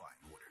qualifying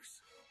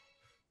orders.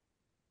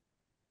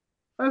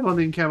 I have one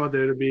thing come out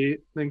there to be.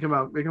 They come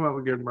out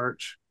with good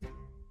merch.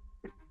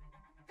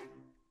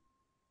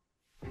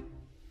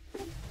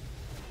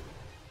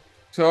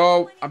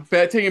 So I'm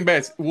taking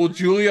bets. Will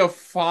Julia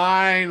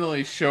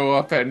finally show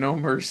up at No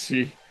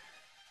Mercy?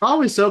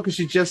 Probably so, because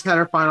she just had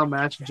her final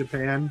match in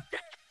Japan.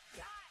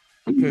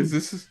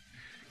 Because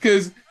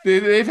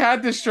they've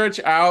had to stretch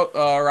out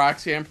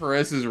Roxanne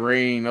Perez's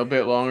reign a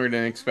bit longer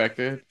than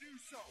expected.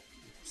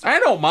 I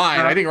don't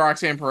mind. I Uh, think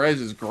Roxanne Perez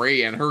is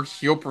great, and her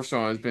heel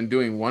persona has been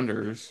doing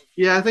wonders.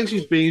 yeah, I think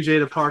she's being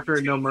Jada Parker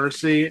at No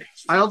Mercy.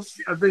 I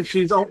think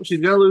she's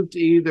gonna lose to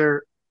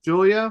either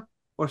Julia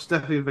or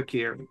Stephanie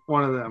Vakir,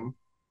 one of them.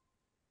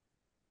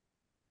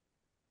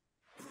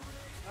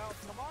 Well,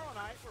 tomorrow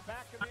night we're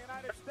back in the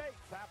United States,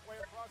 halfway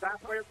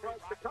Halfway across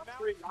the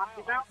country,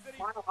 Rocky Mountain,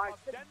 Mile High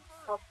City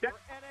of Denver.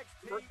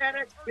 For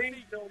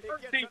NXT, No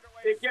Mercy,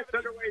 it gets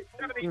underway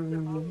 70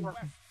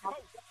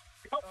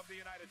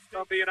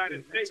 of the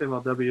United States.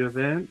 MLW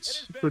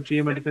event.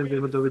 Kojima defends the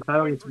MLW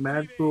title against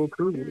Mad Cool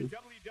Cooley.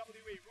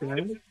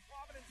 Okay.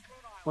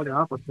 What the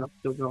opera stuff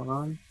still going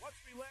on? Once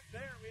we left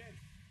there, we went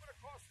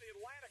across the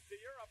Atlantic to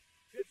Europe,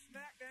 did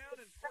SmackDown,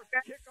 and of course,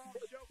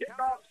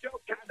 Kickoff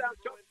show, countdown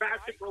show,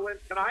 Bashin Berlin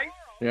tonight.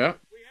 Yeah.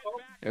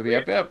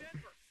 Yep.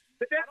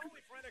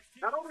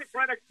 Not only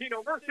for NXT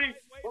No Mercy,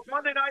 but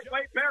Monday Night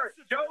Wade Barrett,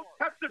 Joe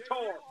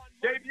Testator,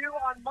 debut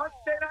on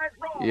Monday Night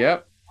Raw.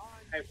 Yep.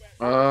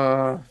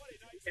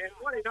 And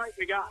what a night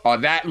we got. Oh,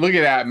 look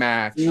at that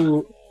match.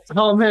 Ooh.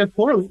 Oh man,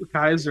 poor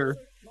Kaiser.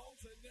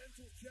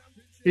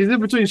 He's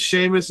in between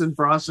Sheamus and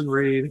Bronson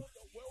Reed.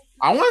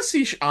 I want to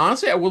see,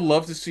 honestly, I would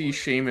love to see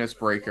Sheamus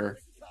Breaker.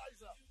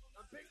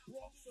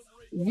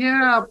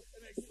 Yeah.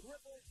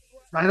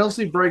 I don't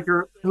see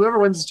Breaker. Whoever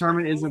wins this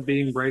tournament isn't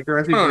beating Breaker.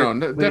 I think No,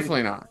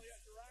 definitely not.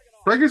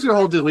 Breaker's gonna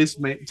hold it at least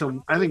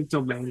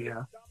until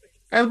Mania.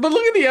 But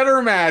look at the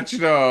other match,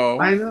 though.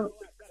 I know.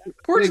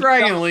 Poor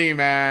Dragon Lee,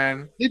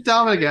 man. Get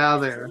Dominic out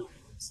of there.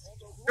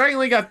 Dragon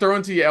Lee got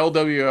thrown to the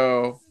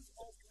LWO.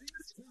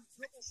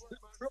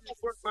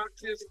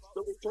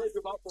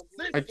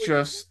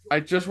 I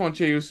just want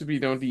Jey Uso to be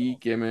done with the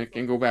gimmick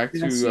and go back to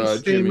Jimmy.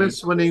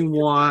 Sheamus winning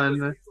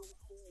one,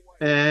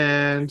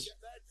 and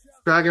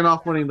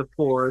Dragunov winning the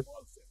fourth.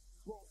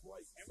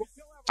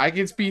 I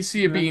can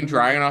see it being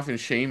Dragunov and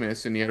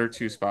Sheamus in the other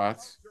two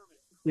spots.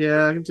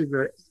 Yeah, I can see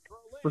that.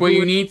 But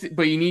you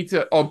need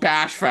to. Oh,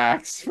 Bash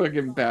Facts,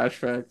 fucking Bash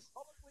Facts.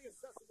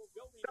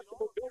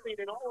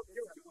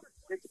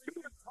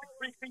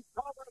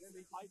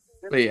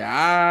 But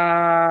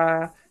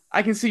yeah,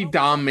 I can see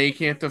Dom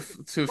making it to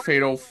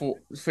fatal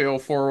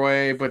four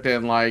way, but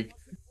then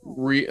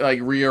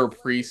Rhea or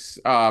Priest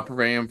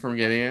prevent him from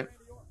getting it.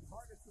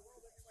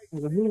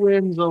 Who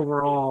wins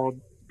overall?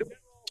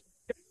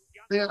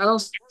 Yeah, I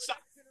don't.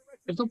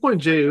 At some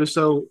point, Jey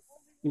Uso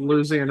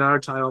losing another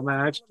title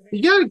match.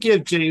 You got to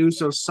give Jey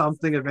Uso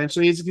something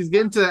eventually. He's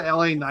getting to the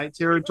LA Knight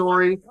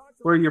territory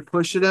where you're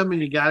pushing him,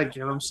 and you got to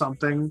give him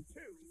something.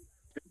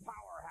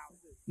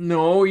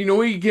 No, you know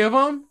what you give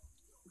him?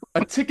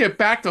 A ticket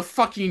back to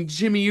fucking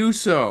Jimmy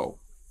Uso.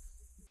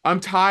 I'm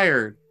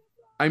tired.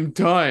 I'm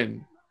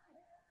done.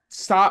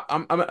 Stop.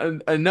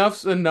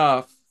 Enough's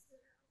enough.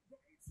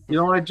 You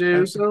don't like Jey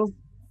Uso?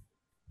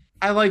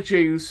 I like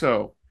Jey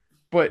Uso,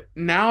 but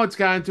now it's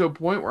gotten to a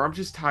point where I'm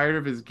just tired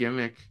of his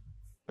gimmick.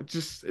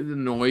 It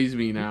annoys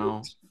me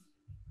now.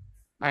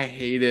 I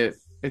hate it.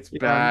 It's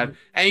bad.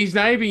 And he's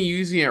not even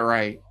using it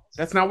right.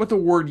 That's not what the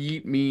word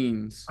yeet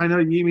means. I know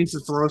yeet means to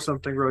throw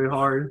something really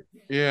hard.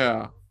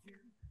 Yeah.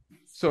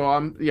 So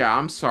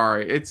I'm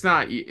sorry. It's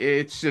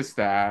just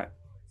that.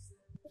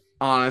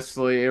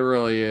 Honestly, it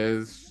really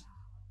is.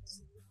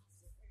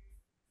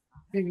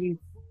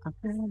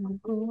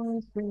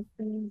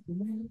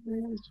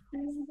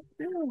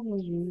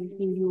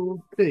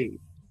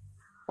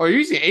 Oh, you're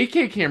using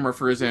 8K camera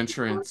for his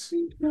entrance.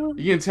 You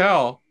can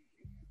tell.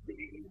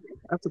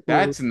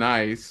 That's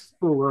nice.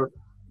 Cool work.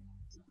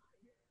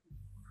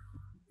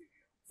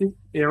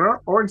 Yeah,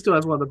 Orton still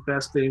has one of the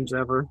best themes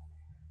ever.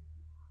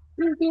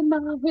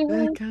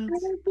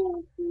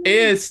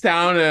 It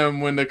astounded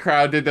him when the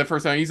crowd did that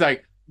first time. He's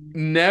like,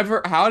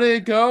 never. How did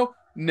it go?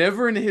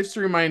 Never in the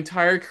history of my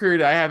entire career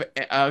did I have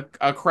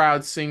a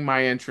crowd sing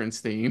my entrance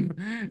theme.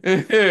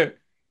 Look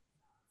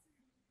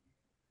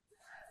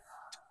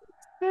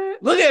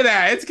at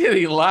that. It's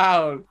getting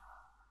loud.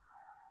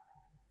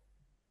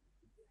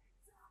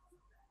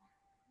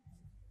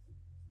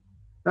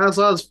 That's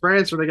all his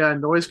friends where they got a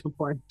noise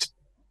complaint.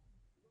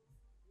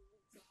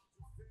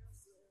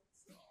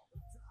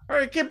 All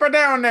right, keep her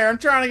down there. I'm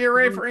trying to get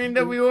ready for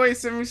NWA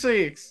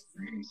 76.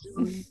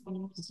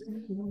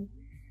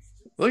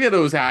 Look at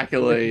those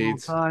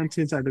accolades. Time,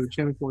 10 time WWE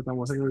Champion, 4-time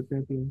World Heavyweight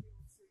Champion.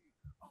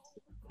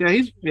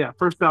 Yeah,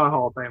 first ballot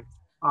Hall of Fame.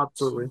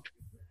 Absolutely.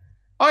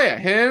 Oh yeah,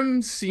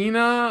 him,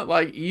 Cena,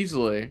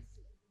 easily.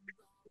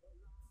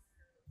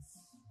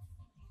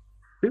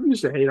 People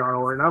used to hate on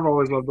Orton. I've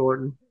always loved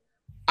Orton.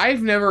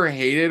 I've never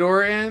hated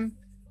Orton.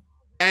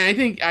 And I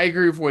think I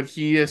agree with what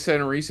he has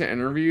said in recent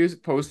interviews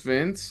post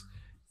Vince.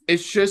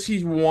 It's just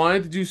he's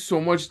wanted to do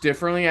so much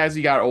differently as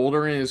he got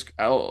older in his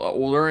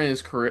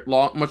career,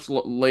 much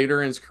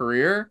later in his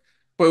career.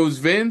 But it was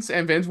Vince,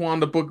 and Vince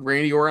wanted to book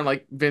Randy Orton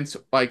like Vince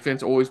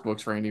always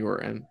books Randy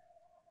Orton.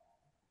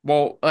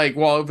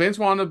 While Vince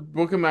wanted to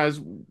book him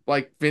as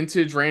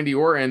vintage Randy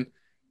Orton,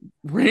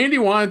 Randy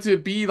wanted to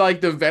be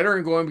the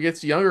veteran going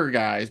against the younger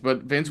guys,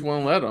 but Vince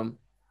won't let him.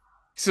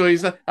 So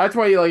that's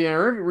why in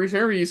a recent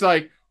interview he's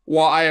like,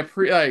 I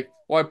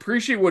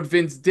appreciate what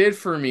Vince did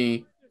for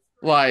me,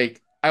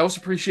 like I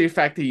also appreciate the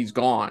fact that he's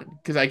gone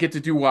because I get to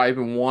do what I've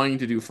been wanting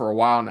to do for a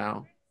while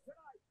now.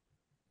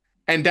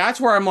 And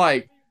that's where I'm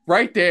like,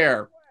 right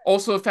there.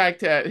 Also, the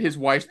fact that his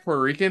wife's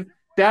Puerto Rican,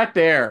 that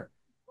there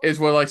is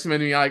what like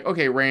cemented me like,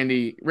 okay,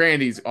 Randy's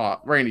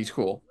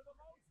cool.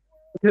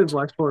 His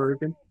wife's Puerto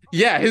Rican.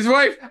 Yeah, his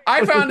wife.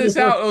 I found this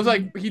out. It was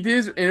like he did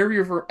his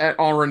interview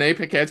on Renee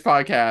Paquette's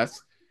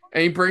podcast,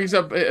 and he brings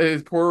up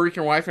his Puerto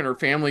Rican wife and her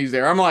family's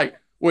there. I'm like,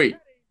 wait,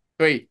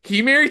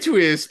 he married to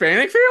a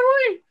Hispanic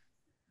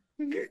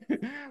family?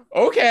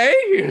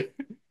 Okay,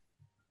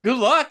 good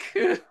luck.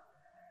 Good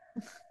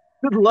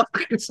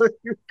luck.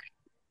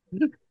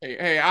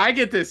 Hey, I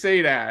get to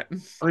say that.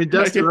 I mean,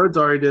 Dusty Rhodes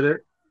already did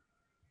it.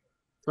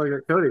 So I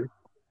got Cody.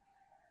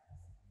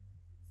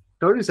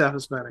 Cody's half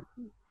Hispanic.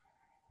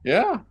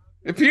 Yeah.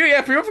 If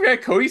you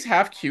forget, Cody's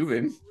half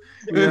Cuban.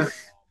 Yeah.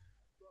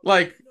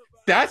 Like,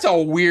 that's a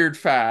weird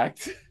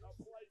fact.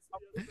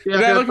 Yeah,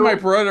 And I look at my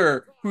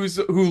brother, who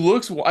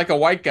looks like a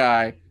white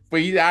guy,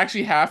 but he's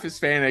actually half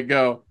Hispanic.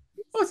 Go,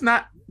 well, it's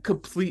not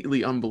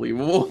completely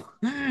unbelievable.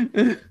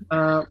 Okay,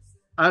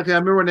 I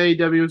remember when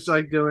AEW was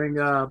like doing,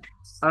 I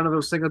don't know if it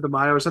was Cinco de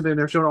Mayo or something.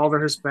 They're showing all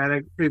their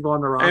Hispanic people on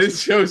the roster. And it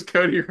shows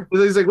Cody.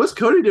 He's like, "What's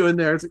Cody doing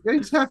there?" It's like, yeah,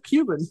 he's half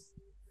Cuban.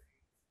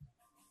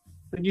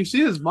 And you see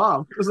his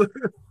mom.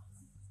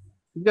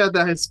 You got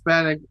that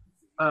Hispanic.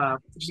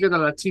 She's got that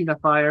Latina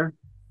fire.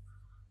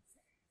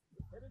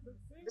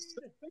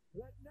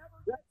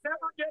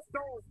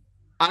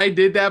 I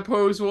did that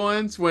pose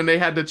once when they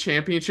had the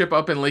championship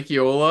up in Lake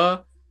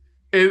Eola.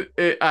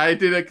 I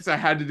did it because I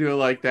had to do it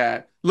like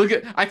that.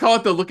 I call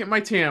it the look at my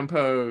tan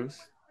pose.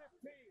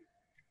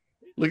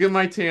 Look at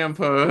my tan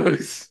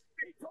pose.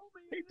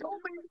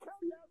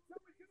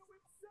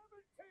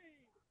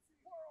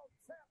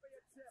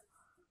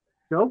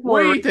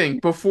 What do you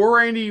think? Before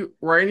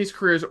Randy's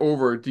career is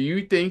over, do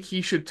you think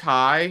he should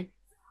tie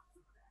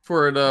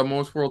for the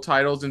most world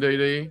titles in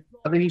WWE?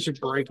 I think he should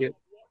break it.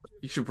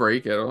 He should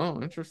break it.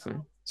 Oh,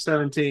 interesting.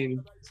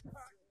 17.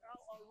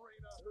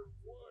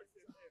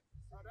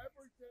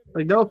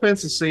 Like, no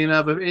offense to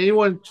Cena, but if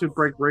anyone should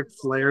break Ric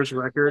Flair's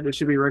record, it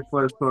should be Ric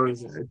Flair's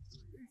protege.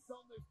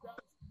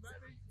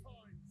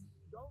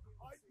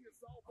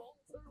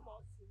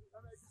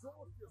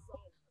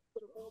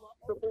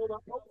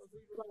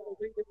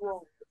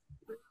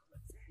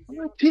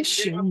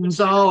 Politicians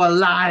all are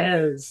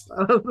liars.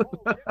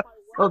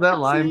 Oh, that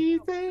line.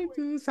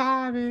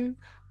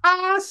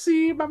 I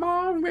see my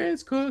mom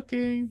is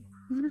cooking.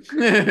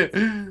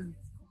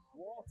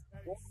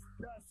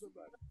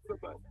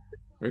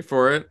 Wait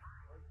for it.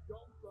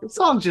 The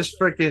song's just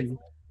freaking.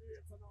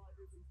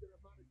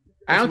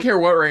 I don't care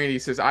what Randy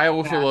says. I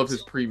also love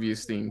his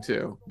previous theme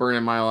too.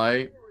 Burning My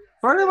Light.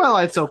 Burning My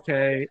Light's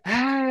okay.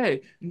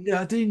 Hey,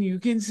 nothing you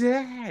can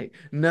say.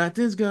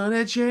 Nothing's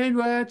gonna change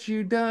what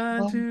you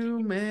done to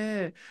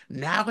me.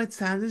 Now it's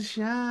time to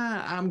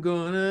shine. I'm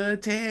gonna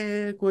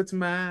take what's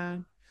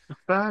mine.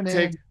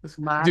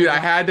 Dude, I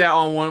had that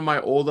on one of my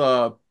old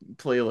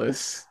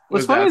playlists.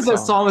 What's funny is that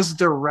song is a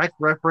direct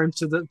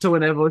reference to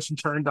when Evolution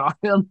turned on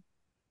him.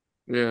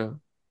 Yeah.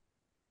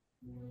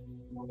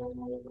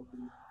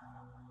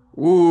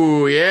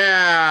 Ooh,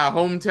 yeah.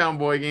 Hometown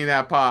boy getting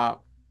that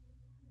pop.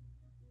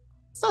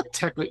 It's not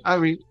technically. I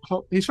mean,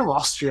 he's from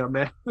Austria,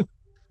 man.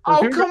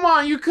 Oh, come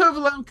on. You could have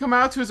let him come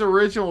out to his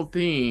original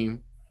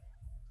theme.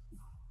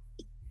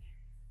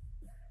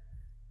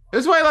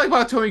 That's what I like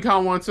about Tony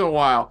Khan once in a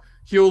while.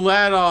 He'll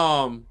let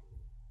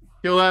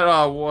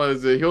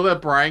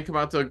Brian come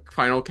out to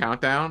Final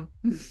Countdown.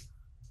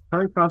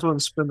 Tony Khan's willing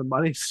to spend the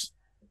money. He's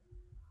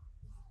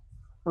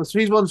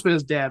willing to spend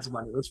his dad's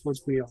money. Let's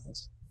be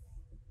honest.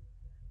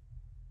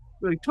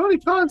 Like, Tony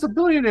Khan's a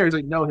billionaire. He's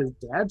like, no, his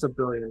dad's a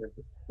billionaire.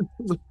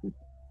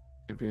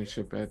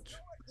 Championship match.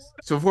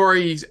 So far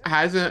he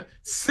hasn't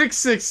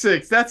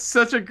 666. That's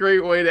such a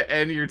great way to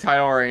end your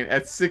title reign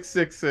at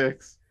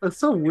 666. That's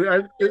so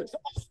weird.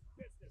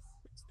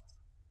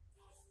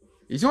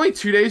 He's only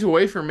 2 days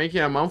away from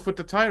making a month with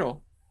the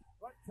title.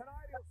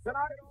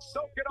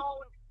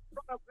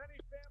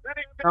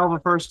 Hell of a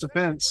first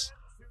defense.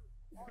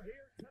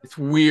 It's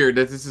weird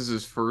that this is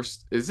his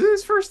first. Is it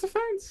his first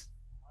defense?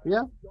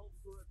 Yeah.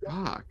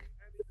 Fuck.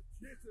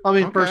 I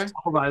mean, first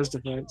televised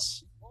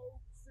defense.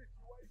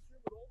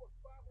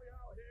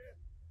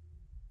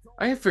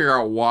 I can figure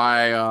out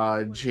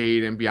why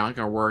Jade and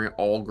Bianca are wearing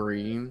all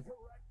green.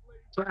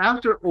 So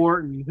after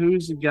Orton,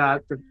 who's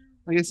got the?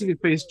 I guess he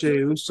could face Jey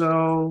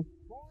Uso.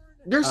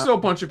 There's still a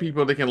bunch of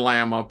people they can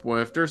lam up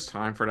with. There's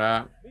time for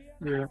that.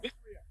 Yeah.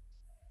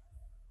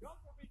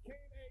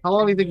 How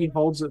long do you think he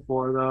holds it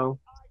for, though?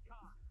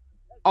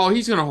 Oh,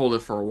 he's gonna hold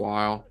it for a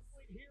while.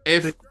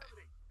 If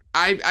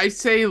I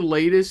say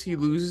latest he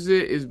loses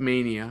it is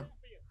Mania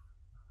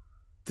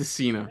to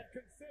Cena.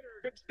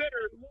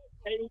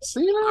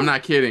 Cena? I'm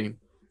not kidding.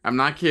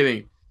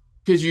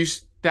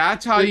 Because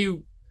that's how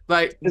you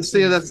like.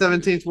 Instead of that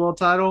 17th world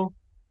title.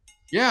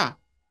 Yeah.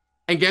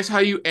 And guess how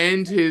you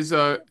end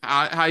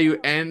how you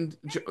end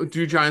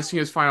John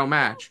Cena's final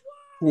match?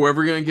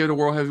 Whoever you're gonna give the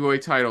world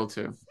heavyweight title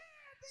to.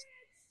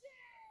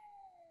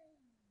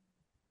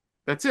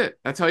 That's it.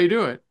 That's how you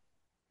do it.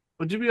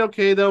 Would you be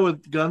okay though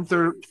with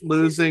Gunther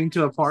losing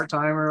to a part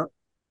timer?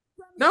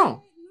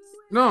 No,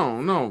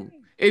 no.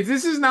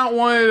 This is not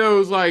one of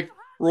those like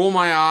roll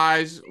my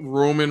eyes,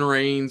 Roman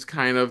Reigns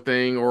kind of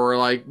thing, or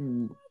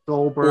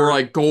Goldberg.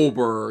 like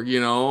Goldberg, you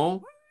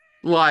know?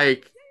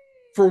 Like,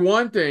 for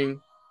one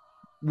thing,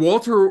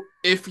 Walter,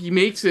 if he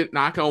makes it,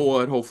 knock on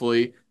wood,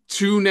 hopefully,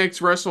 to next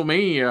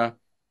WrestleMania,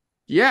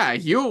 yeah,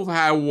 he'll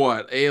have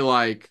what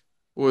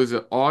is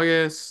it,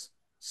 August,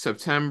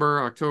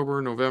 September,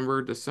 October,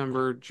 November,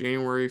 December,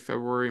 January,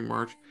 February,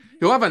 March.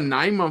 He'll have a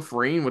 9-month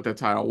reign with the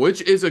title,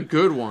 which is a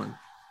good one.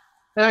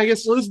 And I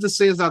guess losing to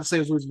Cena is not the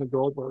same as losing to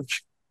Goldberg.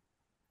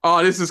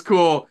 Oh, this is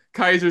cool.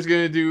 Kaiser's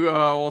gonna do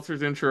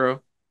Walter's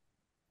intro.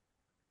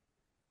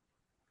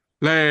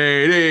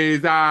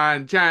 Ladies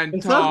and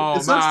It's not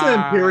the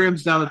gentlemen.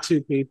 Imperium's down to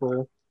 2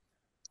 people.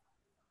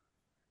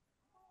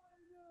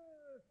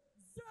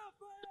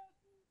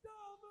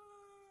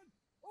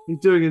 He's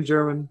doing it in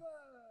German.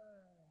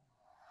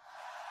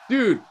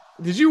 Dude,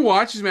 did you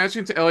watch his match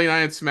against LA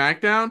Knight at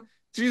SmackDown?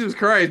 Jesus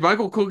Christ,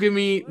 Michael Cole give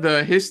me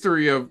the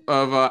history of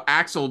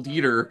Axel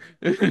Dieter.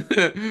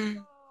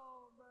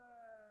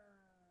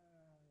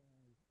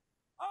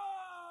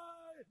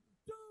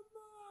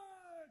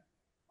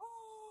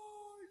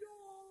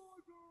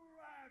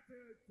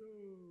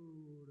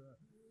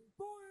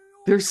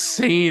 They're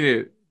saying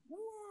it.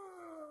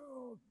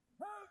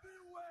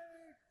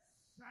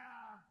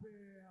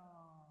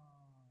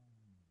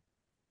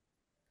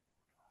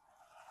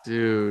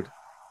 Dude.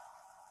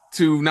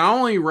 To not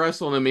only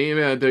wrestle in the main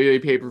event of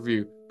WWE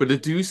pay-per-view, but to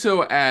do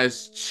so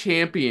as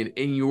champion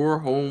in your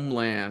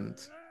homeland.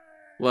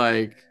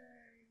 Like,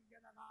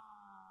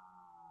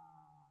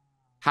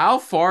 how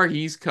far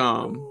he's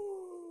come.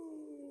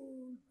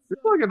 There's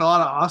like a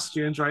lot of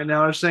Austrians right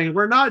now are saying,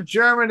 we're not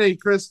Germany,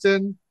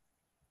 Kristen.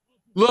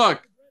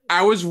 Look,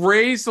 I was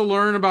raised to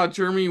learn about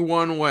Germany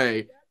one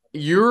way.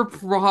 You're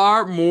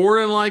more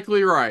than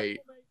likely right.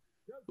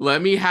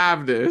 Let me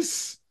have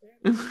this.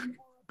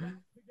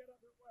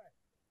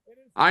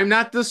 I'm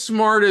not the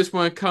smartest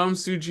when it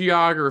comes to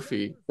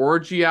geography or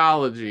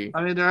geology.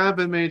 I mean, there have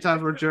been many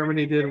times where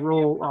Germany did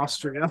rule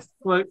Austria.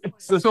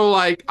 So,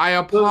 I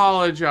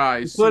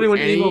apologize to including when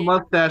Evil any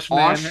Mustache Man.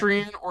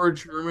 Austrian or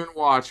German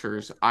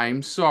watchers.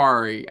 I'm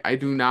sorry. I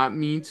do not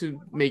mean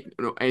to make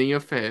any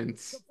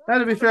offense.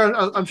 And to be fair,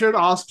 I'm sure the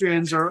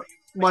Austrians are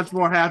much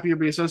more happy to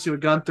be associated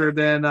with Gunther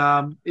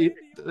than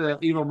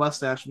Evil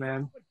Mustache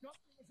Man.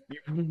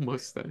 Evil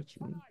Mustache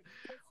Man.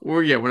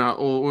 Well, yeah, we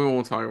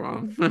won't talk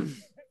about him.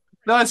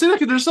 No, I see like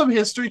there's some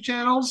history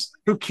channels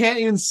who can't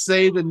even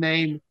say the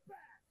name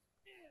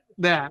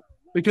that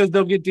because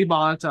they'll get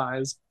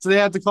demonetized. So they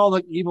have to call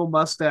like Evil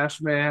Mustache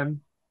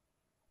Man.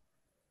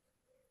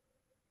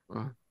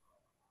 I'm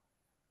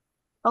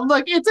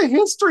like, it's a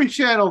history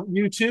channel,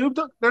 YouTube.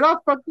 They're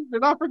not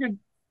freaking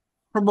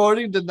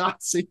promoting the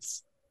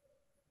Nazis.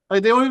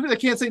 Like they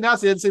can't say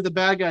Nazi, they say the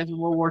bad guys in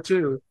World War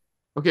II.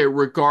 Okay,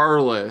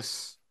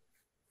 regardless,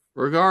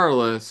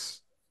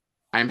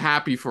 I'm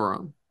happy for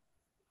him.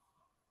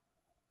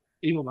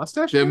 Evil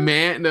Mustache? The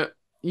man,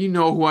 you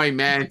know who I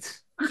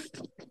meant.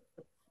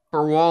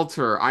 For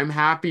Walter, I'm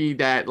happy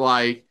that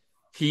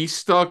he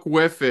stuck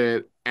with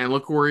it, and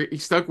look where he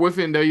stuck with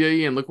it in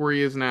WWE, and look where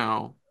he is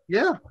now.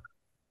 Yeah.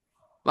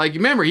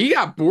 Remember, he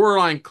got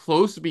borderline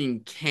close to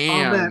being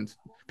canned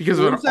because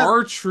of an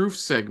R-Truth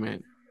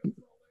segment.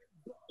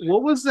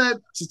 What was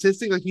that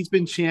statistic? Like he's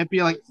been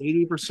champion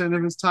 80%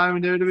 of his time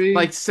in WWE.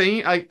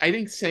 I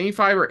think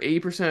 75 or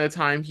 80% of the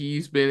time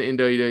he's been in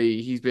WWE,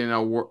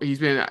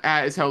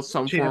 he's held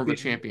some form of a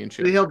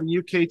championship. He held the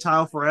UK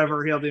title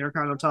forever. He held the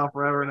Intercontinental title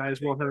forever, and now he's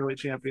World Heavyweight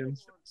Champion.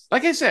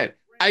 Like I said,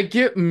 I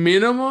get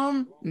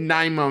minimum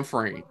 9-month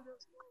reign.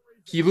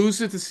 He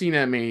loses to Cena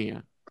at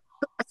Mania.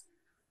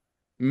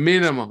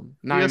 Minimum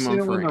 9-month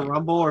reign. Win the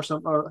Rumble or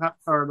something,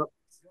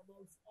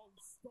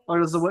 or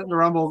does the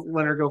Rumble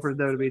winner go for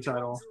the WWE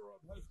title?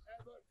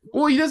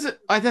 Well, he doesn't.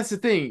 That's the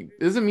thing.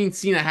 It doesn't mean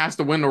Cena has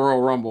to win the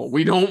Royal Rumble.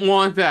 We don't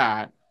want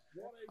that.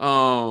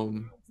 I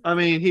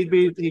mean,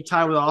 he'd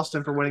tie with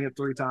Austin for winning it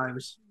 3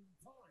 times.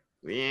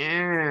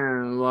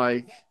 Yeah,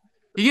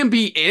 he can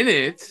be in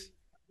it.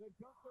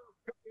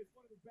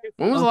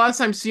 When was the last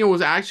time Cena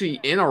was actually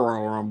in a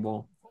Royal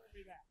Rumble?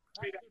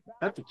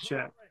 I have to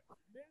check.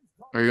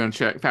 Are you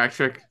gonna fact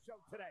check?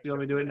 You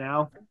want me to do it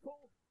now?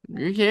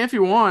 You can if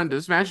you want.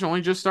 This match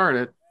only just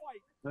started.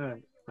 All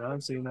right,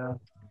 John Cena.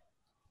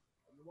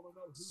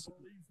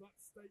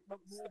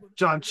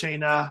 John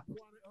Cena.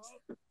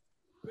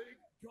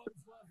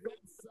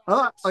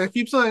 I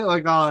keep saying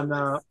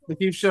they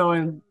keep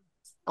showing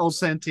old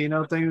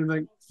Santino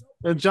things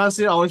and John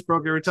Cena always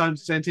broke every time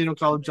Santino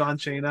called him John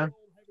Cena.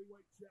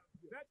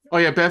 Oh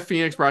yeah, Beth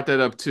Phoenix brought that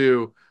up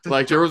too.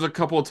 There was a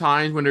couple of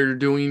times when they were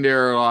doing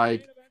their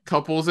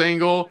couples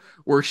angle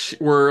where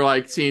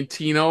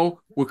Santino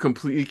would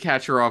completely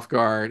catch her off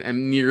guard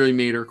and nearly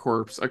made her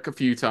corpse a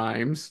few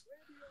times.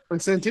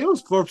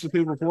 Santino's corpse with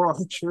people before,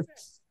 I'm sure.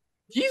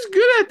 He's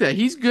good at that.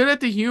 He's good at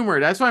the humor.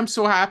 That's why I'm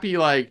so happy.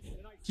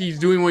 he's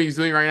doing what he's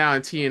doing right now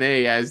in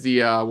TNA as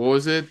the what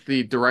was it?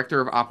 The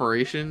director of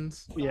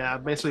operations. Yeah,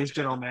 basically he's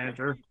general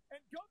manager.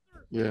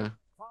 Yeah,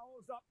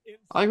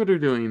 I like what they're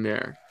doing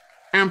there.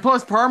 And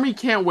plus, part of me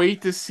can't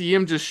wait to see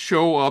him just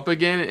show up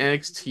again in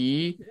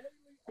NXT,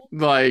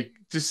 like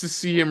just to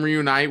see him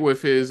reunite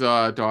with his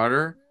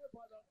daughter.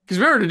 Because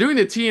remember, they're doing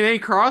the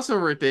TNA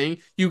crossover thing.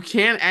 You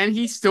can't, and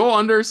he's still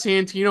under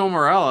Santino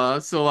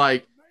Marella, so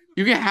like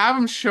you can have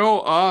him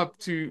show up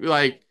to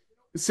like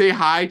say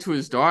hi to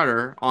his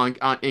daughter on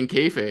in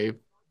kayfabe.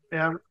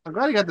 Yeah, I'm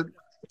glad he got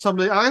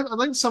somebody. I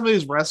like some of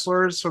these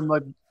wrestlers from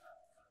like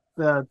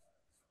the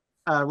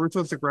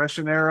Ruthless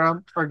Aggression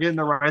era are getting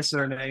the rights to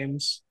their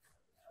names.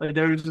 Like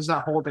they're just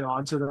not holding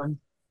on to them.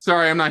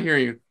 Sorry, I'm not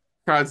hearing you.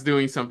 Crowd's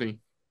doing something.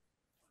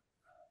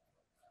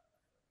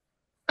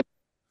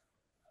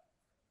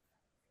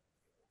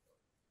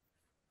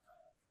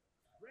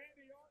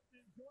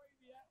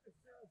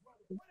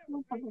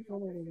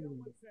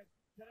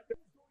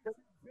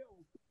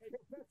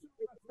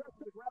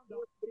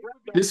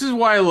 This is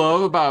what I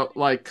love about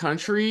like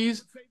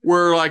countries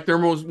where like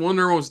one of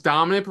their most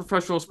dominant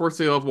professional sports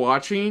they love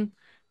watching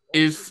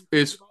is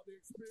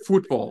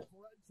football.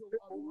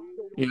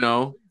 You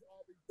know,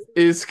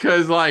 is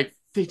because like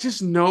they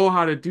just know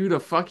how to do the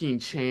fucking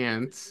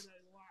chants.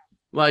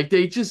 Like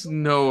they just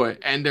know it,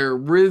 and they're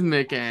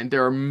rhythmic and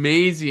they're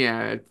amazing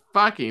at it.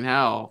 Fucking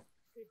hell.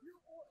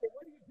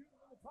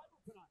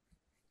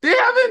 They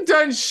haven't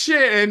done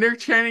shit, and they're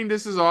chanting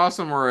 "This is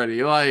awesome"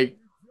 already. Like,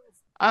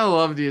 I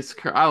love this.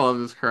 I love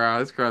this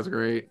crowd. This crowd's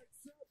great.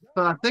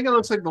 So I think it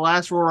looks like the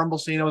last Royal Rumble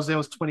scene was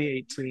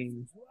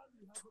 2018.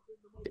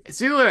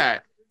 See, look at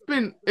that.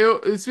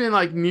 It's been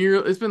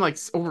like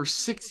over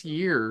 6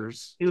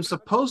 years. He was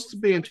supposed to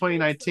be in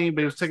 2019,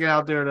 but he was taken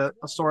out there to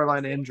a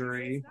storyline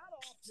injury.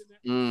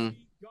 Mm.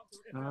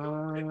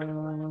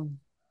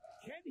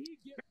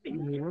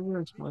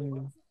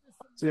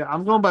 So yeah,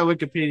 I'm going by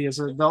Wikipedia.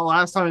 So the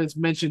last time it's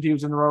mentioned he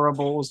was in the Royal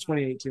Rumble was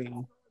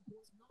 2018.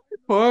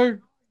 But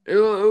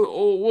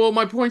well,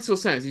 my point still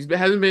stands. He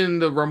hasn't been in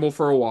the Rumble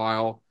for a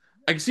while.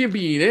 I can see him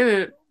being in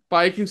it, but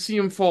I can see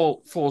him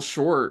fall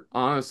short,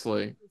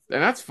 honestly,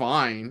 and that's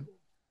fine.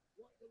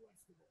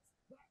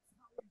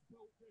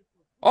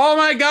 Oh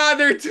my God,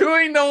 they're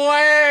doing the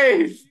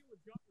wave!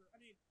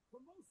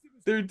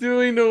 They're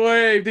doing the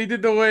wave. They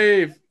did the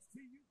wave.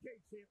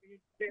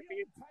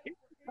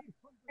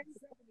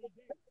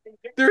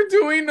 They're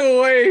doing the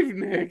wave,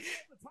 Nick.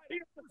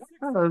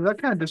 Oh, that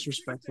kind of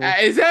disrespectful.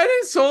 Is that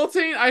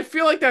insulting? I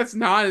feel like that's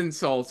not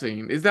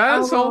insulting. Is that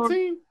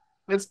insulting?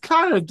 It's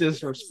kind of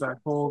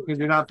disrespectful because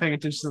you're not paying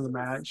attention to the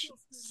match.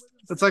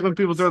 It's like when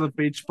people throw the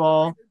beach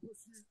ball.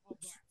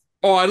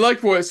 Oh, I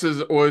like what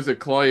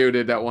Claudio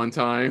did that one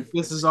time.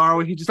 This is our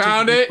way. He just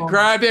found it,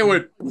 grabbed it,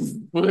 went.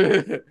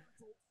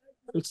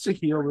 It's a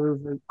heel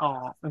move.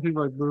 Oh, and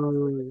people are like,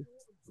 boo.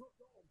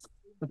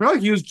 I feel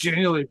like he was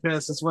genuinely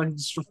pissed. That's why he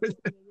destroyed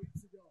it.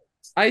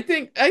 I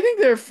think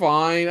they're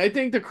fine. I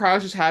think the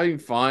crowd's just having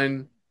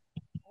fun.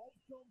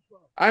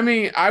 I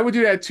mean, I would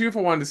do that too if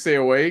I wanted to stay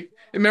awake.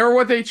 Remember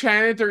what they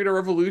chanted during the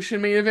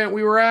Revolution main event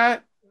we were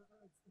at?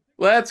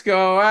 Let's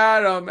go,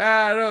 Adam.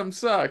 Adam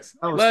sucks.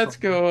 Let's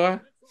go.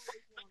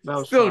 That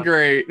was still fun.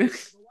 Great.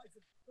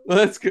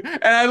 Let's go.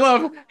 And I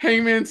love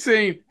Hangman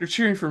saying, they're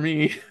cheering for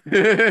me.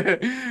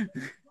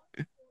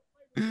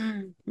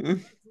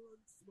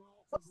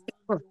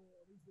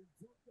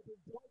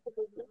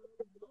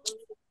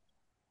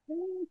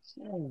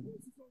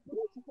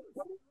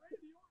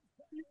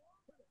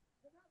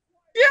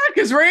 Yeah,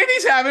 because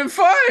Randy's having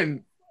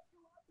fun.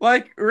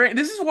 Like,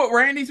 this is what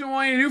Randy's been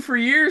wanting to do for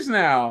years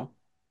now.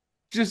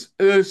 Just,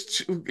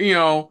 you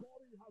know,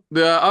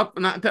 not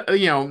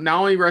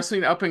only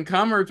wrestling the up and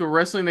comers, but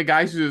wrestling the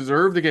guys who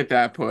deserve to get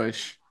that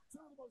push.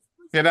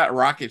 Get that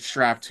rocket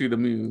strap to the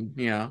moon,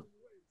 you know.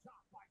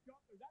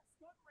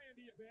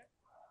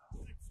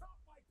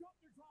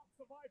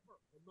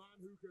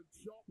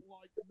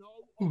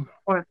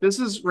 This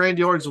is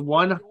Randy Orton's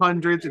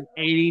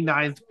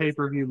 189th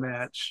pay-per-view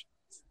match.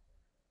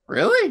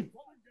 Really?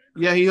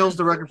 Yeah, he holds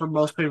the record for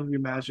most pay-per-view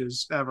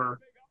matches ever.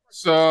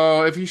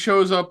 So if he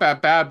shows up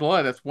at Bad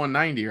Blood, that's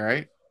 190,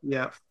 right?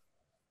 Yeah.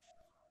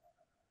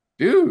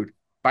 Dude,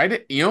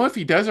 if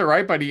he does it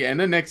right by the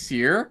end of next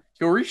year,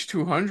 he'll reach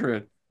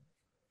 200.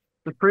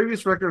 The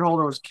previous record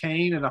holder was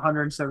Kane at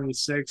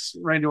 176.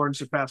 Randy Orton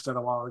surpassed that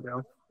a while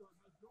ago.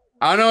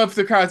 I don't know if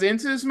the crowd's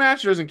into this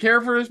match, doesn't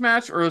care for this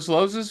match, or just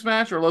loves this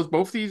match, or loves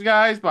both these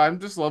guys, but I'm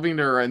just loving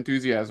their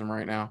enthusiasm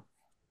right now.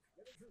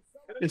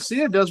 If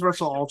Cena does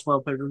wrestle all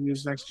 12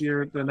 pay-per-views next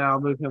year, then I'll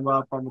move him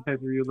up on the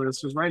pay-per-view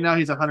list. Because right now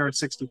he's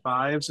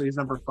 165, so he's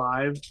number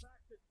 5.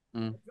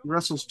 He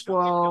wrestles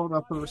 12,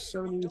 up to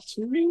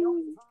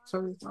 72,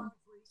 75.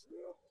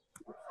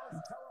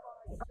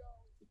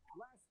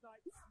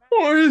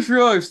 Oh, I just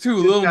realized, too,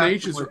 Lil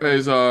Nate is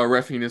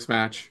reffing this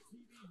match.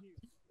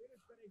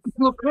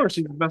 Well, of course,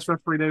 he's the best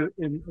referee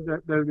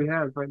that we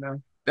have right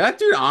now. That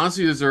dude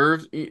honestly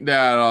deserves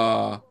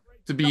that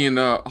to be in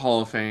the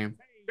Hall of Fame.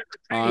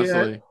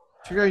 Honestly. Yeah,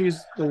 if you're going to use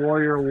the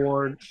Warrior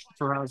Award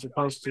for how it's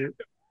supposed to.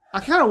 I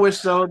kind of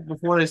wish though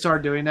before they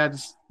started doing that,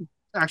 just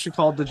actually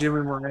called the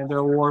Jimmy Miranda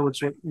Award,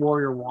 which what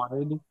Warrior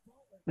wanted,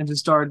 and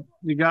just start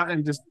you got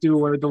and just do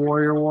away with the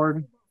Warrior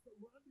Award.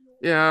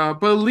 Yeah,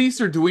 but at least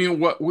they're doing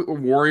what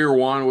Warrior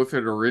wanted with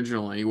it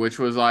originally, which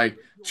was like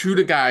shoot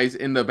the guys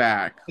in the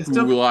back It's who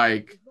still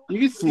like you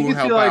who can see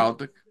help like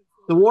out.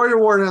 the Warrior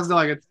Award has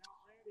like a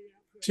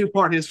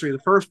two-part history. The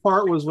first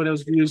part was when it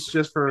was used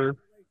just for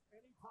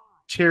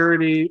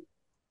charity,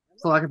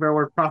 for lack of a better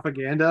word,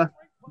 propaganda,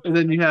 and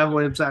then you have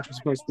what it's actually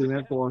supposed to be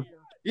meant for.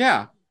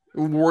 Yeah,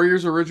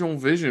 Warrior's original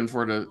vision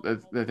for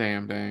the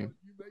damn thing.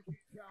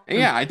 And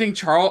yeah, I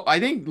think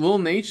Lil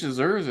Nate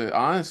deserves it,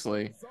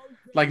 honestly.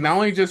 Like not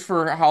only just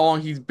for how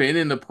long he's been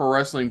in the pro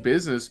wrestling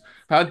business,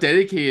 but how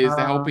dedicated he is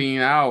to Uh, helping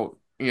out,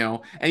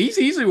 and he's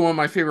easily one of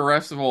my favorite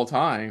refs of all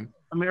time.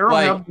 I mean,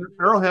 Like,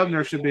 Earl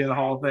Hebner should be in the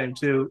Hall of Fame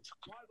too,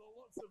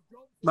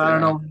 but I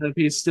don't yeah. know if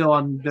he's still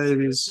on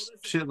WWE's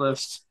shit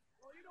list.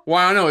 Well,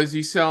 I don't know. Is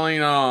he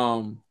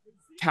selling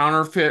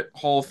counterfeit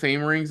Hall of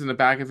Fame rings in the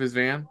back of his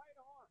van?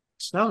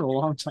 That was a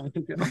long time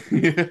ago.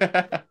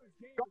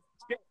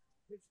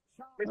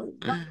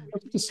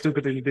 That's a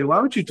stupid thing to do.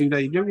 Why would you do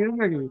that? You're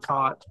gonna get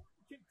caught.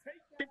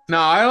 No,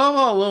 I love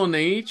how Lil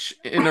Nate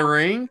in the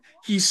ring.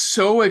 He's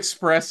so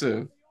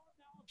expressive.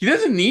 He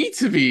doesn't need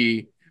to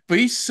be, but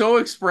he's so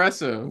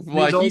expressive. He's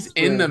Like old he's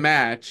in the school.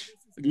 match,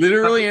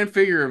 literally and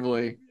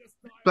figuratively.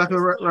 Back when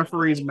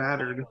referees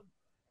mattered.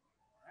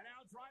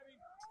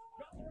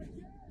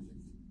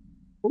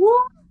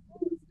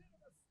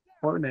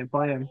 What name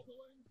playing?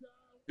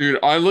 Dude,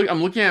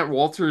 I'm looking at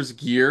Walter's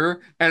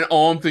gear, and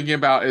all I'm thinking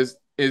about is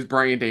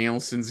Bryan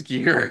Danielson's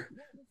gear.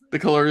 The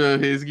color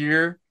of his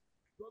gear.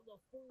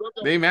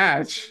 They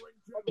match.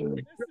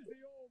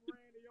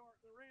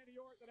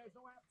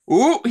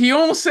 Ooh, he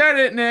almost said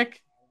it,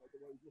 Nick.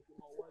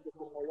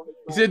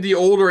 He said the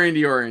old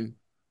Randy Orton.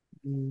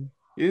 You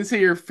didn't say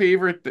your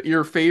favorite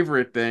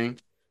thing.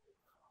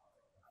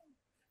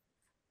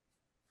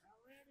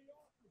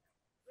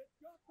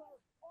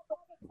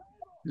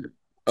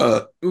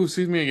 Ooh,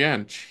 excuse me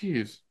again.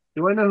 Jeez.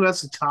 Do I know who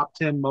has the top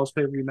 10 most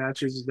pay-per-view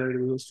matches in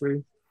WWE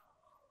history?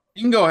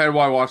 You can go ahead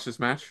while I watch this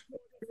match.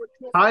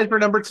 Tied for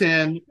number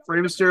 10, Rey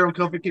Mysterio and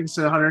Kofi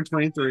Kingston,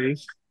 123.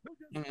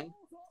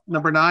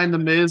 Number 9, The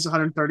Miz,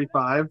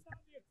 135.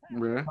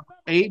 Yeah.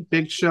 8,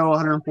 Big Show,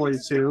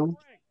 142.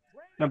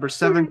 Number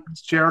 7,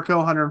 Chris Jericho,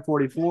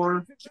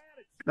 144.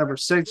 Number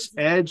 6,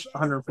 Edge,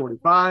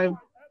 145.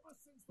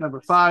 Number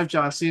 5,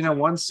 John Cena,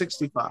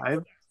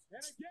 165.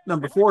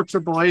 Number 4,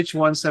 Triple H,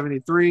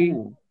 173.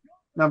 Ooh.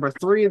 Number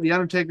 3, The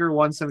Undertaker,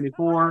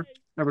 174.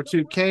 Number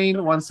 2, Kane,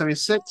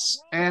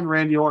 176. And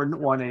Randy Orton,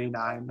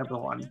 189. Number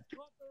 1.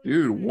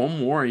 Dude, one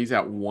more. He's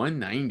at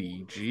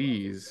 190.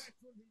 Jeez.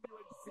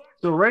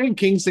 So Ray and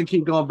Kingston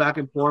keep going back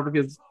and forth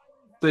because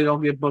they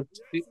don't get booked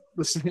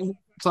the same.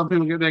 Some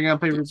people get dang on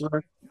papers.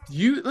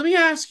 Let me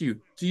ask you,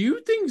 do you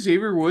think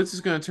Xavier Woods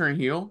is gonna turn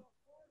heel?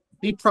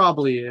 He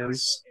probably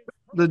is.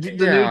 The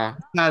Yeah.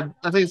 new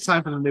I think it's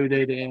time for the New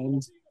Day to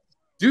end.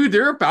 Dude,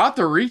 they're about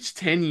to reach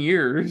 10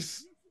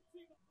 years.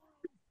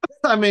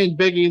 I mean,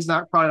 Big E's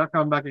probably not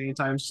coming back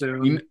anytime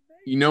soon.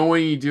 You know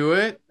when you do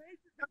it?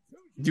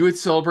 Do it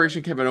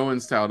Celebration Kevin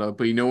Owens style though,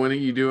 but you know when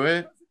you do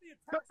it?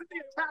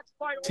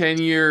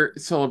 10-year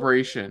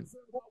celebration.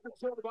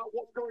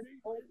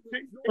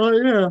 Oh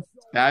yeah.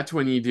 That's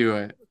when you do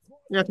it.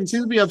 Yeah, he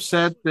seems to be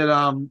upset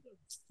that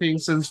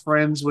Kingston's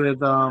friends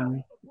with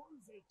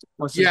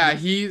what's his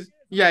name?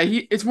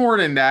 It's more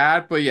than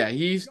that, but yeah,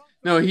 he's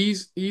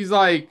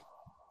like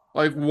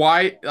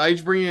why I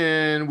just bring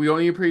in we don't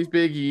need to praise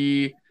Big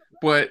E,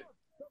 but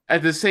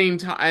at the same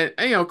time,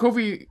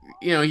 Kofi,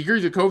 he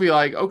agrees with Kofi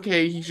like,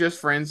 okay, he's just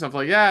friends, stuff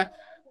like that.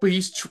 But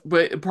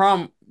but the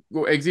problem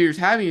Xavier's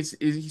having is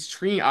he's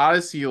treating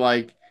Odyssey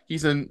like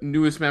he's the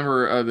newest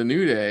member of the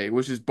New Day,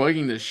 which is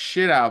bugging the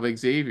shit out of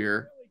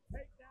Xavier.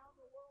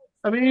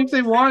 I mean, if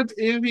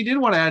he did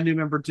want to add a new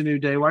member to New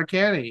Day, why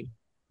can't he?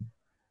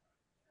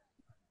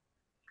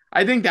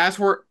 I think that's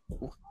where,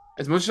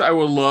 as much as I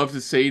would love to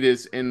say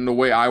this in the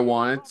way I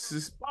want it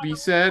to be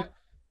said,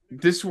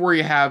 this is where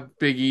you have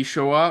Big E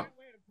show up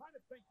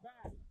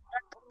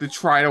to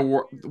try to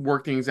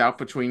work things out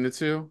between the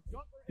two.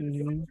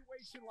 Mm-hmm.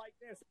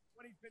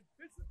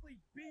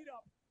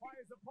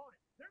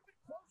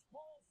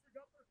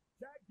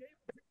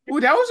 Ooh,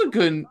 that was a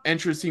good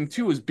entrance theme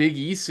too. Was Big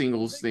E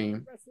singles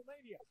theme?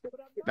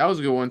 That was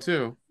a good one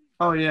too.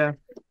 Oh yeah.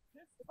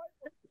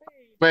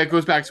 But it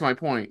goes back to my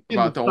point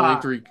about the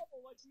only three.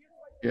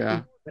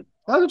 Yeah. That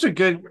was such a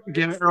good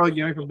early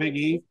gimmick from Big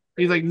E.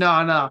 He's like,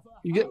 no,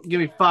 you give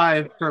me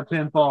 5 for a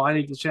pinfall. I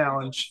need the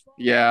challenge.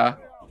 Yeah.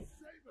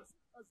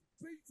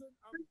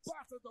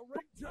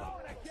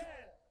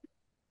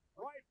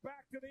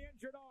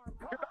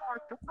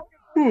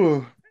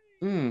 Ooh.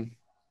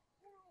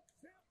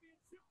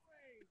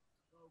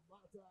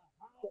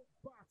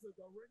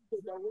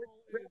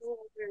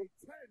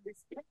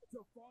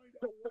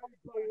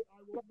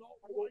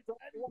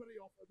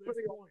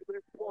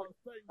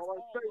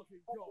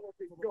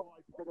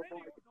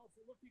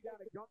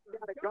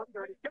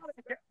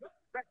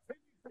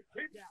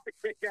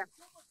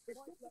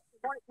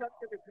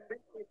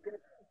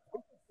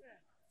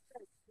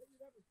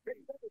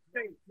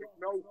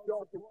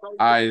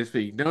 I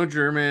speak no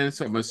German,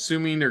 so I'm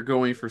assuming they're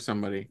going for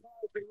somebody.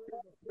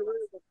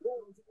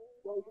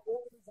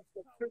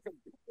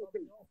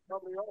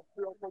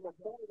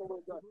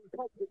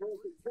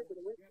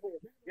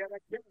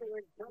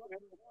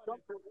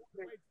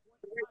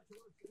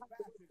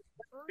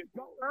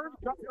 Earned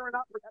Gunther an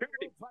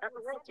opportunity at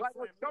the World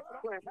Title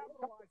SummerSlam.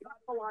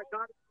 Capitalized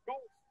on it.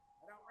 Gold.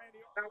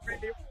 Now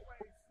Randy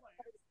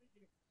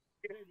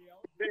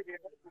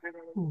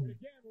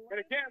and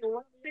again,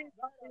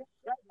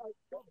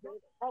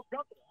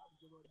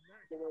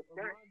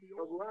 Randy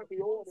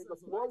Randy Orton in the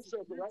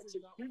process of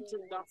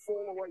executing that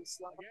fallaway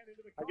slam.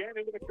 Again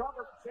into the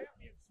cover.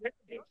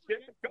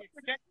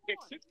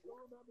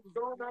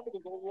 Still remember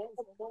there's a lot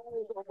of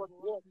miles on the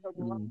block of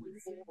Randy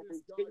Orton.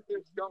 We've seen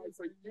this guy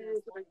for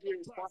years and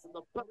years, fighting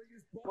the best,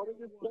 putting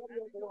his body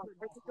on the line.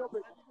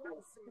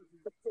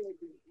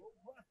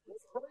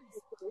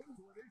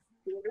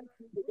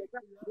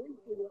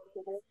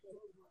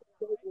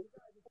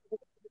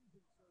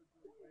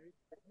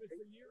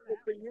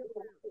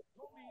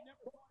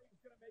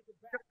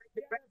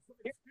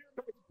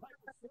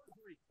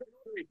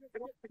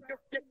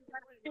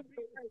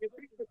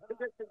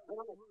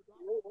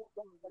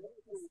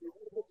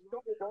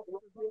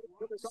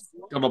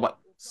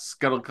 Scuttlebutt.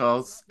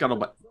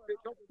 Scuttlebutt.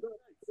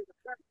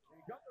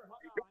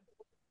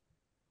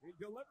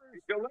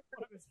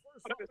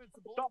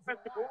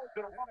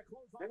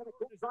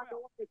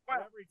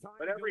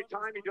 But every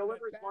time he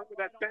delivers one with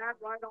that bad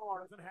right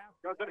arm,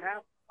 doesn't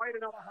have quite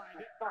enough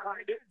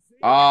behind it.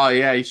 Oh,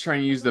 yeah, he's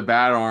trying to use the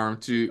bad arm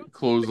to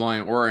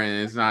clothesline Orton.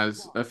 It's not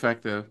as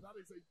effective.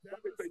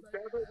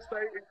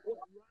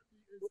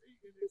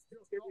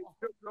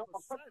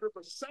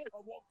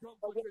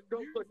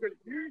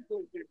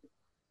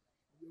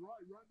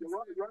 You're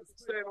right,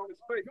 stand on his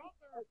feet.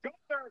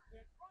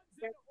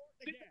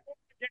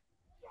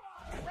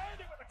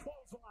 Randy with a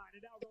clothesline,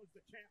 and now goes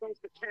the champion. Goes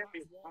the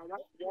champion. All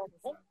right,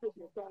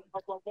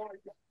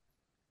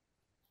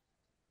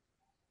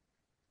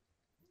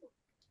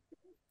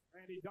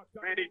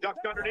 Randy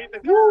ducked underneath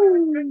it.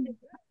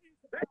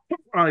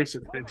 Oh, he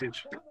said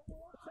vintage.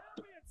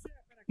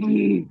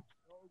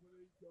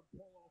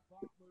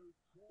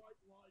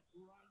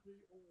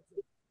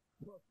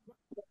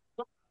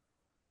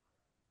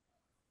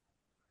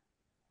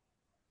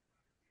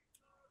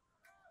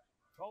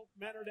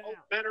 Men are down.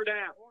 Men are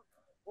down.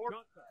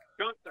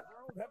 Gunther.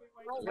 And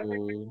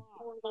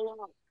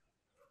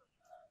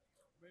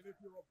if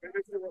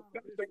you're a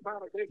betting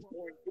man at this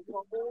point, you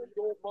put all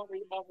your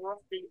money on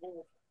Randy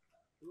Orton,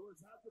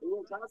 who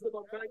has had the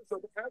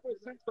momentum ever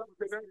since that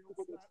connection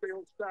with the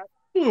steel stack.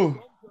 He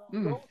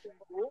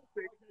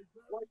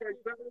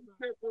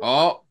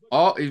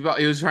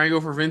was trying to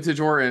go for vintage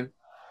Orton.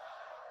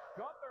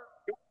 Gunther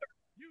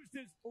used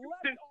his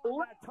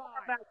left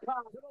arm that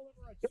time to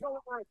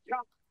deliver a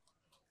chop.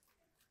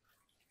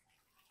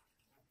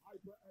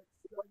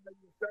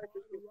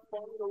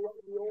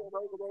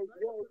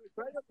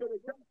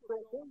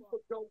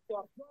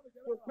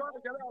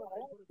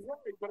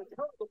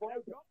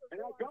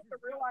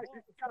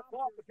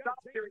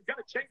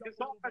 Change his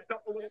offense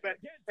up a little bit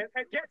and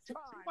get too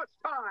much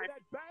time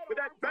with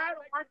that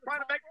battle I'm trying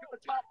to make it to the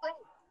top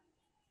rope.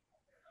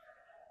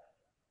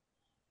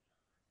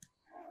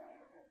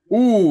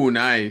 Ooh,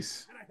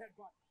 nice.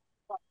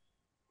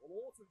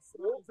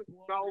 Wilson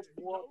smells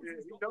blood. He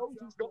knows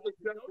he's got the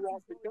center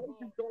off. He knows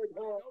he's going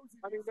hard.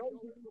 And he knows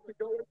he needs to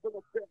go in for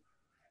the fifth.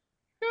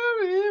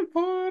 Come in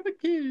for the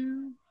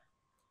kill.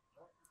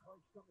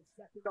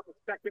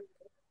 Second.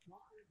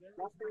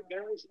 Nothing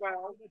there as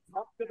well.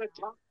 Up to the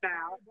top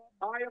now.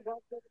 High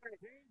above the ring.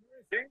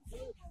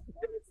 Dangerous.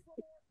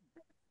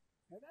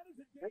 And that is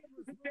a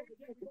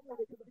dangerous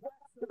move to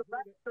the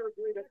back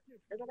surgery.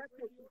 And then that's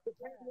just the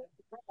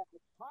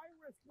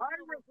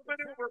high-risk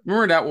maneuver.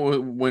 Remember that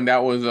when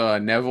that was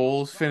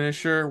Neville's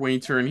finisher when he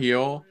turned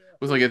heel?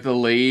 It was like a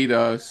delayed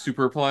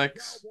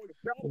superplex.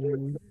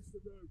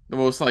 The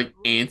most like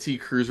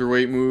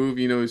anti-cruiserweight move.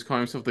 You know, he's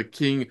calling himself the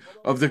king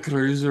of the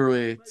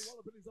cruiserweights.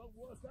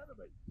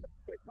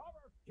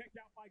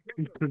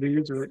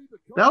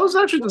 That was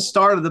actually the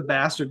start of the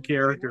Bastard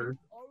character.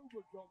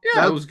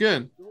 Yeah, that was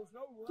good.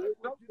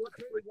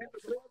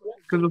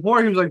 Because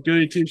before he was like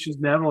Goody Two Shoes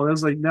Neville, it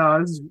was like, no,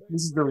 this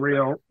is the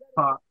real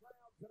pop.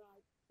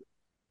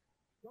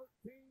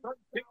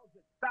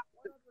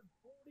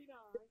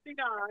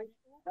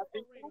 At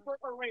the Uber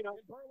Arena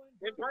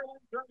in Berlin,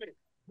 Germany.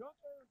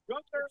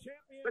 Gunther,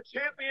 the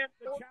champion,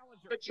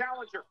 the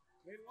challenger.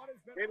 In what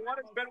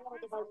has been one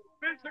of the most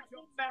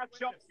physical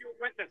matchups you've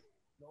witnessed.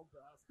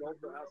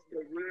 Gunther has to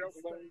really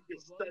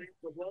stay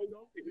the way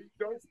he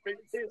goes in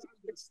his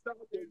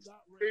standards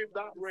in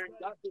that ring.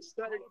 That's a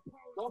stake.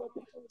 Not a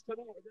problem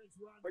tonight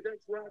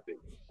against Randy.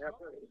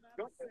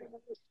 Gunther made a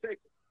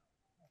mistake.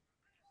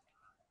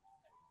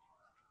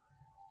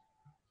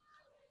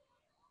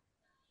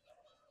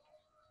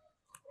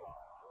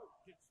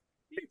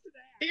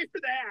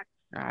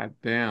 God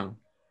damn.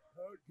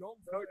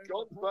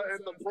 Gunther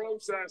in the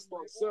process,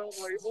 but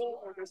certainly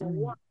Orton is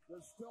away.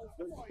 There's still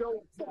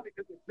fight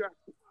in the deck.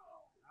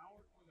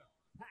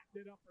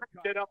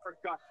 Packed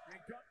uppercut.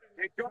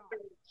 And Gunther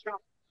with a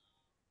chop.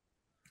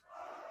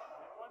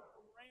 One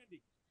from Randy.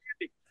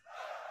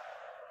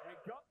 And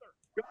Gunther.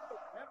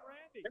 And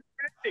Randy.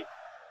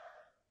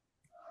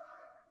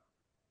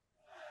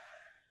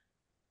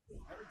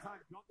 Every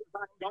time Gunther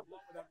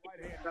with that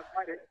right hand.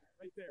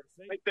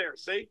 Right there,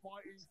 see?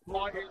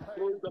 Fighting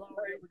through the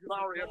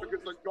barrier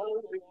because the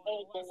gold is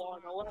on the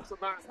line. The last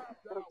man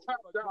would have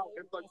tapped out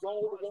if the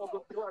gold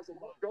wasn't present.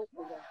 But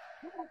Gunther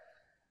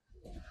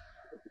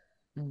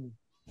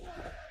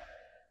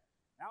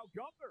Now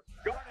Gunther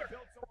trying to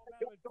build some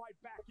momentum and fight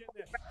back in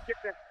this.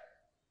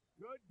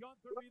 Good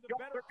Gunther be the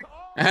better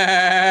call.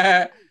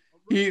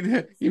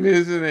 He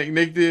missed it.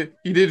 Nick did.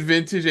 He did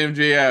vintage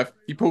MJF.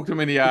 He poked him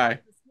in the eye.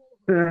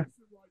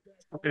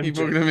 He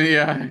poked him in the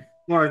eye.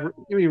 Mark,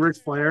 give me Ric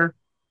Flair.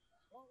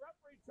 Well,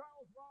 referee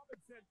Charles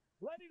Robinson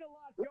letting a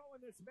lot go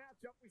in this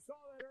matchup. We saw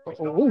that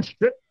earlier. Oh,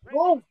 shit.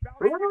 Oh,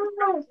 the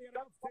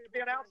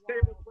announce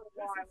table for a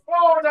while.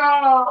 oh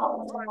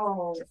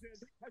no!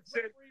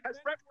 Has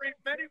refereed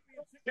many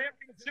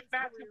championship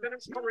matches in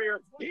his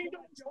career. He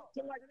knows how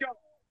to let go.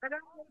 And now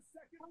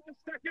the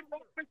second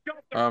rope is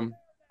Gunther.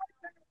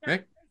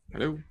 Nick,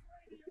 hello.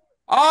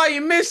 Oh,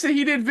 you missed it.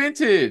 He did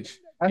vintage.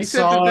 He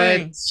said the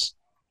thing.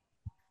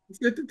 He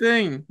said the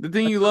thing. The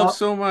thing you love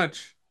so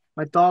much.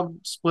 My dog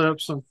split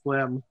up some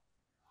phlegm.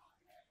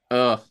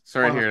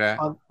 Sorry to hear that.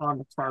 On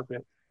the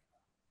carpet.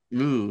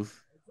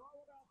 Move.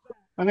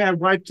 I mean, I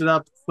wiped it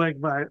up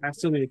quick, but I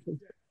still need to.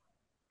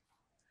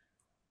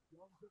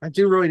 I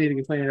do really need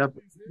to clean it up.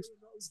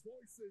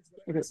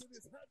 Okay.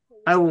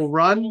 I will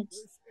run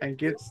and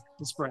get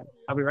the spray.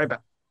 I'll be right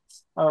back.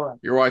 All right.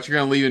 You're watching.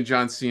 You're gonna leave and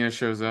John Cena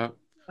shows up.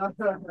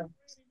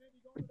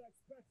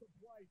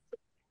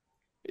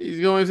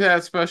 He's going to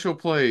that special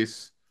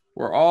place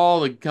where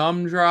all the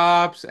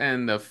gumdrops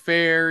and the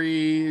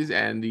fairies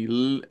and the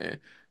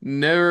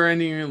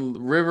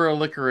never-ending river of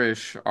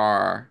licorice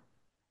are.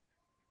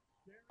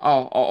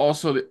 Oh,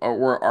 also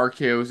where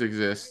RKOs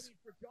exist.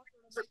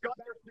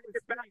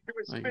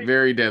 Like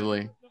very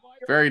deadly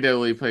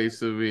place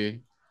to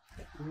be.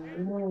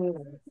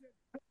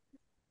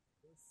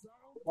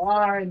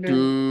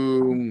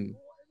 Doom.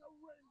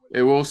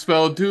 It will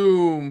spell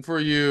doom for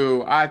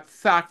you at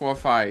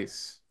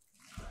sacrifice.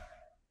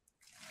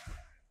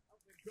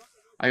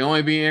 I can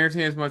only be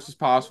entertained as much as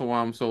possible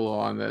while I'm solo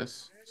on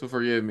this, so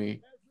forgive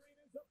me.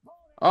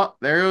 Oh,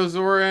 there goes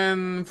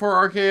Zoran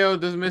for RKO.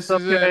 Does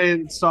misses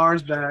it.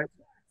 Star's back.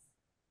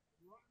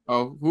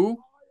 Oh, who?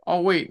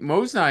 Oh, wait,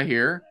 Mo's not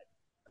here.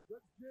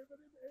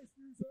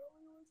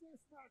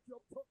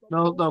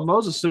 No,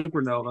 Mo's a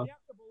supernova.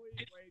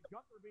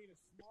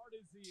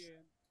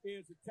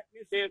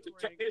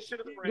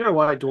 You're a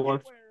white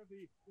dwarf.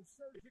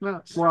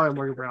 No, well, I'm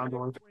wearing a brown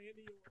dwarf.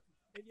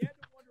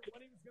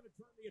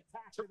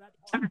 To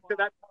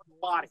that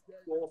body.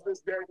 Well,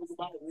 this game was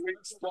about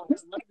weeks long.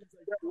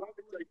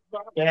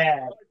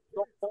 Yeah.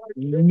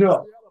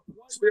 No.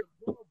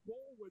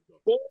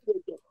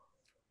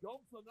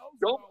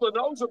 Gunther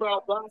knows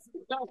about that.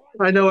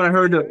 I know when I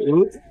heard the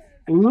oop,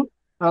 oop,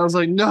 I was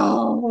like,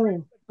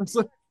 no. I was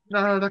like,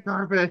 no, the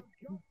carpet.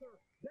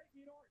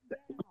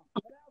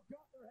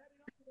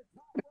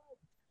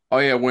 Oh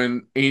yeah,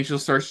 when Angel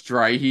starts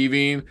dry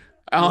heaving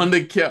on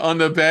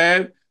the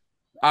bed,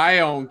 I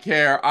don't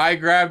care. I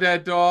grab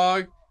that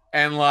dog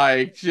and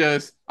like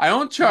just I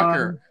don't chuck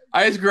her.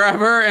 I just grab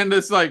her and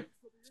just like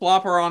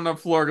flop her on the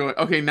floor. Going,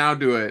 okay, now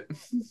do it.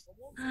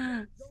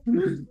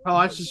 Oh,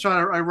 I just try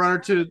to. I run her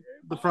to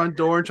the front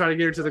door and try to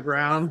get her to the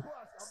ground.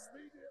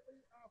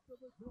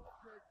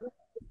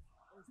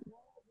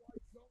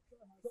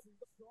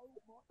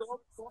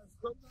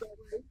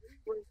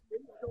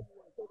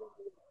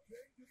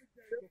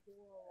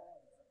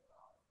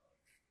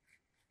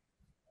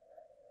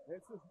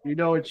 You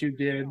know what you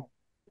did.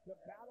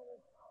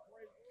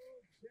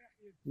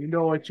 You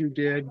know what you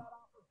did.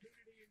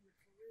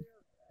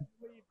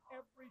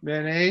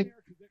 Benny.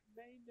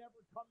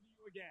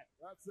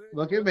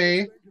 Look at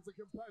me.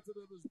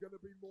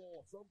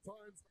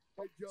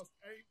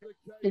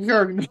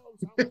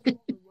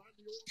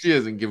 She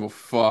doesn't give a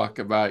fuck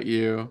about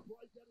you.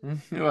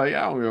 You're like,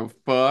 I don't give a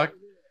fuck.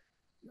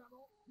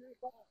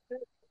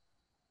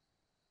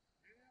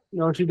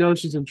 No, she knows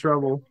she's in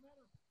trouble.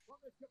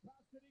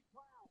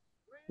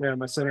 Yeah,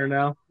 am I center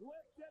now?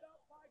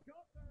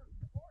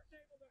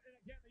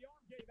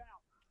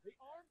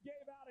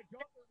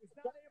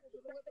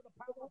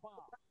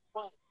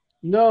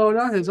 No,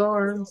 not his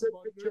arm.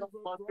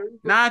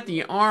 Not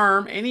the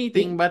arm.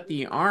 Anything but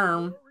the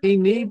arm. He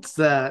needs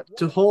that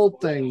to hold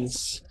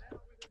things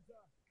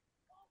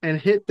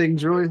and hit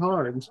things really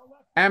hard.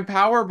 And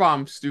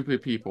powerbomb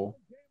stupid people.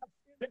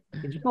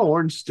 Did you call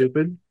Orton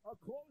stupid?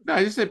 No,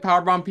 I just said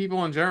powerbomb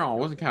people in general. I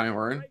wasn't counting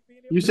Orton.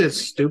 You said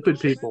stupid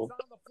people.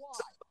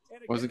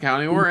 Wasn't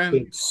counting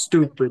Orton.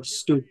 Stupid.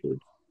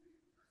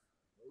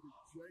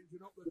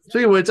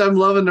 Speaking of which, I'm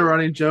loving the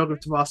running joke of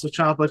Tommaso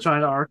Ciampa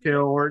trying to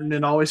RKO Orton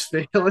and always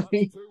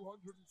failing.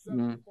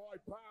 Mm.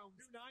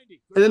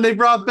 And then they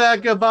brought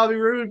back Bobby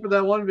Roode for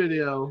that one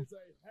video.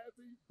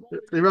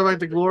 They brought back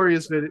the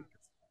glorious video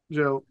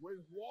joke.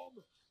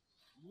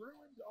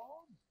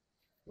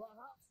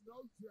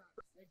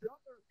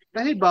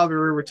 I hate Bobby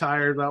Roode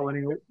retired about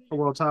winning a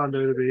world title in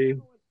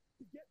WWE.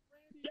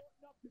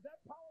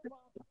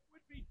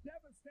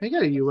 He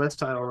got a U.S.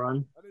 title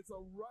run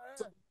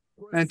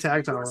and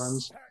tag title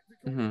runs.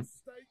 Mm-hmm.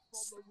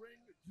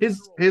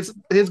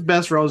 His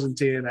best roles in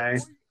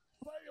TNA.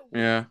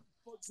 Yeah.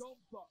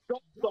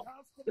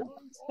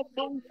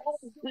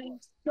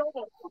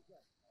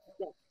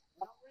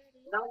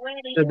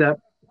 Did that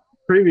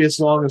previous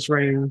longest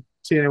reigning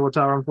TNA world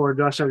title run for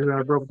Josh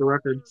Alexander broke the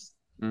record.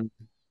 Mm.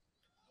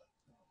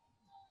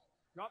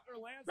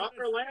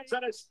 Gunther lands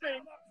on his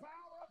sting.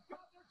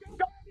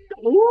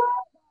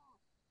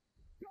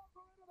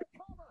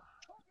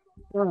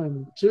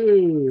 One,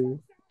 two,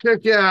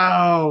 kick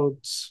out.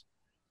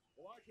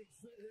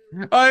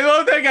 I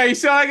love that guy. You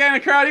saw that guy in the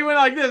crowd. He went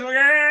like this.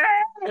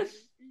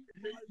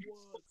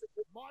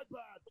 My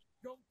bad.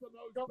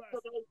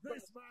 Gunther knows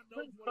best.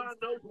 This man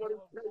knows what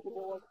he's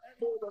capable of.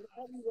 More than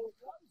anyone.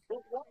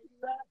 But what is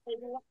that? A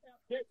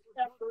left-kick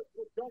effort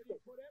with Gunther.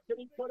 Can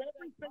he put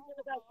everything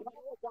into that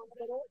power bomb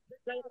that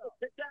Orton's able to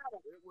kick out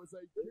of? It was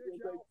a kick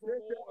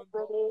out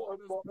for more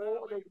and more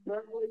on his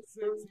belly.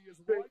 Since he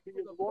is right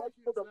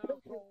for the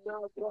pickings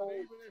now cold.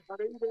 And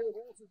even if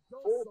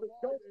Orton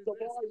does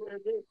survive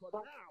in this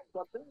match,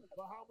 but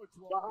how much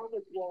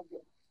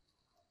longer?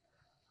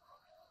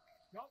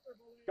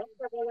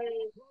 Gunther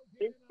believes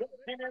he's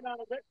putting in on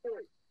a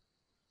victory.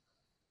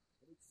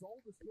 Soul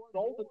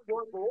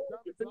destroyed for all.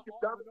 You think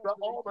you've done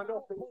all or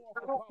nothing.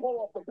 Cannot pull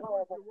off the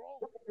power bomb.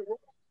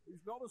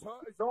 He's not as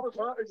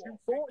hurt as you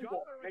thought he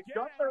was. And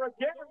Gunther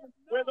again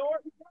with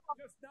Orton.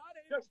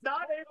 Just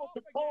not able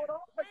to pull it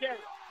off again.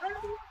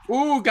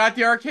 Ooh, got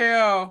the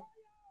RKO.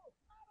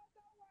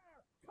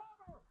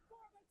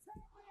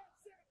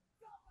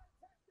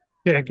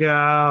 Kick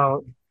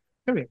out.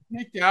 Come here.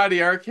 Kick out the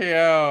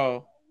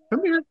RKO.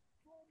 Come here.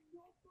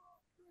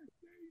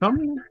 Come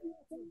here.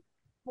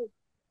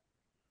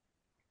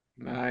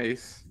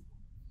 Nice.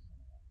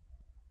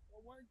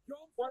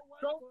 What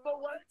Gunther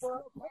went for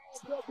a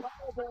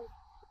power bomb.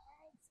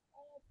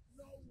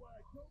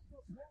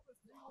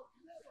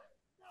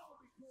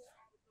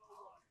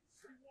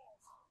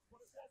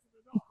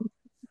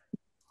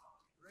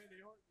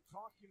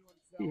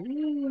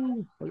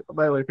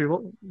 By the way,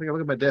 people,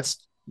 look at my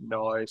disc.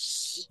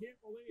 Nice.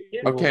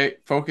 Okay,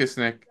 focus,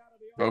 Nick.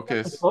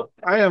 Focus. Oh,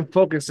 I am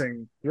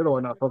focusing. You're the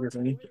one not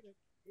focusing.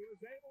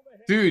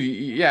 Dude,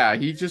 yeah,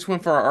 he just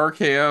went for our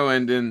RKO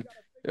and then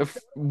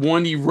one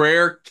of the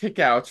rare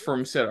kickouts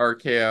from said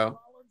RKO.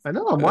 I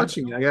know, I'm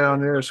watching it. I got it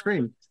on their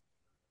screen.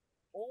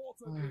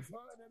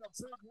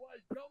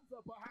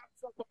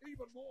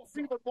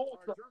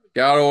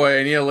 Get out of the way.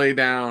 I need to lay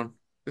down.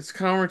 This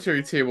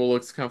commentary table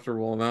looks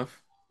comfortable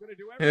enough.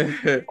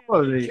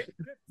 Oh,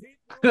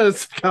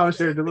 that's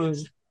commentary to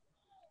lose.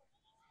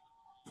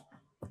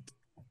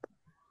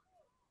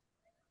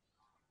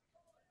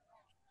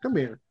 Come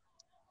here.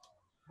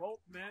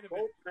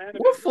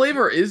 What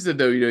flavor is the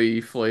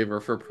WWE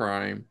flavor for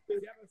Prime?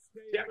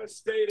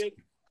 Devastating.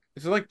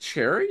 Is it like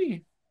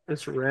cherry?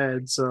 It's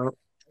red, so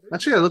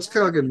actually it looks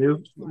kind of like a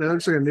new. That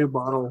looks like a new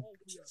bottle.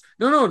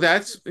 No,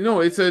 it's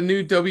a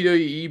new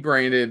WWE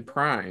branded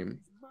Prime.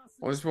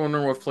 I was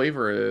wondering what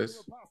flavor it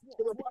is.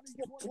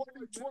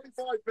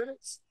 25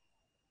 minutes.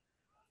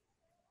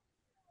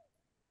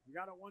 You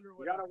gotta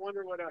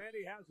wonder what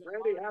Randy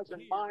has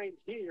in mind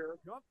here.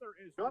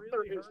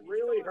 Gunther is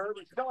really hurt.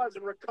 He still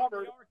hasn't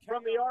recovered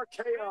from the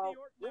RKO.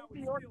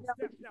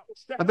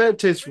 I bet it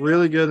tastes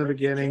really good in the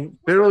beginning,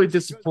 bitterly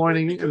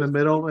disappointing in the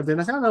middle, and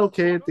then kind of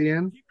okay at the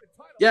end.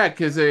 Yeah,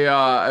 because they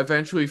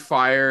eventually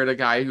fired a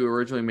guy who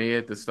originally made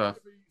it. This stuff.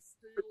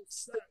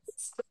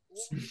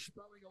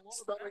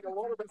 Spending a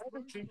lot of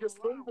energy just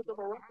moving them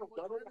around. I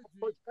don't know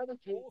how much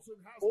energy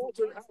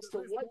Orton has to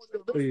waste.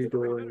 What are you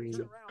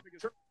doing?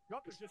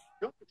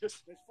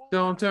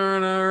 Don't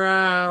turn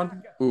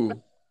around. Ooh.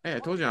 Hey, I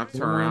told you not to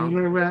turn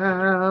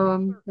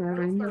around.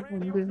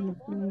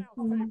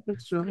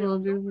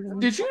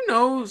 Did you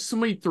know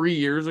somebody 3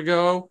 years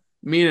ago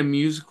made a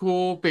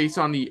musical based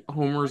on the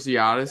Homer's The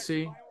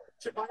Odyssey?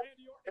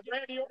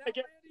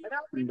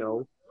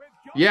 No.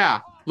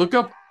 Yeah, look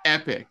up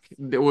Epic.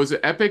 There was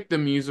Epic the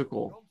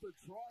musical.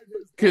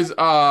 Because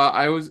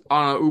I was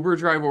on an Uber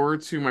drive over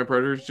to my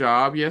brother's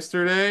job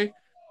yesterday.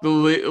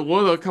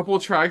 One of the couple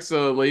of tracks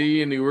the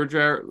lady in the Uber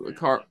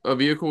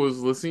vehicle was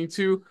listening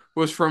to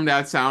was from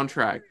that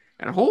soundtrack.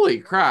 And holy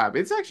crap,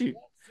 it's actually,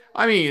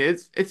 I mean,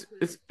 it's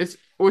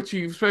what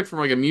you expect from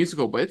like a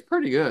musical, but it's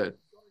pretty good.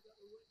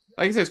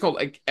 Like I said, it's called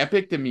like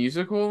Epic the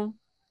musical.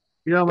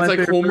 You know, it's like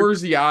favorite...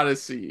 Homer's The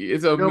Odyssey.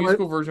 It's a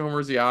musical version of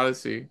Homer's The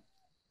Odyssey.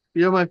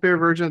 You know, my favorite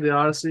version of The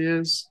Odyssey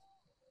is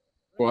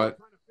what?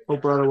 Oh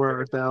brother, where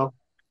art thou?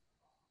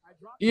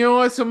 You know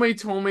what? Somebody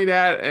told me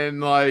that, and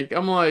like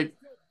I'm like,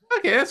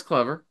 okay, that's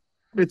clever.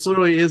 It's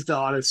literally is the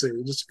Odyssey.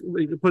 Just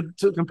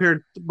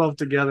compare both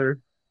together.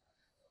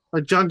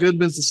 Like John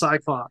Goodman's the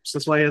Cyclops.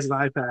 That's why he has an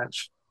eye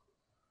patch.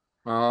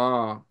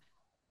 Oh.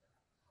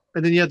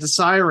 And then you have the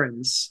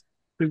Sirens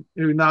who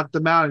knocked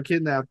them out and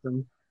kidnapped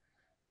them.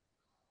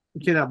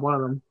 Kidnapped one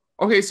of them.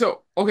 Okay,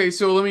 so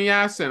let me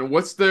ask then,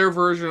 what's their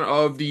version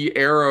of the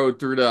arrow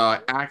through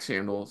the axe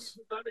handles?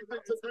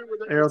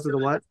 Arrow through the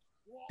what?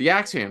 The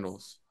axe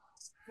handles.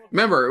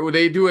 Remember,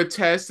 they do a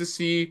test to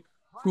see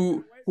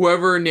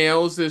whoever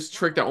nails this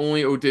trick that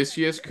only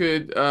Odysseus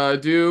could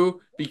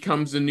do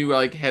becomes the new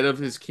like head of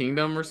his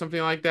kingdom or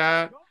something like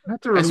that. I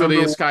have to And so they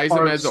remember what disguise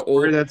part him of the as the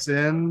story old. that's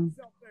in.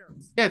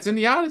 Yeah, it's in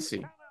the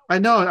Odyssey. I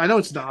know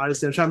it's the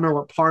Odyssey. I'm trying to remember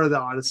what part of the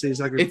Odyssey is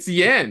like. It's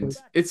the end.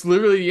 It's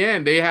literally the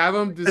end. They have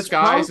him It's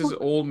disguised as probably.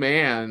 an old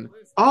man to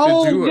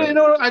Oh do yeah, it.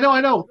 no,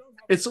 I know.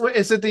 It's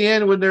at the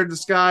end when they're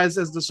disguised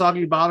as the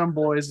Soggy Bottom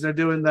Boys and they're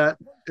doing that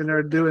and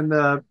they're doing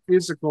the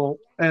musical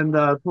and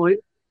the police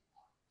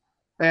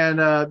and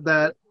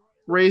that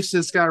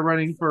racist guy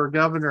running for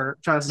governor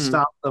tries to Hmm.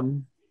 stop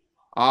them.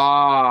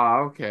 Ah,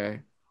 okay.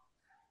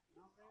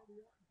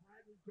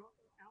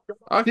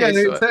 Yeah, Okay,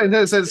 and so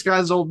it says this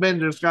guy's old men,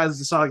 this guy's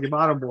the Soggy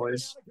Bottom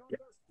Boys.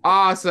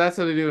 so that's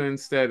how they do it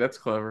instead. That's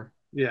clever.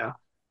 Yeah,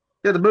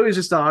 yeah. The movie's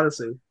just the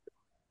Odyssey.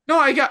 No,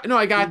 I got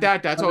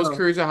that. That's I why I was know.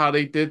 curious of how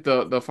they did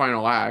the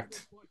final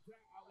act.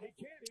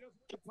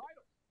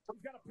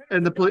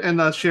 And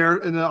the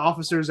sheriff and the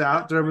officers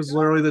out there was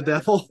literally the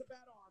devil.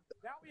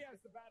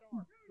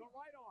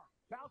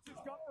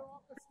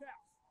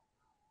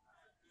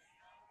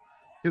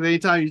 Because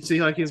anytime you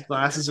see like his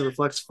glasses, it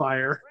reflects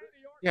fire.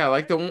 Yeah,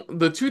 like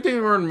the two things I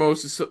learned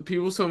most is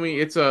people tell me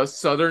it's a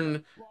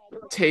southern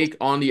take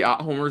on the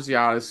Homer's The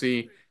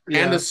Odyssey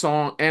and the Yeah.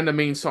 song and the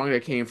main song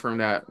that came from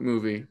that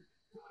movie.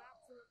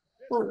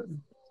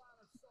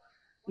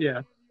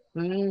 Yeah.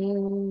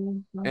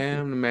 And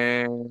the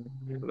man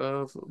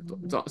love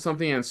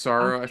something in I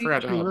sorrow. I think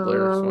forgot how the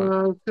lyrics went.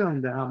 love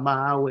come down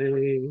my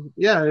way.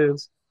 Yeah, it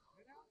is.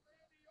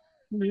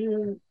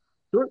 Yeah.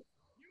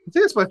 I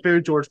think it's my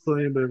favorite George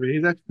Clooney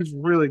movie. He's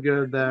really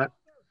good at that.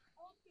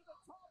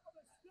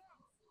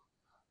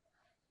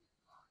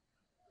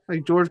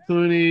 Like George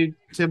Clooney,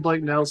 Tim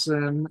Blake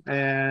Nelson,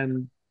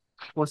 and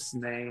what's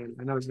his name?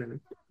 I know his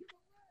name.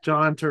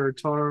 John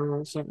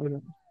Turturro or something like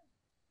that.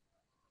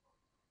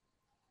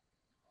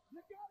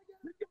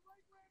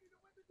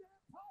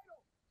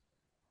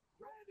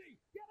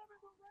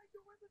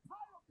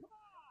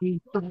 He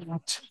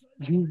thought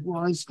you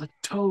was a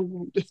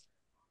toad.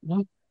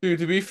 What? Dude,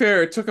 to be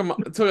fair, it took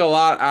a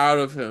lot out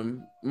of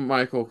him,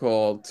 Michael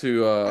called,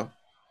 to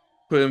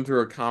put him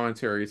through a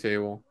commentary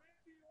table.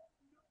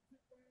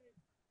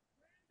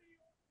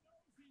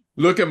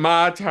 Look at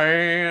my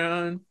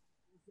tan.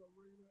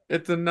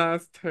 It's a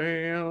nice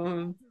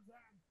tan.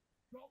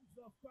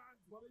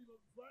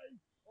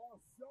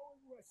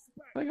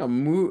 Like a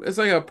move, it's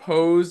like a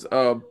pose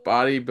a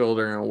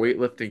bodybuilder in a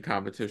weightlifting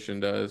competition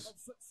does.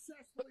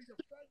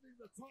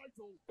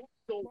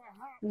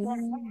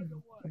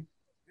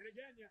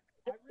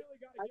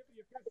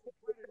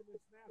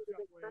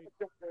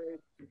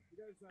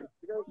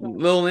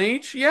 Lil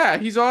H? Yeah,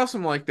 he's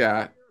awesome like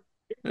that.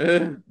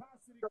 Eh.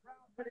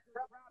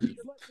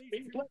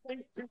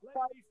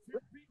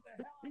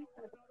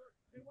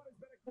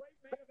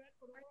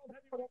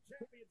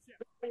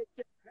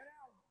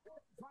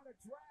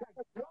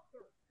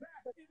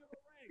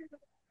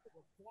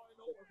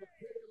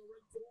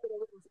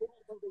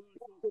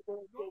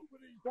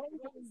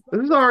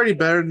 This is already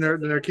better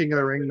than their King of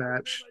the Ring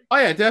match. Oh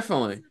yeah,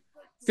 definitely.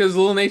 Because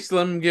Lil H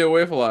let him get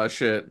away with a lot of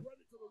shit.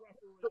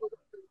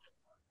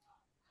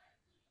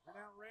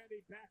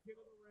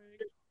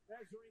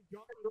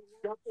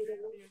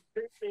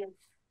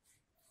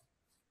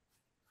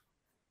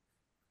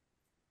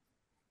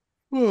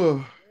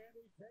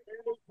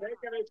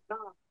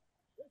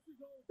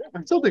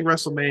 I still think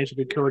WrestleMania should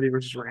be Cody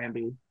versus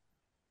Randy.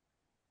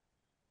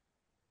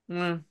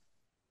 Mm.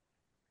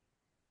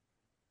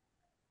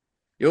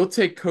 You'll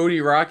take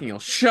Cody rocking. He'll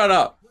shut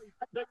up.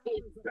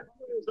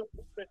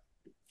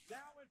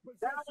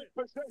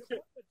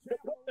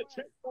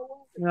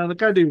 Yeah, they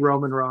gotta do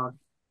Roman Rock.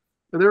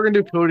 If they were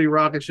gonna do Cody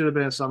Rock, it should have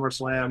been a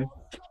SummerSlam.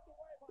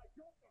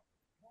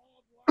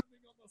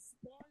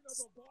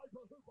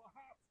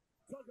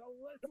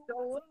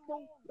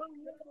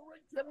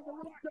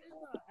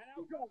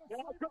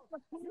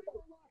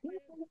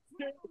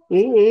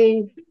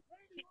 Ooh.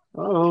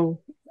 Oh.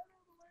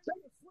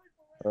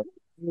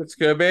 This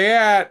could be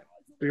it.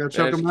 We gotta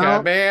choke This him could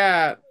out. be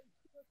it.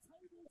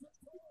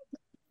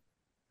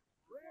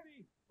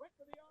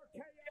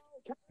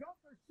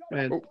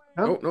 And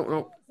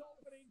No.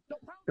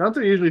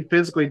 Gunther usually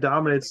physically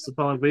dominates his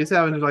opponent, but he's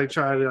having to like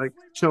try to like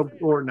choke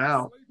Orton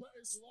out.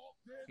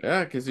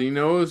 Yeah, because he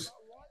knows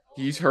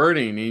he's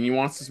hurting and he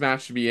wants this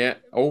match to be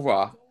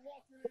over.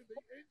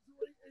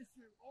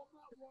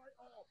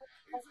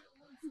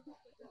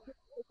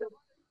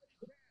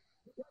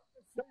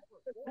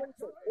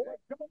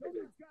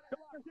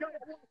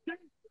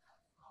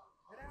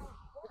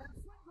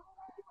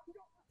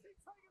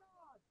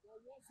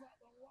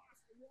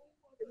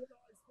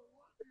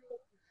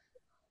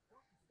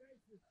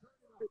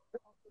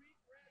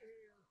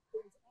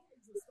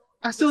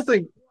 I still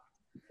think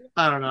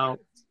I don't know.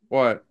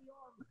 What?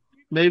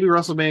 Maybe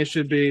WrestleMania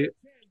should be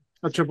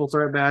a triple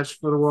threat match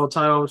for the world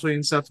title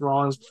between Seth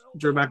Rollins,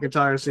 Drew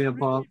McIntyre, CM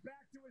Punk.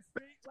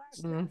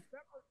 Mm.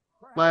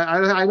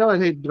 I know I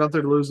hate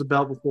Gunther to lose the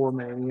belt before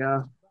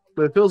Mania,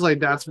 but it feels like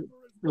that's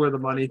where the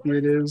money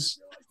feud is.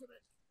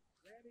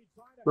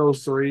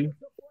 Those three.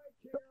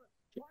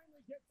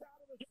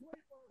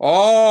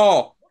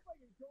 Oh,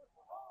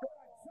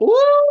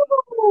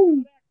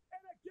 Woo!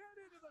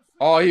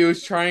 oh, he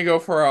was trying to go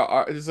for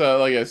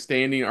like a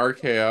standing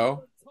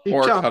RKO He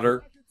or a chopped,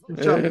 cutter. he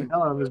chopped the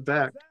hell out of his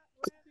back.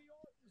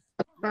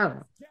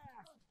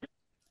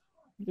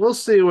 We'll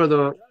see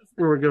where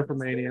we go for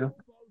Mania.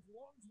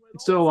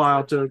 It's still a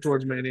while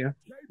towards Mania.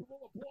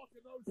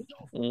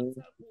 Mm.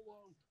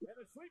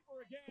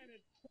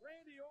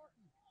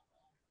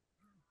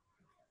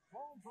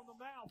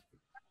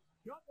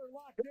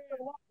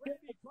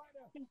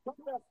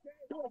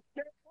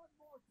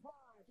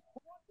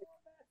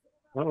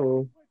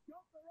 Oh.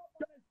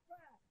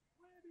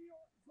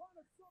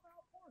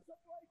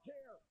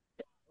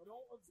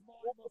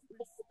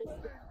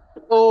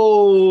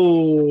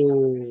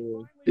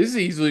 Oh. This has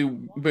easily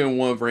been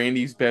one of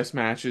Randy's best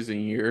matches in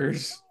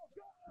years.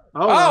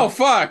 Oh, Oh, no.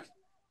 fuck!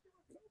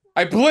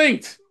 I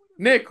blinked!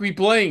 Nick, we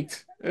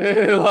blinked.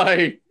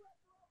 Like,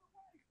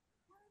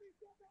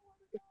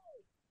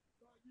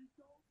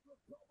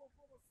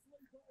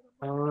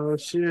 Oh,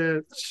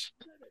 shit.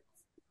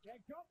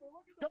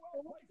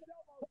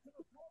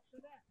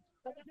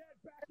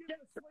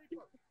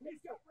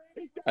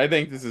 I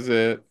think this is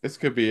it. This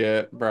could be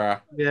it,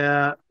 bruh.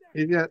 Yeah.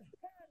 He got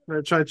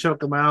gonna try to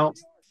choke him out.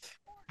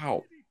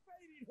 Ow.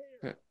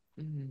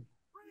 Mm.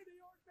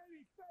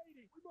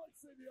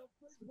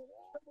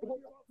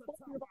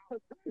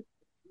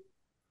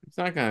 It's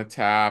not gonna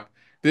tap.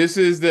 This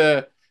is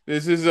a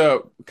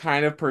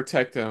kind of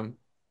protect him.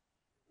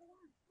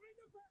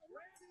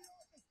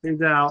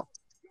 He's out.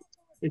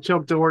 He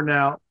choked Orton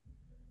out.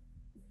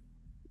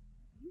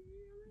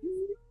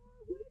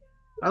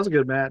 That was a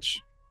good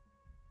match.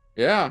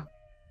 Yeah.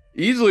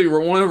 Easily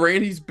one of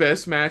Randy's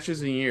best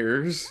matches in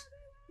years.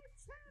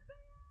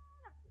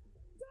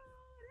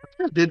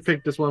 I did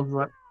pick this one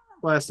for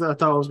last. I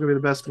thought it was going to be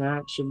the best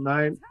match of the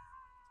night.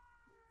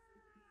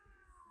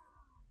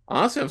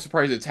 Honestly, I'm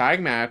surprised the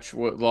tag match,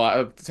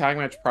 the tag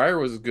match prior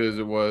was as good as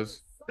it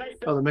was.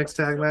 Oh, the mixed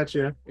tag match,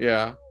 yeah.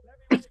 Yeah.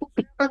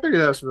 I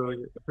figured that was really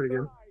good, pretty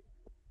good.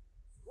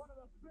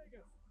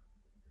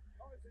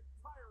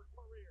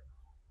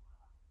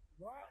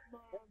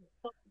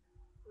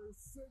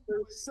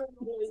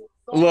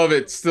 Love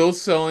it. Still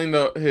selling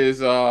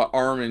his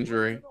arm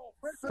injury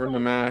from the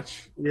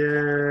match.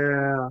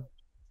 Yeah.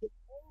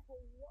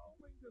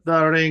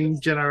 The Ring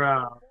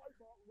General.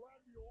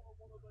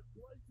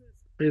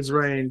 His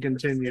reign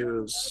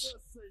continues.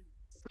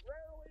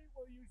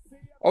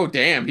 Oh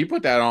damn, he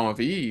put that on with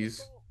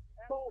ease.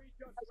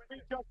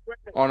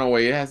 Oh no,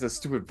 wait, it has a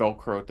stupid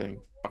Velcro thing.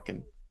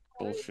 Fucking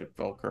bullshit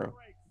Velcro.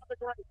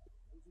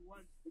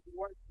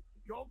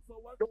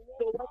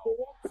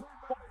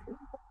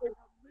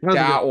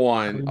 That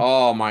one.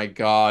 Oh my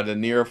god, a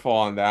near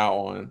fall on that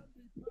one.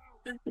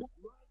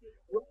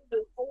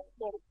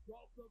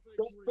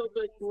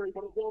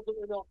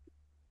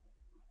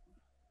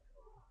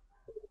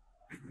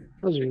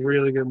 That was a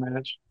really good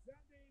match.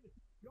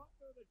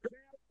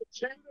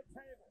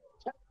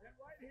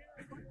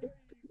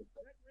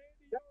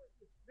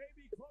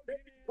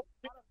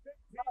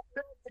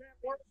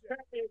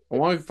 I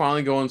want to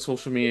finally go on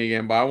social media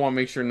again, but I want to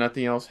make sure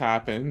nothing else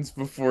happens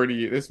before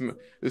this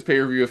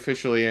pay-per-view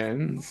officially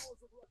ends.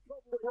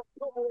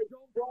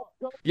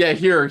 Yeah,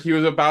 here he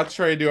was about to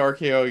try to do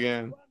RKO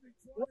again.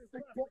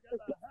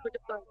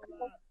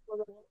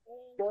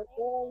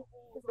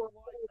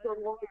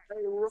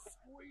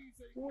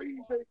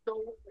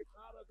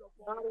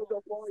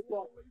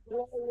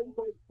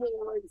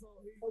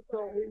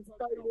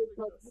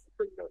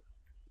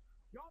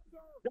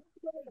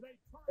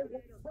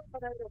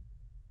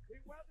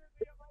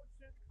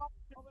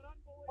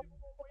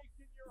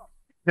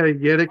 I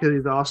get it because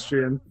he's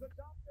Austrian.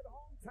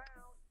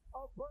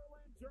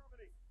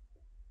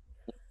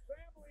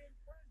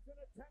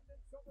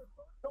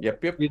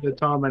 Yep. He's a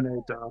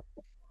Terminator.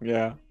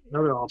 Yeah.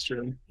 Another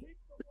Austrian.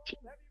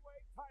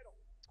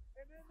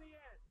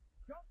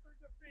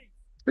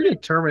 Speaking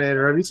of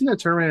Terminator, have you seen the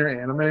Terminator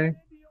anime?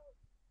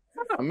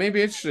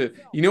 Maybe it should.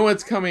 You know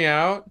what's coming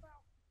out?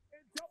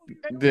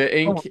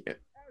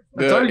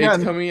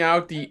 It's coming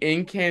out the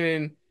in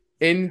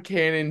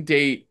canon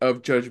date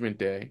of Judgment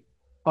Day.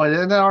 Oh,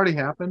 didn't that already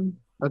happen?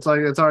 It's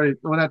already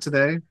went out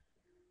today.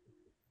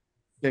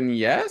 Then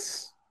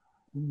yes.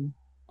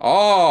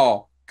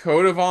 Oh,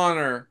 Code of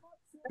Honor,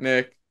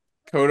 Nick.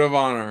 Code of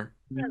Honor.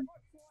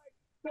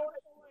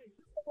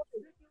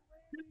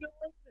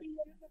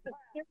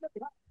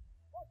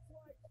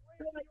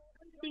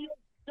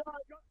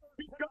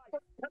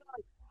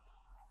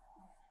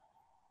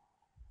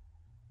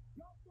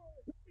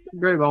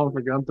 Great ball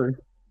for Gunther.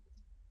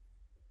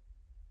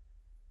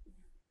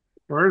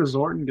 Where does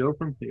Orton go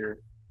from here?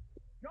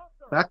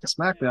 Back to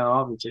SmackDown,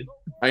 obviously.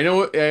 I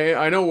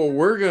know what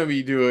we're gonna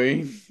be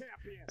doing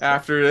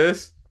after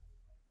this,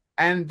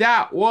 and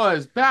that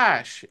was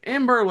Bash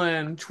in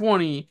Berlin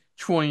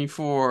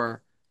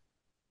 2024.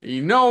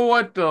 You know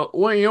what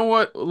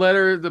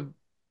letter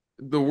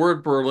the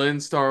word Berlin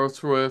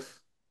starts with?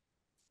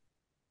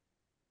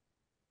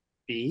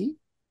 B?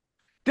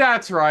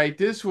 That's right.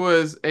 This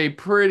was a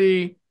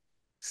pretty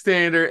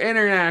standard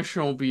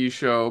international B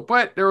show,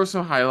 but there were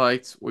some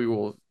highlights we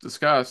will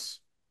discuss.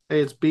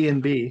 Hey, it's B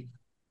and B.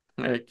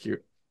 Thank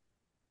you.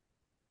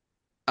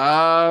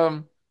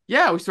 Um,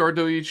 yeah, we saw a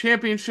WWE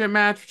Championship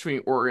match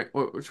between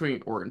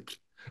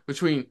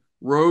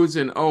Rhodes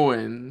and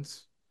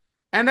Owens,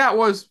 and that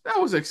was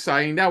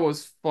exciting. That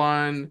was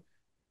fun.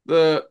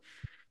 The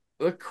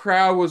the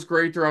crowd was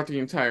great throughout the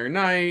entire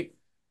night.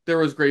 There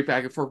was great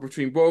back and forth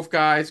between both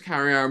guys,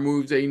 carrying out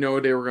moves that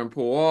they were going to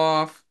pull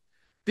off.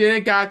 Then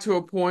it got to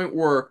a point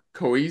where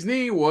Cody's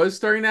knee was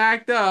starting to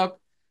act up,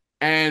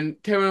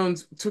 and Kevin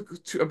Owens took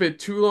a bit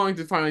too long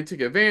to finally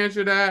take advantage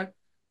of that,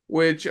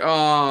 which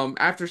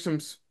after some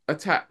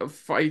attack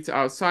fights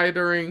outside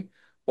the ring,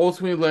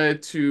 ultimately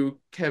led to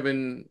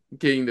Kevin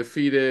getting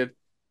defeated,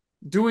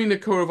 doing the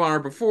code of honor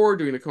before,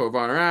 doing the code of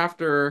honor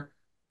after,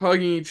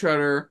 hugging each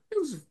other. It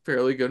was a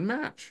fairly good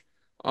match.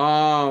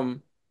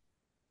 Um,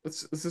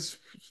 let's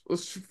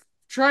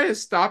try to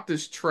stop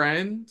this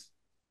trend.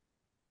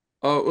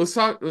 Let's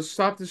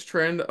stop this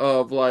trend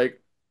of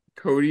like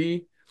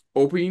Cody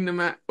opening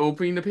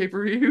the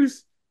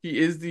pay-per-views. He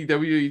is the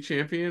WWE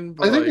champion,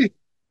 but I think like,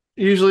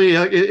 they usually,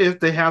 if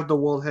they have the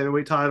World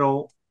Heavyweight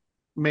title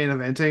main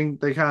eventing,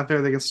 they kind of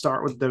figure they can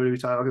start with the WWE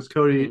title because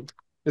Cody mhm,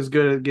 is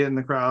good at getting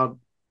the crowd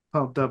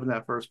pumped up in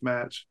that first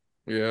match.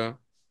 yeah.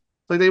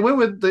 Like they went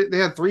with they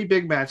had three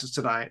big matches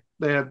tonight.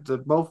 They had the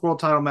both world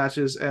title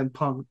matches and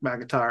Punk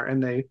McIntyre,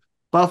 and they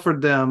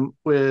buffered them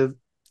with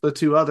the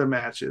two other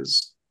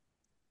matches.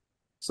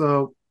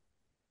 So,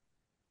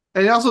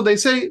 and also they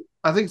say,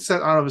 I think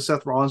Seth, I don't know if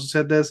Seth Rollins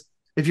said this.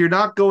 If you're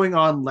not going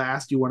on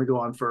last, you want to go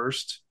on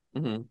first.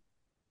 Hmm.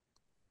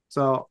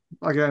 So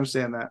I can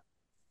understand that.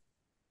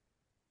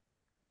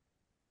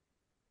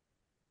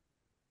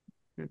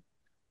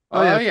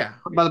 Oh yeah, Yeah.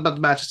 about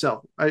the match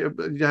itself. Was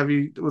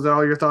that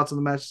all your thoughts on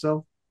the match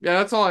itself? Yeah,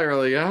 that's all I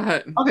really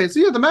got. Okay, so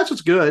yeah, the match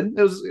was good.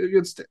 It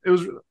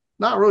was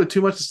not really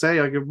too much to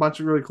say. Like a bunch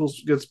of really cool,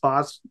 good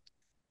spots.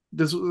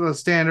 This was a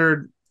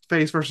standard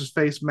face versus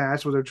face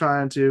match where they're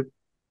trying to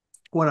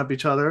one up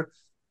each other.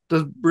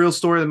 The real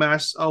story of the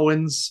match: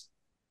 Owens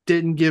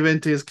didn't give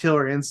in to his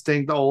killer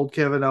instinct. The old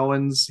Kevin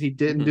Owens. He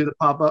didn't do Hmm. the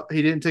pop up.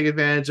 He didn't take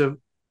advantage of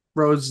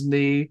Rhodes'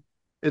 knee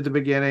at the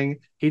beginning.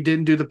 He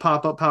didn't do the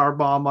pop up power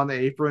bomb on the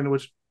apron,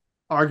 which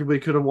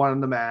arguably could have won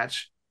the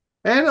match,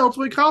 and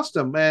ultimately cost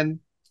him. And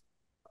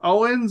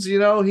Owens,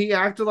 he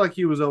acted like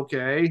he was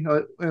okay. He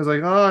was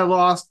like, "Oh, I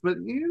lost," but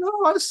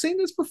I've seen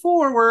this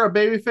before, where a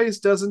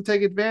babyface doesn't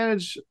take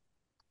advantage,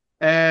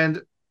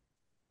 and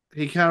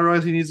he kind of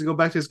realized he needs to go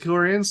back to his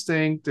killer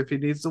instinct if he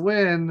needs to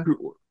win.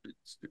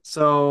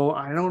 So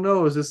I don't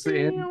know. Is this the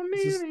end?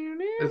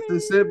 Is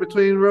this it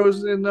between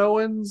Rose and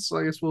Owens?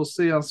 I guess we'll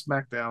see on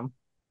SmackDown.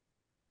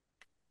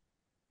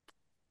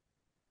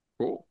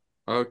 Cool.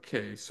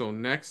 Okay, so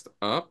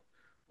hold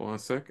on a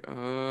sec.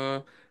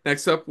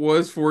 Next up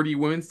was for the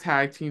women's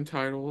tag team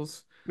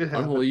titles. It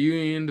happened. Unholy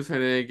Union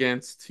defending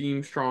against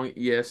Team Strong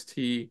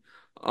EST.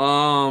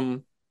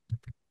 Um,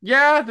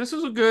 yeah, this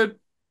was a good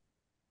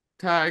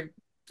tag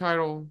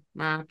title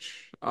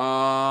match.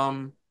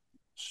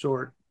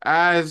 Short.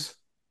 As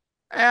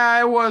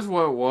Yeah, it was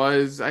what it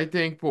was. I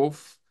think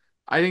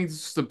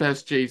this is the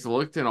best Jay's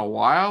looked in a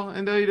while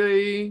in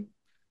WWE.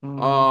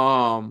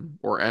 Mm-hmm.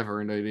 Or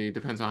ever in WWE,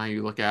 depends on how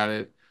you look at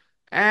it.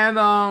 And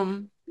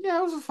yeah,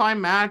 it was a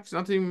fine match.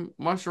 Nothing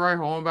much to write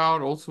home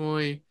about.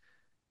 Ultimately,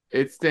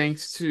 it's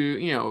thanks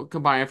to,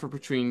 combined effort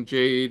between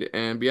Jade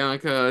and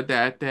Bianca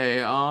that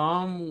they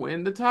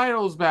win the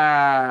titles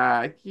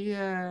back. Yay.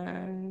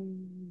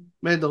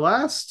 Man, the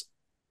last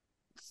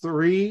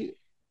three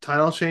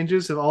title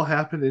changes have all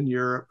happened in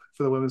Europe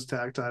for the women's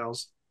tag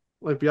titles.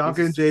 Like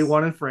Bianca and Jay It's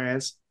won in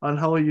France,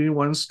 Unholy Union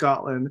won in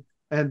Scotland,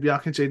 and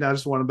Bianca and Jay now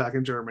just won them back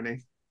in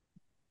Germany.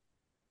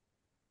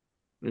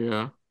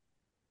 yeah.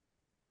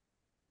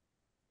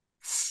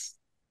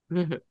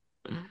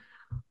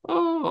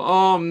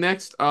 Oh,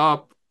 next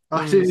up, I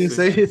let me didn't even see.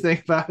 say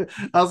anything about it.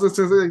 I was just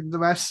saying the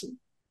match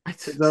I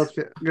is t-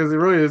 okay because there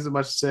really isn't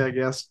much to say. I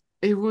guess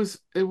it was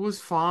it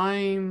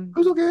fine.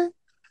 was okay.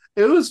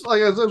 It was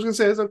like I was gonna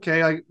say it's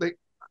okay.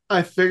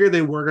 I figured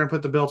they were gonna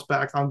put the belts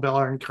back on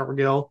Bella and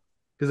Cargill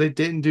because they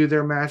didn't do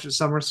their match at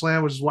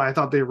SummerSlam, which is why I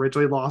thought they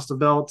originally lost the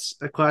belts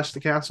at Clash of the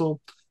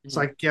Castle.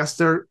 So I Mhm. guess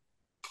they're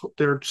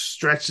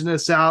stretching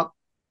this out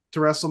to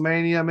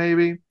WrestleMania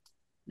maybe.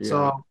 Yeah.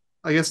 So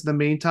I guess in the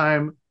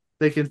meantime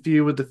they can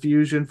feud with the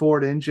Fusion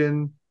Ford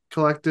Engine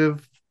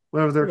Collective,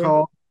 whatever they're Yeah.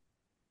 called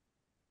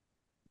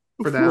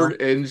for now.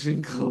 Ford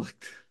Engine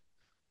Collective.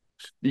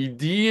 The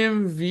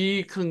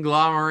DMV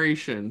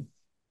conglomeration.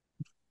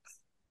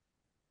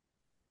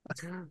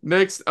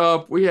 Next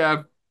up, we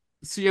have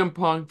CM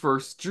Punk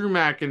versus Drew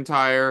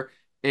McIntyre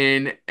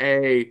in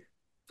a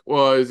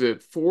was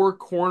it four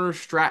corner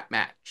strap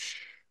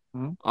match.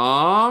 Hmm?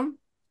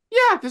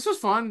 Yeah, this was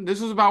fun.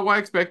 This was about what I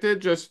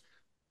expected. Just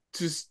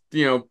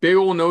big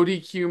old no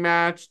DQ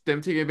match.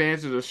 Them taking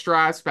advantage of the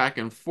strats back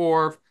and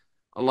forth.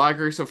 A lot of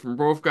great stuff from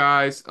both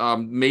guys.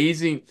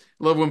 Amazing.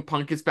 Love when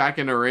Punk gets back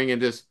in the ring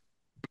and just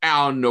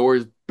out of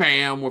nowhere,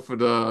 bam, with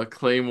the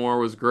Claymore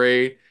was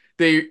great.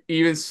 They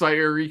even slightly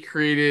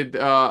recreated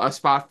a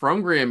spot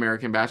from Great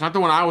American Bash, not the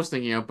one I was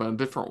thinking of, but a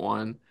different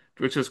one,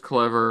 which was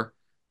clever.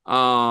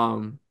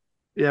 Um,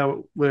 Yeah,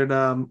 when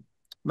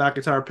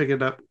McIntyre picked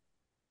it up,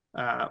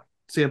 uh,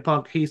 CM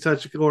Punk, he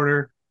touched the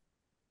corner.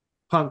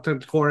 Punk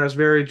took the corner. That's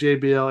very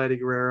JBL Eddie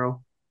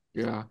Guerrero.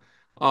 yeah.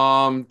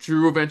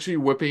 Drew eventually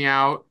whipping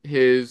out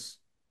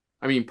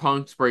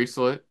Punk's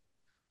bracelet.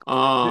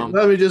 Um,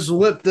 Let me just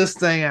whip this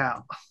thing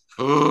out.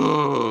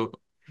 ugh.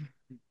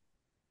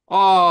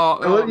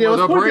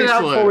 Let's The point it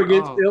out before bracelet. we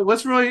get. Oh,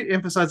 Let's really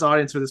emphasize the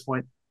audience for this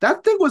point.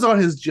 That thing was on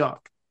his junk.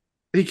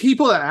 He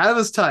pulled it out of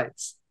his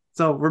tights.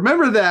 So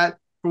remember that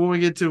for when we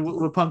get to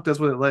what Punk does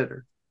with it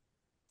later.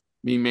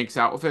 me makes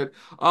out with it.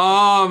 So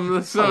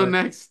Oh,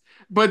 next,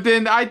 but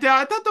then I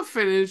thought the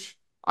finish,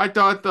 I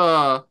thought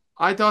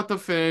the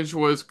finish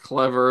was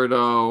clever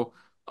though.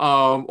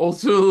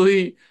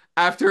 Ultimately,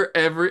 after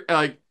every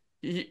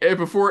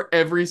before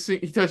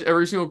he touched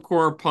every single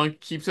corner, Punk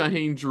keeps on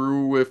hitting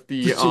Drew with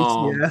the the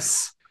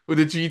GTS.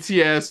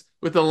 GTS,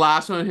 with the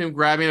last one of him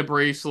grabbing a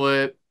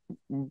bracelet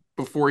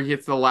before he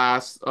hits the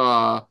last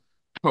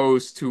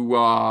pose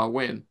to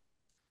win.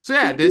 So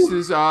yeah, this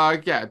is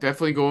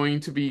definitely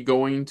going to be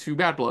going to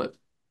Bad Blood.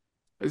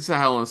 This is a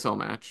Hell in a Cell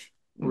match.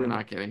 We're Mm.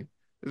 not kidding.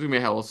 This is gonna be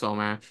a Hell in a Cell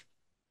match.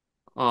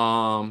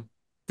 Um,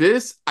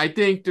 this I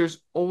think there's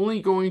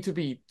only going to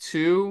be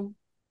two,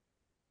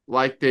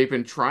 like they've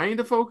been trying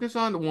to focus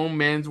on, one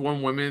men's,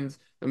 one women's.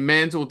 The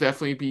men's will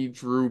definitely be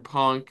Drew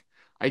Punk.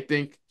 I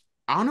think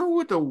I don't know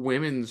what the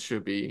women's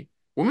should be.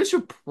 Women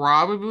should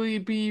probably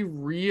be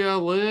Rhea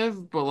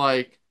Liv, but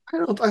like,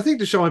 I think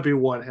the show might be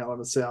one Hell in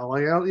a Cell.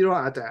 You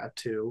don't have to have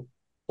two.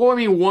 well, I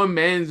mean, one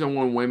men's and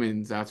one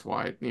women's. That's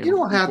why, You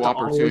don't have equal to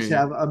always opportunity.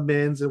 have a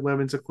men's and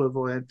women's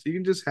equivalent. You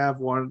can just have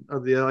one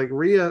of the other. Like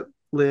Rhea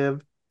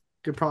Liv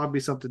could probably be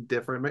something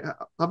different. How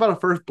about a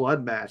first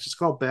blood match? It's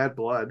called Bad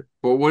Blood.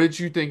 But what did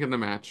you think of the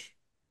match?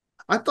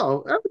 I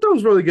thought it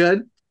was really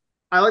good.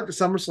 I like the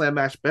SummerSlam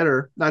match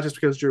better, not just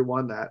because Drew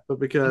won that, but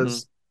Hmm.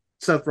 because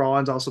Seth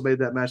Rollins also made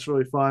that match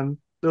really fun.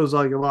 There was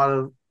like a lot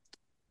of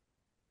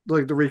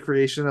like the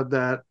recreation of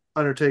that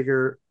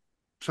Undertaker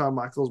Shawn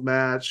Michaels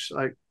match.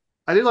 Like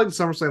I did like the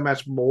SummerSlam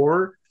match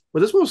more, but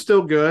this one was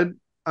still good.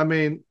 I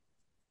mean,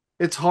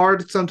 it's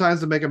hard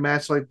sometimes to make a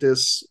match like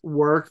this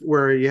work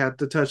where you have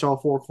to touch all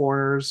four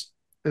corners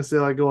instead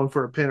of like going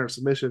for a pin or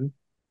submission.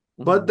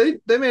 But Hmm.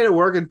 they made it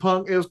work. And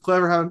Punk, it was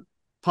clever how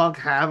Punk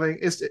having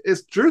it's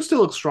Drew still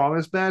looks strong in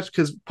this match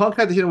because Punk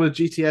had to hit him with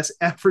GTS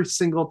every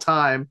single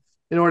time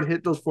in order to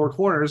hit those four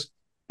corners,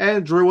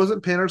 and Drew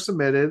wasn't pinned or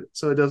submitted,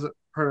 so it doesn't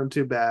hurt him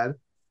too bad.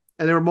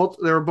 And there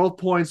were both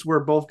points where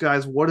both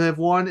guys would have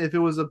won if it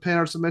was a pin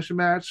or submission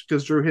match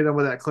because Drew hit him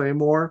with that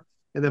Claymore,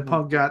 and then Hmm.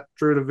 Punk got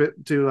Drew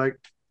to like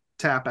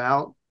tap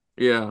out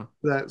Yeah,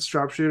 that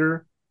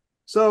sharpshooter.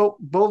 So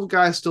both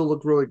guys still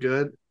look really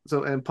good.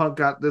 So and Punk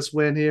got this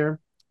win here.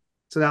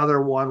 So now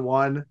they're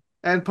 1-1.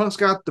 And Punk's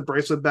got the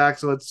bracelet back,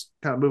 so let's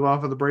kind of move on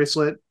from the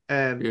bracelet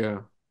and yeah.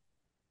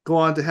 go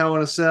on to Hell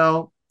in a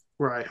Cell,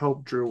 where I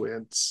hope Drew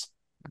wins.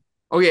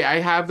 Okay, I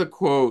have the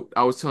quote.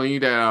 I was telling you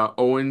that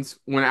Owens,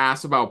 when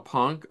asked about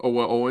Punk or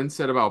what Owens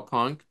said about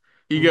Punk,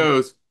 he Mhm.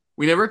 goes,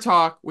 "We never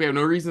talk. We have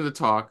no reason to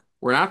talk.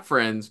 We're not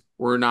friends.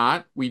 We're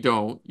not. We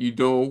don't. You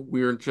know,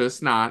 we're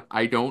just not.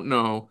 I don't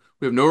know.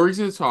 We have no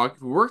reason to talk.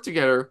 If we work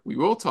together, we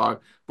will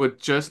talk, but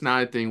just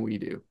not a thing we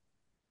do."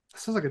 That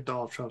sounds like a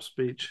Donald Trump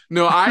speech.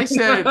 No, I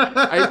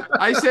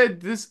said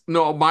this.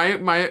 No,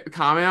 my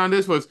comment on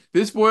this was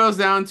this boils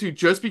down to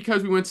just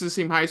because we went to the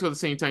same high school at the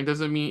same time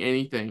doesn't mean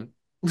anything.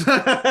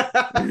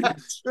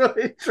 That's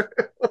really true.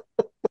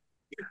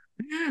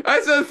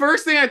 That's the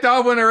first thing I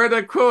thought when I read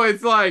that quote.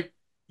 It's like,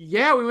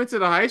 yeah, we went to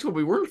the high school, but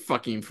we weren't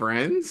fucking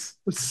friends.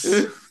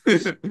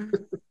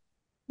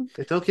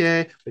 It's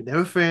okay. We're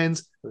never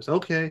friends. It's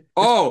okay.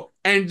 Oh,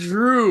 and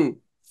Drew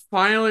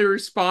finally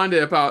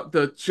responded about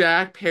the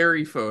Jack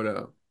Perry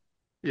photo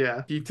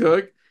Yeah. he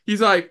took.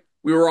 He's like,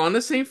 we were on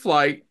the same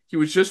flight. He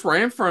was just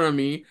right in front of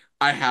me.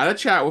 I had a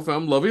chat with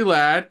him. Lovely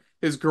lad.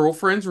 His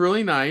girlfriend's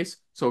really nice.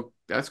 So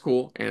that's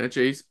cool.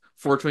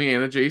 Fortunately,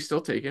 Anna Jay's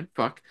still taken.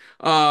 Fuck.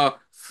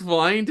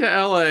 Flying to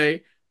LA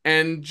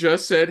and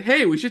just said,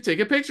 hey, we should take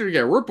a picture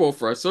together. We're both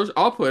for us. So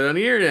I'll put it on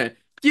the internet.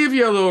 Give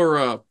you a little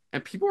rub.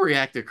 And people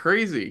reacted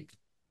crazy.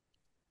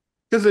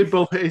 Because they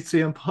both hate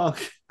CM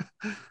Punk.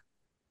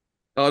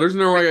 Oh, there's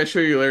no way I gotta show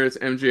you later. It's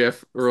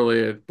MGF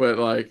related, but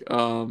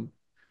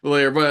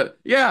later. But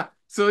yeah,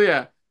 so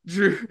yeah,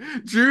 Drew,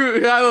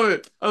 yeah, I love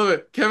it. I love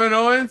it. Kevin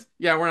Owens,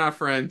 yeah, we're not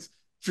friends.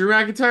 Drew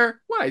McIntyre,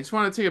 what? I just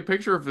want to take a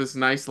picture of this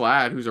nice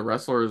lad who's a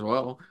wrestler as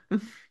well.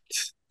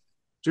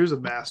 Drew's a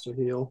master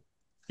heel.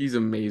 He's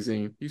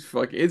amazing. He's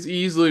fucking. It's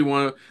easily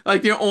one of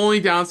like the only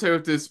downside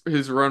with this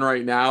his run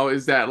right now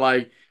is that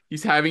like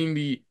he's having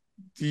the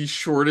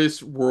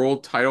shortest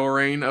world title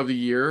reign of the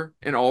year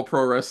in all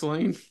pro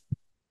wrestling.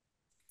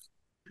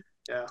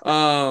 Yeah.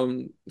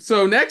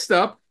 So next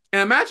up, in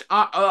a match,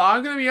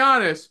 I'm gonna be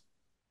honest,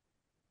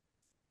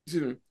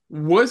 excuse me,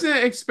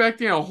 wasn't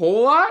expecting a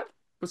whole lot,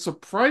 but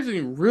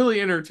surprisingly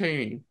really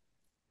entertaining.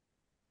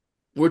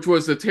 Which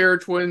was the Terror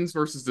Twins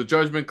versus the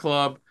Judgment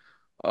Club.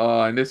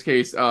 In this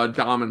case,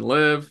 Dom and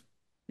Liv.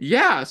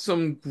 Yeah,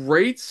 some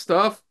great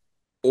stuff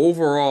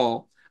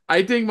overall.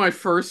 I think my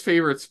first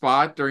favorite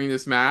spot during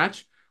this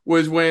match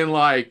was when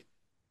like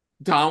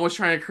Dom was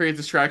trying to create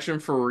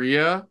distraction for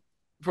Rhea,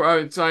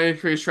 trying to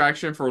create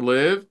distraction for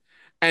Liv,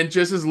 and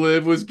just as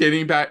Liv was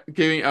getting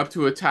up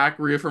to attack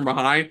Rhea from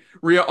behind,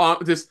 Rhea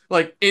just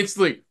like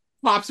instantly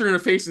pops her in the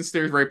face and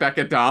stares right back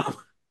at Dom.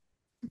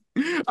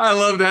 I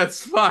love that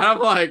spot. I'm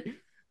like,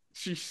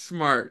 she's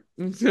smart.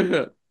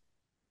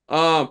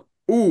 Um,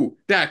 ooh,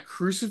 that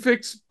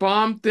crucifix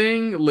bomb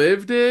thing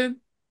Liv did.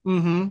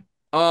 Mm-hmm.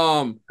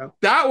 Yep.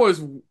 That was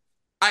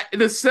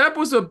the setup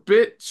was a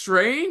bit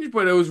strange,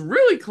 but it was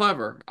really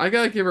clever. I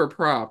gotta give her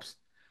props.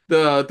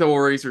 The double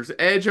razors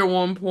edge at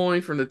one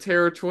point from the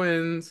Terror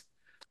Twins.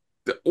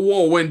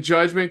 Whoa, when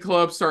Judgment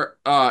Club start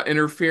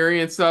interfering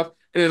and stuff,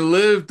 and then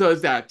Liv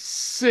does that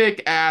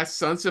sick ass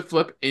sunset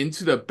flip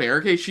into the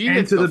barricade.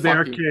 Into the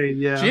barricade,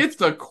 She yeah. hits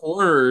the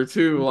corner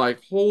too.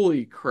 Like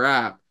holy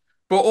crap!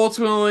 But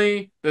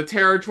ultimately, the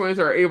Terror Twins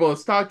are able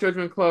to stop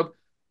Judgment Club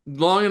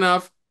long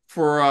enough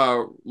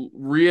for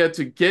Rhea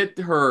to get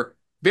her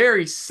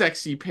very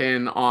sexy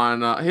pin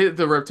on hit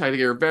the Riptide to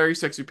get her very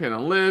sexy pin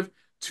on Liv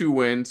to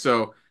win.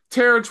 So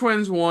Terror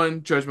Twins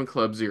 1, Judgment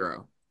Club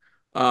 0.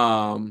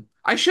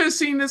 I should have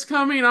seen this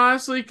coming,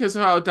 honestly, because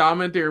of how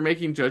dominant they were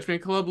making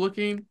Judgment Club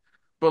looking.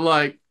 But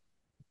like,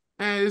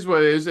 it is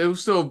what it is. It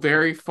was still a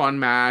very fun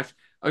match.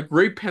 A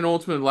great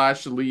penultimate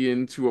match to lead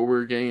into what we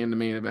are getting in the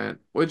main event.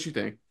 What did you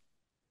think?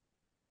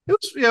 It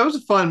was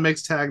a fun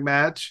mixed tag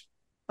match.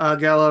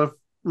 Got a lot of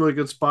really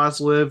good spots.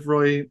 Liv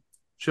really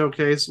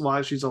showcased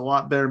why she's a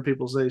lot better than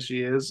people say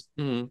she is.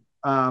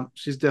 Mm-hmm.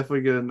 She's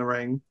definitely good in the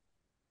ring.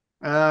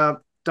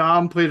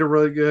 Dom played a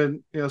really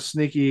good,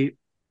 sneaky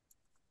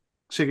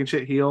chicken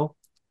shit heel.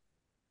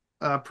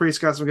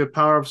 Priest got some good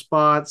power up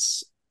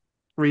spots.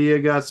 Rhea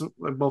got some,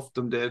 like both of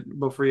them did,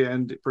 both Rhea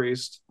and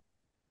Priest.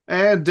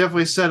 And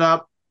definitely set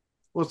up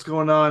what's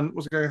going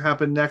to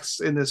happen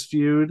next in this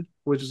feud,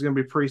 which is going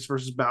to be Priest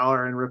versus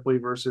Balor and Ripley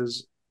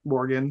versus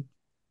Morgan.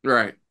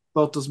 Right.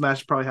 Both those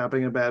matches probably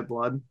happening in Bad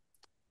Blood.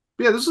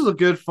 But yeah, this was a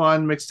good,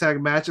 fun mixed tag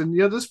match. And,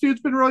 this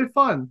feud's been really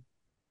fun.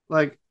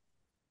 Like,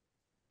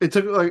 it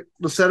took, like,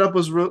 the setup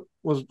was great.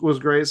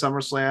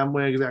 SummerSlam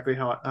went exactly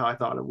how I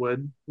thought it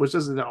would, which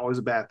isn't always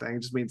a bad thing.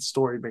 It just means the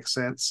story makes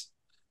sense.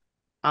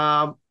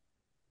 And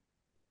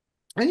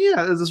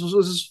yeah, this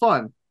was just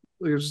fun.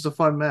 Like, it was just a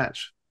fun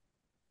match.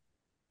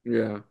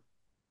 Yeah.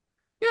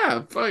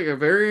 Yeah, like a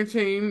very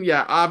entertaining.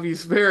 Yeah,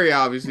 very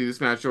obviously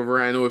this match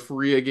over. I know if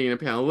Rhea getting a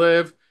panel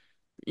live,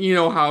 you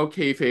know how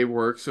kayfabe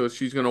works, so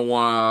she's gonna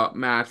want a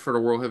match for the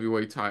world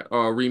heavyweight title,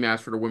 rematch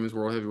for the women's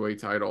world heavyweight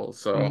title.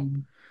 So Mm-hmm.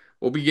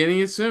 we'll be getting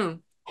it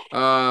soon.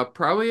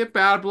 Probably at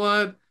Bad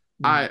Blood.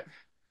 Mm-hmm.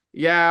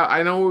 Yeah,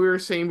 I know what we were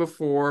saying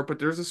before, but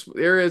there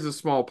is a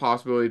small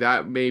possibility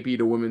that may be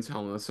the women's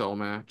Hell in a Cell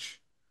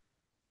match.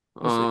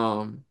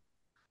 We'll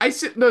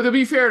see. No, to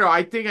be fair though,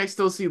 I think I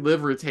still see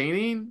Liv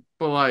retaining,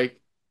 but like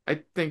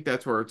I think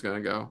that's where it's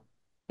gonna go,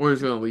 where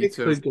it's gonna lead It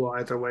to. could go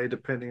either way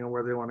depending on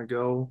where they want to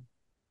go.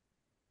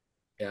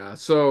 Yeah.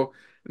 So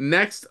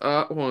next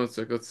up, hold on a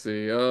sec. Let's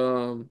see.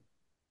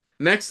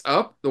 Next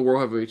up, the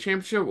World Heavyweight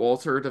Championship.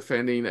 Walter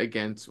defending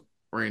against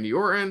Randy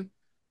Orton.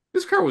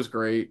 This card was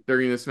great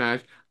during this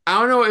match. I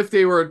don't know if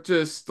they were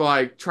just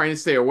like trying to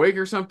stay awake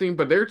or something,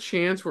 but their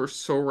chants were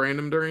so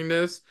random during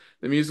this.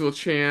 The musical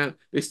chant,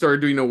 they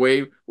started doing a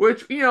wave,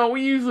 which we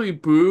usually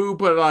boo,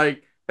 but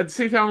like at the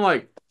same time,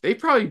 like they've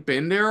probably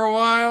been there a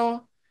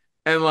while,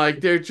 and like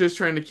they're just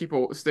trying to keep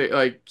themselves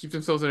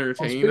Well,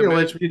 entertained a speaking of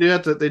which,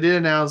 bit. they did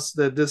announce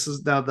that this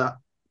is now the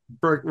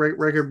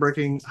record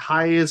breaking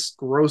highest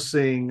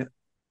grossing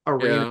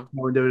arena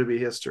Yeah, in WWE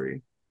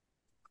history.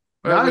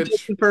 but Not which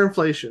adjusted for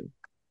inflation.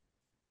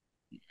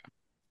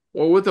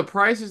 well with the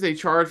prices they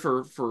charge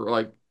for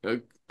like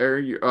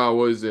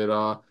was it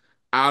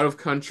out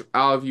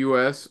of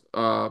US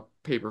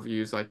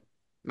pay-per-views, like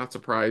not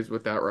surprised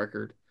with that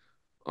record.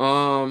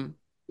 No,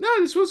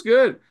 this was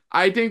good.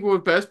 I think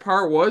what best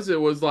part was it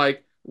was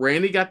like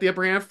Randy got the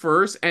upper hand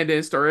first and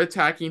then started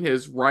attacking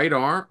his right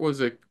arm.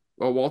 Was it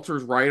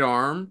Walter's right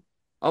arm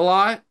a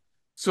lot?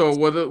 So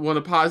one of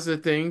the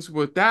positive things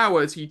with that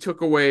was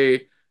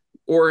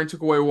Orton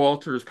took away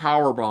Walter's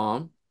power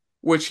bomb,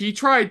 which he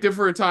tried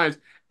different times.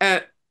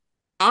 And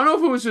I don't know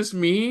if it was just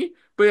me,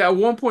 but at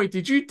one point,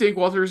 did you think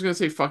Walter was gonna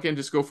say fuck it and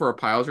just go for a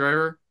pile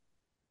driver?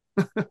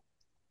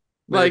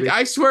 Like, Maybe.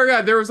 I swear to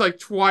God, there was like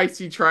twice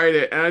he tried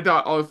it, and I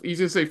thought, oh, he's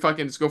gonna say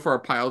fucking just go for a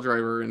pile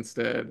driver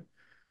instead.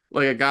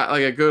 Like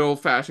a good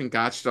old fashioned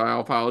gotch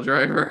style pile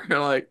driver.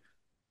 Like,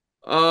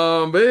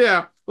 But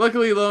yeah,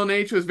 luckily Lil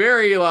Nate was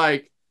very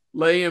like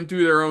letting them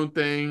do their own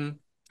thing.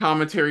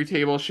 Commentary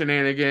table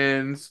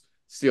shenanigans,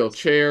 steel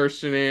chair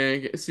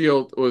shenanigans,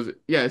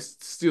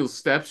 steel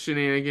step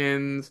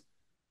shenanigans,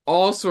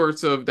 all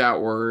sorts of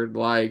that word,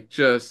 like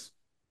just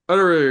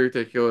utterly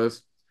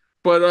ridiculous.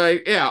 But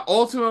like, yeah,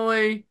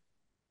 ultimately,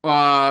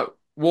 uh,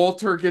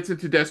 Walter gets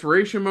into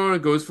desperation mode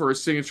and goes for a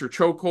signature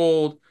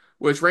chokehold,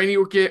 which Randy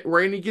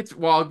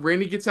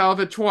gets out of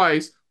it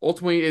twice.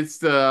 Ultimately, it's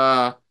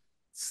the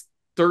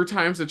third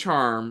time's the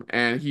charm,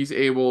 and he's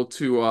able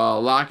to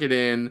lock it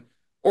in.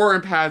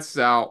 Orton passes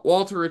out.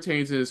 Walter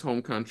retains in his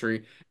home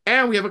country,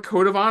 and we have a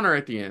code of honor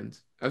at the end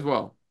as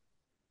well.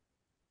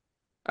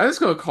 I'm just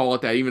gonna call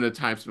it that, even at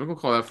times. I'm gonna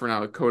call that for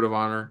now, a code of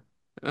honor.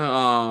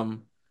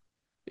 Um,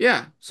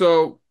 yeah.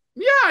 So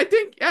yeah, I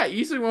think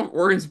easily one of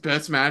Orton's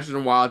best match in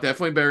a while.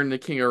 Definitely better than the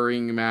King of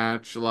Ring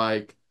match,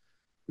 like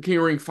King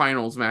of Ring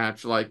finals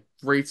match. Like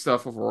great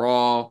stuff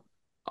overall.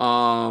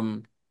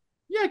 Um,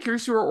 yeah,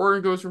 curious to see where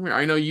Orton goes from here.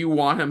 I know you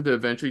want him to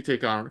eventually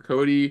take on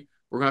Cody.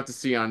 We're gonna have to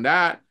see on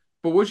that.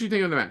 But what do you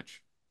think of the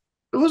match?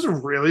 It was a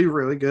really,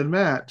 really good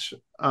match.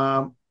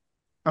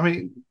 I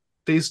mean,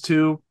 these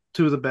two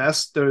of the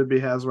best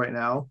WWE has right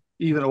now.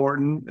 Even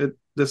Orton at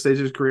this stage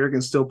of his career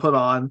can still put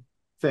on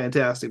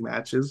fantastic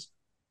matches.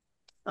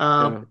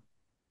 Um, Yeah.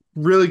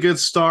 really good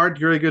start,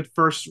 really good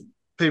first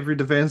pay-per-view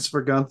defense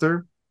for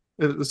Gunther.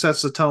 It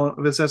sets the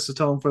tone. It sets the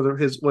tone for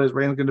his what his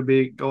reign is going to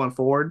be going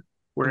forward.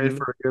 We're in Hmm.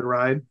 for a good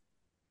ride.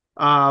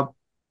 Uh,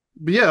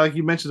 but yeah, like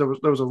you mentioned,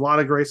 there was a lot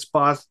of great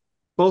spots.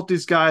 Both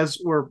these guys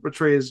were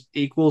portrayed as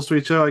equals to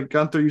each other. Like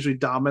Gunther usually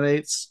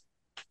dominates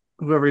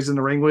whoever he's in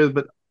the ring with,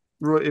 but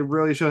it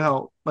really showed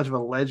how much of a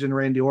legend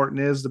Randy Orton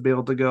is to be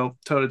able to go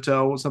toe to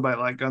toe with somebody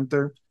like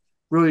Gunther.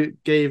 Really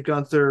gave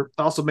Gunther,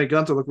 also made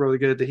Gunther look really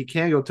good that he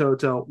can go toe to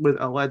toe with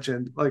a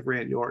legend like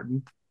Randy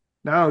Orton.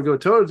 Not only go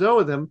toe to toe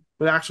with him,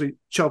 but actually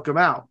choke him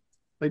out.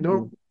 Like Hmm.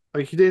 no,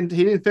 like he didn't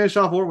finish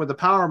off Orton with the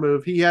power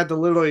move. He had to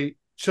literally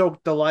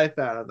choke the life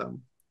out of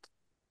them.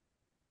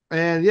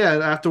 And yeah,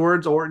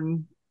 afterwards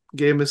Orton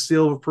gave him a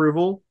seal of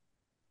approval.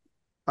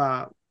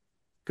 Uh,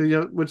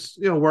 which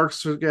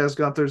works as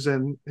Gunther's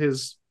in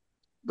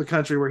the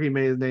country where he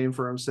made a name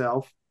for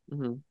himself.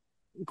 Hmm.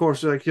 Of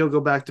course, like he'll go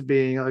back to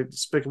being like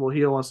despicable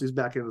heel once he's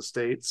back in the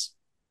states.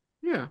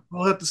 Yeah.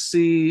 We'll have to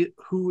see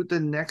who the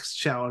next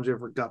challenger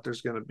for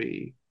Gunther's going to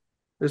be.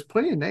 There's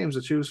plenty of names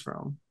to choose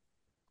from.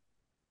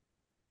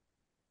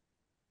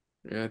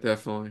 Yeah,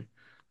 definitely.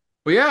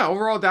 But yeah,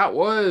 overall that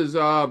was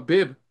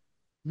Bib.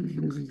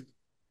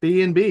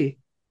 B and B.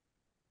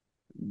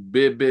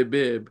 Bib.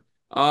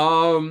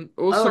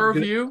 We'll I like start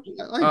with good. you.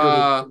 I like good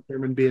Uh,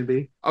 German B and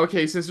B.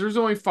 okay, since there's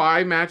only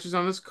five matches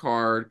on this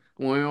card,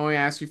 we'll only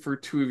ask you for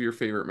two of your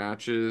favorite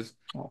matches,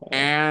 Oh,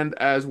 and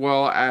as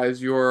well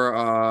as your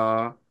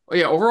oh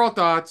yeah, overall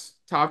thoughts,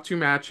 top two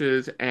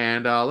matches,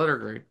 and letter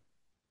grade.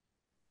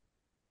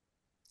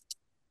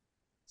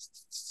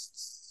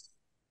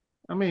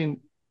 I mean,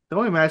 the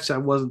only match I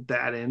wasn't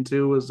that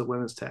into was the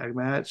women's tag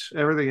match.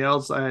 Everything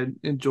else I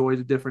enjoyed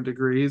to different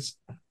degrees.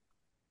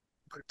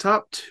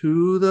 Top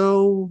two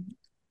though,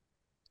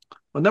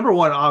 well, number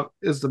one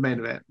is the main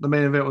event. The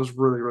main event was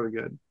really, really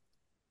good.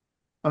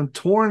 I'm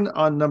torn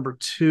on number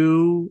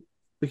two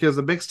because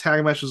the mixed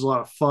tag match was a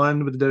lot of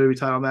fun, but the WWE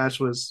title match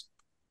was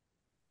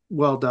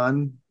well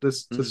done.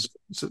 Mm,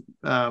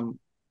 Um,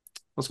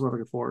 what's what I'm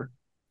looking for?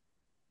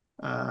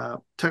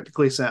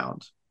 Technically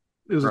sound.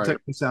 It was a right.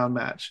 technically sound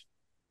match,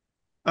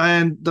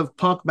 and the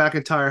Punk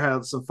McIntyre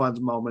had some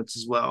fun moments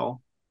as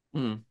well.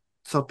 Mm,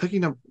 So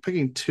picking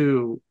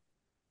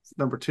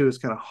number two is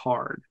kind of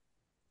hard.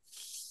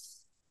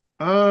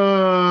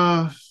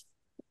 Uh,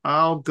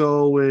 I'll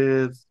go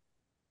with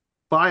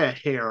by a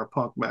hair,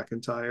 Punk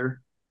McIntyre.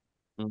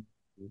 mm.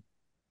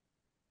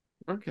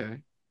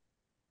 Okay.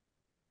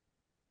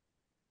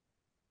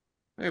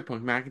 Hey,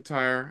 Punk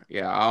McIntyre.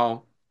 Yeah,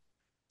 I'll.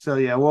 So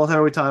yeah, World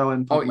Heavyweight title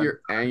and Oh, Punk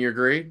your McIntyre. and your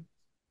grade.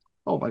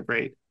 Oh my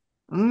great.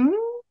 Mm,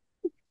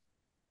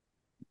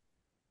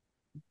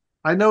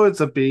 I know it's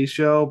a B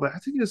show, but I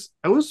think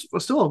it was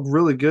still a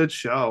really good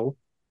show.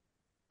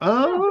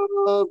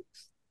 Uh,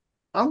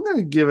 I'm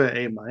gonna give it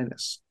A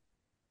minus.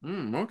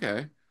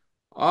 Okay.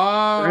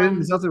 There's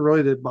Um. nothing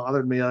really that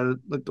bothered me.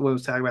 Like the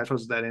women's tag match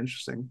wasn't that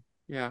interesting.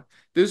 Yeah.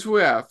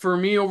 Yeah, for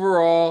me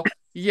overall,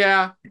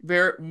 yeah,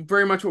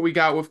 very much what we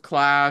got with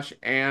Clash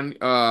and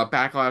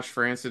Backlash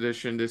France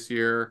edition this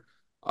year.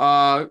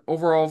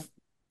 Overall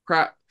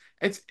crap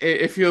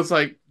it feels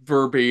like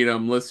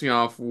verbatim listing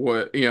off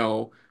what,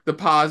 the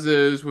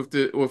positives with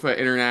an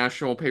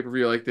international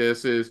pay-per-view like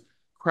this is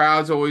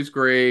crowd's always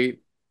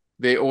great.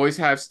 The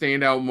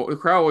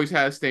crowd always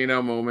has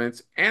standout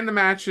moments, and the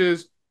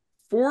matches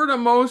for the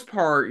most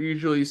part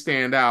usually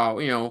stand out,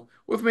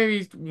 with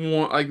maybe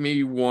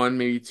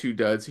two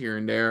duds here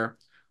and there.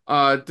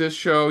 This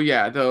show,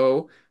 yeah,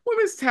 though,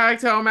 women's tag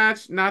title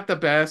match, not the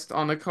best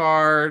on the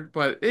card,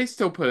 but they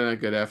still put in a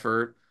good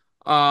effort.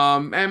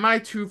 And my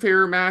two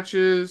favorite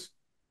matches,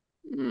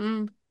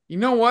 mm, you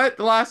know what?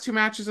 The last two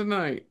matches of the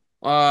night.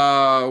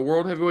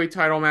 World Heavyweight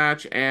title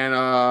match and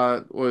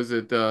was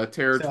it the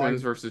Terror Twins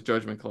Tag. versus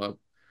Judgment Club?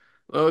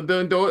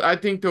 I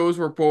think those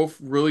were both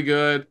really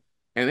good,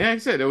 and like I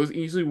said, it was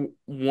easily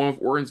one of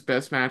Orton's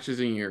best matches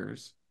in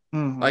years,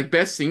 Mhm. like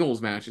best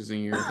singles matches in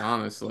years,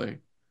 honestly.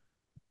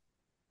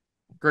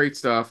 Great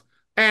stuff.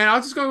 And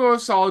I'm just gonna go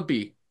with solid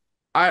B.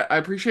 I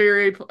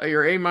appreciate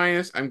your A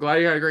minus. I'm glad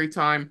you had a great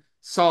time.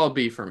 Solid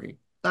B for me.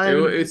 Not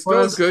even a B It's still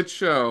a plus. good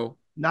show.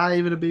 Not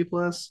even a B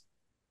plus.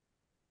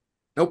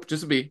 Nope,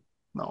 just a B.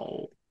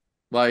 No.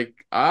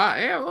 Like,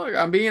 yeah, look,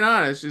 I'm being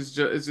honest. It's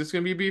just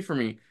gonna be a B for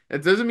me.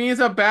 It doesn't mean it's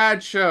a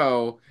bad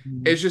show.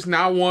 Mhm. It's just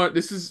not one.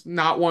 This is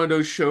not one of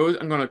those shows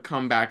I'm gonna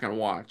come back and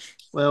watch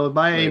Well, with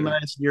my A later.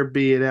 minus and your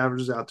B, it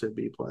averages out to a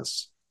B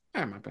plus.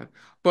 Yeah, my bad.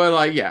 But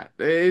like, yeah,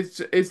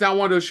 it's not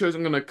one of those shows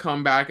I'm gonna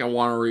come back and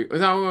want to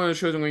It's not one of those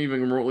shows I'm gonna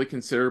even remotely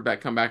consider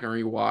come back and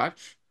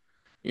rewatch.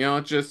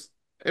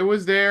 It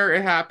was there,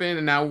 it happened,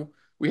 and now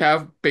we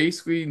have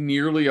basically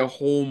nearly a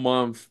whole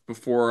month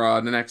before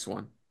the next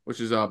one,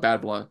 which is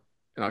Bad Blood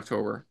in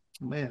October.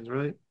 Man,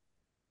 really?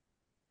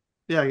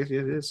 Yeah, I guess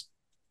it is.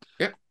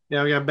 Yep,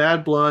 Yeah, we got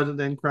Bad Blood,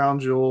 then Crown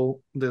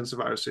Jewel, then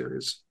Survivor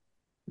Series.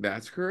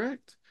 that's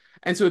correct.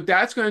 And so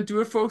that's going to do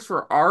it, folks,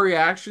 for our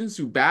reactions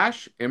to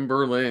Bash in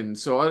Berlin.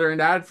 So other than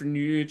that, if you're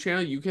new to the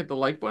channel, you can hit the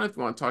like button. If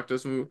you want to talk to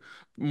us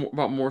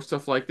about more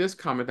stuff like this,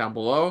 comment down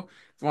below.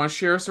 If you want to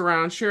share us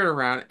around, share it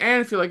around.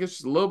 And if you like us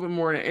just a little bit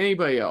more than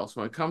anybody else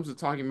when it comes to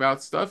talking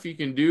about stuff you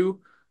can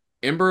do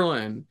in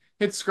Berlin,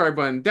 hit the subscribe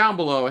button down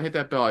below and hit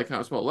that bell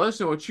icon as well. Let us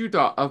know what you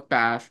thought of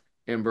Bash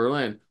in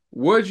Berlin.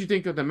 What did you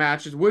think of the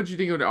matches? What did you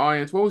think of the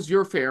audience? What was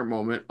your favorite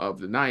moment of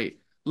the night?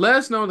 Let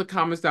us know in the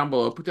comments down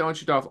below. Put down what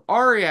you thought of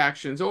our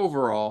reactions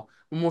overall.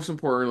 But most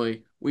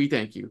importantly, we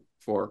thank you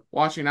for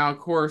watching. Now, of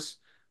course,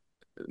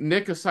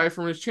 Nick, aside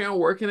from his channel,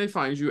 where can they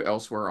find you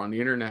elsewhere on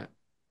the internet?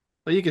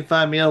 Well, you can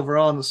find me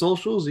overall on the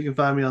socials. You can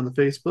find me on the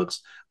Facebooks,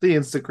 the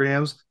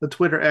Instagrams, the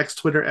Twitter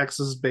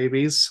X's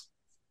babies.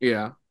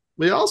 Yeah.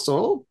 We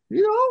also,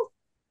 we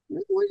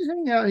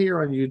hang out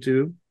here on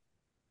YouTube.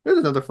 There's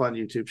another fun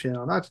YouTube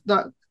channel.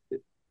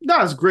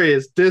 Not as great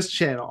as this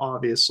channel,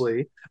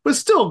 obviously, but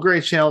still a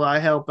great channel that I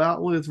help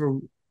out with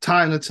from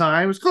time to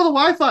time. It's called the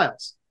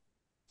Y-Files.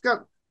 It's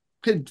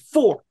got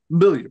 4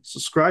 million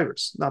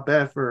subscribers. Not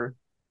bad for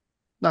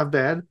a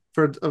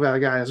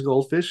guy as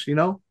goldfish,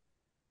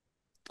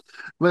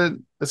 But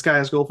this guy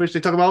has goldfish. They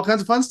talk about all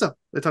kinds of fun stuff.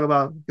 They talk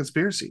about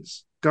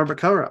conspiracies, government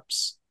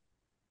cover-ups,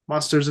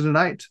 monsters in the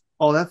night,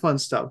 all that fun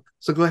stuff.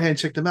 So go ahead and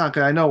check them out.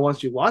 Because I know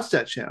once you watch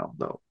that channel,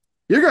 though,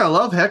 you're gonna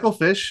love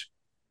Hecklefish.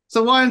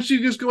 So why don't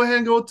you just go ahead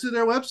and go to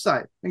their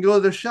website and go to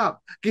their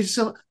shop, get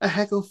yourself a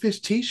Hecklefish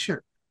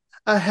T-shirt,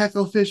 a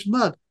Hecklefish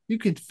mug. You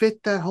can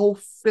fit that whole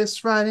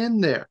fist right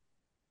in there.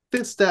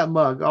 Fits that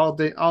mug all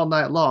day, all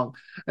night long.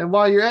 And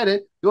while you're at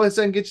it, go ahead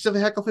and get yourself a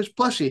Hecklefish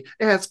plushie.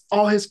 It has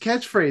all his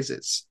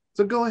catchphrases.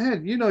 So go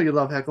ahead. You know you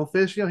love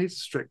Hecklefish. He's a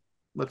strict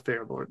but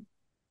fair lord.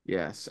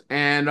 Yes.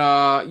 And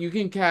you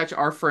can catch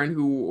our friend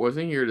who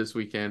wasn't here this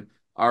weekend,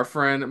 our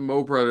friend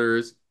Mo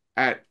Brothers,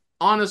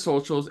 on the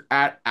socials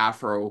at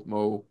Afro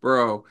Mo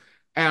Bro.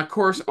 And of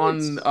course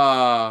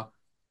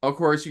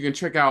you can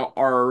check out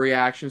our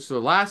reactions to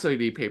the last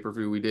LED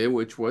pay-per-view we did,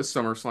 which was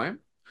SummerSlam.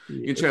 Yes.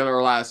 You can check out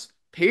our last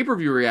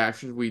pay-per-view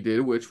reactions we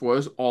did, which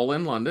was All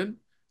In London.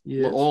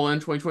 Yes. All In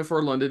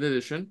 2024 London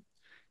edition.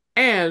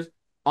 And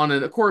on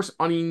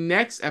the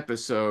next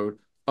episode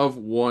of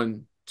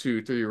 1,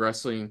 2, 3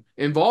 Wrestling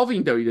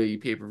involving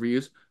WWE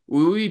pay-per-views,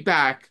 we'll be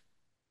back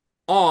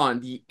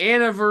on the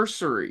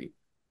anniversary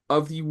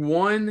of the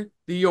one,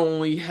 the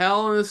only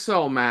Hell in a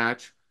Cell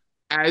match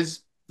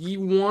as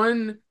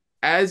an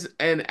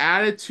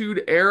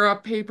Attitude Era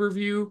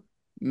pay-per-view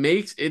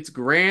makes its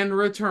grand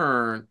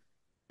return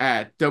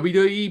at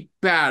WWE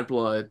Bad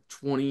Blood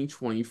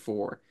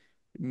 2024.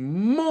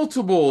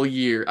 Multiple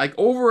years, like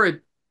over a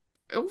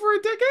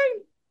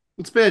decade?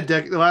 It's been a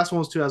decade. The last one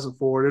was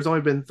 2004. There's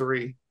only been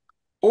 3.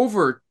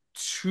 Over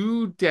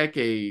 2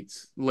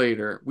 decades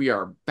later, we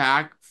are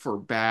back for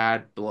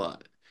Bad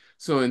Blood.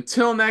 So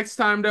until next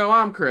time, though,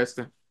 I'm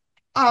Kristen.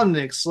 I'm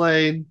Nick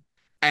Slade.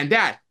 And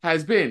that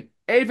has been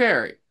a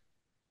very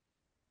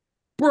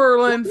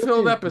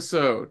Berlin-filled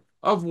episode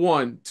of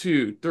 1,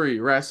 2, 3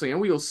 Wrestling.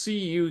 And we will see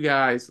you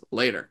guys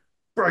later.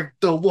 Break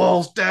the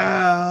walls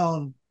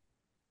down.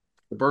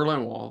 The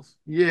Berlin Walls.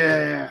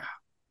 Yeah.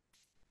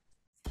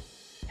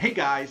 Hey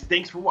guys,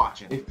 thanks for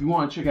watching. If you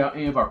want to check out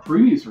any of our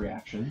previous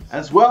reactions,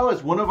 as well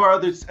as one of our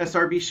other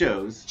SRB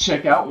shows,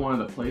 check out one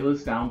of the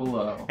playlists down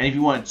below. And if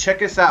you want to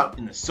check us out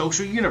in the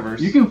social universe,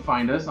 you can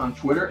find us on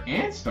Twitter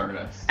and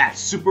Stardust at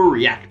Super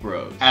React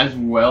Bros, as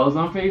well as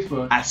on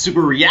Facebook at Super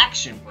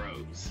Reaction Bros.